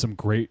that there was some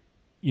great,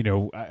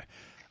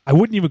 I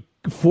wouldn't even,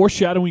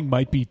 foreshadowing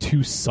might be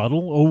too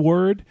subtle a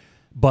word,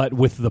 but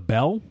with the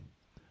bell,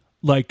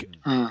 like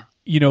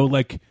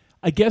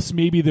I guess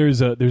maybe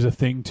there's a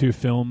thing to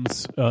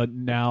films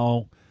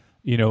now,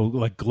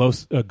 like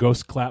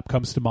Ghost Clap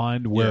comes to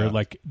mind, where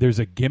like there's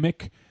a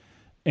gimmick,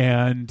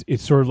 and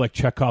it's sort of like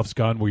Chekhov's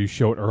gun, where you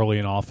show it early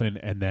and often,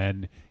 and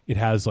then it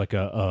has like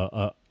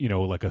a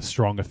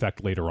strong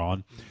effect later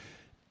on.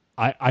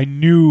 I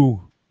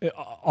knew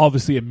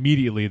obviously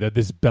immediately that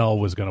this bell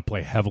was going to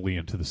play heavily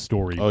into the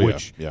story,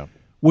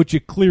 which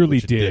it clearly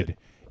did.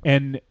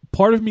 And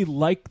part of me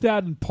liked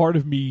that, and part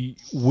of me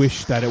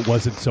wished that it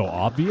wasn't so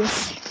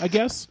obvious, I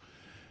guess.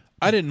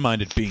 I didn't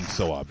mind it being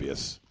so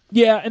obvious.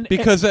 Yeah,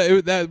 because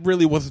that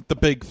really wasn't the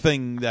big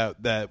thing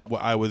that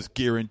I was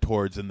gearing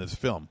towards in this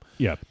film.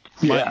 Yeah.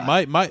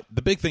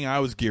 The big thing I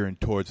was gearing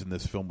towards in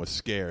this film was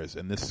scares,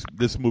 and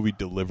this movie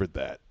delivered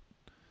that.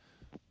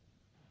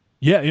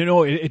 Yeah,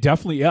 it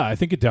definitely. Yeah, I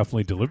think it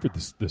definitely delivered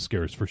the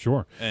scares for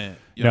sure.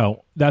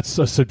 Now that's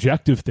a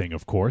subjective thing,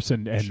 of course,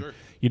 and sure.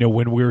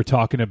 When we were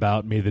talking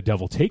about May the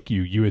Devil Take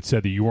You, you had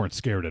said that you weren't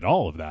scared at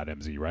all of that,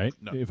 MZ, right?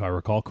 No. If I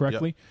recall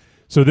correctly. Yep.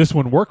 So this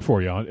one worked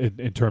for you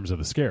in terms of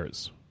the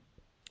scares.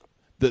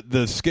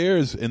 The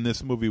scares in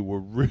this movie were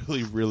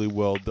really, really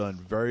well done,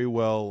 very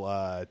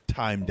well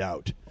timed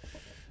out.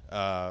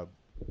 At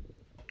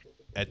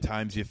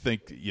times you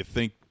think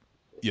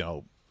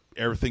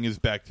everything is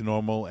back to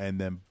normal,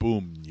 and then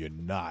boom, you're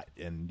not,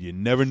 and you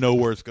never know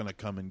where it's going to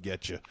come and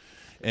get you.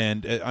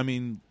 And I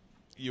mean,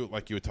 you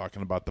were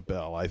talking about the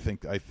bell. I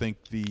think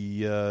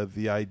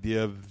the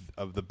idea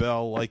of the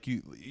bell, like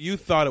you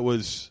thought it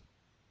was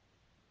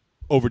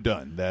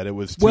overdone, that it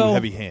was too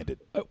heavy-handed.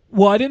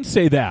 Well, I didn't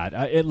say that.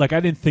 I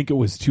didn't think it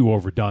was too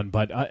overdone,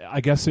 but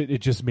I guess it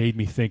just made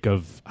me think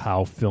of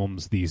how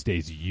films these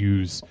days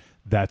use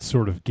that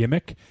sort of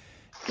gimmick,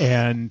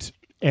 and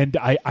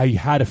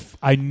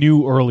I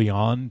knew early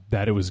on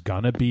that it was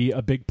gonna be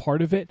a big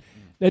part of it.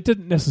 That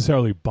didn't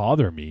necessarily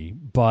bother me,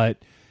 but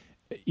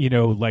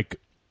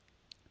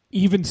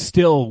even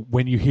still,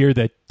 when you hear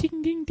that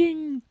ding ding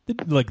ding,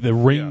 like the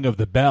ring of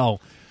the bell,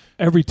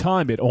 every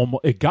time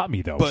it got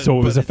me though. So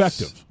it was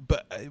effective.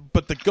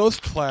 But the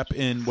ghost clap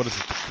in what is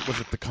it? Was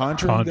it The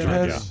Conjuring that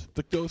has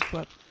the ghost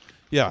clap?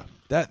 Yeah.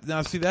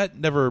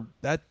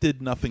 That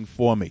did nothing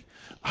for me.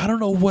 I don't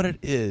know what it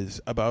is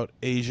about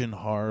Asian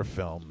horror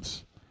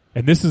films.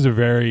 And this is a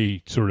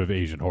very sort of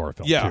Asian horror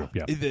film, too.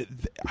 Yeah.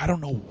 I don't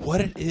know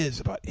what it is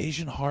about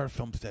Asian horror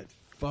films that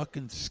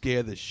fucking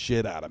scare the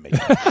shit out of me.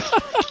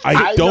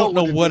 I don't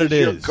know what it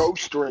is. You're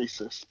ghost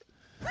racist.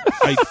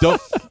 I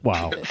don't.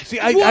 Wow. See,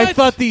 I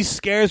thought these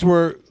scares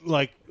were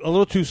like a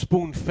little too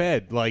spoon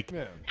fed. Like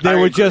they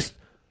were just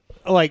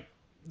like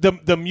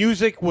the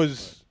music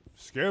was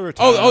scary.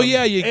 Oh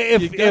yeah.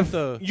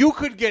 If you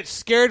could get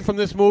scared from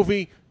this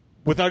movie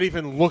without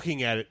even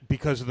looking at it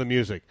because of the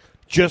music,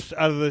 just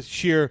out of the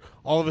sheer,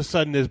 all of a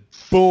sudden there's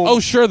boom. Oh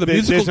sure, the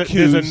musical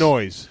cues. There's a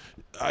noise.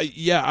 I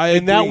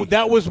and agree.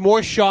 that was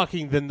more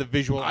shocking than the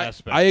visual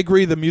aspect. I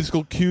agree. The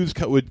musical cues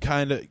would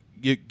kind of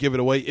give it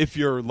away if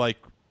you're like,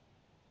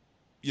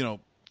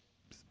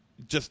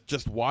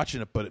 just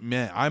watching it. But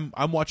man,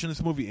 I'm watching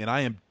this movie and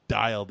I am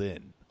dialed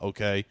in.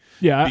 Okay.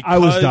 Yeah, I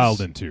was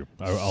dialed in too.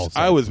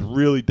 I was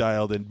really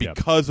dialed in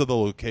because of the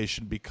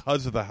location,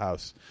 because of the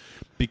house,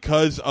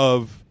 because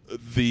of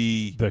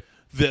the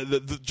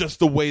just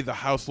the way the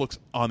house looks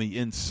on the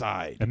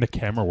inside, and the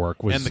camera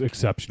work was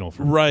exceptional.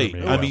 For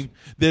me. I mean,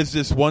 there's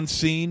this one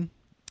scene,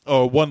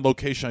 or one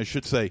location, I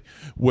should say,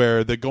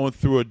 where they're going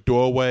through a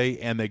doorway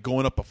and they're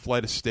going up a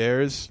flight of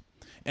stairs,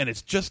 and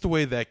it's just the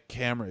way that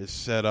camera is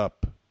set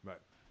up,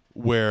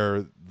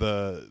 where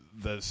the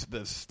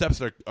steps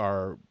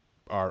are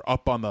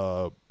up on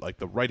the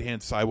right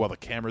hand side while the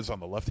camera's on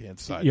the left hand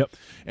side. Yep.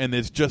 And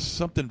there's just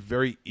something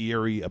very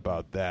eerie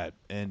about that,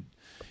 and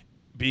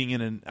being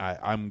in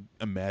I'm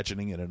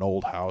imagining in an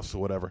old house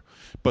or whatever.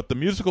 But the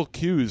musical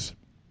cues,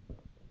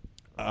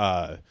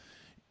 I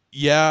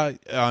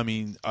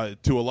mean,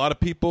 to a lot of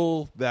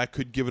people that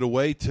could give it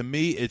away. To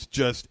me, it's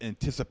just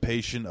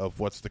anticipation of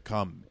what's to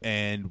come.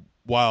 And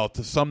while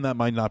to some that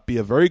might not be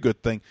a very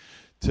good thing,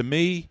 to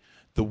me,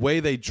 the way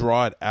they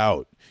draw it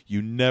out,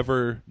 you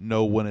never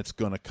know when it's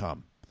going to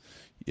come.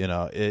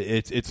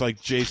 It's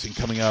like Jason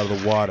coming out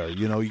of the water.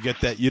 You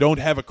get that. You don't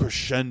have a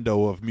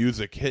crescendo of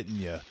music hitting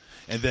you,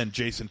 and then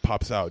Jason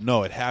pops out.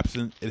 No, it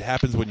happens. It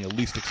happens when you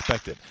least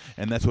expect it,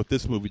 and that's what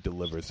this movie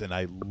delivers. And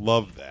I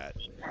love that.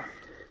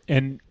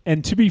 And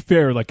to be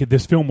fair, like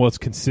this film was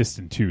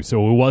consistent too.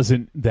 So it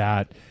wasn't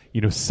that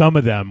some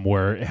of them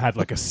where it had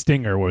like a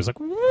stinger where it was like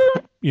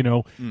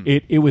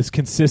it was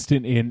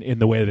consistent in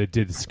the way that it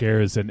did the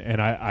scares, and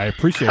I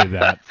appreciated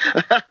that.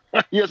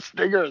 Your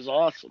stinger is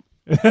awesome.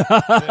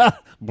 Oh,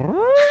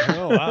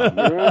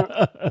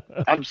 wow.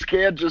 I'm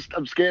scared.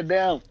 I'm scared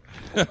now.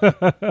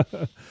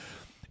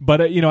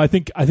 But I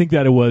think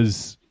that it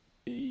was,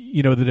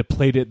 that it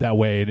played it that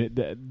way, and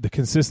the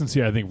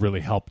consistency I think really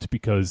helped,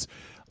 because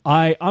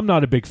I'm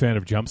not a big fan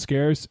of jump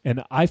scares,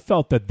 and I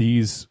felt that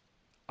the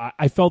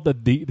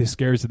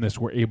scares in this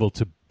were able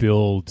to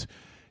build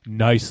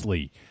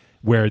nicely,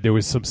 where there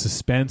was some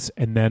suspense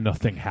and then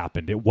nothing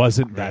happened. It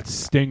wasn't that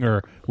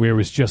stinger where it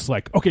was just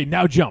like, okay,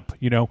 now jump,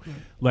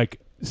 like.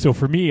 So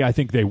for me, I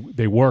think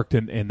they worked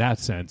in that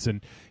sense,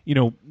 and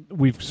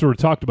we've sort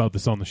of talked about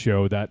this on the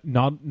show that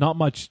not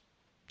much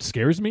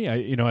scares me.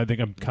 I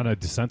think I'm kind of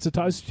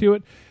desensitized to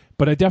it,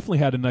 but I definitely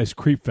had a nice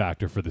creep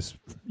factor for this,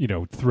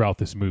 throughout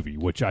this movie,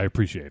 which I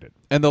appreciated.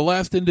 And the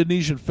last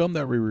Indonesian film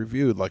that we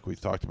reviewed, like we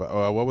talked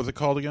about, what was it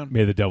called again?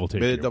 May the Devil Take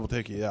You. May the Devil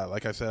Take You. Yeah,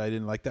 like I said, I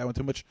didn't like that one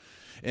too much,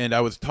 and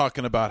I was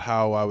talking about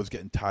how I was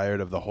getting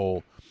tired of the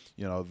whole,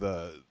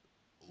 the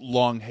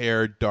long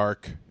hair,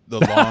 dark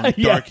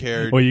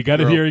hair. Well, you got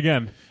to hear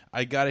again.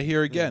 I got to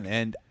hear again,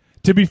 and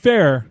to be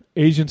fair,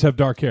 Asians have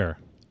dark hair.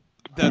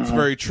 That's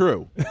very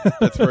true.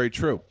 That's very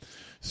true.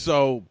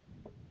 So,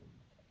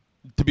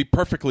 to be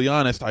perfectly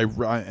honest, I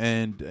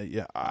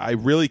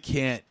really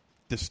can't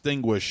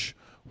distinguish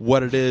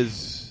what it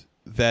is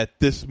that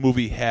this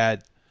movie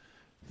had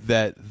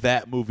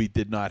that movie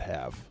did not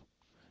have,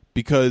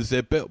 because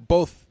it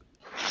both,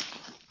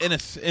 in a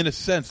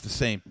sense, the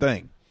same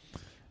thing.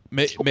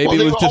 Maybe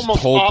it was just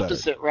almost told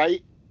opposite, better.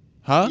 Right?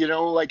 Huh?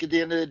 Like at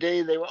the end of the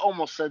day, they were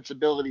almost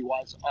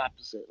sensibility-wise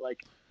opposite. Like,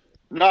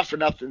 not for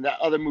nothing, that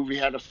other movie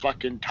had a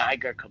fucking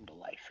tiger come to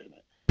life in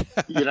it.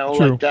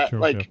 True, like that. True,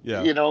 like,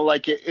 yeah.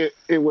 Like it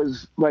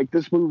was like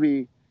this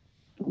movie,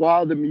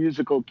 while the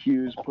musical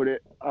cues put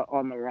it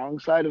on the wrong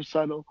side of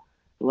subtle,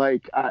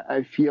 like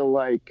I feel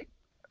like,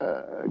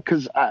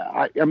 because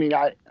I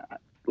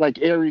like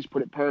Aries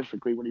put it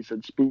perfectly when he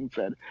said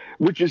spoon-fed,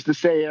 which is to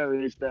say,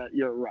 Aries, that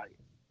you're right.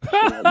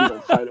 You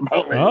don't fight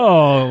about it.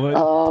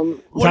 Oh,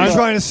 what are you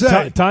trying to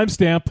say?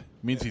 Timestamp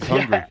means he's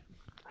hungry. Yeah.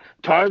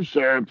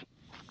 Timestamp.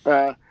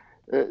 But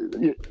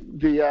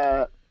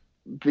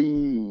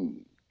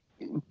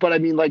I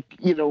mean, like,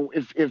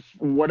 if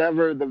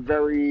whatever the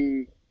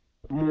very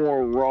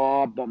more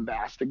raw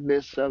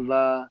bombasticness of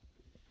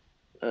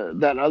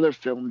that other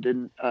film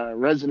didn't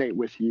resonate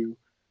with you,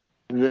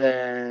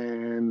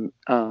 then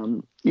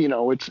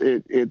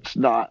it's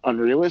not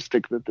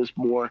unrealistic that this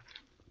more.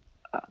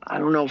 I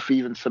don't know if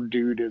even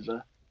subdued is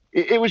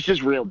it was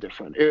just real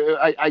different.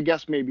 I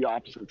guess maybe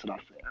opposite's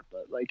not fair,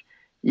 but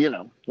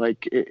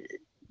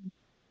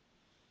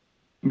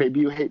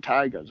maybe you hate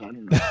tigers. I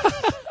don't know.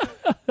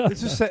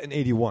 This is set in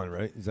 81,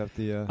 right? Is that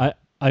the...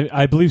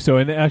 I believe so.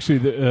 And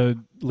actually,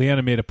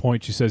 Leanna made a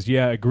point. She says,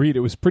 yeah, agreed. It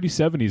was pretty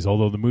 70s,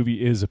 although the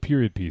movie is a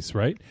period piece,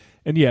 right?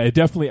 And yeah, it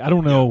definitely. I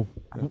don't know.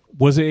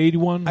 Was it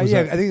 81? I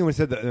think it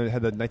said that it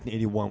had the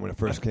 1981 when it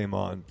first came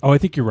on. Oh, I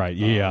think you're right.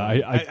 Yeah,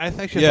 I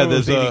actually thought it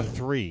was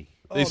 83.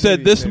 They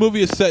said this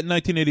movie is set in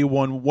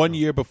 1981, 1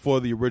 year before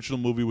the original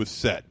movie was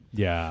set.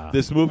 Yeah.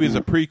 This movie is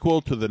a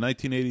prequel to the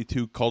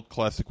 1982 cult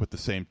classic with the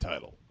same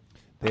title.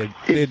 They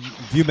had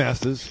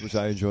Viewmasters, which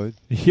I enjoyed.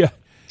 Yeah.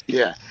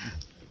 Yeah.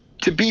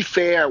 To be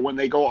fair, when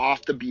they go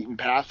off the beaten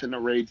path in a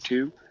Raid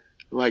 2,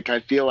 like I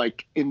feel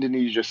like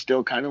Indonesia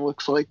still kind of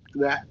looks like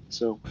that.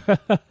 So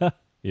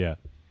yeah.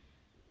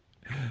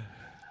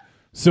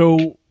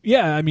 So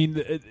yeah, I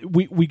mean,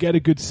 we get a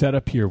good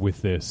setup here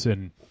with this,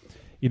 and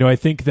I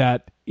think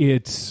that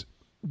it's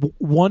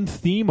one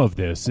theme of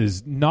this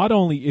is not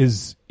only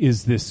is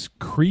this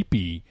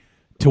creepy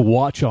to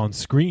watch on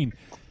screen,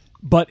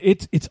 but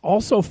it's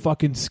also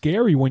fucking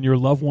scary when your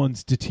loved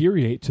ones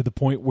deteriorate to the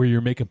point where you're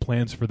making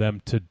plans for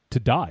them to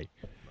die.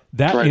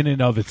 That in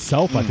and of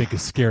itself, I think,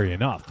 is scary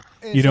enough.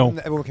 And something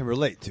that everyone can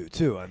relate to,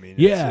 too. I mean,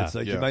 it's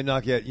like you might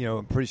not get,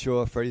 I'm pretty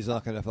sure Freddy's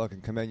not going to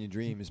fucking come in your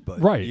dreams, but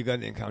you're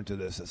going to encounter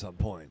this at some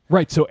point.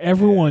 Right, so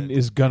everyone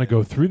is going to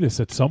go through this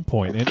at some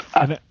point.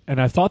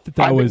 And I thought that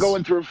I've was... been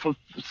going through it for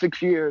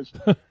 6 years.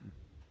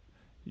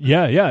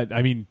 Yeah.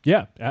 I mean,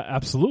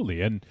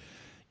 absolutely. And,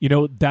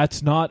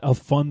 that's not a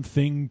fun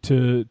thing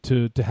to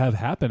have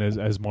happen,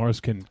 as Mars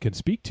can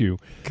speak to.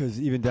 Because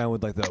even down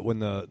with, like, when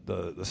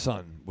the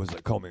son was,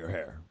 like, combing her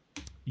hair.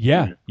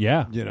 Yeah.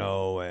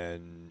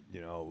 And...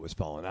 was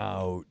falling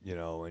out,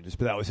 but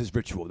that was his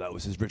ritual. That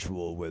was his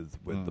ritual with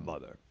the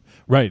mother.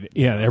 Right.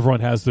 Yeah. Everyone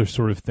has their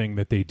sort of thing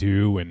that they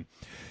do and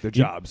their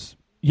jobs.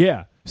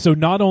 Yeah. So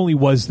not only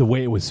was the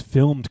way it was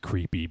filmed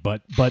creepy,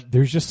 but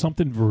there's just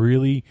something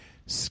really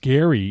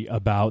scary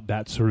about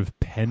that sort of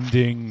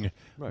pending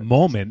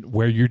moment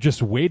where you're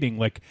just waiting.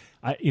 Like,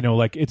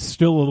 like it's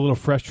still a little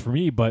fresh for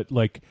me, but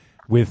like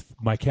with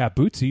my cat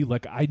Bootsy,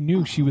 like I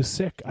knew she was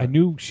sick. I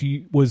knew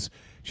she was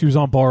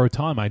on borrowed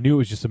time. I knew it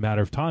was just a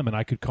matter of time, and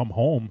I could come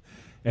home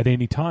at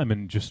any time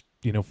and just,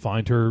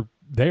 find her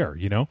there,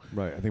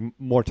 Right. I think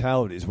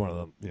mortality is one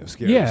of the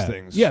scariest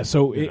things. Yeah,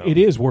 so it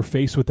is. We're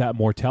faced with that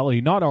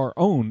mortality, not our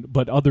own,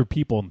 but other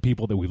people and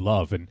people that we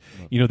love. And,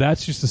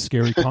 that's just a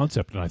scary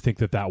concept, and I think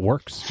that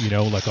works,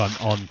 like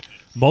on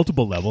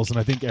multiple levels, and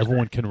I think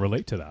everyone can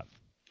relate to that.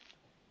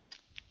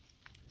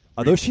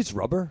 Are those sheets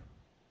rubber?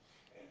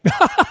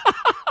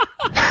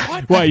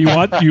 Why you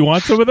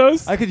want some of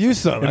those? I could use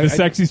some. In the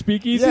sexy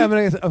speakeasy? Yeah, I'm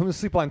gonna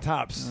sleep on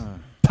tops.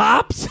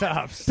 Tops?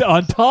 Tops.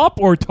 On top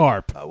or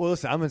tarp? Well,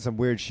 listen, I'm in some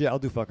weird shit. I'll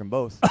do fucking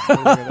both.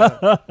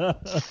 Why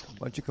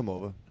don't you come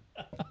over?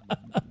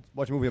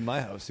 Watch a movie in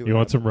my house. You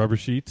want some rubber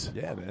sheets?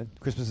 Yeah, man.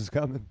 Christmas is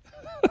coming.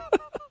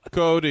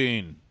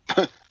 Codeine.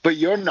 But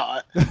you're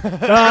not.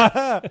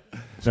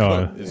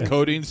 No, is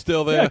Codeine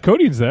still there? Yeah,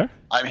 Codine's there.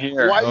 I'm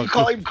here. Why do you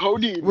call him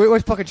Codeine? We're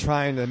fucking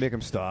trying to make him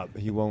stop.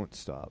 He won't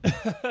stop.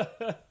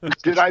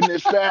 Did I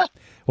miss that?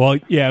 Well,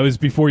 yeah, it was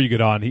before you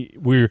get on.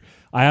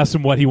 I asked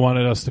him what he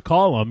wanted us to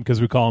call him because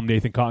we call him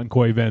Nathan Cotton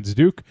Coy Vance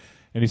Duke,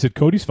 and he said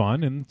Cody's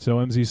fine. And so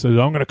MZ says,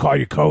 I'm going to call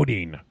you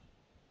Codeine.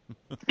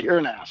 You're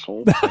an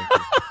asshole.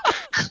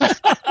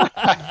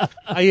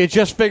 Are you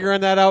just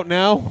figuring that out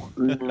now?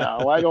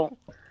 No, I don't.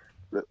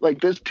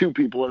 Like, there's two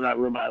people in that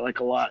room I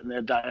like a lot, and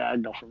they're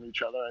diagonal from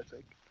each other, I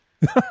think.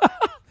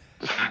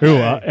 Who,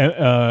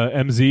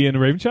 MZ and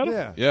Raven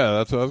Shadow? Yeah,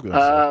 that's what I was going to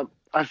say.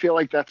 I feel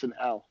like that's an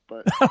L,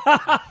 but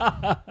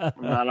I'm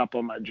not up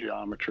on my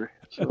geometry.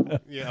 So.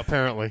 Yeah,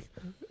 apparently.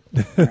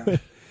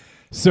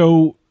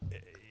 So,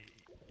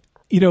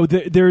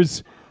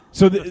 there's...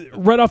 So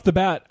right off the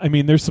bat, I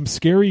mean, there's some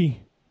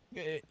scary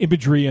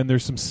imagery and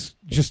there's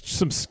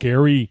some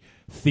scary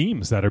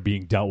themes that are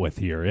being dealt with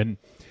here. And,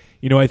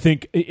 I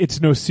think it's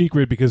no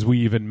secret because we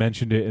even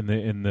mentioned it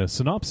in the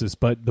synopsis,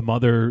 but the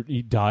mother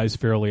dies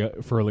fairly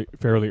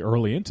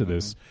early into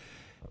this.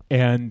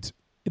 And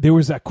there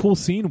was that cool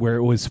scene where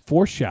it was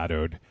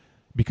foreshadowed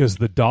because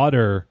the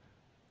daughter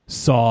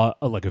saw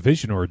a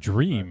vision or a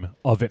dream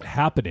of it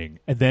happening.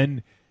 And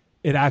then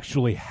it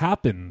actually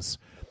happens.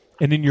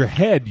 And in your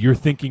head, you're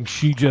thinking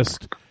she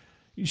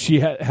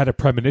had a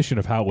premonition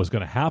of how it was going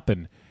to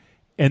happen.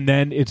 And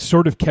then it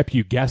sort of kept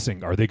you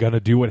guessing, are they going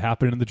to do what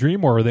happened in the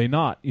dream or are they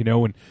not?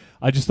 And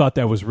I just thought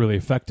that was really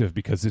effective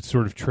because it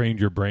sort of trained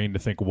your brain to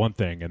think one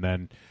thing and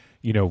then,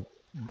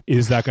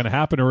 is that going to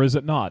happen or is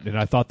it not? And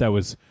I thought that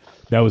was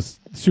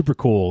super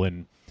cool.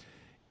 And,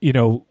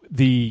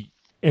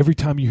 every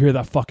time you hear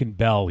that fucking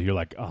bell, you're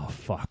like, oh,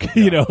 fuck.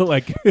 Yeah.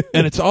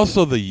 And it's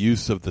also the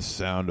use of the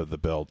sound of the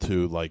bell,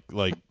 too. Like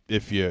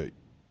if you,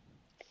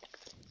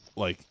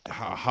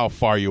 how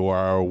far you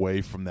are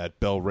away from that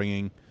bell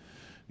ringing,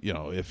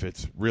 if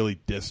it's really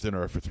distant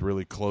or if it's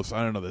really close.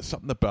 I don't know. There's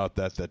something about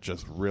that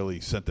just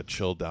really sent the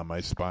chill down my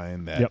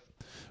spine that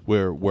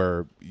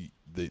where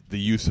the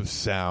use of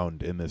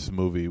sound in this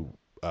movie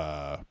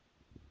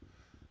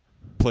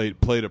played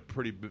a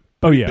pretty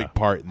big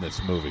part in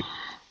this movie.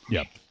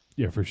 Yeah.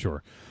 Yeah, for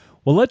sure.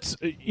 Well, let's.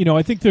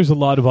 I think there's a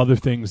lot of other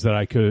things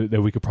that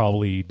we could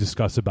probably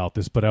discuss about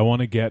this, but I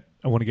want to get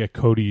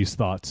Cody's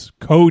thoughts.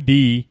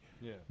 Cody,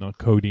 not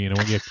Cody, and I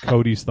want to get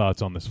Cody's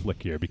thoughts on this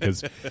flick here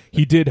because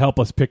he did help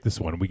us pick this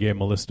one. We gave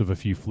him a list of a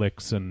few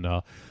flicks, and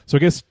so I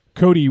guess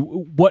Cody,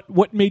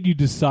 what made you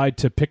decide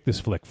to pick this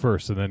flick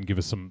first, and then give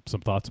us some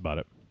thoughts about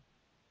it?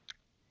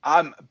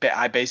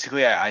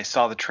 I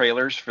saw the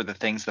trailers for the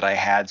things that I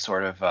had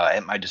sort of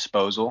at my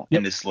disposal,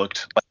 and this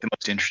looked like the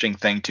most interesting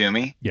thing to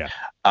me. Yeah.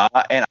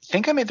 And I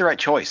think I made the right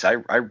choice.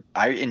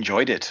 I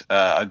enjoyed it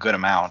a good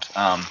amount.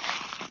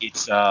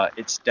 It's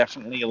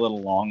definitely a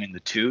little long in the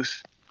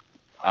tooth.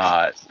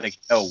 Like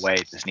no way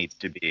this needs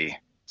to be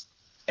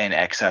in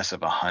excess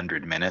of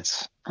 100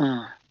 minutes.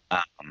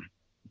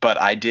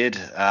 But I did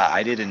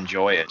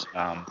enjoy it.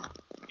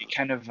 It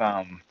kind of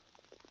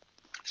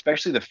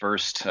especially the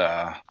first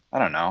I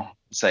don't know,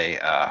 say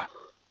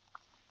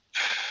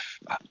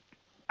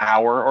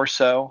hour or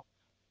so,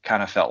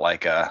 kind of felt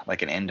like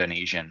an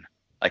Indonesian,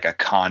 like a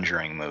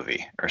Conjuring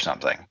movie or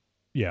something.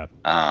 Yeah.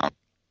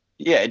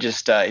 It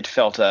just it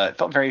felt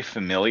very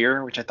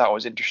familiar, which I thought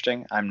was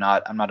interesting. I don't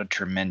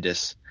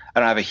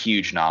have a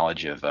huge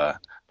knowledge of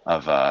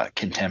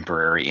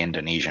contemporary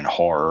Indonesian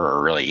horror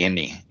or really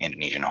any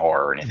Indonesian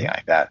horror or anything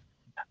like that.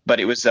 But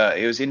it was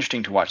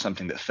interesting to watch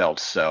something that felt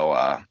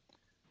so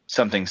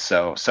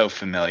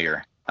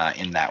familiar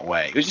in that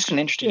way. It was just an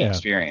interesting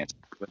experience.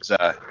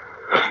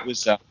 It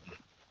was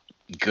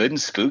good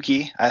and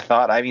spooky, I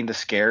thought. I mean, the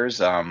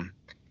scares,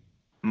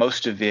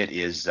 most of it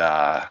is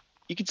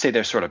you could say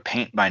they're sort of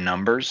paint by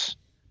numbers,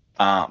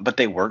 but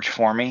they worked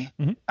for me.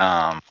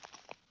 Mm-hmm.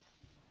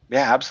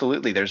 Yeah,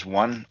 absolutely. There's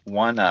one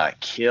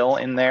kill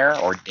in there,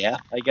 or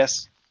death, I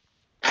guess,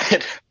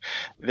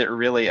 that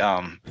really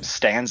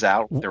stands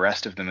out with the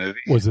rest of the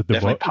movie. Was it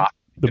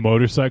the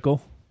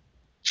motorcycle?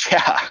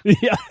 Yeah.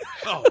 Yeah.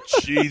 Oh,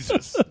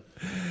 Jesus.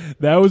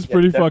 That was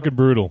pretty fucking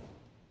brutal.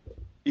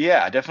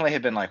 Yeah, definitely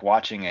had been like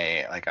watching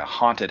a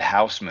haunted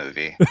house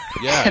movie.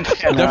 Yeah,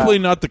 definitely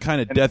not the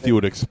kind of death you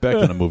would expect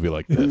in a movie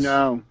like this.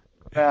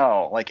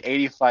 No, like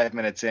 85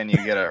 minutes in, you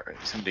get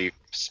somebody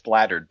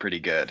splattered pretty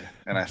good,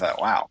 and I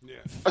thought, wow. Yeah.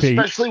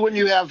 Especially when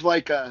you have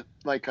like that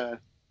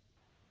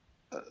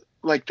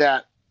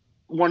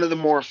one of the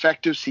more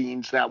effective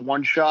scenes, that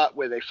one shot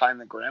where they find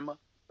the grandma.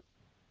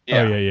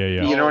 Yeah. Oh,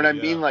 yeah. You know what I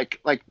mean? Like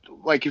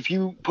if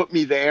you put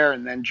me there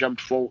and then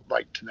jumped full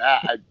to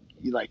that,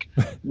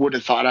 would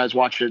have thought I was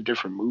watching a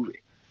different movie.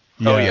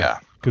 Yeah. Oh yeah,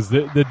 because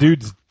the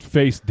dude's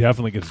face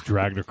definitely gets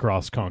dragged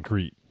across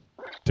concrete.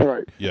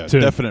 Right. Yeah,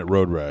 definite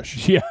road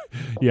rash. Yeah,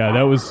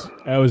 that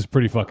was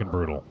pretty fucking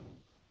brutal.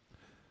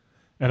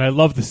 And I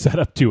love the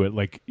setup to it,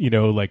 like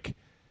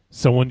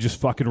someone just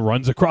fucking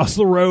runs across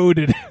the road,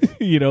 and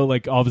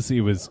obviously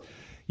it was,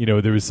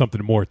 there was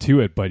something more to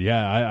it, but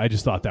yeah, I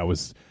just thought that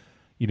was.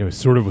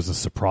 Sort of was a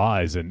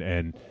surprise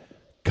and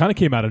kind of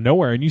came out of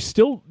nowhere. And you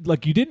still,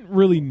 you didn't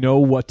really know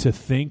what to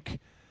think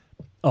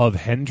of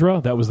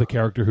Hendra. That was the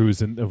character who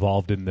was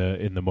involved in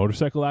the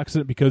motorcycle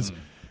accident because,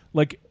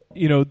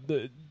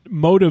 the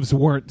motives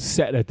weren't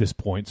set at this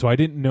point. So I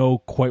didn't know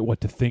quite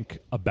what to think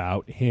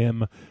about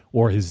him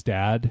or his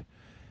dad.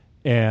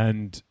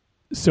 And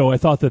so I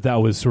thought that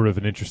was sort of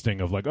an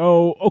interesting of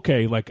oh,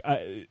 okay,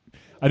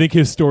 I think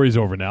his story's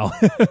over now.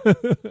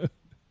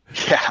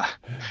 Yeah,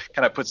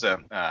 kind of puts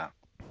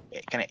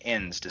it kind of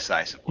ends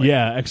decisively.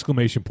 Yeah,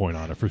 exclamation point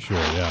on it for sure.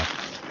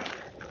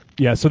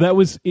 Yeah. So that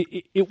was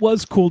it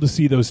was cool to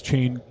see this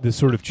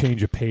sort of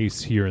change of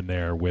pace here and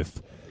there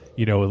with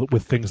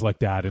with things like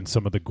that and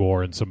some of the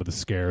gore and some of the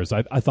scares.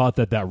 I thought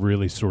that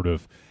really sort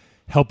of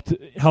helped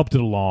it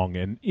along.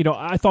 And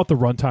I thought the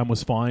runtime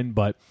was fine,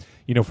 but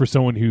for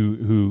someone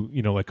who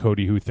like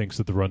Cody, who thinks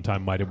that the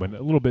runtime might have been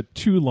a little bit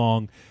too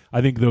long, I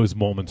think those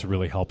moments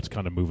really helped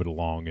kind of move it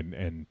along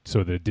and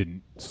so that it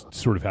didn't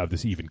sort of have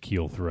this even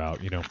keel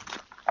throughout.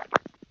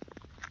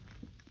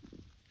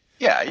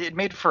 Yeah, it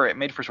made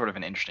for sort of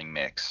an interesting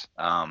mix.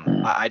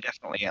 I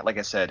definitely, like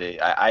I said,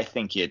 I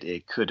think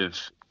it could have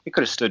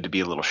stood to be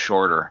a little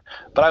shorter,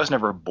 but I was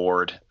never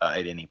bored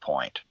at any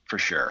point for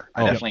sure.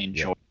 I definitely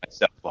enjoyed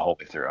myself the whole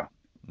way through.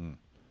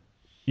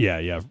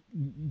 Yeah,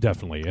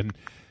 definitely. And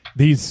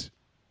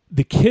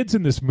the kids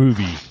in this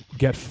movie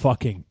get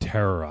fucking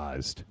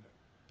terrorized.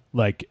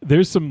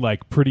 There's some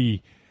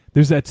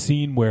there's that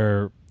scene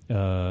where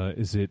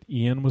is it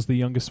Ian was the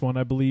youngest one,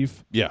 I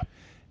believe? Yeah.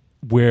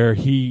 Where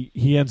he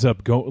ends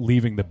up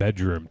leaving the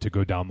bedroom to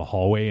go down the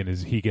hallway and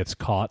he gets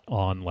caught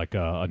on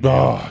a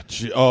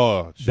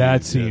nail.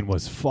 That scene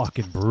was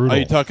fucking brutal. Are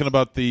you talking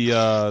about the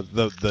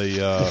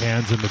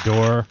hands in the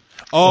door?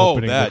 Oh,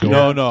 that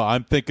no,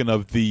 I'm thinking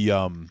of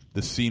the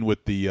scene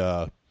with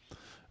the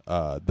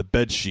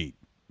bed sheet.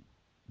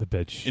 The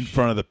bed sheet in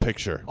front of the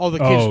picture. Oh, the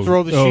kids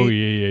throw the sheet. Oh,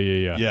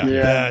 yeah.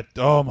 That.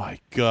 Oh my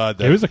God.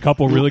 There was a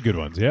couple really good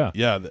ones. Yeah.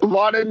 Yeah. A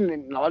lot of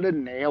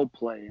nail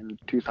play in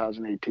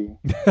 2018.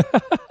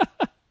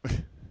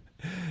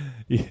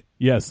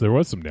 Yes, there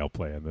was some nail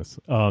play in this.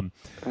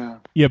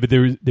 Yeah, but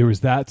there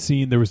was that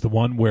scene. There was the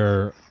one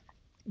where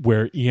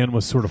Ian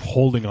was sort of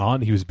holding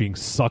on. He was being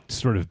sucked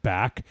sort of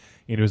back,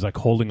 and he was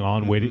holding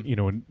on,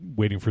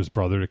 waiting for his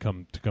brother to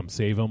come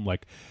save him. I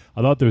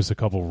thought there was a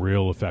couple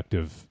real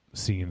effective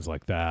scenes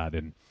like that,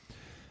 and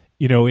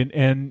you know,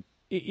 and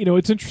you know,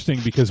 it's interesting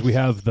because we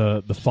have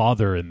the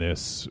father in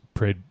this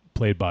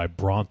played by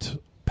Bront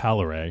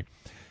Palleray,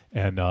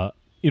 and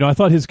you know, I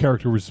thought his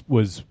character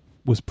was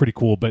pretty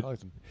cool, but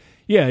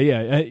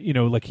you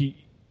know, like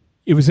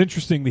it was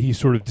interesting that he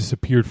sort of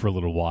disappeared for a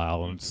little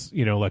while, and it's,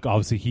 you know, like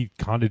obviously he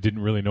kind of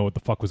didn't really know what the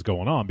fuck was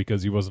going on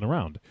because he wasn't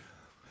around,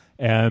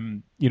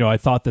 and you know, I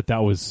thought that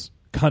was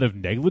kind of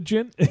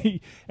negligent,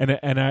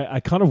 and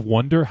I kind of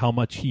wonder how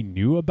much he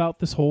knew about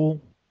this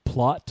whole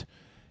plot,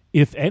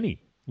 if any.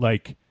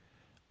 Like,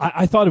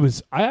 I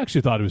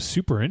actually thought it was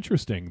super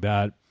interesting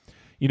that,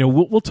 you know,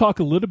 we'll talk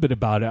a little bit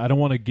about it. I don't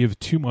want to give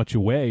too much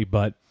away,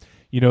 but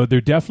you know,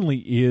 there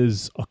definitely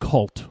is a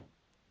cult.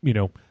 You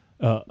know,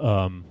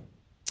 I'm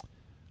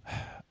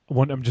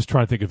just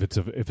trying to think if it's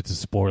a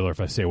spoiler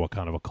if I say what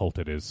kind of a cult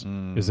it is.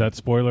 Is that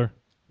spoiler?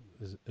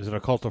 Is it a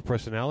cult of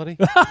personality?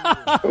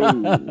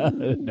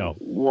 No.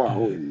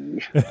 Wow.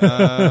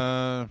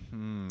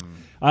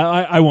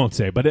 I won't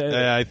say, but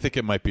I think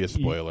it might be a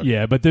spoiler.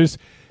 Yeah, but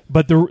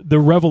the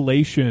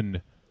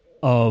revelation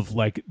of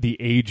like the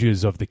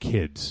ages of the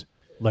kids,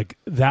 like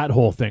that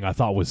whole thing, I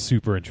thought was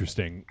super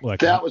interesting. Like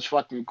that was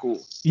fucking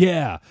cool.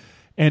 Yeah,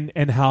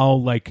 and how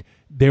like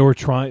they were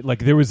trying,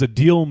 like there was a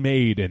deal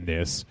made in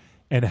this,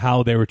 and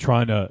how they were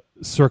trying to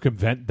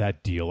circumvent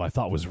that deal, I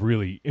thought was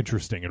really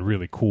interesting and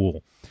really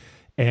cool.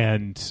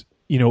 And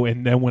you know,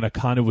 and then when it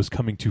kind of was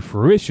coming to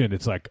fruition,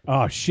 it's like,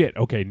 oh shit,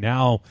 okay,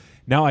 now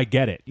I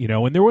get it, you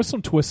know. And there was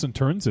some twists and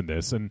turns in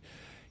this, and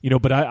you know,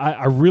 but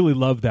I really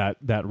love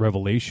that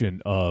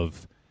revelation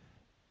of,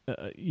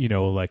 you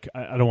know, like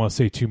I don't want to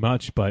say too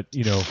much, but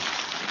you know,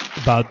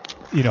 about,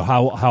 you know,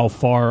 how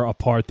far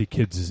apart the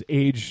kids'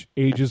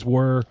 ages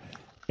were,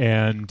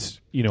 and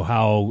you know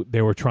how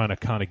they were trying to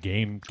kind of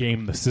game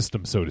the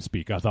system, so to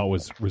speak. I thought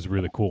was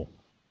really cool.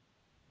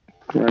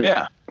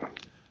 Yeah.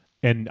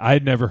 And I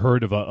had never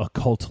heard of a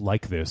cult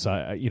like this.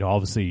 You know,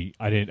 obviously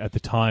I didn't at the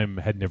time,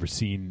 had never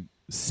seen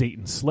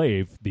Satan's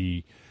Slave,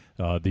 the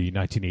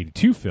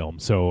 1982 film.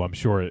 So I'm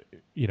sure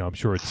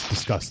it's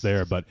discussed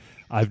there, but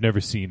I've never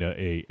seen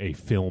a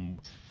film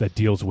that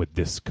deals with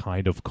this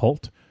kind of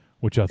cult,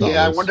 which I thought.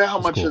 Yeah, I wonder how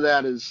much cool. of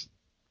that is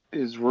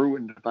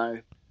ruined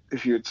by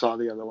if you had saw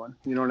the other one.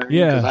 You know what I mean?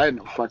 Yeah. Because I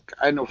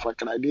had no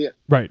fucking idea.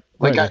 Right.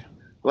 Like right.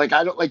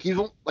 I don't like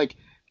even like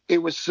it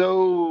was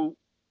so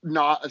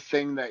not a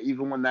thing that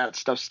even when that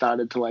stuff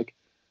started to like,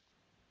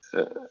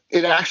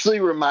 it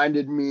actually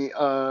reminded me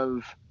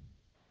of.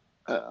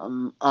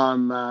 I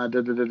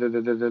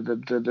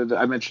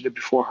mentioned it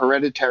before,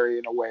 Hereditary,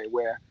 in a way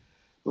where,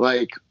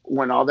 like,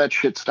 when all that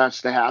shit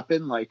starts to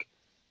happen, like,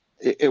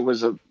 it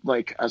was I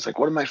was like,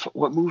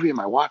 what movie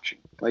am I watching?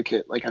 I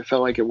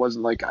felt like it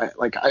wasn't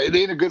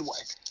in a good way.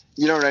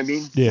 You know what I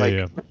mean? Yeah,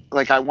 yeah.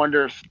 Like, I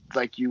wonder if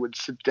like you would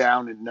sit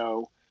down and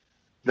know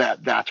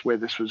that that's where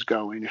this was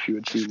going if you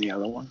had seen the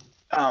other one.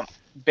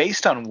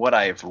 Based on what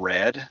I've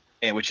read,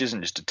 which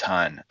isn't just a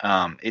ton,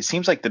 it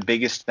seems like the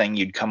biggest thing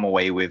you'd come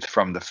away with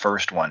from the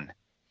first one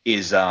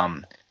is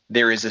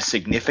there is a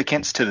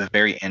significance to the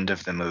very end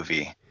of the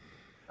movie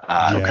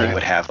that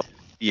would have,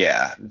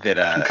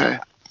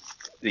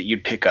 that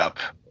you'd pick up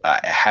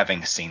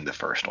having seen the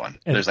first one.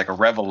 And there's like a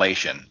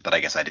revelation that I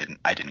guess I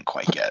didn't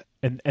quite get,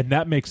 and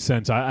that makes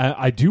sense.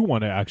 I do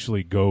want to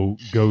actually go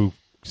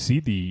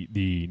see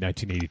the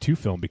 1982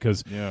 film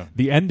because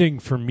the ending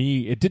for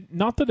me, it did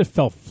not that it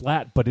fell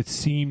flat, but it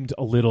seemed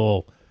a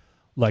little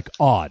like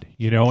odd,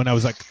 you know, and I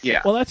was like,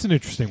 well, that's an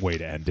interesting way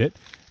to end it.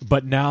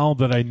 But now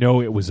that I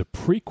know it was a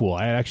prequel,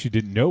 I actually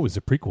didn't know it was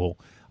a prequel.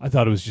 I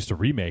thought it was just a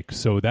remake.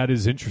 So that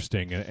is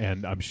interesting,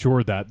 and I'm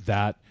sure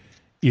that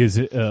is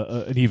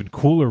an even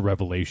cooler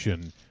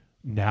revelation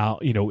now,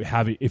 you know,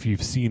 if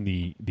you've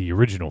seen the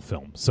original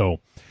film. So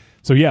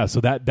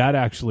that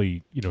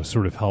actually, you know,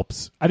 sort of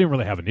helps. I didn't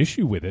really have an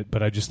issue with it,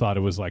 but I just thought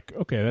it was like,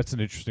 okay, that's an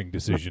interesting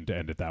decision to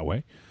end it that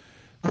way.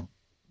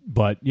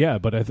 But yeah,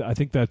 I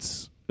think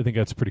that's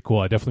pretty cool.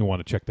 I definitely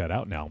want to check that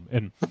out now.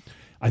 And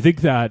I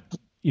think that,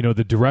 you know,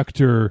 the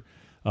director,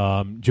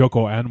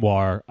 Joko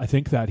Anwar, I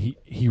think that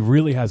he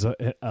really has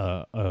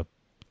a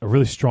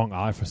really strong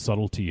eye for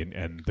subtlety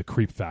and the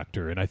creep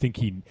factor. And I think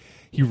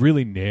he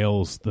really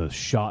nails the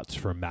shots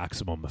for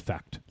maximum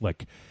effect.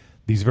 Like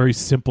these very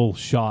simple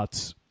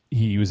shots,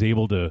 he was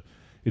able to,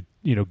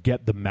 you know,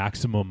 get the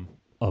maximum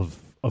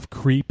of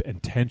creep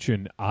and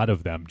tension out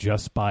of them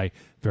just by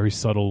very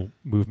subtle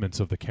movements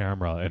of the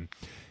camera.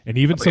 And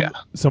even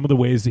some of the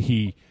ways that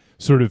he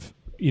sort of,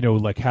 you know,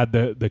 like had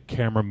the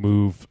camera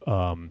move,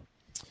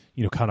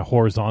 you know, kind of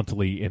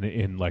horizontally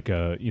in like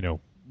a, you know,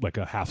 like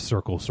a half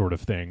circle sort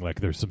of thing. Like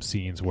there's some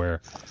scenes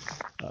where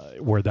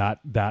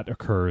that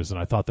occurs, and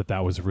I thought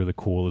that was really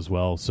cool as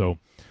well. So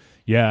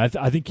yeah,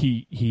 I think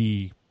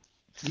he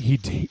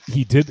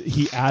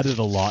added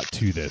a lot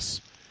to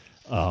this,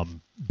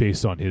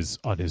 based on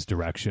his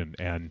direction,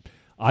 and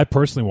I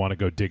personally want to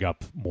go dig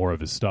up more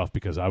of his stuff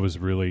because I was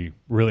really,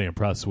 really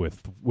impressed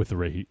with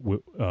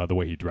the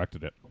way he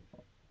directed it.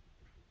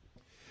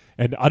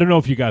 And I don't know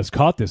if you guys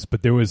caught this,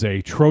 but there was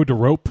a Tro de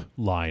Rope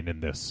line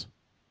in this.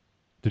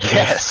 Did you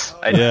Yes.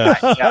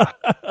 guys?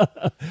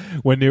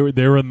 When they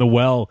were in the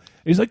well,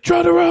 he's like,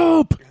 try the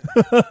rope.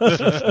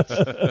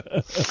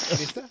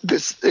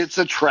 It's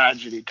a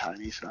tragedy.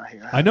 Tiny's not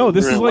here. I know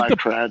this is Real like life the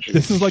tragedy.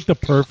 this is like the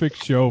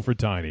perfect show for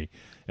Tiny,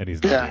 and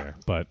he's not Yeah. here.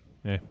 But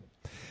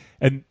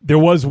and there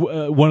was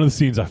one of the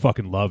scenes I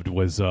fucking loved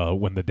was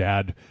when the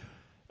dad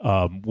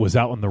was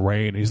out in the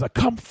rain. And he's like,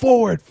 "Come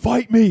forward,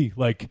 fight me!"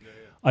 Like,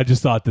 I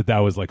just thought that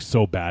was like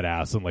so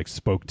badass and like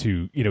spoke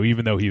to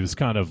even though he was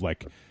kind of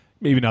like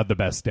maybe not the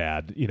best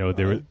dad.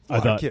 There were A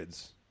lot of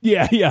kids.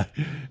 Yeah,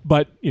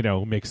 but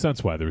makes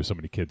sense why there were so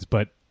many kids.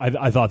 But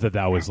I thought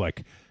that was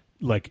like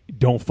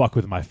don't fuck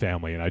with my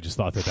family, and I just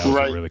thought that was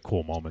Right. a really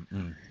cool moment.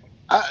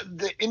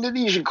 The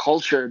Indonesian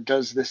culture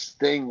does this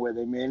thing where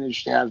they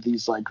manage to have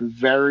these like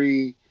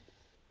very.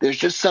 There's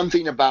just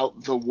something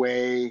about the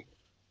way.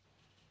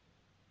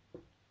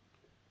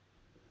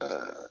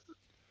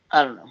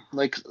 I don't know,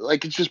 like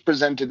it's just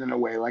presented in a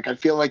way. Like I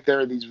feel like there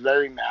are these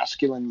very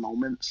masculine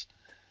moments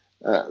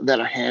that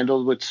are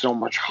handled with so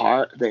much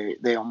heart.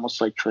 They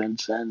almost like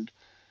transcend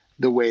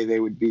the way they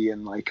would be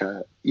in like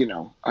a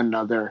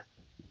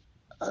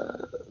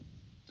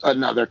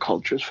another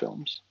culture's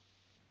films.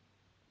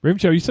 Raven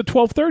Show, you said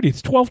 12:30.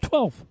 It's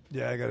 12:12.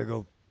 Yeah, I gotta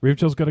go. Raven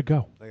Show's got to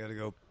go. I gotta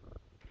go.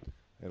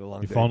 I had a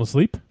long You day. falling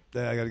asleep?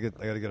 Yeah, I gotta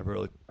get up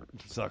early.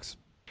 It sucks.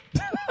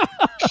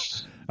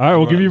 All right,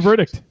 we'll give you a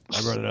verdict.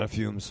 I'm running out of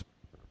fumes.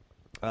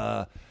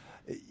 Yeah,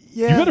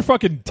 You better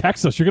fucking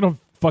text us. You're gonna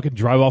fucking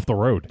drive off the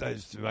road.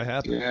 I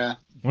have to. Yeah. Why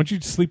don't you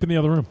just sleep in the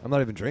other room? I'm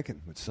not even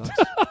drinking, which sucks.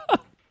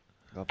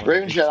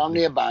 Raven Shed, I'm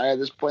nearby.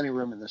 There's plenty of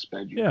room in this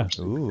bed. Yeah.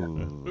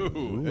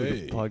 Ooh,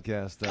 hey.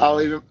 podcast.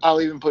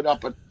 I'll even put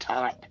up a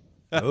top.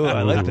 Oh,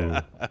 I like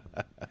that.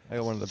 I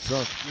got one in the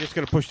trunk. You're just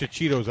gonna push the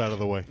Cheetos out of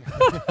the way.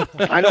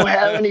 I don't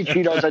have any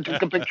Cheetos. I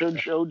took a picture and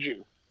showed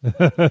you.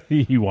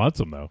 He wants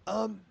them though.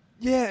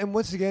 Yeah, and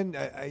once again,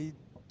 I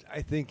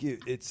think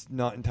it's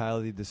not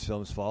entirely this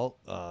film's fault,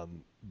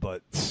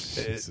 but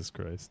Jesus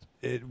Christ,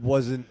 it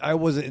wasn't. I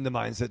wasn't in the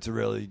mindset to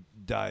really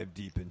dive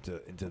deep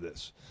into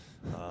this.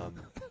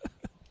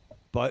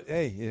 But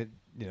hey, it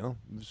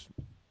was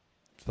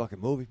a fucking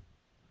movie.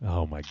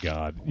 Oh my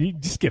God! You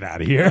just get out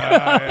of here. All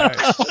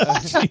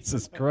right.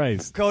 Jesus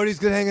Christ. Cody's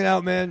good hanging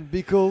out, man.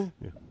 Be cool.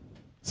 Yeah.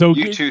 So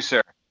You too,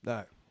 sir. All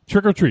right.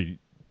 Trick or treat.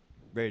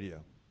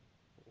 Radio.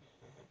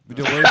 We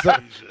doing what is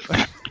that?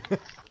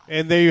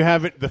 And there you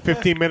have it, the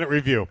 15-minute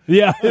review.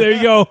 Yeah, there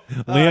you go,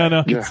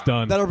 Leanna. Yeah. It's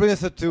done. That'll bring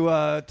us up to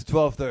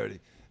 12:30.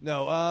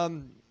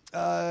 No,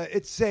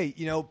 it's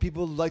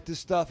people like this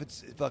stuff.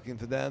 It's fucking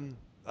for them.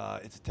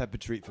 It's a tepid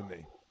treat for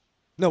me.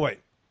 No, wait,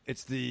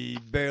 it's the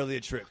barely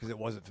a trip because it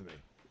wasn't for me.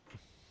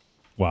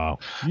 Wow,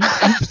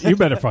 you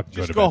better fucking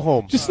Just to go bed.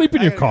 home. Just sleep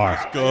in your car.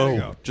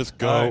 Just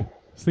go. All right.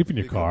 Sleep in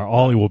your car.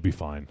 Ollie will be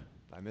fine.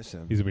 I miss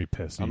him. He's gonna be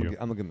pissed at I'm you.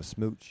 gonna give him a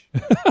smooch.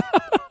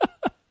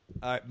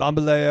 All right,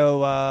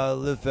 Bambaleo,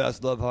 live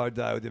fast, love hard,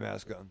 die with your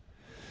mask on.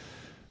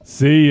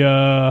 See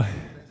ya.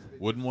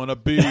 Wouldn't want to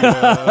be.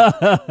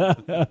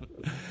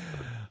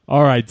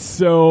 All right,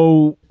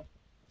 so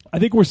I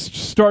think we're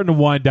starting to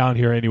wind down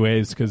here,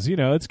 anyways, because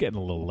it's getting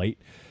a little late.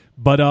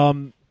 But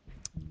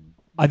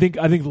I think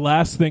the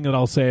last thing that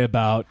I'll say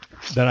about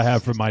that I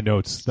have from my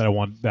notes that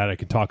I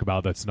can talk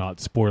about that's not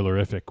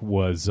spoilerific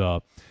was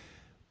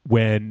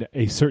when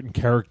a certain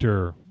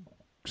character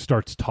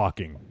starts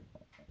talking.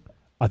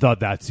 I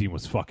thought that scene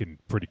was fucking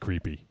pretty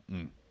creepy.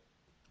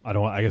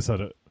 I guess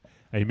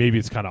maybe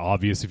it's kind of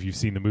obvious if you've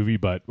seen the movie,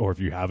 or if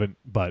you haven't,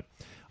 but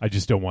I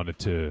just don't want it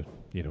to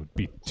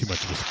be too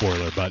much of a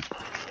spoiler. But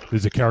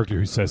there's a character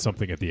who says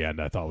something at the end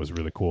I thought was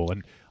really cool,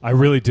 and I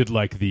really did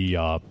like the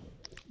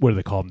what do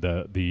they call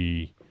them,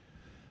 the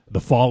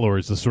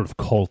followers, the sort of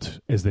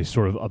cult, as they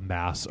sort of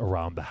amass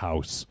around the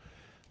house,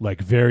 like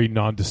very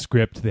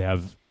nondescript. They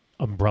have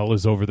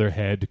umbrellas over their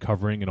head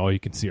covering, and all you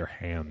can see are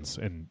hands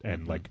and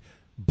like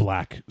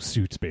black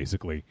suits,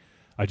 basically.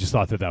 I just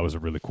thought that was a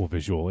really cool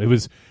visual. It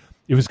was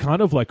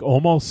kind of like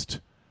almost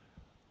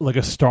like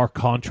a stark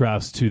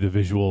contrast to the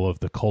visual of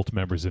the cult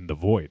members in The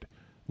Void,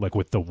 like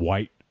with the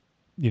white,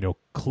 like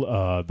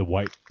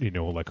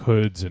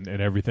hoods and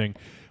everything.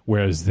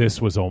 Whereas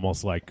this was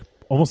almost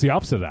the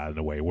opposite of that in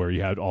a way, where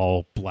you had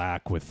all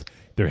black with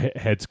their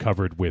heads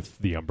covered with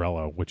the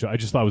umbrella, which I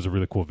just thought was a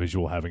really cool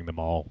visual, having them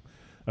all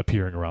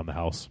appearing around the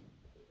house.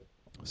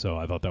 So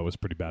I thought that was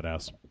pretty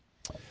badass.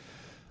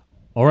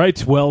 All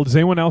right. Well, does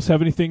anyone else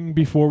have anything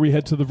before we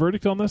head to the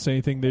verdict on this?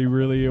 Anything they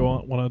really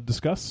want to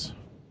discuss?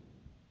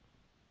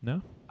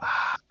 No?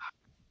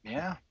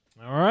 Yeah.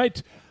 All right.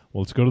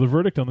 Well, let's go to the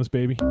verdict on this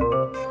baby.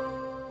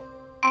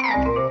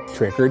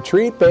 Trick or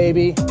treat,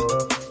 baby.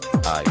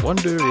 I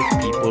wonder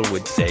if people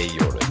would say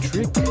you're a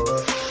trick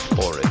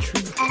or a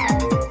treat.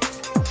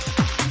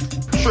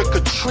 Trick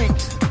or treat,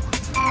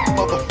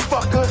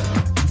 motherfucker.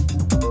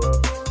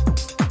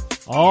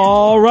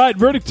 All right,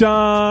 verdict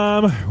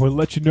time. We'll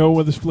let you know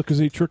whether this flick is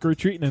a trick or a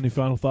treat and any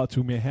final thoughts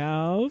we may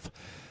have.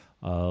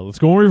 Let's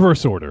go in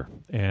reverse order.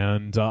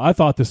 And I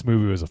thought this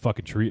movie was a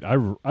fucking treat.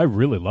 I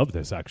really loved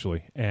this,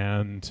 actually.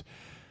 And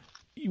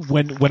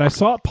when I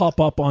saw it pop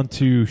up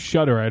onto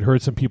Shudder, I'd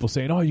heard some people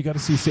saying, "Oh, you got to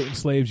see Satan's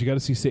Slaves. You got to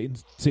see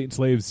Satan's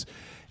Slaves,"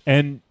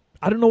 and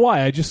I don't know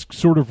why. I just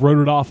sort of wrote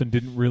it off and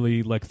didn't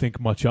really think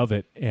much of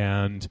it.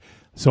 And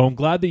so I'm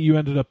glad that you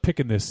ended up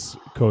picking this,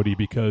 Cody,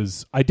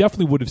 because I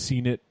definitely would have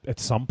seen it at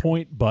some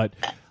point, but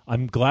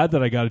I'm glad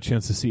that I got a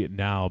chance to see it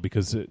now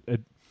because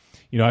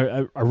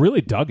I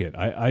really dug it.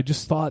 I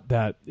just thought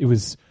that it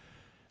was,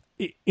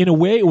 in a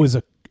way, it was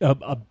a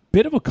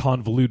bit of a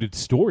convoluted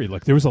story.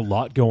 Like there was a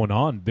lot going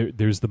on.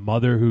 There's the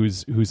mother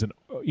who's an,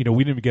 we didn't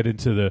even get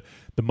into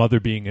the mother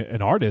being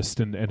an artist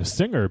and a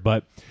singer,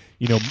 but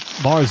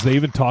Mars, they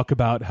even talk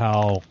about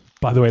how,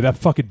 by the way, that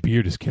fucking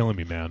beard is killing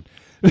me, man.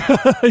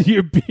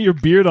 your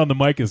beard on the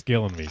mic is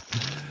killing me.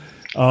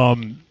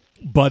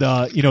 But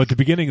at the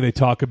beginning they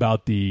talk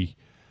about the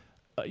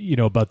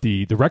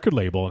record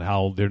label and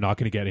how they're not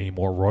going to get any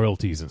more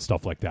royalties and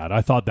stuff like that.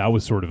 I thought that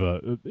was sort of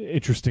a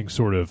interesting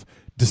sort of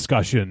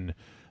discussion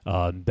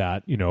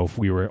that if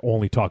we were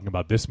only talking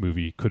about this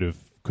movie could have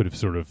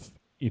sort of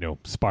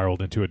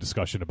spiraled into a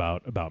discussion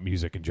about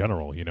music in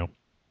general.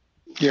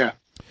 Yeah.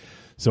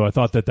 So I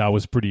thought that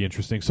was pretty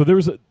interesting. So there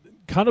was a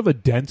kind of a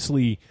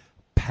densely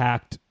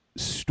packed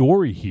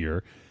story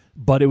here,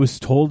 but it was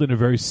told in a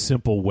very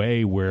simple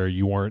way where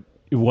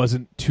it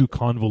wasn't too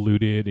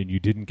convoluted and you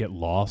didn't get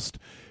lost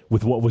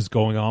with what was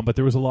going on, but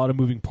there was a lot of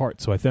moving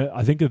parts. So I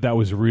think that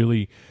was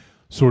really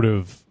sort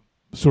of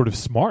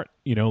smart,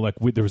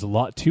 there was a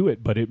lot to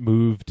it, but it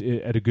moved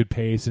at a good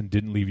pace and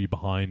didn't leave you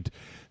behind.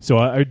 So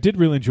I did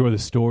really enjoy the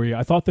story.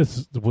 I thought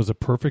this was a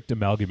perfect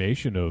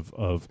amalgamation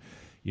of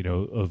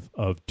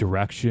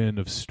direction,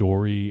 of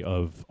story,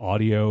 of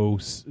audio,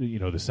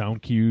 the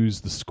sound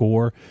cues, the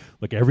score,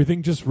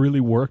 everything just really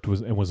worked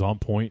was on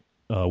point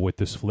with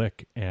this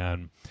flick,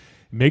 and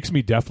it makes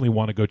me definitely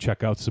want to go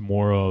check out some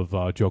more of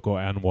Joko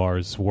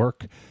Anwar's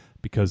work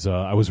because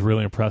I was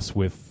really impressed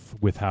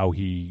with how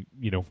he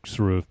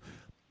sort of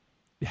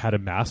had a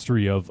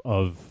mastery of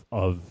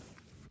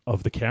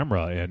the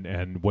camera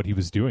and what he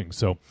was doing.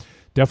 So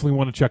definitely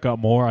want to check out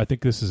more. I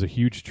think this is a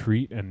huge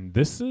treat, and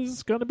this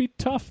is going to be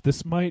tough.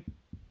 This might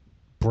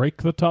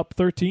break the top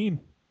 13.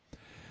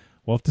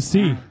 We'll have to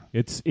see.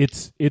 It's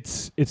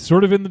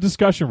sort of in the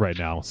discussion right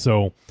now.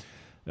 So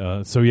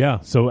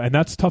and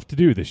that's tough to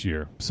do this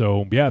year.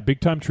 So yeah, big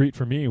time treat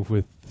for me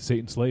with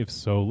Satan's Slaves.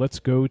 So let's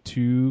go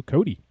to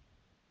Cody.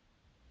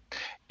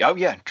 Oh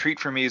yeah, treat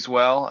for me as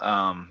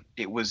well.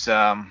 It was.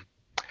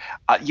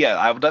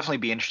 I will definitely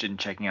be interested in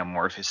checking out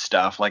more of his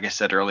stuff. Like I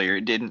said earlier,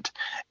 it didn't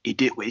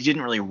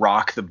really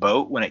rock the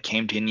boat when it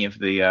came to any of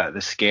the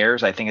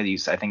scares. I think I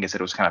said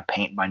it was kind of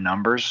paint by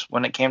numbers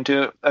when it came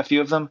to a few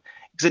of them,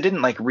 because it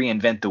didn't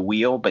reinvent the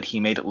wheel, but he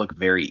made it look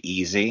very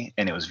easy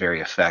and it was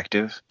very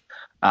effective.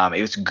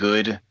 It was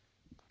good,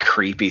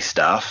 creepy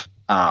stuff.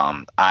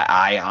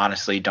 I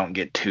honestly don't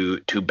get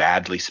too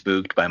badly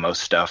spooked by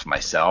most stuff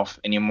myself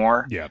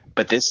anymore. Yeah.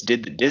 But this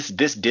did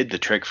the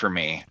trick for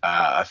me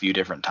a few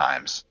different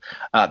times.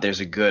 There's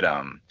a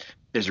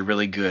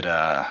really good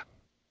I'm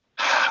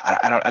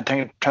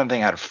trying to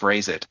think how to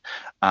phrase it.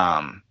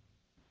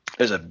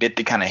 There's a bit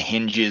that kind of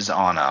hinges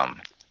on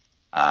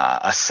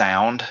a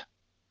sound,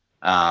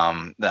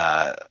 like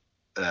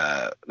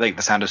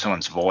the sound of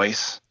someone's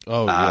voice.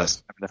 Oh,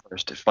 yes. The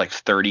first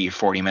 30 or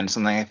 40 minutes,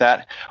 something like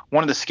that.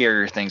 One of the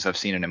scarier things I've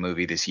seen in a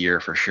movie this year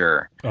for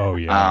sure. Oh,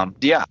 yeah.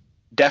 Yeah,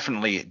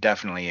 definitely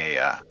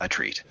a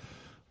treat.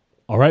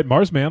 All right,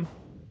 Mars Man.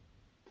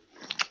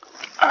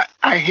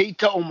 I hate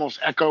to almost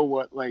echo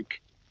what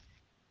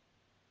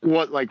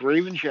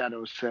Raven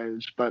Shadow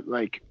says, but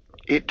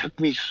it took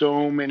me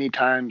so many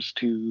times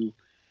to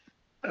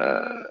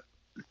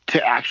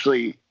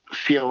actually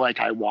feel like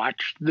I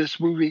watched this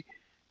movie,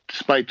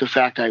 despite the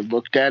fact I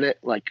looked at it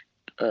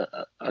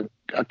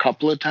a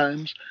couple of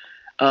times.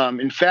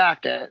 In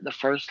fact,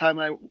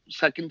 the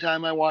second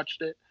time I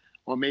watched it,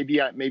 or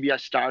maybe I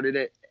started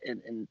it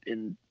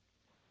and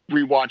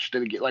rewatched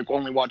it again,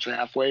 only watched it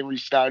halfway and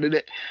restarted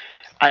it.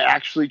 I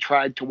actually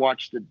tried to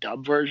watch the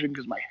dub version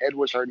because my head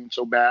was hurting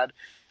so bad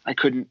I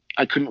couldn't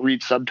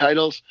read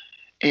subtitles.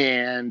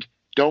 And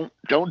don't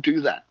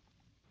do that.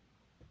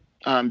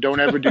 Don't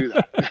ever do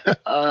that.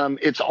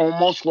 It's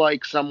almost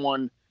like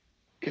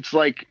it's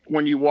like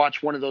when you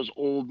watch one of those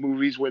old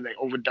movies where they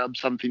overdub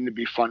something to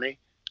be funny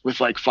with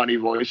funny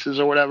voices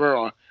or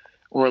whatever,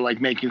 or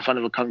making fun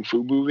of a kung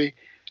fu movie.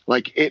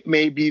 It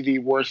may be the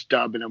worst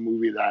dub in a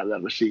movie that I've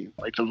ever seen.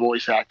 The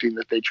voice acting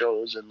that they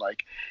chose, and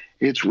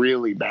it's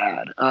really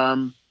bad.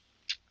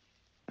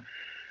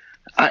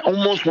 I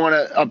almost want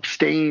to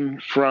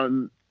abstain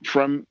from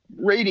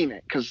rating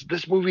it because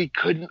this movie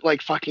couldn't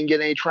fucking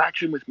get any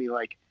traction with me.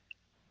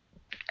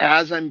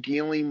 As I'm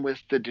dealing with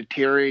the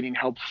deteriorating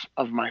health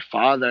of my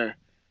father,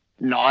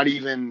 not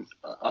even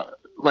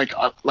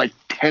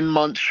 10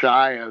 months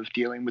shy of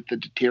dealing with the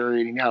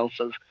deteriorating health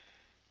of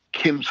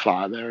Kim's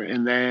father,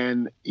 and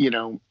then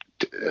 10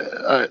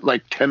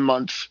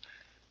 months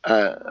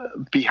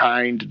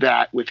behind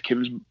that with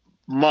Kim's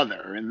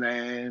mother, and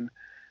then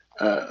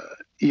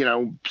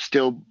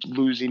still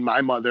losing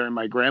my mother and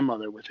my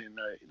grandmother within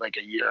like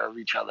a year of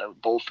each other,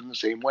 both in the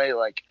same way.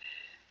 Like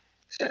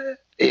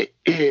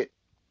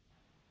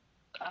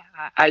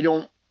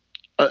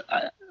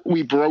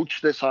we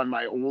broached this on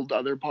my old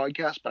other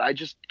podcast, but I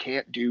just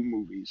can't do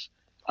movies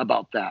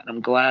about that.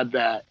 I'm glad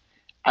that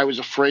I was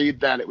afraid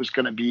that it was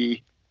going to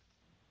be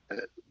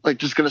like,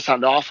 this is going to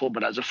sound awful,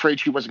 but I was afraid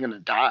she wasn't going to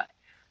die.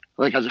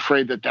 Like, I was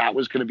afraid that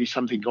was going to be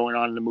something going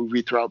on in the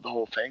movie throughout the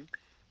whole thing.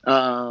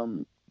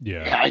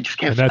 I just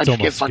can't. And that's I just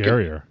almost can't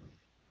scarier.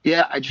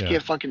 I just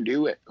can't fucking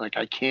do it. Like,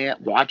 I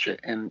can't watch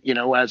it. And,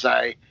 as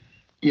I,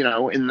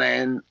 and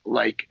then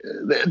like,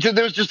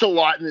 there was just a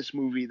lot in this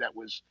movie that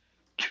was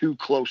too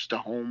close to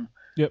home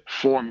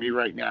for me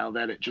right now,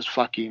 that it just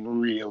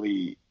fucking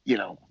really,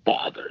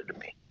 bothered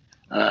me,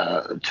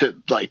 to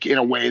like, in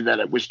a way that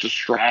it was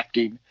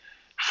distracting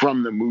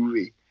from the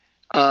movie.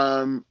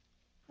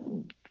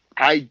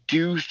 I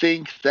do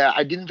think that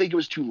I didn't think it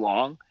was too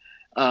long.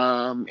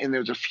 And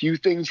there's a few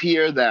things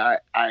here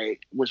that I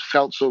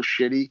felt so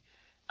shitty.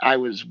 I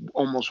was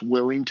almost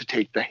willing to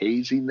take the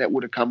hazing that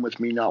would have come with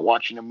me not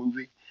watching a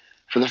movie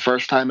for the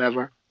first time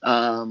ever.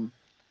 But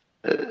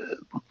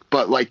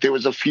like, there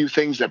was a few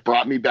things that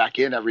brought me back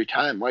in every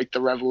time, like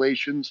the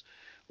revelations,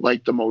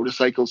 like the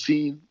motorcycle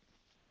scene,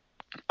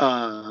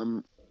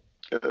 like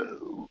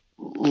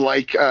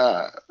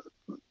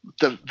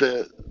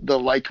the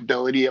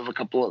likability of a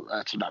couple of,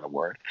 that's not a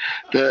word,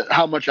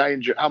 how much I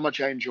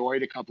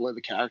enjoyed a couple of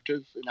the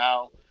characters, and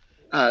how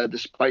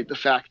despite the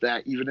fact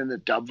that even in the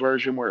dub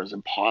version where it was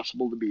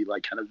impossible to be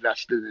like kind of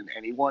vested in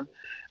anyone,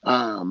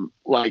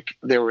 like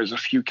there was a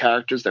few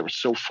characters that were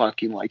so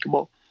fucking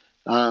likable.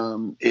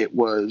 It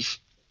was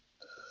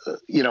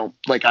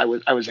like I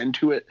was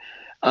into it.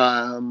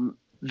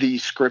 The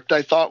script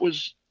I thought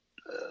was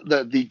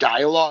the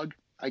dialogue,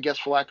 I guess,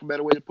 for lack of a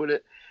better way to put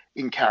it,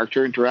 in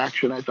character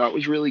interaction, I thought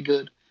was really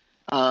good.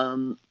 I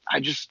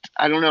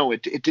don't know.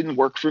 It didn't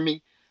work for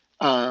me.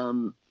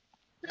 I'm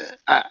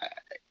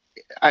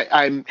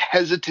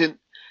hesitant.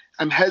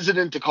 I'm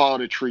hesitant to call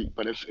it a treat,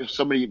 but if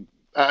somebody,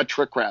 a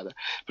trick rather,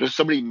 but if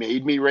somebody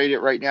made me rate it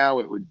right now,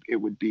 it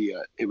would be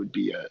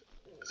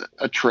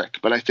a trick.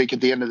 But I think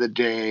at the end of the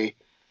day,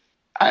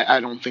 I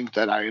don't think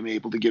that I am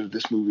able to give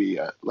this movie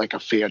a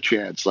fair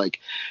chance.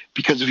 Like,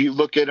 because if you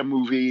look at a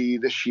movie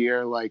this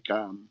year, like,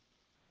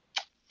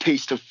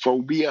 Taste of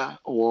Phobia,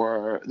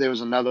 or there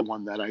was another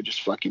one that I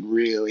just fucking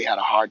really had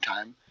a hard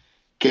time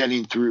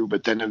getting through,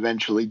 but then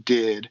eventually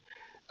did.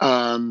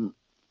 I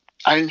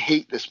didn't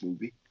hate this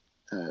movie.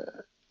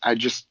 I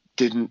just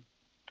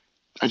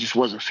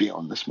wasn't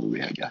feeling this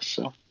movie, I guess.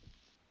 So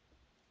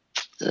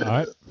all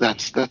right.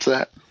 That's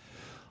that.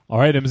 All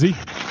right, MZ.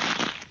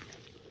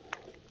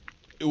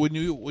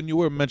 When you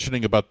were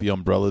mentioning about the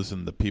umbrellas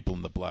and the people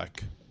in the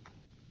black,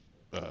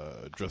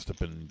 dressed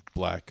up in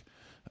black,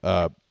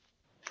 I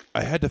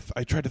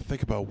tried to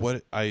think about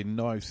what I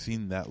know. I've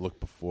seen that look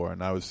before,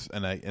 and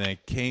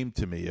it came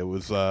to me. It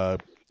was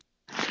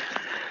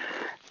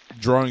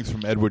drawings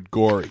from Edward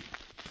Gorey.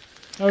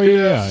 Oh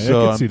yeah,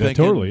 so I can see that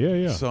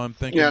totally. Yeah. So I'm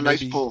thinking,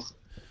 nice pull.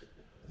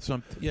 So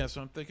I'm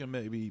thinking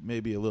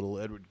maybe a little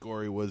Edward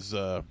Gorey was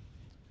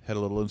had a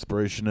little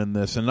inspiration in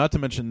this, and not to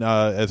mention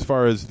as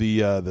far as the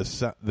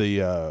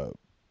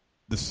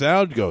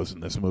sound goes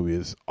in this movie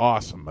is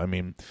awesome. I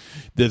mean,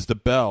 there's the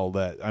bell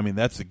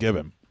that's a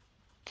given.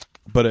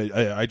 But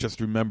I just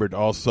remembered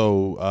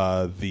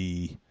also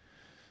the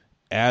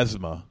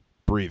asthma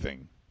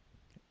breathing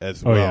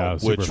as well,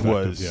 which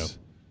was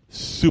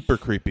super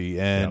creepy.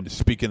 And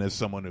speaking as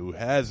someone who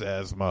has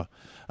asthma,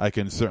 I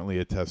can certainly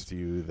attest to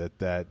you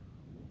that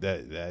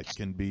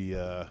can be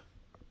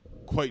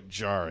quite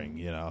jarring.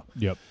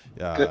 Yep.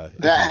 That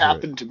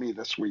happened to me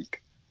this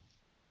week.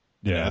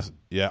 Yeah.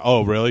 Yeah.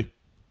 Oh, really?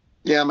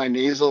 Yeah,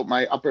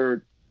 my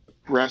upper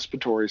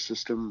respiratory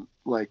system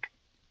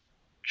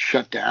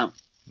shut down.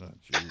 Oh,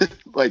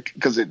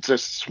 because it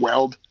just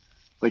swelled,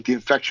 like the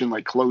infection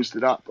closed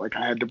it up. Like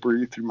I had to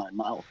breathe through my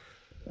mouth.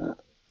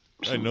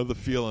 I know the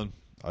feeling.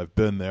 I've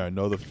been there. I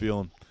know the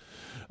feeling.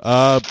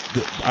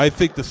 I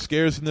think the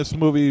scares in this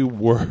movie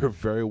were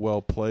very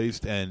well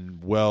placed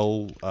and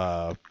well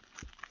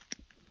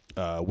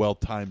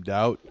timed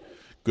out.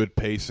 Good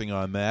pacing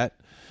on that.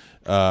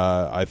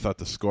 I thought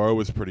the score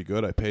was pretty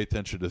good. I paid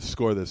attention to the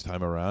score this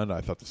time around.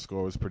 I thought the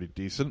score was pretty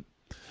decent.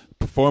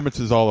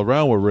 Performances all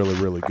around were really,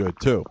 really good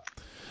too.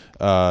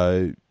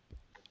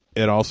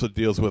 It also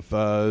deals with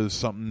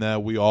something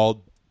that we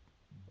all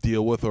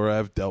deal with or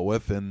have dealt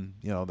with, and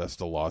that's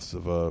the loss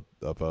of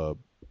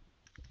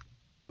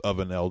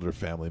an elder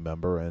family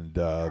member, and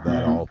that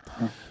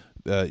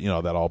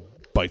all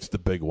bites the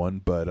big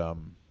one. But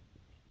I'm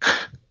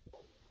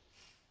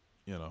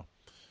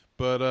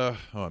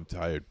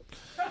tired.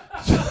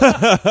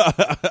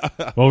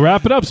 Well,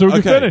 wrap it up so we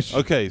can finish.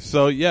 Okay,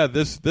 so yeah,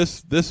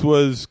 this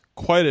was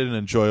quite an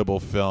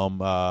enjoyable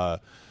film.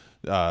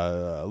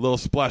 A little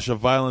splash of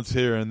violence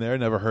here and there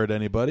never hurt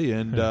anybody,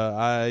 and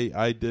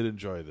I did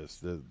enjoy this.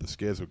 The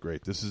scares were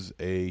great. This is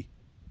a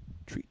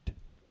treat.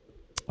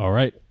 All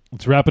right,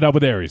 Let's wrap it up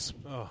with Aries.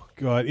 Oh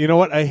God! You know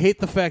what? I hate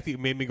the fact that you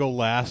made me go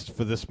last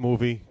for this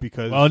movie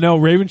because. Oh no,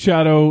 Raven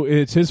Shadow!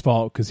 It's his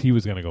fault because he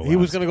was going to go last. He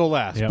was going to go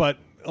last, Yep. but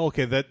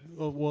okay.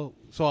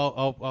 So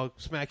I'll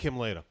smack him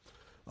later.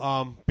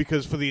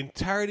 Because for the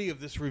entirety of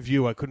this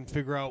review, I couldn't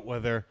figure out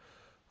whether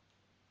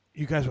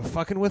you guys were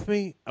fucking with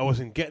me, I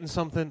wasn't getting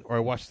something, or I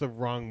watched the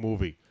wrong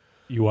movie.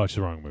 You watched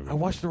the wrong movie. I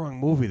watched the wrong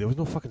movie. There was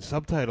no fucking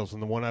subtitles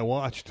in the one I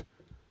watched.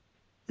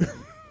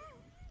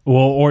 Well,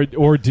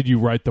 or did you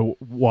watch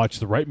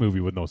the right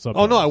movie with no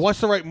subtitles? Oh no, I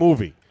watched the right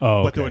movie.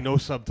 Oh, but there okay. were no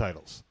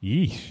subtitles.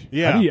 Yeesh.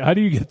 Yeah. How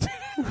do you get?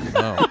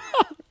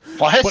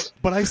 What?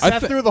 But I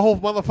sat through the whole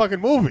motherfucking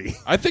movie.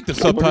 I think the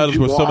subtitles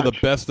were some of the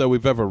best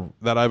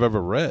that I've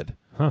ever read.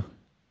 Huh.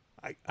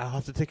 I'll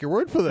have to take your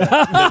word for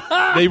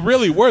that. They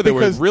really were. They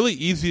were Because really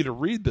easy to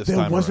read this time.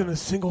 There wasn't a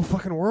single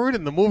fucking word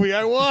in the movie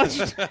I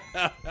watched.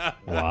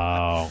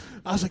 Wow.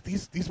 I was like,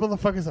 these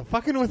motherfuckers are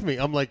fucking with me.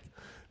 I'm like,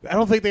 I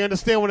don't think they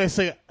understand when I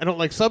say I don't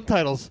like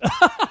subtitles.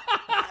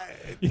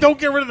 Don't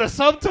get rid of the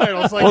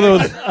subtitles. Like,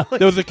 Well,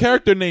 there was a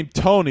character named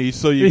Tony,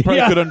 so you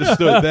probably could have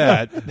understood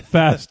that.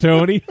 Fast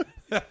Tony.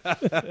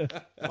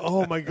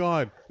 Oh my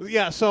God.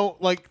 Yeah. So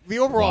like the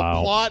overall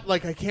Wow. plot,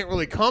 like I can't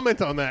really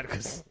comment on that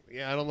because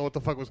I don't know what the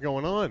fuck was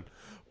going on.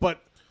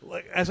 But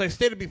like as I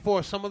stated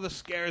before, some of the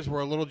scares were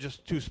a little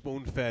just too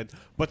spoon fed,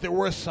 but there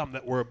were some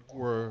that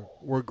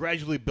were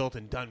gradually built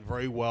and done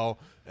very well.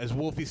 As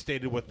Wolfie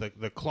stated with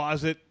the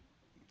closet,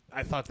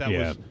 I thought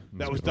that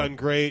was done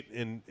great.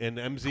 And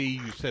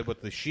MZ, you said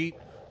with the sheet,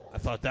 I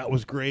thought that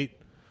was great.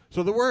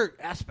 So there were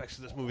aspects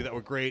of this movie that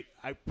were great.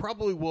 I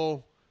probably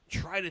will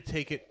try to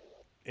take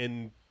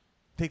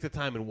the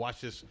time and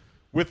watch this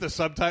with the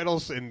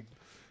subtitles and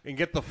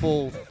get the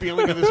full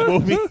feeling of this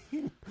movie.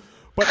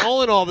 But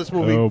all in all, this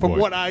movie, from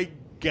what I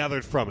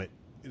gathered from it,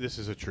 this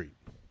is a treat.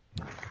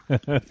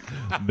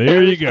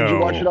 There you go. Did you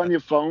watch it on your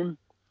phone?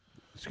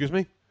 Excuse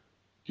me?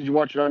 Did you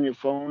watch it on your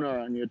phone or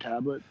on your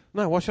tablet?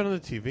 No, I watched it on the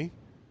TV.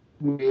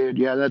 Weird.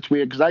 Yeah, that's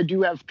weird because I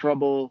do have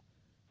trouble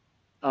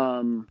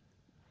trying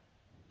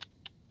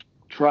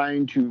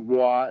to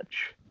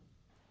watch.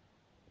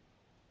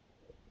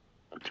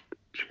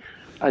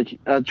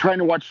 Trying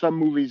to watch some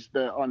movies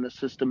on the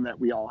system that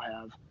we all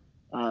have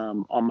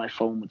on my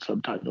phone with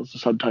subtitles. The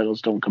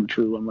subtitles don't come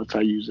true unless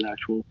I use an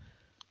actual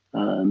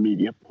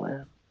media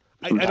player.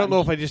 I don't know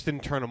if I just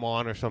didn't turn them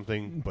on or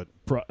something, but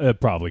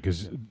Probably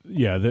because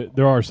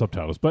there are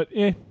subtitles, but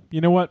you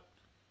know what?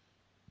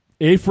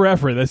 A for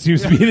effort. That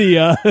seems to be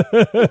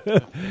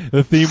the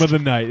the theme of the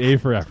night. A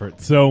for effort.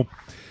 So,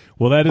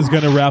 well, that is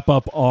going to wrap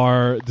up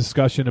our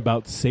discussion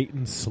about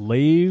Satan's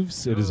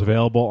Slaves. It is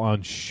available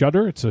on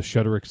Shudder. It's a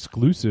Shudder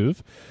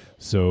exclusive.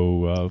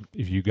 So,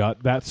 if you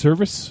got that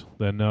service,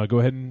 then go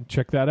ahead and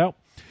check that out.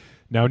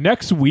 Now,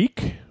 next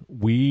week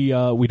we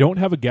don't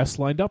have a guest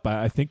lined up.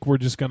 I think we're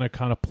just going to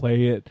kind of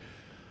play it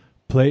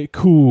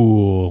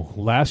cool.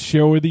 Last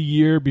show of the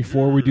year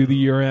before we do the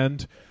year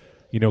end.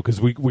 You know,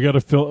 because we got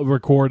to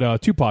record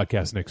 2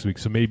 podcasts next week,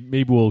 so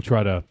maybe we'll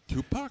try to...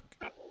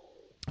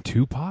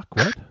 Tupac?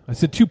 What? I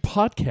said 2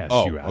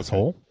 podcasts, you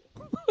asshole.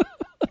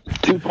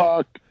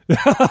 Tupac.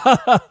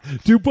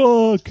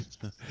 Tupac.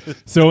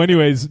 So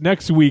anyways,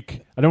 next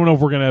week, I don't know if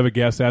we're going to have a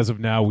guest. As of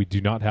now, we do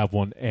not have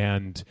one,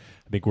 and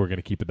I think we're going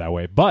to keep it that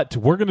way. But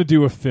we're going to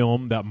do a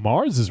film that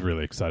Mars is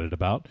really excited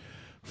about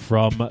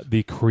from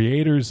the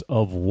creators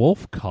of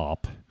Wolf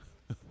Cop,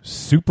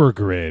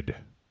 Supergrid.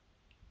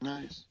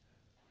 Nice.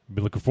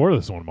 Be looking forward to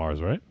this one,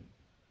 Mars, right?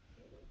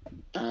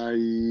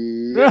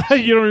 Yeah.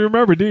 You don't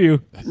remember, do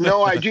you?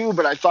 No, I do,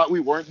 but I thought we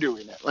weren't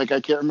doing it. Like, I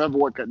can't remember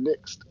what got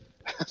nixed.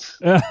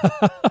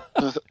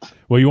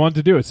 Well, you wanted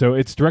to do it. So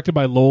it's directed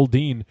by Lowell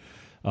Dean,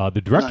 the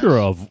director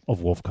of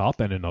Wolf Cop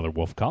and another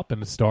Wolf Cop,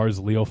 and it stars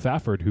Leo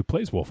Fafford, who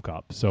plays Wolf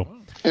Cop. So,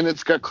 And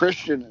it's got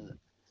Christian in it.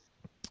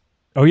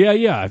 Oh,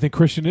 yeah. I think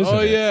Christian is in it.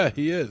 Oh, yeah,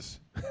 he is.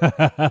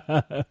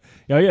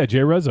 Yeah, Jay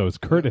Rezzo is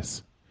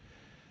Curtis.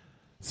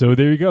 So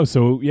there you go.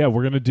 So, yeah,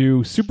 we're going to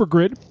do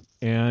Supergrid,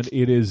 and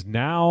it is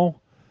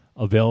now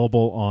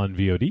available on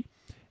VOD.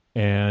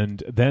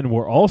 And then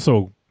we're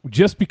also,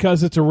 just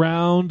because it's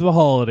around the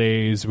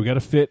holidays, we got to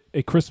fit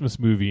a Christmas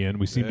movie in.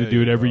 We seem to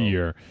do it every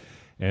year.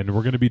 And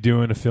we're going to be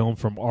doing a film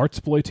from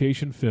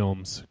Artsploitation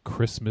Films,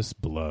 Christmas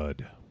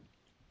Blood.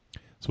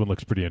 This one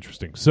looks pretty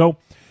interesting. So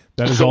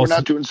that is so also... we're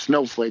not doing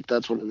Snowflake.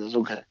 That's what it is.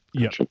 Okay.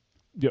 Gotcha.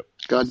 Yep.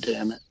 God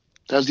damn it.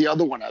 That's the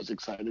other one I was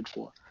excited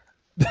for.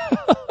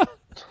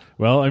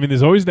 Well, I mean,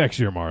 there's always next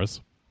year,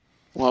 Mars.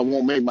 Well, I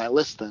won't make my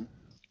list then.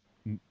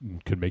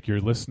 Could make your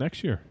list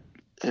next year.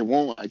 It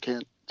won't. I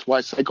can't. That's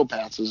why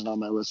Psychopaths isn't on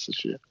my list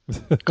this year.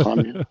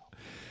 Commune.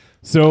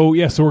 So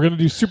we're going to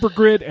do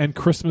Supergrid and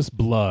Christmas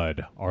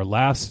Blood, our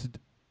last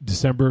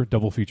December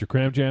double feature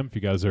Cram Jam. If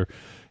you guys are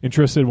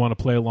interested, want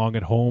to play along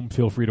at home,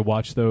 feel free to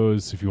watch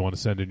those. If you want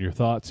to send in your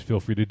thoughts, feel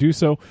free to do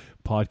so.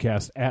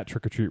 Podcast at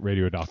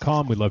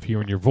trickortreatradio.com. We love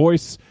hearing your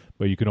voice,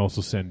 but you can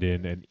also send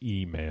in an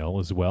email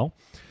as well.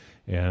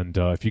 And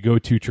if you go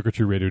to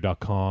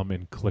trickortreatradio.com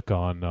and click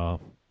on,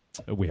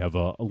 we have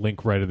a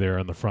link right there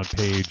on the front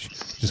page.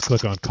 Just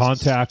click on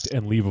Contact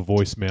and leave a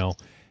voicemail,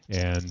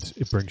 and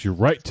it brings you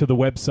right to the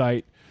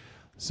website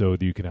so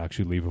that you can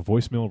actually leave a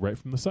voicemail right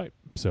from the site.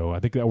 So I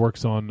think that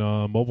works on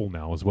mobile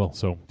now as well.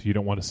 So if you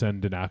don't want to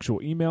send an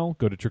actual email,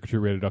 go to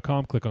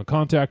trickortreatradio.com, click on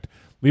contact,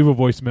 leave a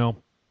voicemail.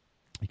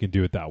 You can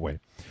do it that way.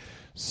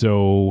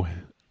 So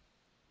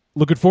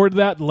looking forward to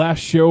that, last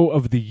show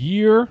of the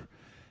year.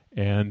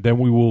 And then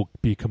we will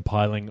be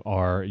compiling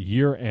our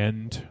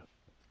year-end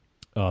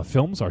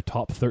films, our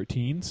top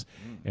 13s.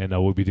 And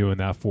we'll be doing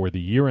that for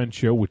the year-end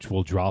show, which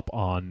will drop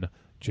on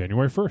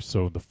January 1st.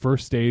 So the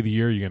first day of the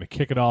year, you're going to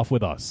kick it off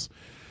with us.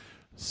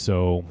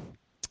 So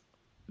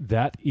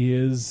that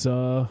is,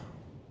 that's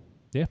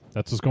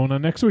what's going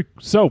on next week.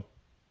 So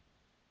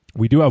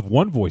we do have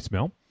one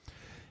voicemail.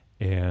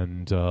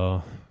 And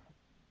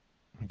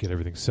get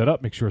everything set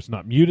up, make sure it's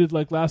not muted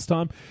like last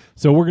time.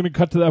 So we're going to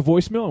cut to that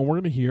voicemail, and we're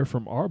going to hear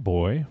from our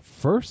boy,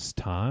 First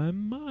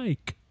Time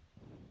Mike.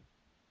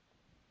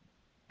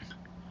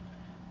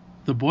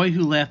 The Boy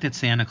Who Laughed at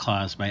Santa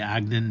Claus by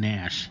Ogden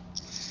Nash.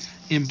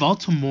 In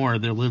Baltimore,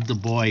 there lived a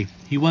boy.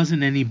 He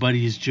wasn't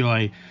anybody's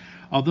joy.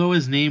 Although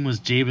his name was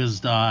Jabez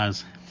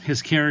Dawes,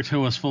 his character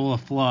was full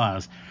of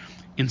flaws.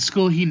 In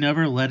school, he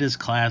never led his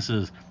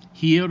classes.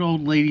 He had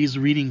old ladies'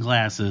 reading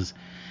glasses.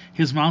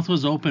 His mouth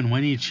was open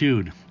when he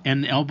chewed,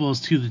 and elbows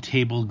to the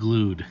table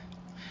glued.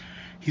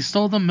 He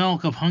stole the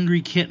milk of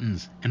hungry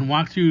kittens, and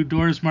walked through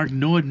doors marked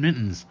no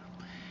admittance.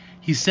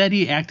 He said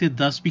he acted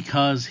thus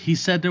because he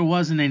said there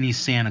wasn't any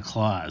Santa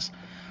Claus.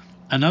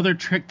 Another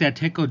trick that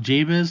tickled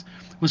Jabez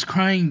was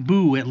crying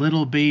boo at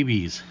little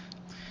babies.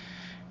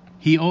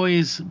 He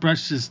always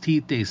brushed his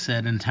teeth, they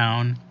said in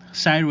town,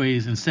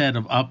 sideways instead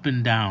of up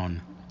and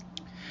down.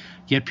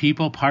 Yet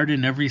people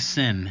pardoned every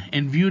sin,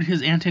 and viewed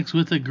his antics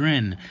with a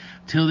grin,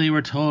 till they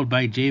were told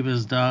by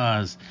Jabez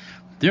Dawes,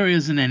 there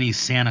isn't any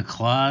Santa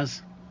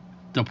Claus.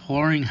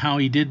 Deploring how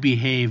he did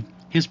behave,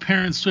 his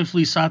parents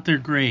swiftly sought their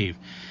grave.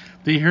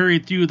 They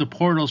hurried through the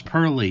portals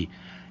pearly,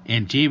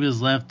 and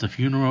Jabez left the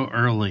funeral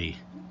early.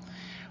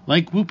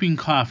 Like whooping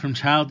cough from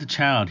child to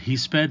child, he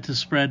sped to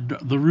spread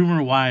the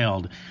rumor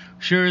wild.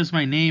 Sure as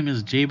my name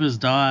is Jabez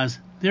Dawes,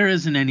 there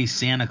isn't any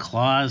Santa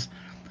Claus.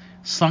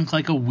 Slunk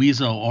like a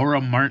weasel or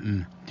a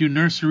martin through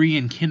nursery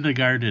and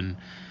kindergarten,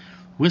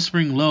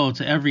 whispering low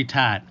to every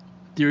tot,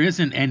 there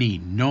isn't any,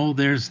 no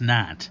there's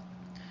not.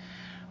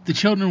 The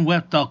children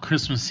wept all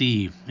Christmas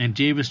Eve, and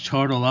Jabez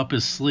chortled up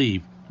his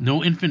sleeve.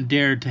 No infant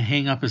dared to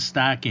hang up his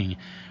stocking,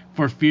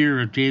 for fear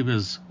of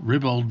Jabez'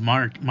 ribald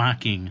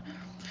mocking.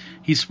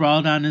 He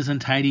sprawled on his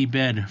untidy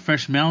bed,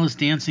 fresh malice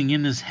dancing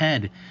in his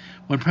head,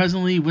 when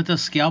presently with a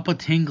scalp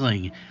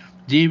a-tingling,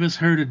 Jabez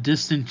heard a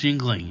distant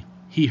jingling.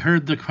 He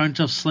heard the crunch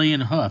of sleigh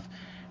and hoof,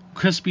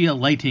 crispy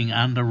alighting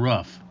on the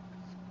roof.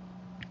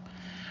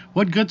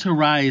 What good to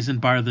rise and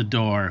bar the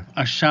door?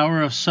 A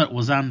shower of soot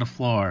was on the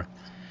floor.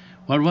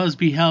 What was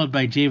beheld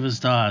by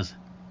Jabez Dawes?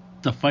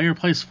 The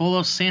fireplace full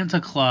of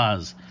Santa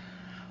Claus.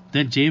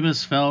 Then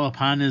Jabez fell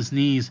upon his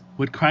knees,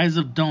 with cries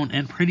of don't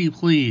and pretty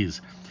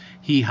please.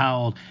 He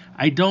howled,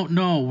 I don't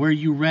know where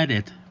you read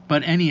it,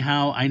 but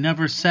anyhow I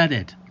never said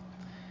it.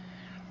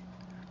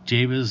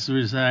 Jabez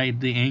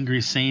replied, the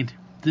angry saint,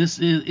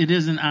 it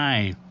isn't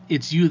I,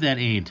 it's you that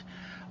ain't.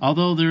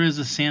 Although there is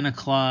a Santa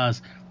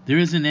Claus, there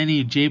isn't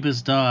any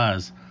Jabez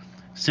Dawes.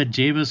 Said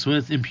Jabez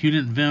with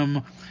impudent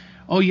vim,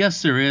 oh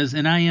yes there is,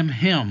 and I am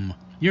him.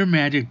 Your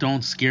magic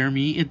don't scare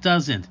me, it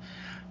doesn't.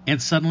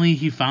 And suddenly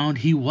he found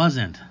he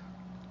wasn't.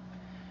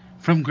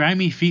 From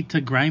grimy feet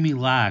to grimy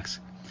locks,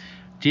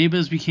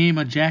 Jabez became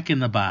a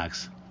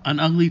jack-in-the-box, an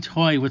ugly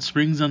toy with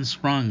springs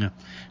unsprung,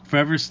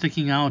 forever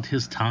sticking out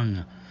his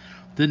tongue.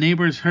 The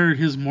neighbors heard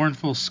his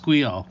mournful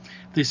squeal.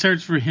 They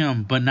searched for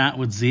him, but not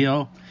with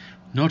zeal.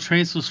 No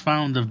trace was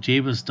found of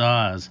Jabez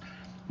Dawes,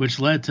 which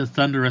led to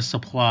thunderous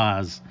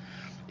applause.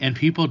 And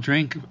people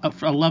drank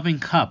a loving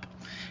cup,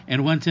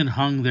 and went and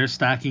hung their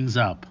stockings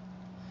up.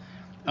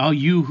 All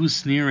you who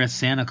sneer at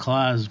Santa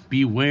Claus,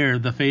 beware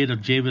the fate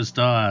of Jabez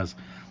Dawes,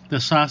 the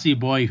saucy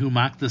boy who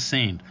mocked the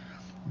saint.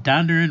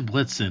 Donder and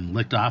Blitzen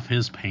licked off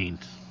his paint.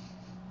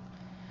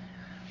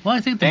 Well, I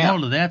think the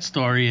moral of that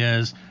story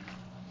is,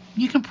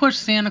 you can push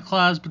Santa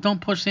Claus, but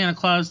don't push Santa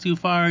Claus too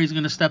far, he's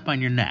going to step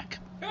on your neck.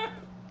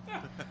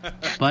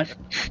 But,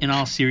 in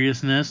all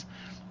seriousness,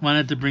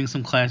 wanted to bring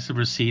some class to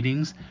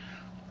proceedings.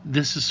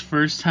 This is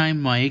First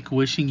Time Mike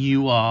wishing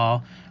you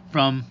all,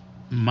 from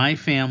my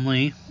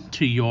family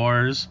to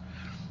yours,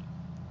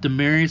 the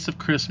merriest of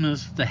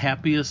Christmas, the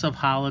happiest of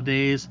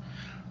holidays.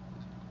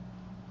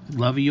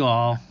 Love you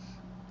all.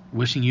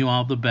 Wishing you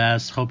all the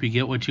best. Hope you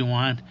get what you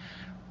want.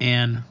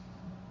 And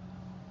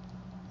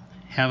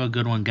have a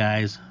good one,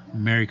 guys.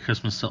 Merry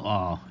Christmas to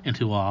all. And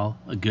to all,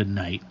 a good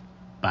night.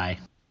 Bye.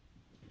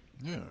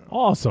 Yeah.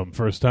 Awesome.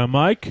 First time,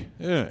 Mike.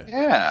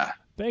 Yeah.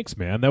 Thanks,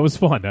 man. That was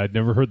fun. I'd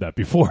never heard that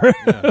before.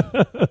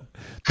 Yeah.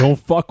 Don't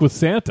fuck with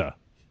Santa.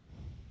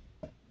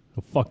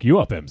 He'll fuck you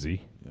up,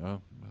 MZ. Yeah.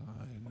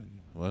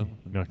 Well,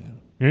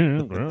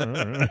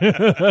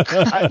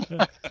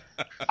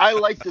 I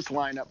like this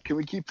lineup. Can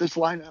we keep this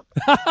lineup?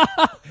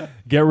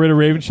 Get rid of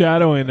Raven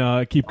Shadow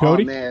and keep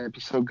Cody? Oh, man, it'd be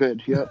so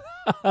good. Yep.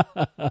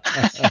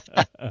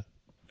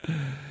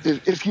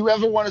 If you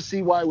ever want to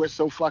see why we're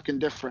so fucking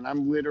different,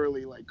 I'm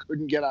literally like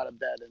couldn't get out of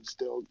bed and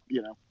still,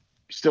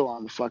 still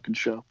on the fucking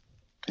show,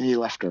 and he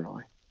left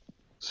early.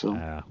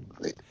 So,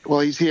 well,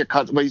 he's here.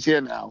 But he's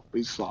here now. But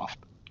he's soft.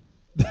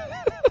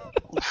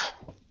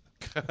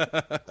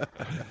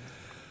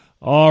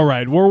 All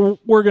right,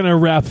 we're gonna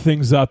wrap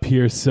things up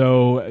here.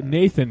 So,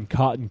 Nathan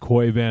Cotton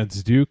Coy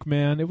Vance Duke,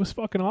 man, it was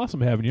fucking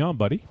awesome having you on,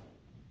 buddy.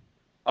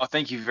 Oh,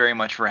 thank you very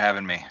much for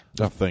having me.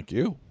 Oh, thank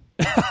you.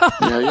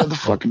 Yeah, you're the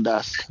fucking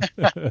best.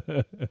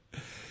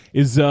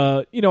 Is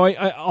I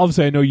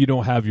obviously I know you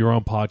don't have your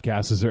own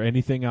podcast. Is there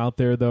anything out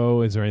there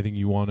though? Is there anything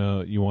you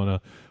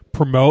wanna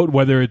promote?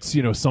 Whether it's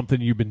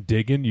something you've been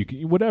digging,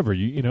 whatever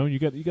you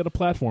got a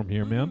platform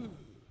here, man.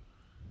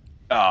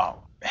 Oh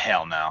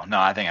hell no! No,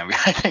 I think I'm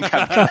nice.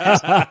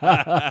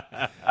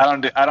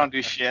 I don't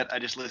do shit. I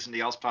just listen to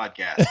y'all's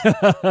podcast.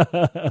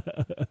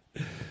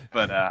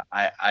 But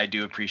I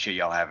do appreciate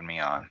y'all having me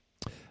on.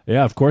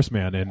 Yeah, of course,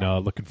 man, and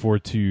looking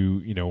forward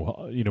to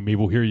maybe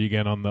we'll hear you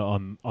again on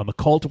the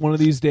Cult one of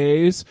these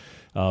days.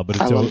 But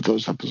it's I love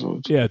those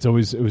episodes. Yeah, it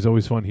was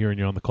always fun hearing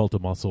you on the Cult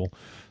of Muscle.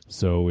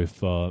 So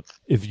if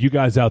you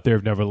guys out there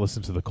have never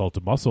listened to the Cult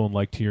of Muscle and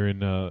liked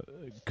hearing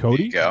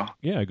Cody,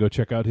 go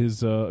check out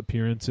his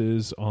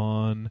appearances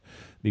on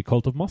the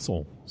Cult of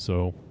Muscle.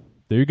 So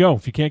there you go.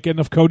 If you can't get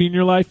enough Cody in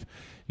your life,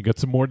 you got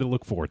some more to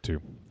look forward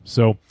to.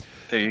 So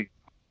I'm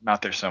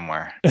out there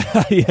somewhere.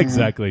 Yeah,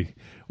 exactly.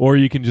 Or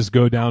you can just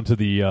go down to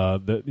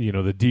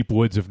the deep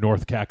woods of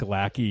North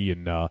Kakalaki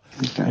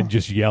and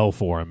just yell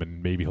for him,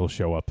 and maybe he'll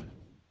show up.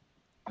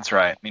 That's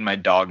right. I mean, my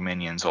dog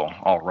minions will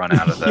all run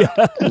out of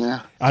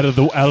the out of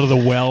the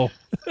well.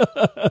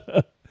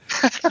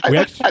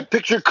 I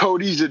picture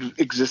Cody's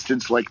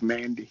existence like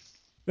Mandy.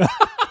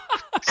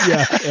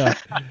 yeah,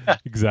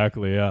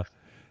 exactly. Yeah.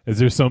 Is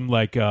there some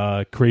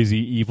crazy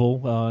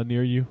evil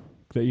near you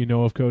that you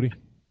know of, Cody?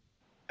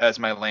 As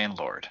my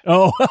landlord.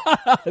 Oh,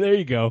 there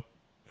you go.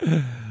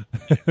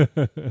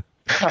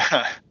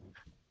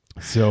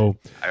 So,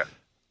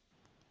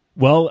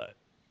 well,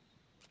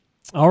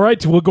 all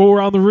right. We'll go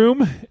around the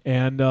room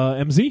and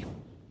MZ.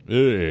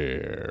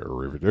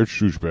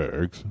 Arrivederci,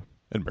 douchebags,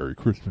 and Merry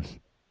Christmas.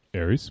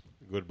 Aries.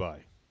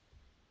 Goodbye.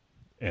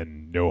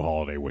 And no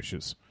holiday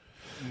wishes.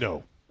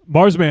 No.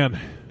 Marsman.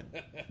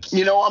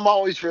 I'm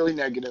always really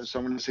negative, so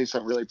I'm going to say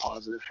something really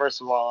positive.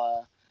 First of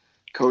all,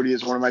 Cody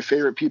is one of my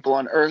favorite people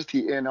on earth.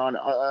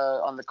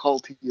 On the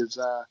Cult, he is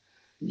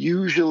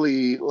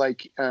usually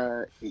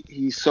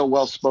he's so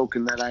well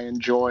spoken that I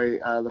enjoy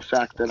the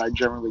fact that I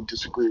generally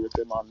disagree with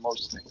him on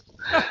most things.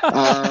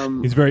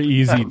 He's very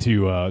easy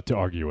to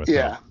argue with.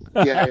 Yeah.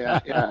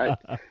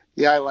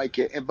 I like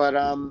it, but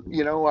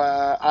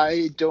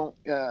I don't.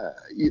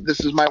 This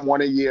is my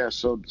one a year,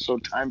 so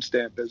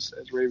timestamp as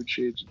Raven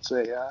Shades would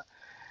say.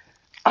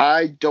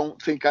 I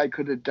don't think I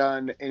could have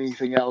done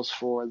anything else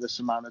for this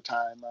amount of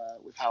time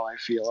with how I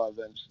feel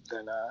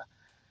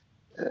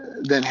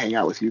than hang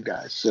out with you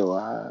guys.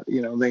 So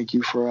thank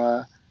you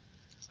for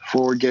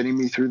getting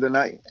me through the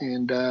night,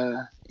 and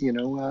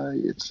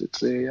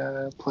it's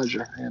a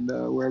pleasure. And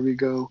wherever you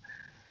go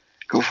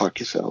fuck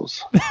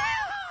yourselves.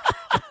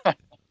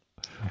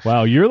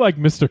 Wow, you're like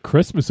Mr.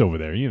 Christmas over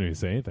there. You don't even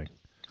say anything.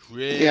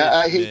 Christmas. Yeah,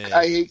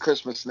 I hate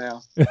Christmas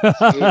now.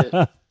 I hate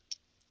it.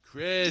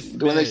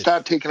 Christmas. When they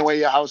start taking away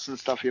your house and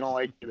stuff, you don't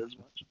like it as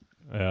much.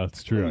 Yeah,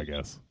 that's true, I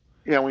guess.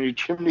 Yeah, when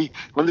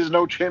there's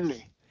no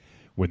chimney.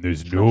 When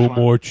there's no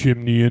more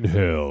chimney in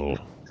hell.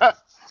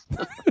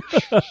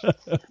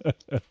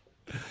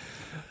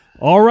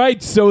 All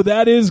right, so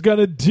that is going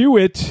to do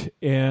it.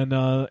 And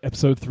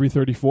episode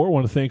 334, I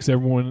want to thanks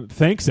everyone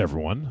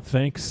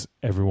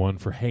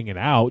for hanging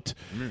out.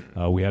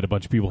 We had a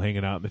bunch of people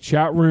hanging out in the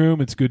chat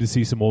room. It's good to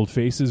see some old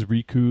faces,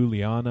 Riku,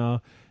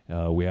 Liana.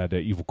 We had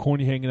Evil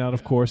Corny hanging out,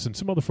 of course, and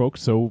some other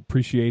folks, so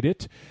appreciate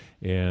it.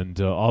 And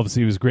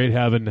obviously it was great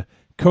having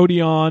Cody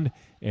on,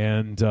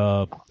 and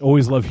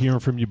always love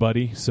hearing from you,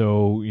 buddy.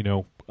 So,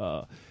 if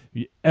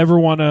you ever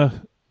want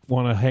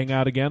to hang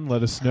out again,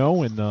 let us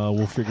know, and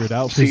we'll figure it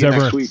out. See you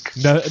next week.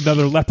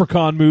 Another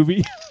Leprechaun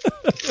movie.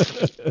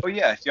 Oh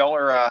yeah, if y'all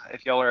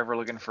are ever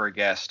looking for a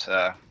guest,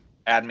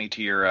 add me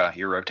to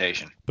your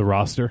rotation. The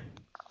roster.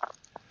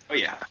 Oh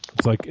yeah.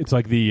 It's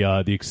like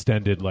the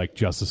extended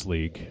Justice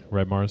League,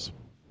 right, Mars?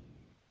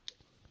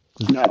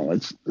 No,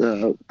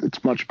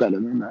 it's much better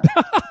than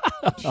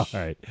that. All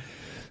right.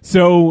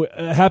 So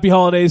happy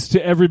holidays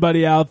to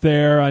everybody out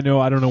there. I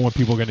don't know when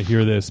people are going to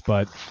hear this,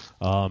 but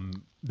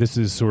this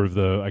is sort of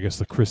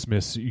the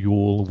Christmas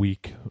Yule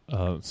week.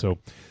 So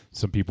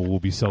some people will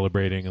be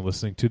celebrating and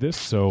listening to this.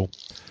 So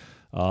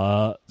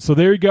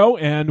there you go.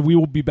 And we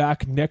will be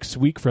back next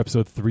week for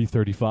episode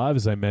 335.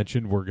 As I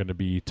mentioned, we're going to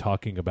be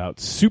talking about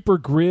Super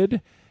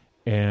Grid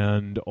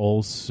and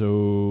also,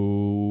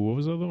 what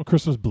was the other one?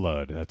 Christmas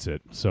Blood. That's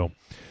it. So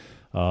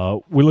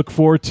we look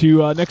forward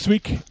to next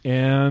week.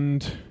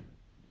 And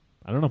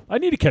I don't know. I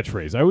need a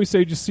catchphrase. I always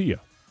say just see ya.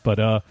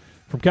 But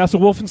from Castle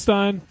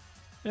Wolfenstein,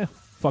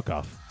 fuck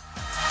off.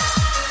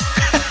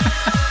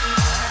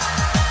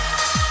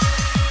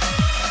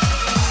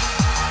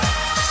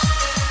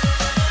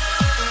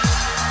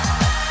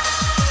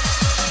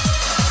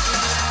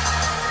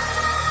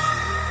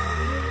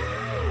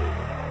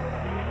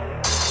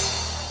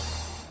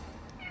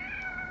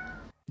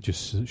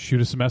 just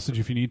shoot us a message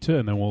if you need to,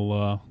 and then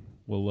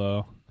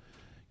we'll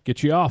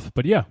get you off.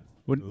 But yeah,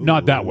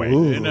 not that way.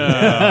 No.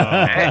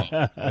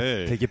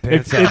 Hey. Take your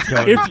pants off,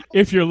 Cody.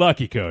 If you're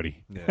lucky,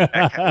 Cody. What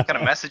kind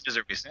of messages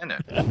are we sending?